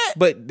know that.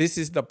 But this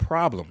is the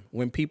problem.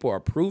 When people are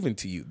proving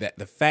to you that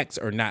the facts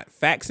are not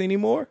facts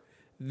anymore,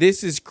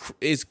 this is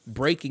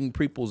breaking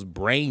people's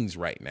brains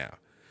right now.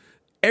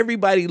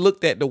 Everybody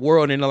looked at the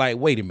world and they're like,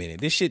 wait a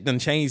minute, this shit done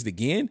changed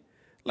again?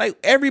 Like,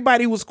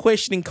 everybody was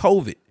questioning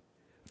COVID.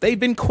 They've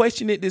been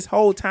questioning it this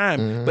whole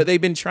time, but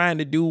they've been trying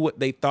to do what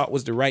they thought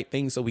was the right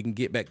thing so we can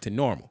get back to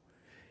normal.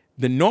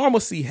 The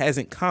normalcy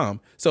hasn't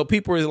come. So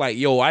people are like,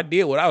 yo, I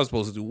did what I was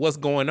supposed to do. What's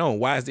going on?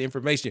 Why is the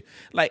information?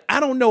 Like, I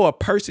don't know a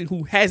person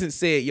who hasn't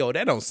said, yo,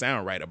 that don't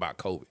sound right about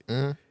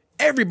COVID.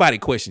 Everybody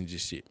questions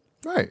this shit.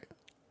 Right.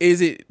 Is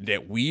it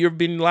that we have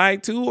been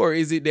lied to, or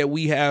is it that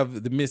we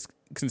have the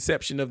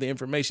misconception of the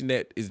information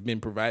that has been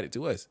provided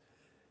to us?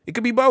 It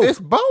could be both. It's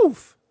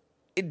both.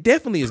 It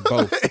definitely is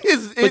both.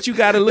 But you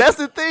got to look. That's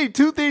the thing.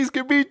 Two things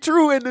can be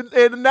true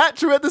and not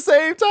true at the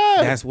same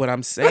time. That's what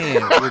I'm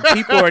saying. When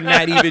people are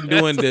not even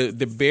doing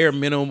the bare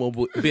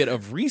minimum bit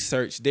of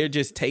research. They're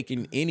just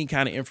taking any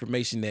kind of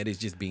information that is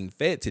just being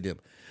fed to them.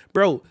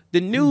 Bro,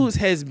 the news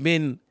has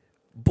been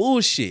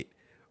bullshit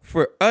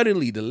for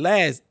utterly the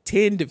last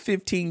 10 to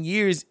 15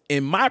 years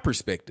in my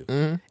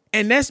perspective.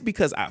 And that's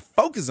because I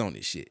focus on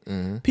this shit.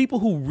 People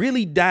who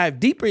really dive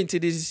deeper into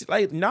this,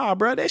 like, nah,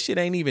 bro, that shit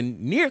ain't even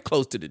near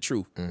close to the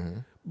truth.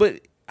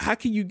 But how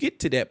can you get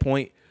to that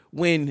point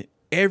when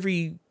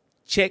every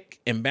check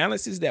and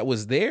balances that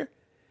was there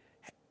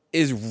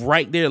is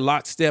right there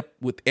lockstep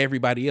with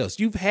everybody else?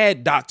 You've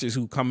had doctors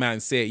who come out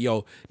and said,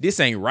 yo, this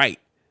ain't right.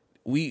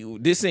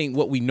 This ain't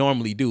what we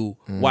normally do.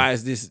 Why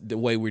is this the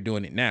way we're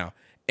doing it now?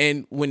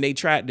 And when they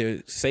tried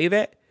to say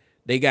that,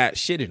 they got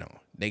shitted on.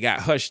 They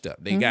got hushed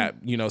up. They got,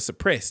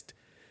 suppressed.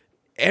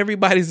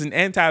 Everybody's an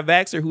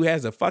anti-vaxxer who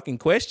has a fucking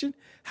question.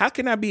 How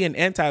can I be an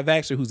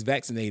anti-vaxxer who's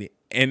vaccinated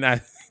and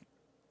I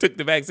took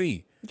the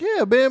vaccine?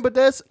 Yeah, man, but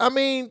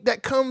that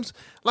comes,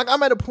 like,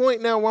 I'm at a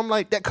point now where I'm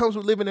like, that comes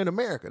with living in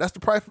America. That's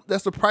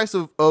the price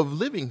of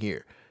living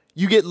here.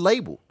 You get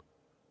labeled.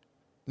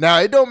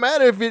 Now, it don't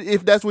matter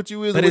if that's what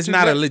you is. But it's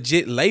not a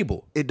legit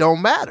label. It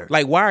don't matter.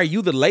 Like, why are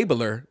you the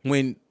labeler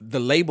when the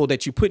label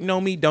that you putting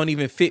on me don't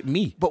even fit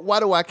me? But why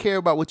do I care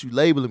about what you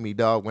labeling me,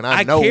 dog, when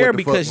I know what the care fuck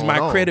because going my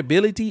on?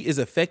 credibility is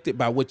affected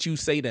by what you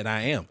say that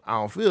I am. I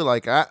don't feel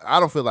like I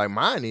don't feel like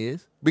mine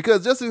is.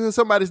 Because just because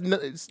somebody's...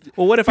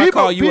 Well, what if I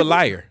call you a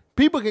liar?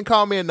 People can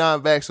call me a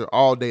non-vaxxer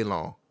all day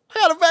long. I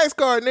got a vax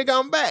card, nigga.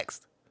 I'm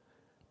vaxxed.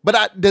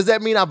 But does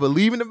that mean I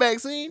believe in the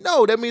vaccine?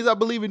 No, that means I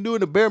believe in doing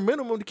the bare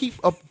minimum to keep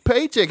a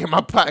paycheck in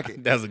my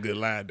pocket. That's a good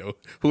line, though.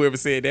 Whoever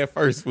said that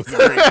first was a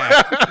great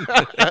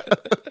guy.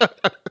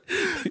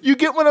 You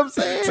get what I'm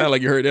saying? Sound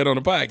like you heard that on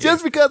the podcast.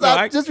 Just because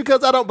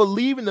I don't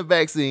believe in the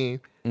vaccine,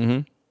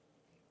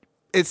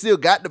 it still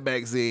got the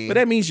vaccine. But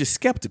that means you're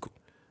skeptical.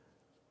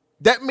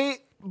 That's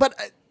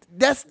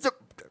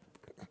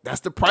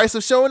the price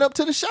of showing up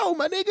to the show,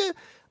 my nigga.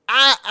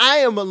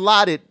 I am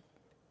allotted.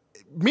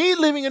 Me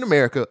living in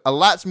America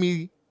allots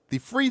me the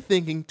free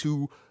thinking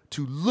to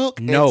look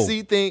and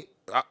see things.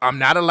 I'm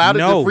not allowed to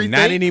do free not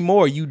think?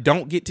 anymore. You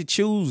don't get to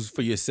choose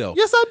for yourself.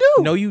 Yes, I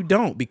do. No, you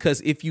don't. Because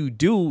if you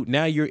do,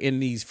 now you're in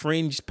these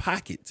fringe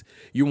pockets.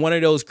 You're one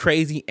of those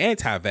crazy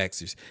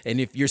anti-vaxxers.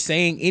 And if you're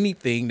saying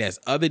anything that's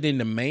other than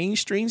the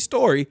mainstream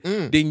story,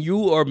 then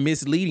you are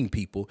misleading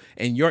people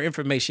and your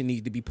information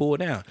needs to be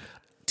pulled down.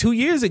 2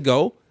 years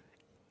ago,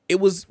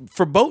 it was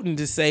verboten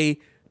to say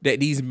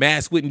that these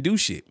masks wouldn't do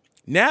shit.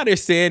 Now they're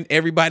saying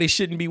everybody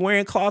shouldn't be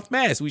wearing cloth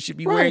masks. We should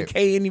be wearing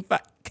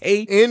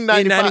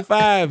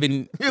N95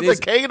 and There's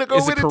a K to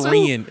go with it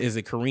too. Is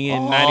a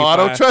Korean 95. I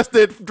don't trust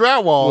that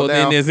drywall. Well, now.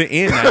 then there's an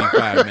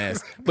N95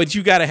 mask, but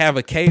you got to have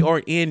a K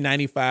or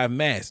N95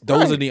 mask.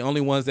 Those are the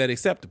only ones that are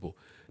acceptable.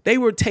 They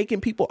were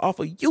taking people off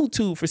of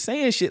YouTube for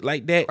saying shit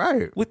like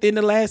that within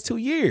the last 2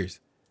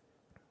 years.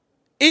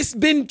 It's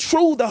been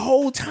true the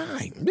whole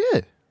time.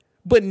 Yeah.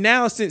 But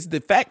now, since the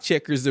fact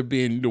checkers have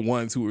been the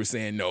ones who are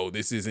saying, no,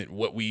 this isn't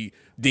what we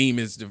deem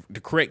as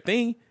the correct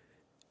thing,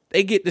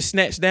 they get to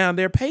snatch down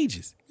their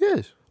pages.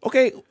 Yes.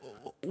 Okay,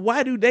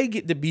 why do they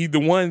get to be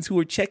the ones who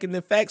are checking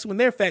the facts when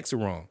their facts are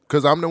wrong?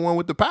 Because I'm the one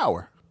with the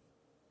power.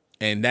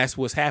 And that's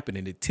what's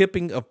happening. The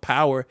tipping of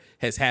power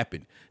has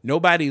happened.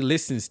 Nobody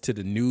listens to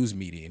the news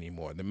media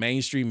anymore. The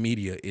mainstream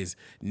media is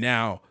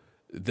now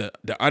the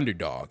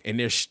underdog, and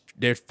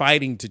they're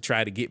fighting to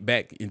try to get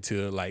back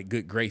into like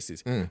good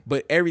graces.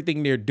 But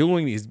everything they're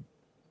doing is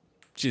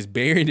just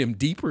burying them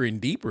deeper and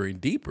deeper and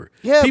deeper.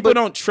 Yeah, people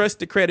don't trust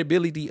the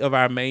credibility of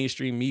our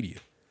mainstream media.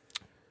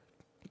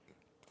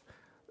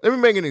 Let me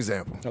make an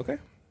example. Okay.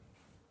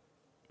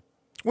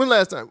 When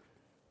last time?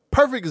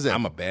 Perfect example.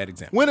 I'm a bad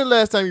example. When the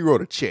last time you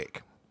wrote a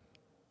check?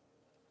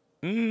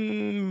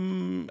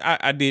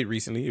 I did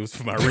recently. It was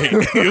for my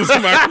rent. It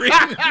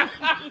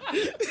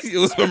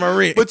was for my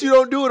rent. But you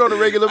don't do it on a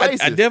regular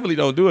basis. I definitely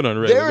don't do it on a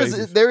regular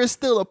basis. There is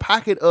still a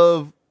pocket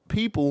of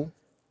people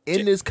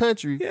in this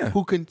country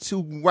who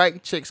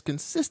write checks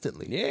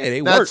consistently. Yeah,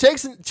 they now, work.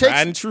 Checks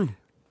tried and true.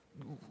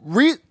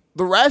 The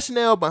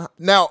rationale behind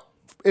now.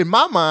 In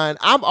my mind,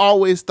 I've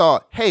always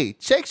thought, hey,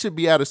 checks should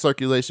be out of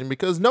circulation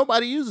because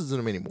nobody uses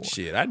them anymore.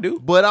 Shit, I do.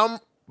 But I'm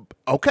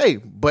okay.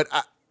 But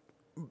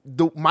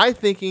my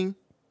thinking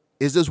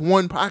is just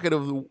one pocket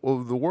of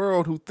the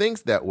world who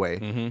thinks that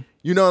way.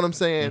 You know what I'm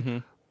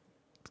saying?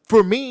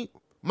 For me,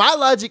 my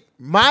logic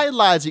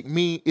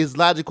is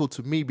logical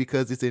to me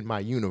because it's in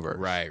my universe.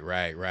 Right.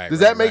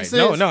 Does that make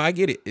sense? No, I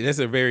get it. That's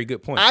a very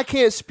good point. I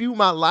can't spew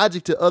my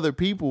logic to other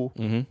people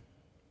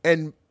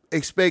and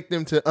expect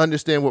them to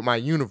understand what my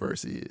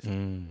universe is.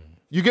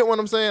 You get what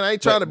I'm saying? I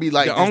ain't trying to be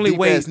like the only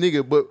deep-ass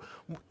nigga, but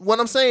what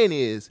I'm saying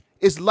is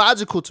it's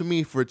logical to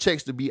me for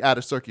checks to be out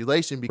of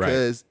circulation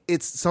because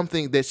it's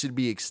something that should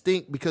be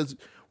extinct because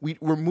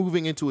we're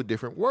moving into a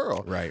different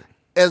world. Right.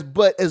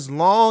 But as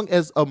long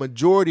as a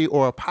majority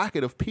or a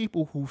pocket of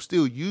people who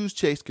still use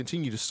checks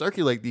continue to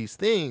circulate these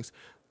things,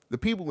 the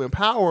people in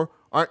power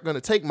aren't going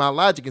to take my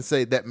logic and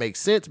say that makes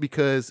sense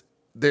because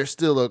there's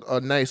still a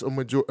nice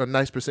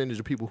percentage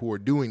of people who are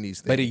doing these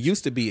things. But it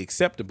used to be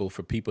acceptable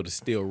for people to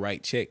still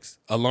write checks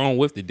along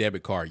with the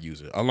debit card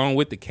user, along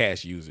with the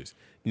cash users.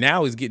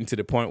 Now it's getting to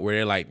the point where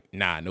they're like,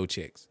 nah, no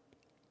checks.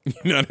 You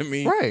know what I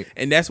mean? Right.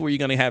 And that's where you're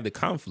going to have the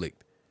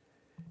conflict.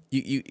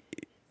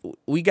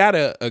 we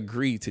gotta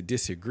agree to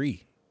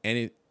disagree,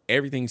 and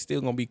everything's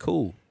still gonna be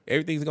cool.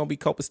 Everything's gonna be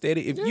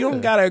copacetic. If you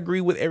don't gotta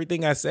agree with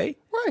everything I say,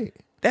 right,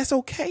 that's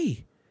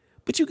okay.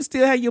 But you can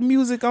still have your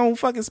music on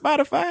fucking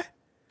Spotify.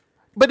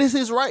 But it's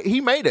his right. He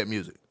made that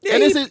music. Yeah,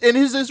 and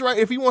it's his right.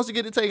 If he wants to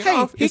get it taken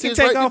off, he it's can his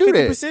take right off to do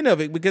 50%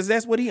 of it because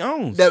that's what he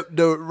owns.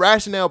 The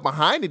rationale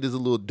behind it is a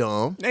little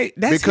dumb. Hey,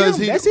 that's his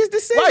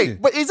decision.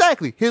 Right, but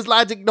exactly. His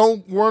logic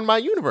don't run my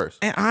universe.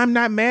 And I'm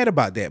not mad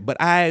about that, but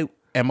I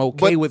am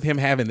okay with him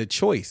having the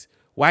choice.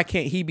 Why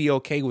can't he be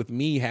okay with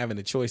me having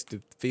the choice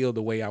to feel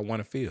the way I want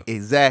to feel?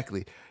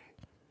 Exactly.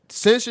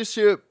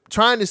 Censorship,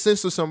 trying to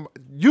censor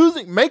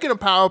making a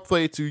power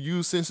play to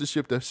use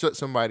censorship to shut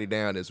somebody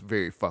down is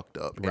very fucked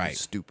up and Right.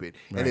 stupid.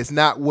 Right. And it's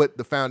not what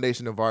the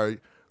foundation of our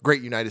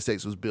great United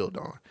States was built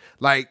on.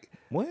 Like,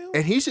 well,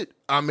 and he should,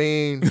 I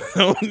mean.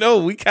 Oh, no,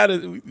 we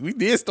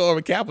did storm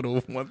a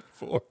Capitol once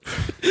before.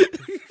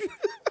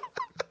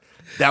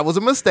 That was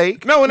a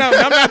mistake. No, I'm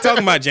not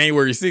talking about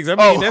January 6th.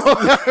 I mean, that's.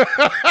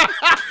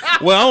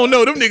 Well, I don't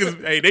know. Them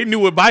niggas, hey, they knew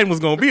what Biden was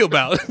going to be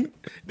about.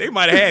 They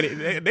might have had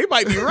it. They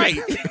might be right.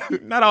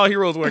 Not all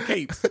heroes wear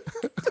capes.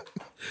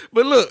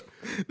 But look.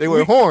 They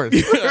wear horns.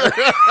 And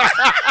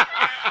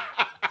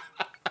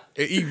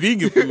eat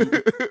vegan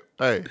food.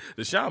 Hey.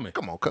 The shaman.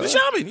 Come on, The cuz.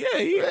 shaman, yeah.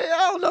 Hey, I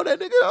don't know that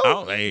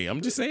nigga. Hey,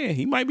 I'm just saying.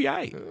 He might be all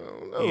right.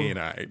 He ain't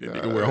all right. The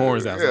nigga wear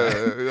horns outside.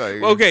 Yeah,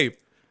 like- Okay.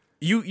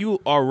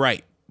 You are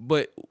right.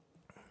 But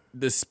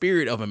the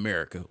spirit of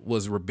America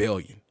was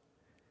rebellion.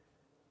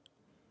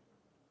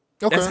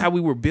 Okay. That's how we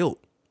were built.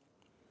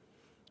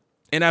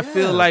 And I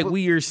feel like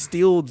we are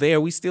still there.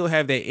 We still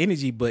have that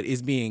energy, but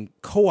it's being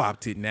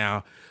co-opted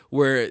now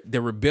where the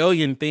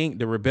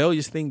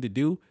rebellious thing to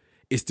do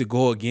is to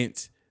go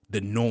against the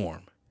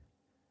norm.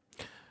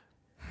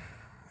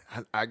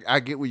 I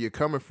get where you're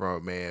coming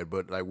from, man,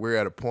 but like we're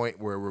at a point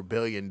where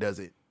rebellion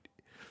doesn't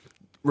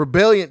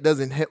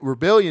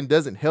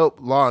help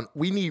law.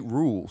 We need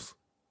rules.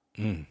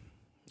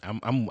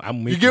 I'm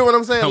you get what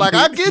I'm saying? Like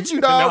I get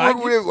you, dog.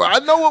 I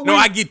know what.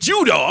 I get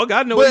you, dog.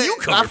 I know where you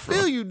coming from. I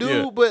feel you, dude.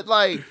 Yeah. But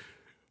like,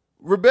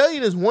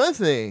 rebellion is one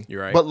thing.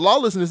 You're right. But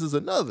lawlessness is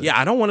another. Yeah,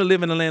 I don't want to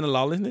live in a land of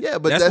lawlessness. Yeah,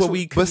 but that's what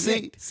we. But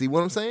see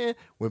what I'm saying?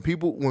 When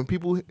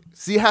people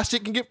see how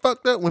shit can get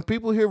fucked up. When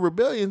people hear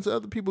rebellions,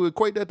 other people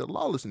equate that to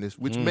lawlessness,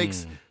 which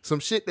makes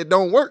some shit that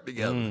don't work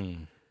together.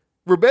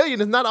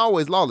 Rebellion is not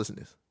always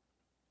lawlessness.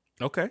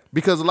 Okay.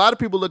 Because a lot of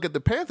people look at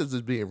the Panthers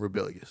as being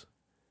rebellious.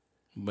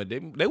 But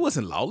they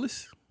wasn't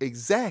lawless.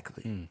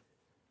 Exactly.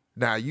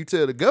 Now you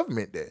tell the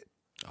government that.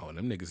 Oh,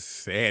 them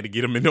niggas had to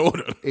get them in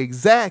order.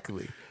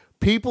 Exactly.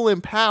 People in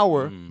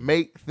power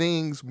make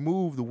things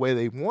move the way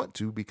they want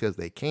to because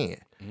they can.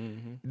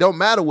 It don't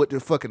matter what the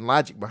fucking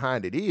logic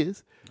behind it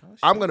is.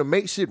 I'm going to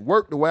make shit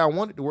work the way I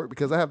want it to work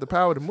because I have the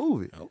power to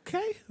move it.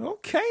 Okay. You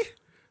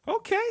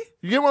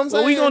get what I'm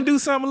saying? Well, we going to do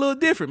something a little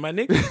different, my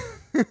nigga.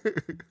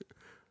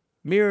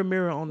 Mirror,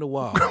 mirror on the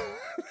wall.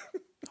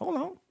 Hold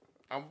on.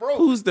 I'm broke.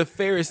 Who's the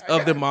fairest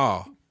of them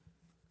all?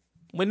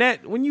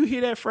 When you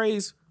hear that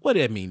phrase, what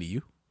does that mean to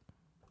you?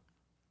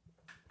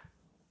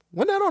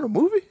 Wasn't that on a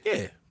movie?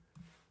 Yeah.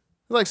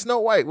 Like Snow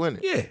White,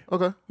 wasn't it? Yeah.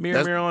 Okay.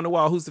 Mirror, mirror on the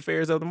wall, who's the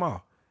fairest of them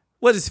all?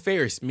 What does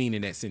fairest mean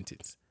in that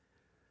sentence?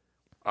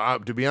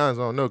 To be honest,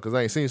 I don't know because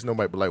I ain't seen Snow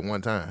White but like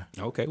one time.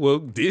 Okay. Well,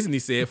 Disney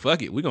said,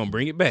 fuck it. We're going to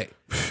bring it back.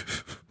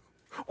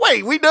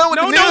 Wait, we done with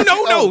the Neil?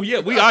 No. Yeah,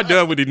 we are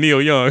done with the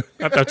Neil Young.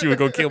 I thought you were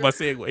going to kill my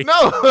segue.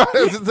 No.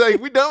 It's like,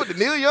 we done with the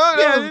Neil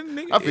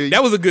Young? I feel you.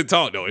 That was a good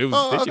talk, though.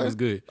 That okay. shit was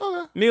good.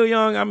 Okay. Neil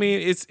Young, I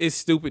mean, it's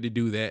stupid to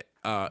do that.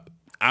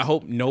 I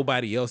hope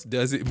nobody else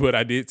does it, but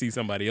I did see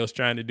somebody else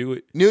trying to do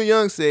it. Neil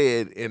Young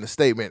said in a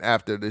statement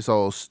after this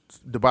whole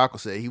debacle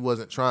said he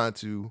wasn't trying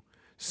to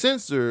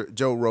censor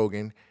Joe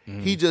Rogan.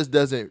 He just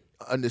doesn't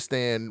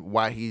understand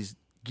why he's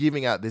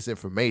giving out this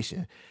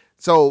information.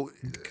 So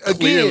again,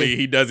 clearly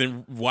he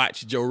doesn't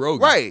watch Joe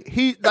Rogan. Right.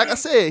 He, like I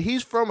said,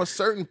 he's from a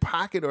certain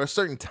pocket or a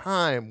certain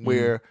time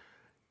where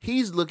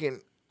he's looking,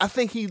 I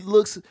think he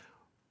looks,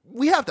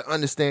 we have to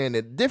understand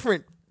that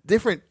different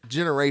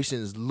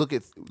generations look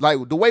at,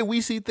 like the way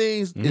we see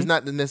things is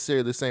not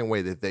necessarily the same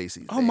way that they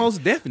see things. Oh,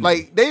 most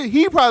definitely. Like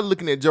he probably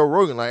looking at Joe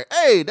Rogan like,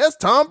 hey, that's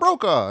Tom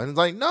Brokaw. And it's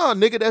like, no,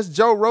 nigga, that's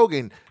Joe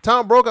Rogan.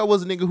 Tom Brokaw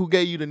was a nigga who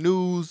gave you the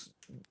news.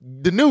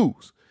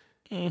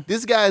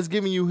 This guy is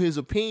giving you his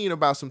opinion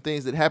about some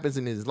things that happens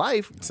in his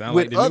life Sound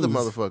with like the other news.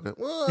 motherfuckers.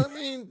 Well, I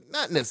mean,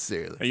 not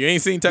necessarily. You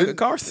ain't seen Tucker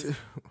Carlson?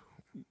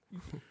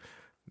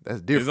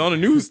 That's different. It's on the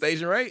news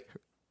station, right?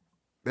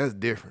 That's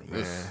different,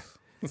 man.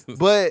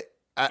 But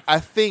I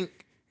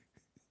think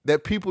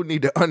that people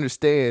need to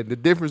understand the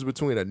difference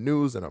between a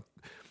news and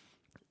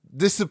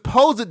the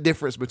supposed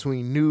difference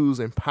between news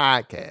and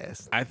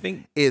podcasts. I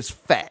think is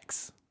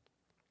facts.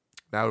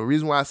 Now, the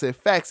reason why I said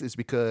facts is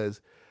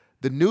because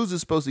the news is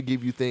supposed to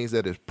give you things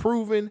that is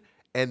proven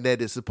and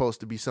that is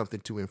supposed to be something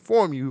to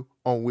inform you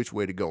on which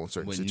way to go in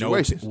certain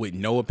situations. with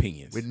no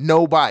opinions. With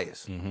no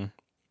bias.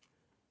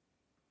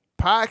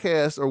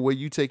 Podcasts are where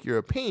you take your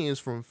opinions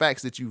from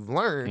facts that you've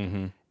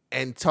learned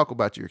and talk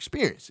about your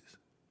experiences.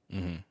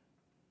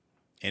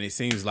 And it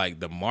seems like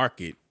the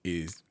market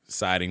is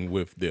siding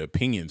with the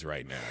opinions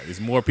right now.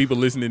 There's more people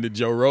listening to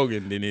Joe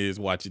Rogan than is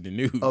watching the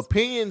news.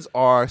 Opinions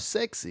are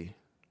sexy.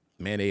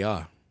 Man, they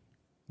are.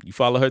 You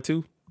follow her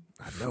too?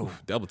 I know.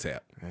 Double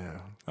tap. Yeah.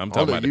 I'm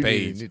talking about the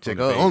page. You check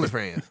out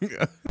OnlyFans.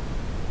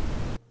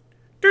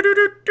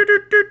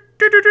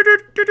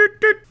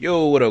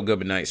 Yo, what up,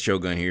 Government Knights?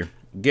 Shogun here.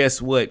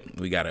 Guess what?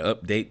 We got an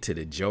update to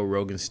the Joe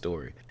Rogan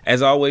story.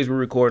 As always, we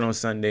record on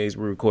Sundays.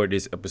 We record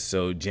this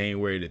episode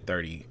January the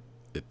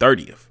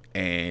 30th.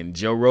 And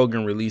Joe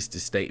Rogan released a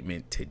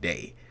statement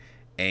today.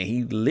 And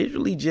he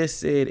literally just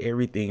said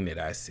everything that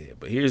I said.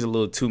 But here's a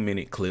little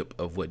 2-minute clip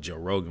of what Joe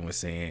Rogan was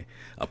saying,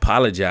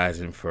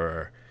 apologizing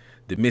for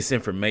the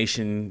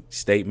misinformation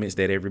statements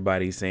that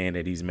everybody's saying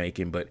that he's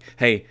making. But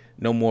hey,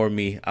 no more of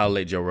me. I'll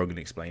let Joe Rogan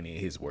explain it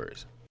in his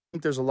words. I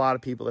think there's a lot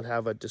of people that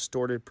have a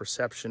distorted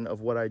perception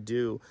of what I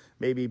do,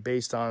 maybe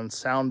based on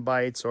sound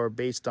bites or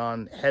based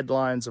on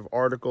headlines of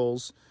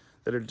articles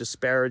that are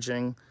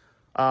disparaging.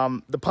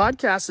 The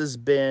podcast has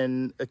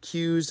been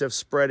accused of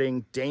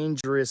spreading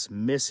dangerous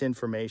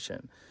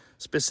misinformation,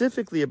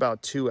 specifically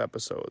about 2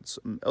 episodes,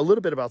 a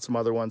little bit about some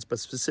other ones, but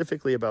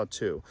specifically about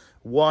 2.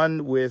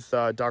 One with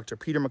Dr.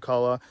 Peter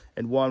McCullough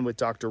and one with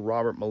Dr.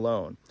 Robert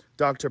Malone.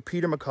 Dr.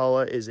 Peter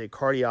McCullough is a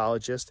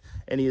cardiologist,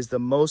 and he is the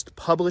most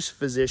published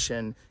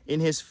physician in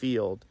his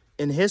field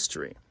in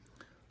history.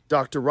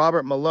 Dr.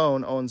 Robert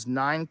Malone owns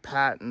 9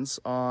 patents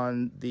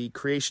on the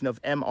creation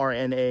of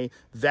mRNA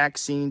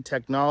vaccine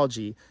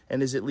technology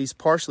and is at least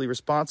partially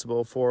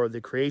responsible for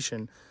the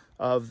creation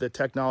of the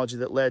technology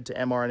that led to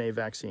mRNA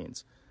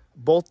vaccines.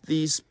 Both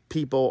these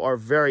people are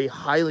very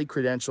highly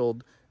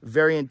credentialed,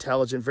 very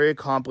intelligent, very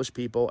accomplished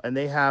people, and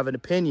they have an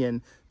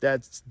opinion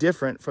that's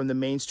different from the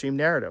mainstream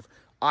narrative.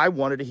 I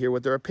wanted to hear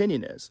what their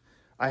opinion is.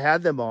 I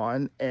had them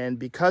on, and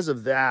because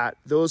of that,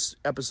 those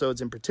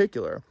episodes in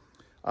particular,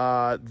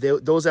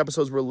 those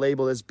episodes were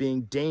labeled as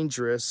being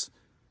dangerous.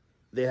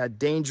 They had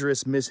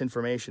dangerous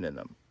misinformation in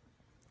them.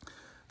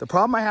 The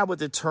problem I have with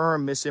the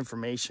term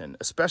misinformation,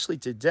 especially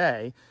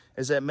today,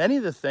 is that many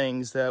of the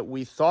things that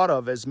we thought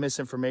of as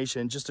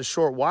misinformation just a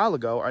short while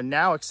ago are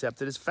now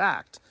accepted as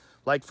fact.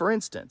 Like, for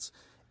instance,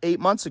 8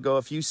 months ago,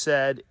 if you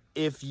said,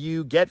 if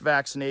you get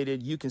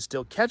vaccinated, you can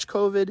still catch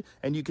COVID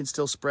and you can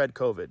still spread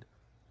COVID,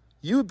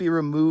 you would be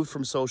removed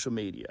from social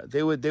media.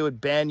 They would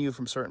ban you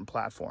from certain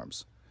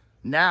platforms.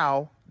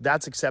 Now,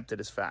 that's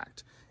accepted as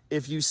fact.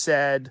 If you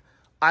said,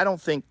 I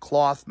don't think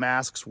cloth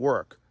masks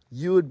work,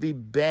 you would be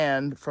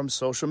banned from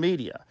social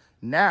media.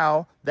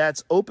 Now,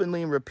 that's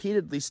openly and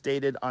repeatedly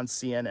stated on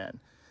CNN.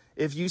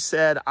 If you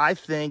said, I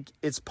think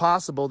it's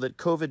possible that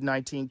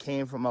COVID-19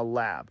 came from a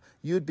lab,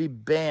 you'd be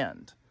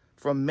banned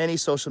from many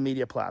social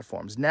media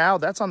platforms. Now,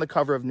 that's on the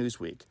cover of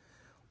Newsweek.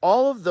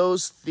 All of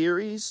those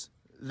theories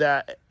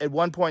that at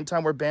one point in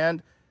time were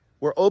banned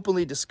were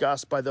openly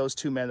discussed by those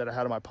 2 men that I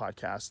had on my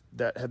podcast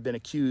that have been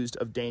accused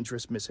of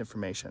dangerous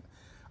misinformation.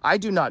 I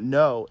do not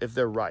know if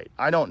they're right.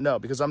 I don't know,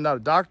 because I'm not a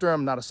doctor,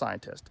 I'm not a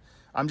scientist.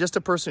 I'm just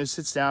a person who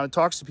sits down and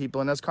talks to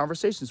people and has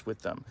conversations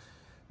with them.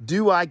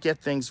 Do I get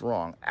things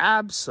wrong?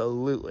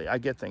 Absolutely, I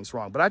get things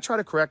wrong, but I try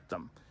to correct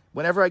them.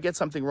 Whenever I get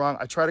something wrong,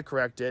 I try to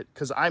correct it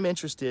because I'm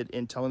interested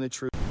in telling the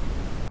truth.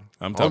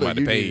 I'm talking about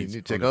the page.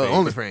 You check out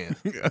OnlyFans.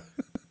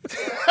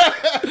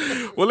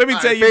 Well, let me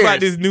tell you about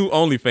this new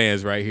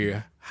OnlyFans right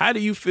here. How do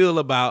you feel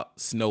about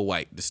Snow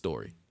White, the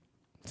story?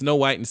 Snow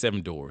White and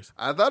 7 Dwarfs.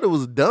 I thought it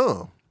was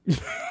dumb. None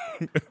of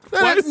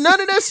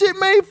that shit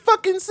made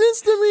fucking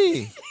sense to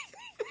me.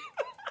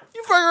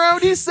 You fuck around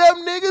with these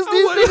 7 niggas.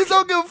 These niggas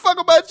don't give a fuck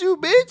about you,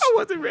 bitch. I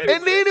wasn't ready.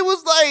 And then it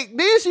was like,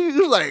 then she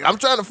was like, I'm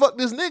trying to fuck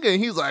this nigga.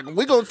 And he's like,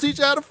 we gonna teach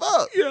you how to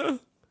fuck. Yeah.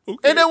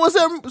 Okay. And then what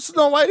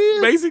Snow White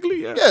is?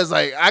 Basically, yeah. Yeah, it's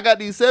like, I got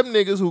these 7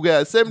 niggas who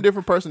got 7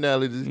 different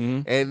personalities.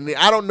 And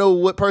I don't know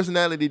what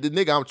personality the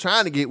nigga I'm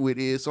trying to get with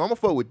is. So I'm gonna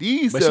fuck with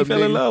these 7 niggas. But she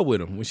fell in love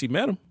with him when she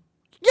met him.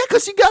 Yeah,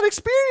 because she got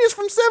experience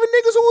from 7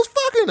 niggas who was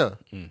fucking her.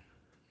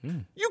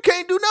 You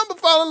can't do nothing but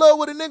fall in love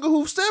with a nigga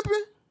who's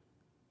simping.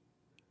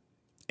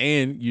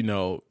 And, you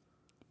know,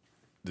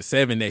 the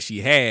 7 that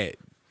she had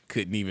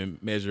couldn't even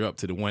measure up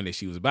to the one that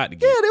she was about to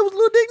get. Yeah, they was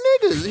little dick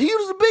niggas. He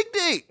was a big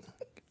dick.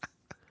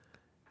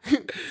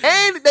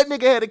 And that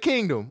nigga had a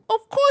kingdom.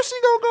 Of course she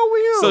gonna go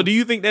with him. So do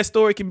you think that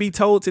story can be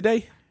told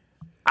today?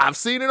 I've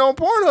seen it on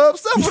Pornhub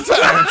several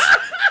times.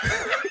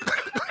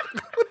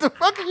 What the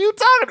fuck are you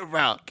talking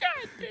about?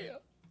 God damn.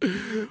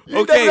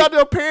 You never out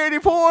there parody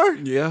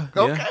porn? Yeah.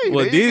 Okay.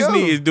 Well,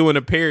 Disney is doing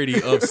a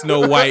parody of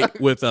Snow White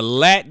with a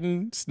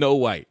Latin Snow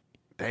White.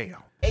 Damn.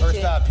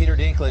 First up, Peter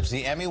Dinklage,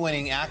 the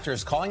Emmy-winning actor,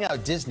 is calling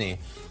out Disney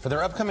for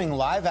their upcoming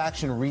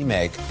live-action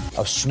remake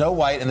of Snow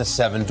White and the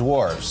 7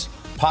 Dwarfs.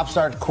 Pop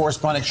star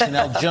correspondent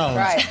Chanel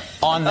Jones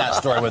on that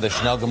story with us.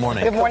 Chanel, good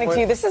morning. Good morning to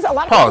you. This is a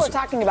lot of people are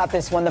talking about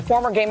this one. The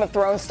former Game of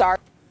Thrones star.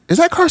 Is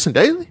that Carson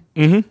Daly?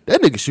 Mm-hmm.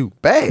 That nigga shoot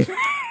bad.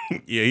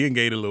 Yeah, he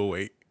gained a little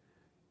weight.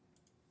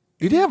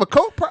 Did he have a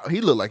coke problem?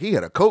 He looked like he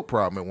had a coke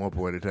problem at one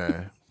point in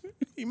time.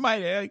 He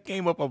might have. He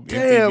came up on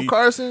Damn, MTV.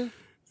 Carson.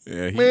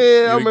 Yeah,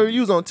 man, I remember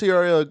you was on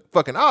TRL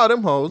fucking all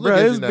them hoes. Look bro,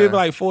 at it's you now. been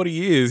like 40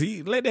 years.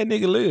 He let that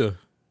nigga live.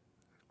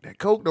 That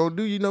coke don't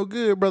do you no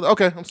good, brother.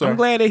 Okay, I'm sorry. I'm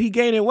glad that he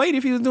gaining weight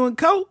if he was doing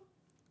coke.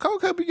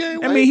 Coke help you gain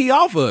weight. I mean, he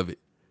off of it.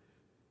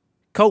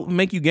 Coke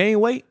make you gain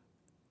weight?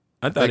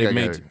 I thought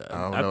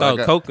I thought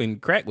coke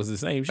and crack was the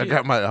same shit.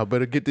 I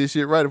better get this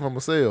shit right if I'm gonna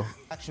sell.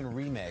 Action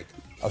remake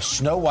of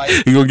Snow White.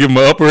 You gonna give him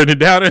an upper and a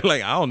downer?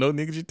 Like, I don't know,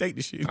 nigga, just take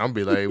the shit. I'm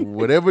be like,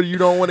 whatever you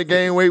don't want to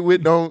gain weight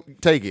with,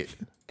 don't take it.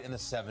 In the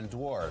Seven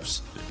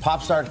Dwarfs.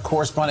 Pop star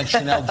correspondent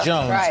Chanel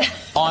Jones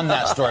on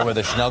that story with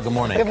us. Chanel, good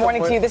morning. Good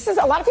morning to you.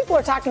 A lot of people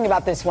are talking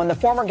about this one. The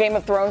former Game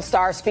of Thrones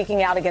star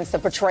speaking out against the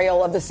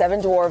portrayal of the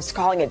Seven Dwarfs,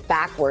 calling it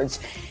backwards.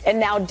 And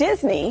now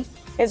Disney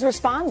is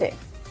responding.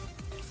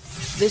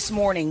 This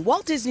morning,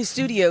 Walt Disney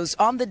Studios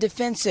on the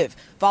defensive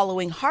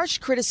following harsh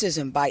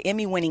criticism by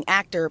Emmy-winning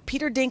actor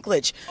Peter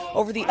Dinklage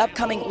over the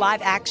upcoming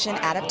live-action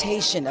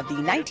adaptation of the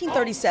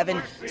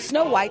 1937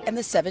 Snow White and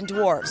the Seven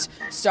Dwarfs,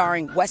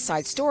 starring West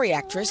Side Story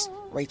actress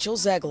Rachel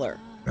Zegler.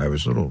 I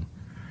was a little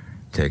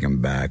taken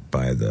back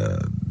by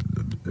they're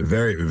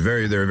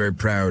very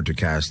proud to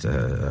cast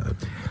a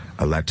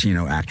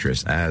Latino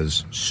actress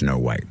as Snow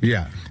White.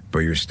 Yeah. But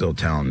you're still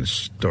telling the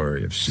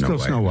story of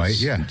Snow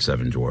White and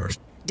Seven Dwarfs.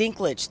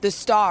 Dinklage, the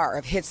star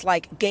of hits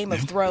like Game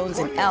of Thrones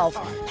and Elf,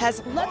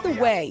 has led the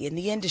way in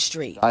the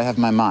industry. I have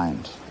my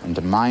mind, and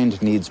a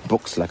mind needs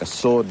books like a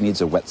sword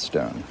needs a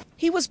whetstone.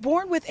 He was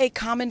born with a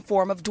common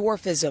form of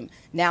dwarfism,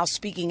 now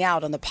speaking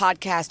out on the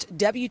podcast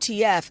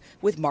WTF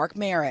with Mark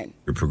Maron.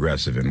 You're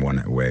progressive in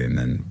one way,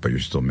 but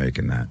you're still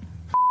making that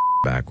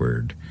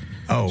backward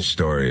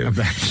story of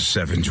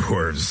seven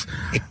dwarves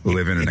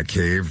living in a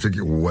cave.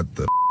 What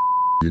the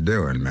you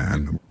doing,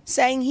 man?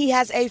 Saying he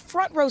has a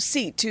front row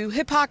seat to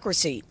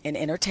hypocrisy in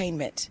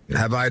entertainment.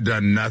 Have I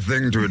done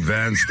nothing to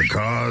advance the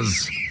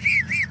cause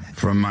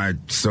from my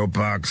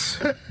soapbox?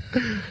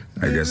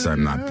 I guess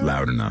I'm not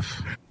loud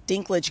enough.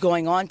 Dinklage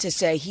going on to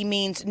say he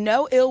means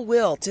no ill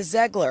will to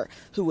Zegler,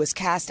 who was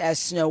cast as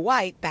Snow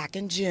White back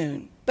in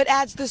June, but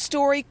adds the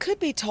story could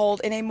be told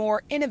in a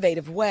more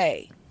innovative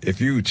way. If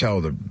you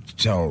tell the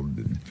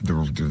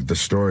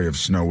story of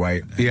Snow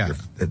White,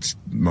 it's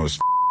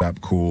most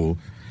up cool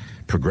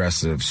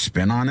progressive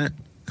spin on it,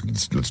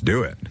 let's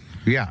do it.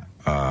 Yeah.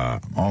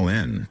 All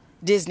in.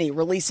 Disney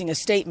releasing a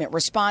statement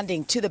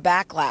responding to the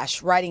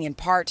backlash, writing in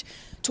part,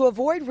 to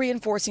avoid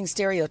reinforcing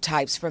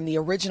stereotypes from the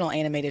original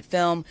animated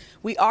film,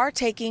 we are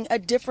taking a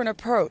different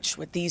approach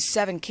with these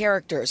 7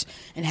 characters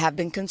and have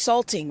been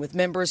consulting with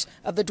members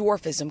of the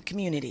dwarfism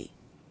community.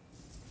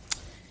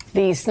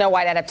 The Snow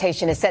White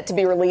adaptation is set to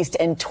be released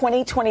in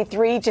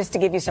 2023, just to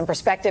give you some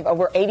perspective,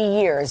 over 80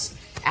 years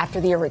after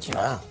the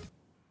original. Wow.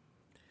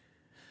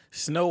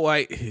 Snow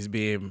White is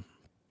being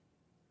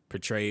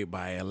portrayed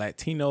by a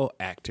Latino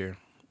actor,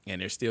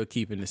 and they're still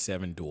keeping the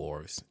 7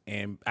 dwarves.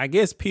 And I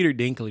guess Peter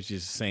Dinklage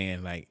is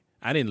saying, like,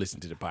 I didn't listen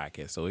to the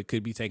podcast, so it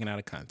could be taken out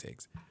of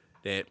context,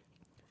 that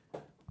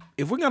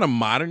if we're going to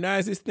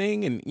modernize this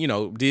thing, and, you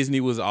know,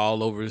 Disney was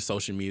all over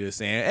social media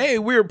saying, hey,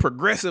 we're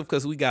progressive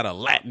because we got a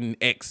Latin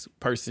X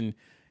person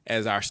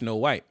as our Snow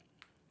White.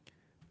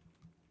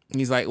 And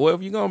he's like, well,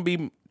 if you're going to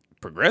be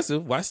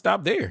progressive, why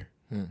stop there?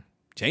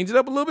 Change it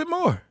up a little bit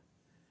more.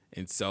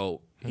 And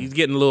so he's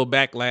getting a little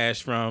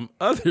backlash from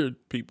other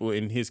people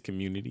in his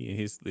community, in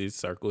his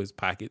circle, his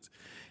pockets.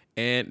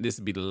 And this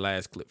will be the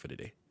last clip for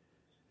today.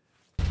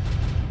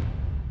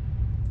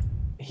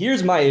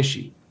 Here's my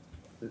issue.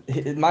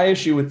 My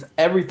issue with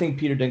everything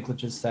Peter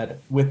Dinklage has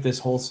said with this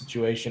whole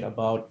situation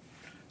about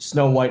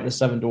Snow White and the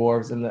Seven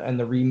Dwarfs and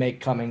the remake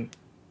coming.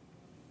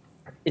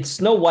 It's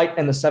Snow White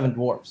and the Seven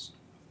Dwarfs.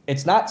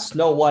 It's not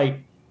Snow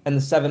White and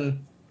the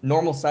 7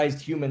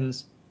 normal-sized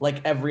humans like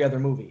every other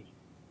movie.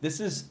 This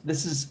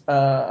is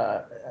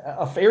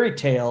a fairy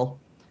tale,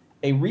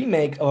 a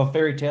remake of a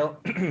fairy tale,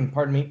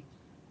 pardon me,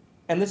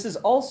 and this is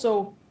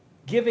also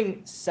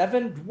giving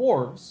 7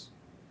 dwarves,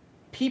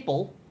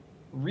 people,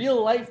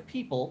 real-life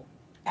people,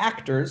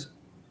 actors,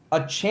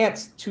 a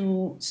chance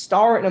to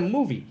star in a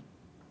movie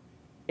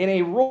in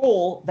a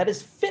role that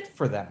is fit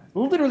for them,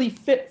 literally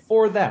fit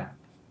for them.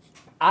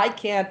 I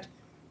can't,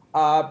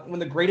 when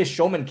The Greatest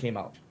Showman came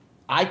out,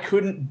 I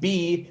couldn't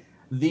be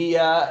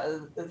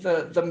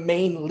the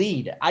main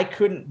lead. I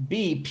couldn't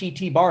be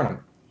P.T.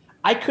 Barnum.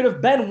 I could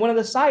have been one of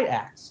the side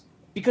acts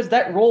because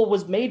that role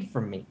was made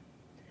for me.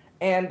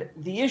 And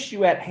the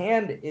issue at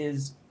hand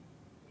is,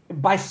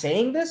 by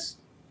saying this,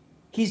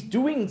 he's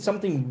doing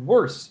something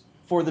worse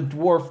for the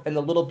dwarf and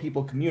the little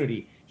people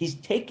community. He's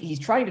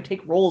trying to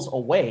take roles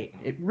away.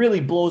 It really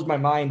blows my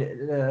mind.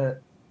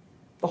 The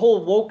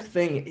whole woke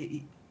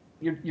thing,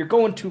 you're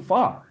going too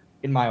far.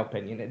 In my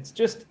opinion, it's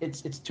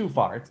too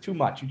far. It's too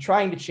much. You're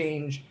trying to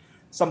change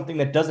something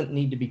that doesn't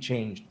need to be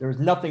changed. There's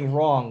nothing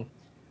wrong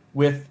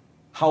with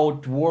how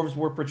dwarves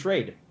were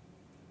portrayed.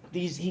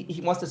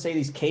 He wants to say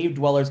these cave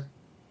dwellers.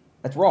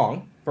 That's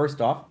wrong.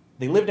 First off,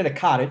 they lived in a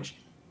cottage,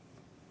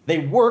 they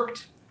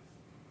worked,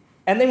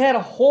 and they had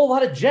a whole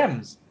lot of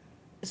gems.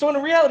 So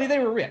in reality, they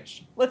were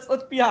rich. Let's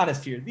be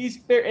honest here.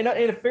 In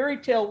a fairy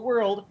tale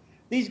world,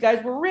 these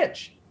guys were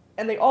rich,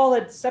 and they all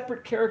had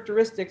separate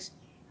characteristics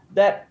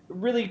that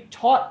really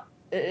taught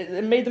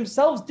and made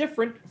themselves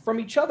different from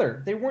each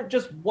other. They weren't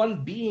just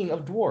one being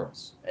of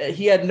dwarves.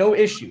 He had no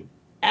issue,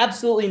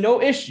 absolutely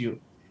no issue,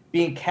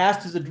 being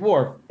cast as a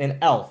dwarf in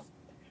Elf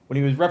when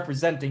he was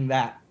representing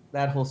that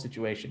whole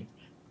situation.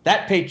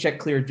 That paycheck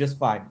cleared just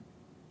fine.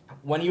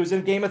 When he was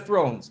in Game of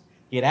Thrones,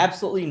 he had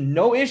absolutely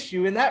no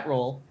issue in that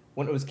role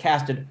when it was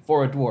casted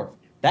for a dwarf.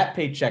 That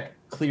paycheck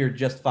cleared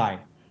just fine.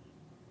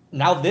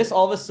 Now this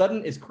all of a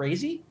sudden is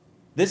crazy?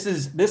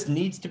 This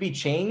needs to be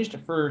changed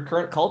for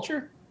current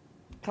culture?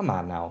 Come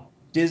on now.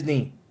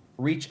 Disney,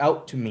 reach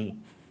out to me.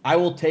 I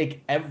will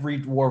take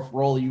every dwarf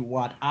role you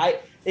want.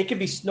 It could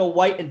be Snow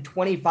White and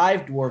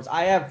 25 dwarves.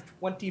 I have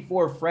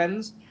 24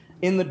 friends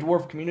in the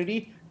dwarf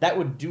community that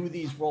would do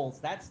these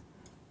roles.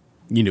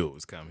 You knew it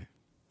was coming.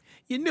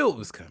 You knew it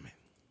was coming.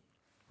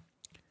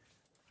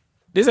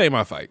 This ain't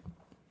my fight.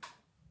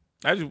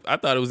 I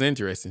thought it was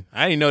interesting.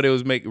 I didn't know they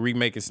was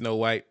remaking Snow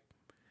White.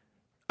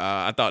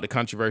 I thought the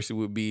controversy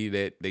would be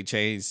that they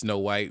changed Snow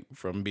White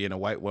from being a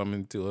white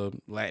woman to a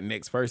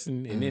Latinx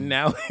person, and then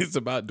now it's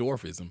about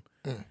dwarfism.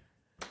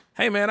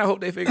 Hey, man, I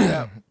hope they figure it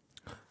out.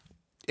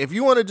 If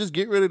you want to just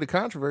get rid of the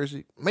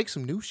controversy, make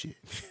some new shit.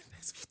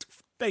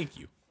 Thank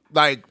you.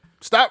 Like,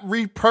 stop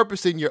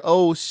repurposing your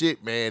old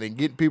shit, man, and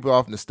getting people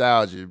off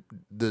nostalgia,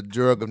 the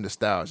drug of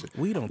nostalgia.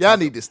 Y'all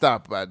need to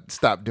stop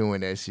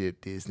doing that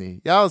shit,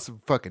 Disney. Y'all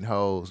some fucking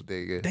hoes,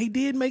 nigga. They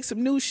did make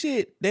some new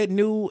shit. That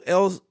new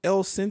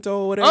El Cinto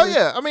or whatever. Oh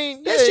yeah, I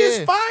mean that's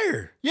just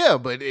fire. Yeah,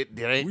 but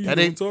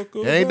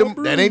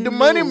that ain't the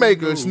money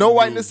maker. Snow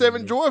White and the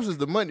Seven Dwarfs is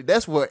the money.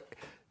 That's what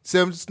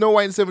Snow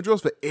White and the Seven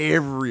Dwarfs for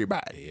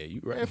everybody. Yeah,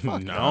 you right.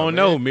 Man, I don't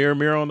know. Mirror,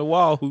 mirror on the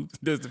wall. Who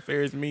does the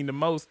fairest mean the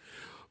most?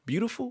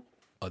 Beautiful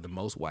or the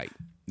most white?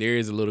 There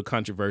is a little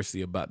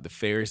controversy about the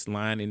fairest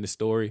line in the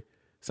story.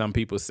 Some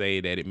people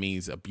say that it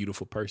means a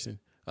beautiful person.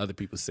 Other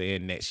people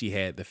saying that she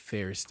had the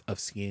fairest of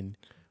skin,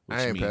 which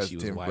I ain't means past she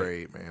was 10th white.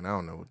 grade, man. I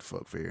don't know what the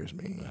fuck Ferris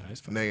means.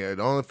 Nigga,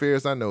 the only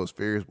Ferris I know is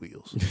Ferris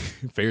wheels.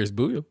 Ferris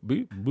Bueller?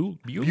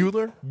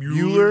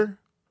 Bueller?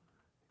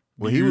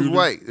 Well, he was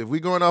white. If we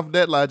going off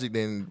that logic,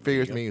 then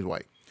Ferris means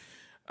white.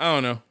 I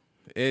don't know.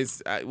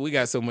 We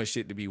got so much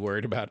shit to be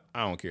worried about.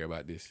 I don't care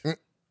about this.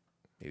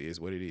 It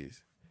is what it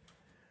is.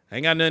 I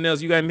ain't got nothing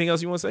else. You got anything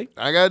else you want to say?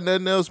 I got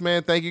nothing else,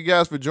 man. Thank you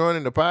guys for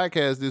joining the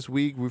podcast this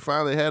week. We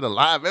finally had a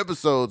live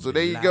episode, so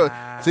there you go.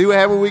 See what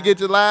happened when we get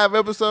to live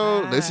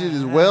episode? This shit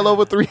is well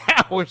over 3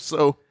 hours,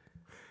 so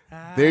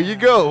there you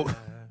go.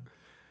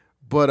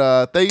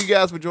 But thank you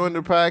guys for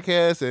joining the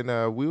podcast,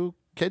 and we'll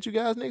catch you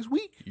guys next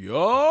week.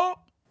 Yo.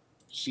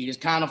 She is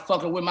kind of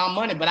fucking with my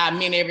money, but I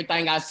meant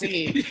everything I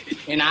said,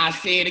 and I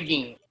say it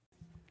again.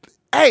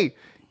 Hey,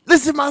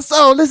 listen to my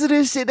song. Listen to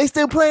this shit. They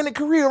still playing the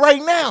career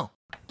right now.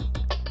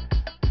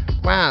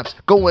 Rhymes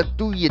going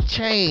through your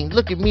chain.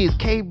 Look at me, it's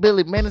K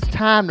Billy, man, it's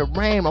time to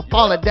rain. I'm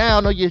falling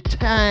down on your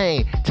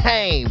tame.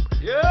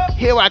 Yep.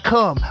 Here I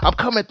come, I'm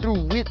coming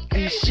through with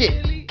this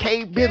shit.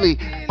 K Billy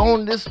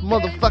on this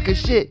motherfucking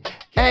shit.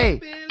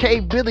 Hey, K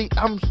Billy,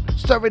 I'm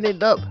serving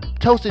it up,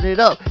 toasting it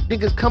up.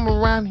 Niggas come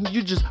around,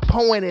 you just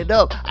pouring it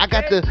up. I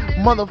got the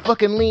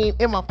motherfucking lean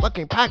in my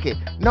fucking pocket.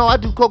 No, I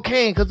do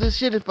cocaine, cause this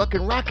shit is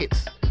fucking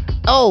rockets.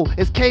 Oh,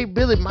 it's K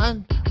Billy,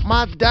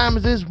 my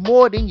diamonds is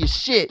more than your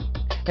shit.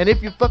 And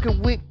if you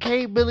fucking with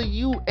K Billy,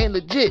 you ain't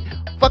legit.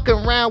 Fucking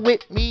around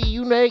with me,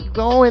 you ain't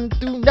going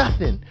through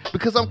nothing.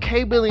 Because I'm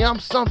K Billy, I'm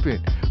something.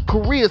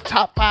 Korea's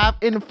top 5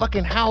 in the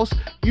fucking house.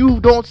 You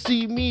don't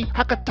see me,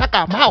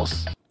 Hakataka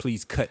mouse.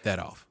 Please cut that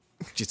off.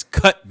 Just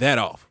cut that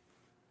off.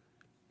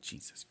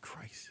 Jesus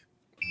Christ.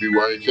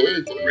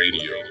 BYK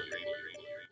Radio.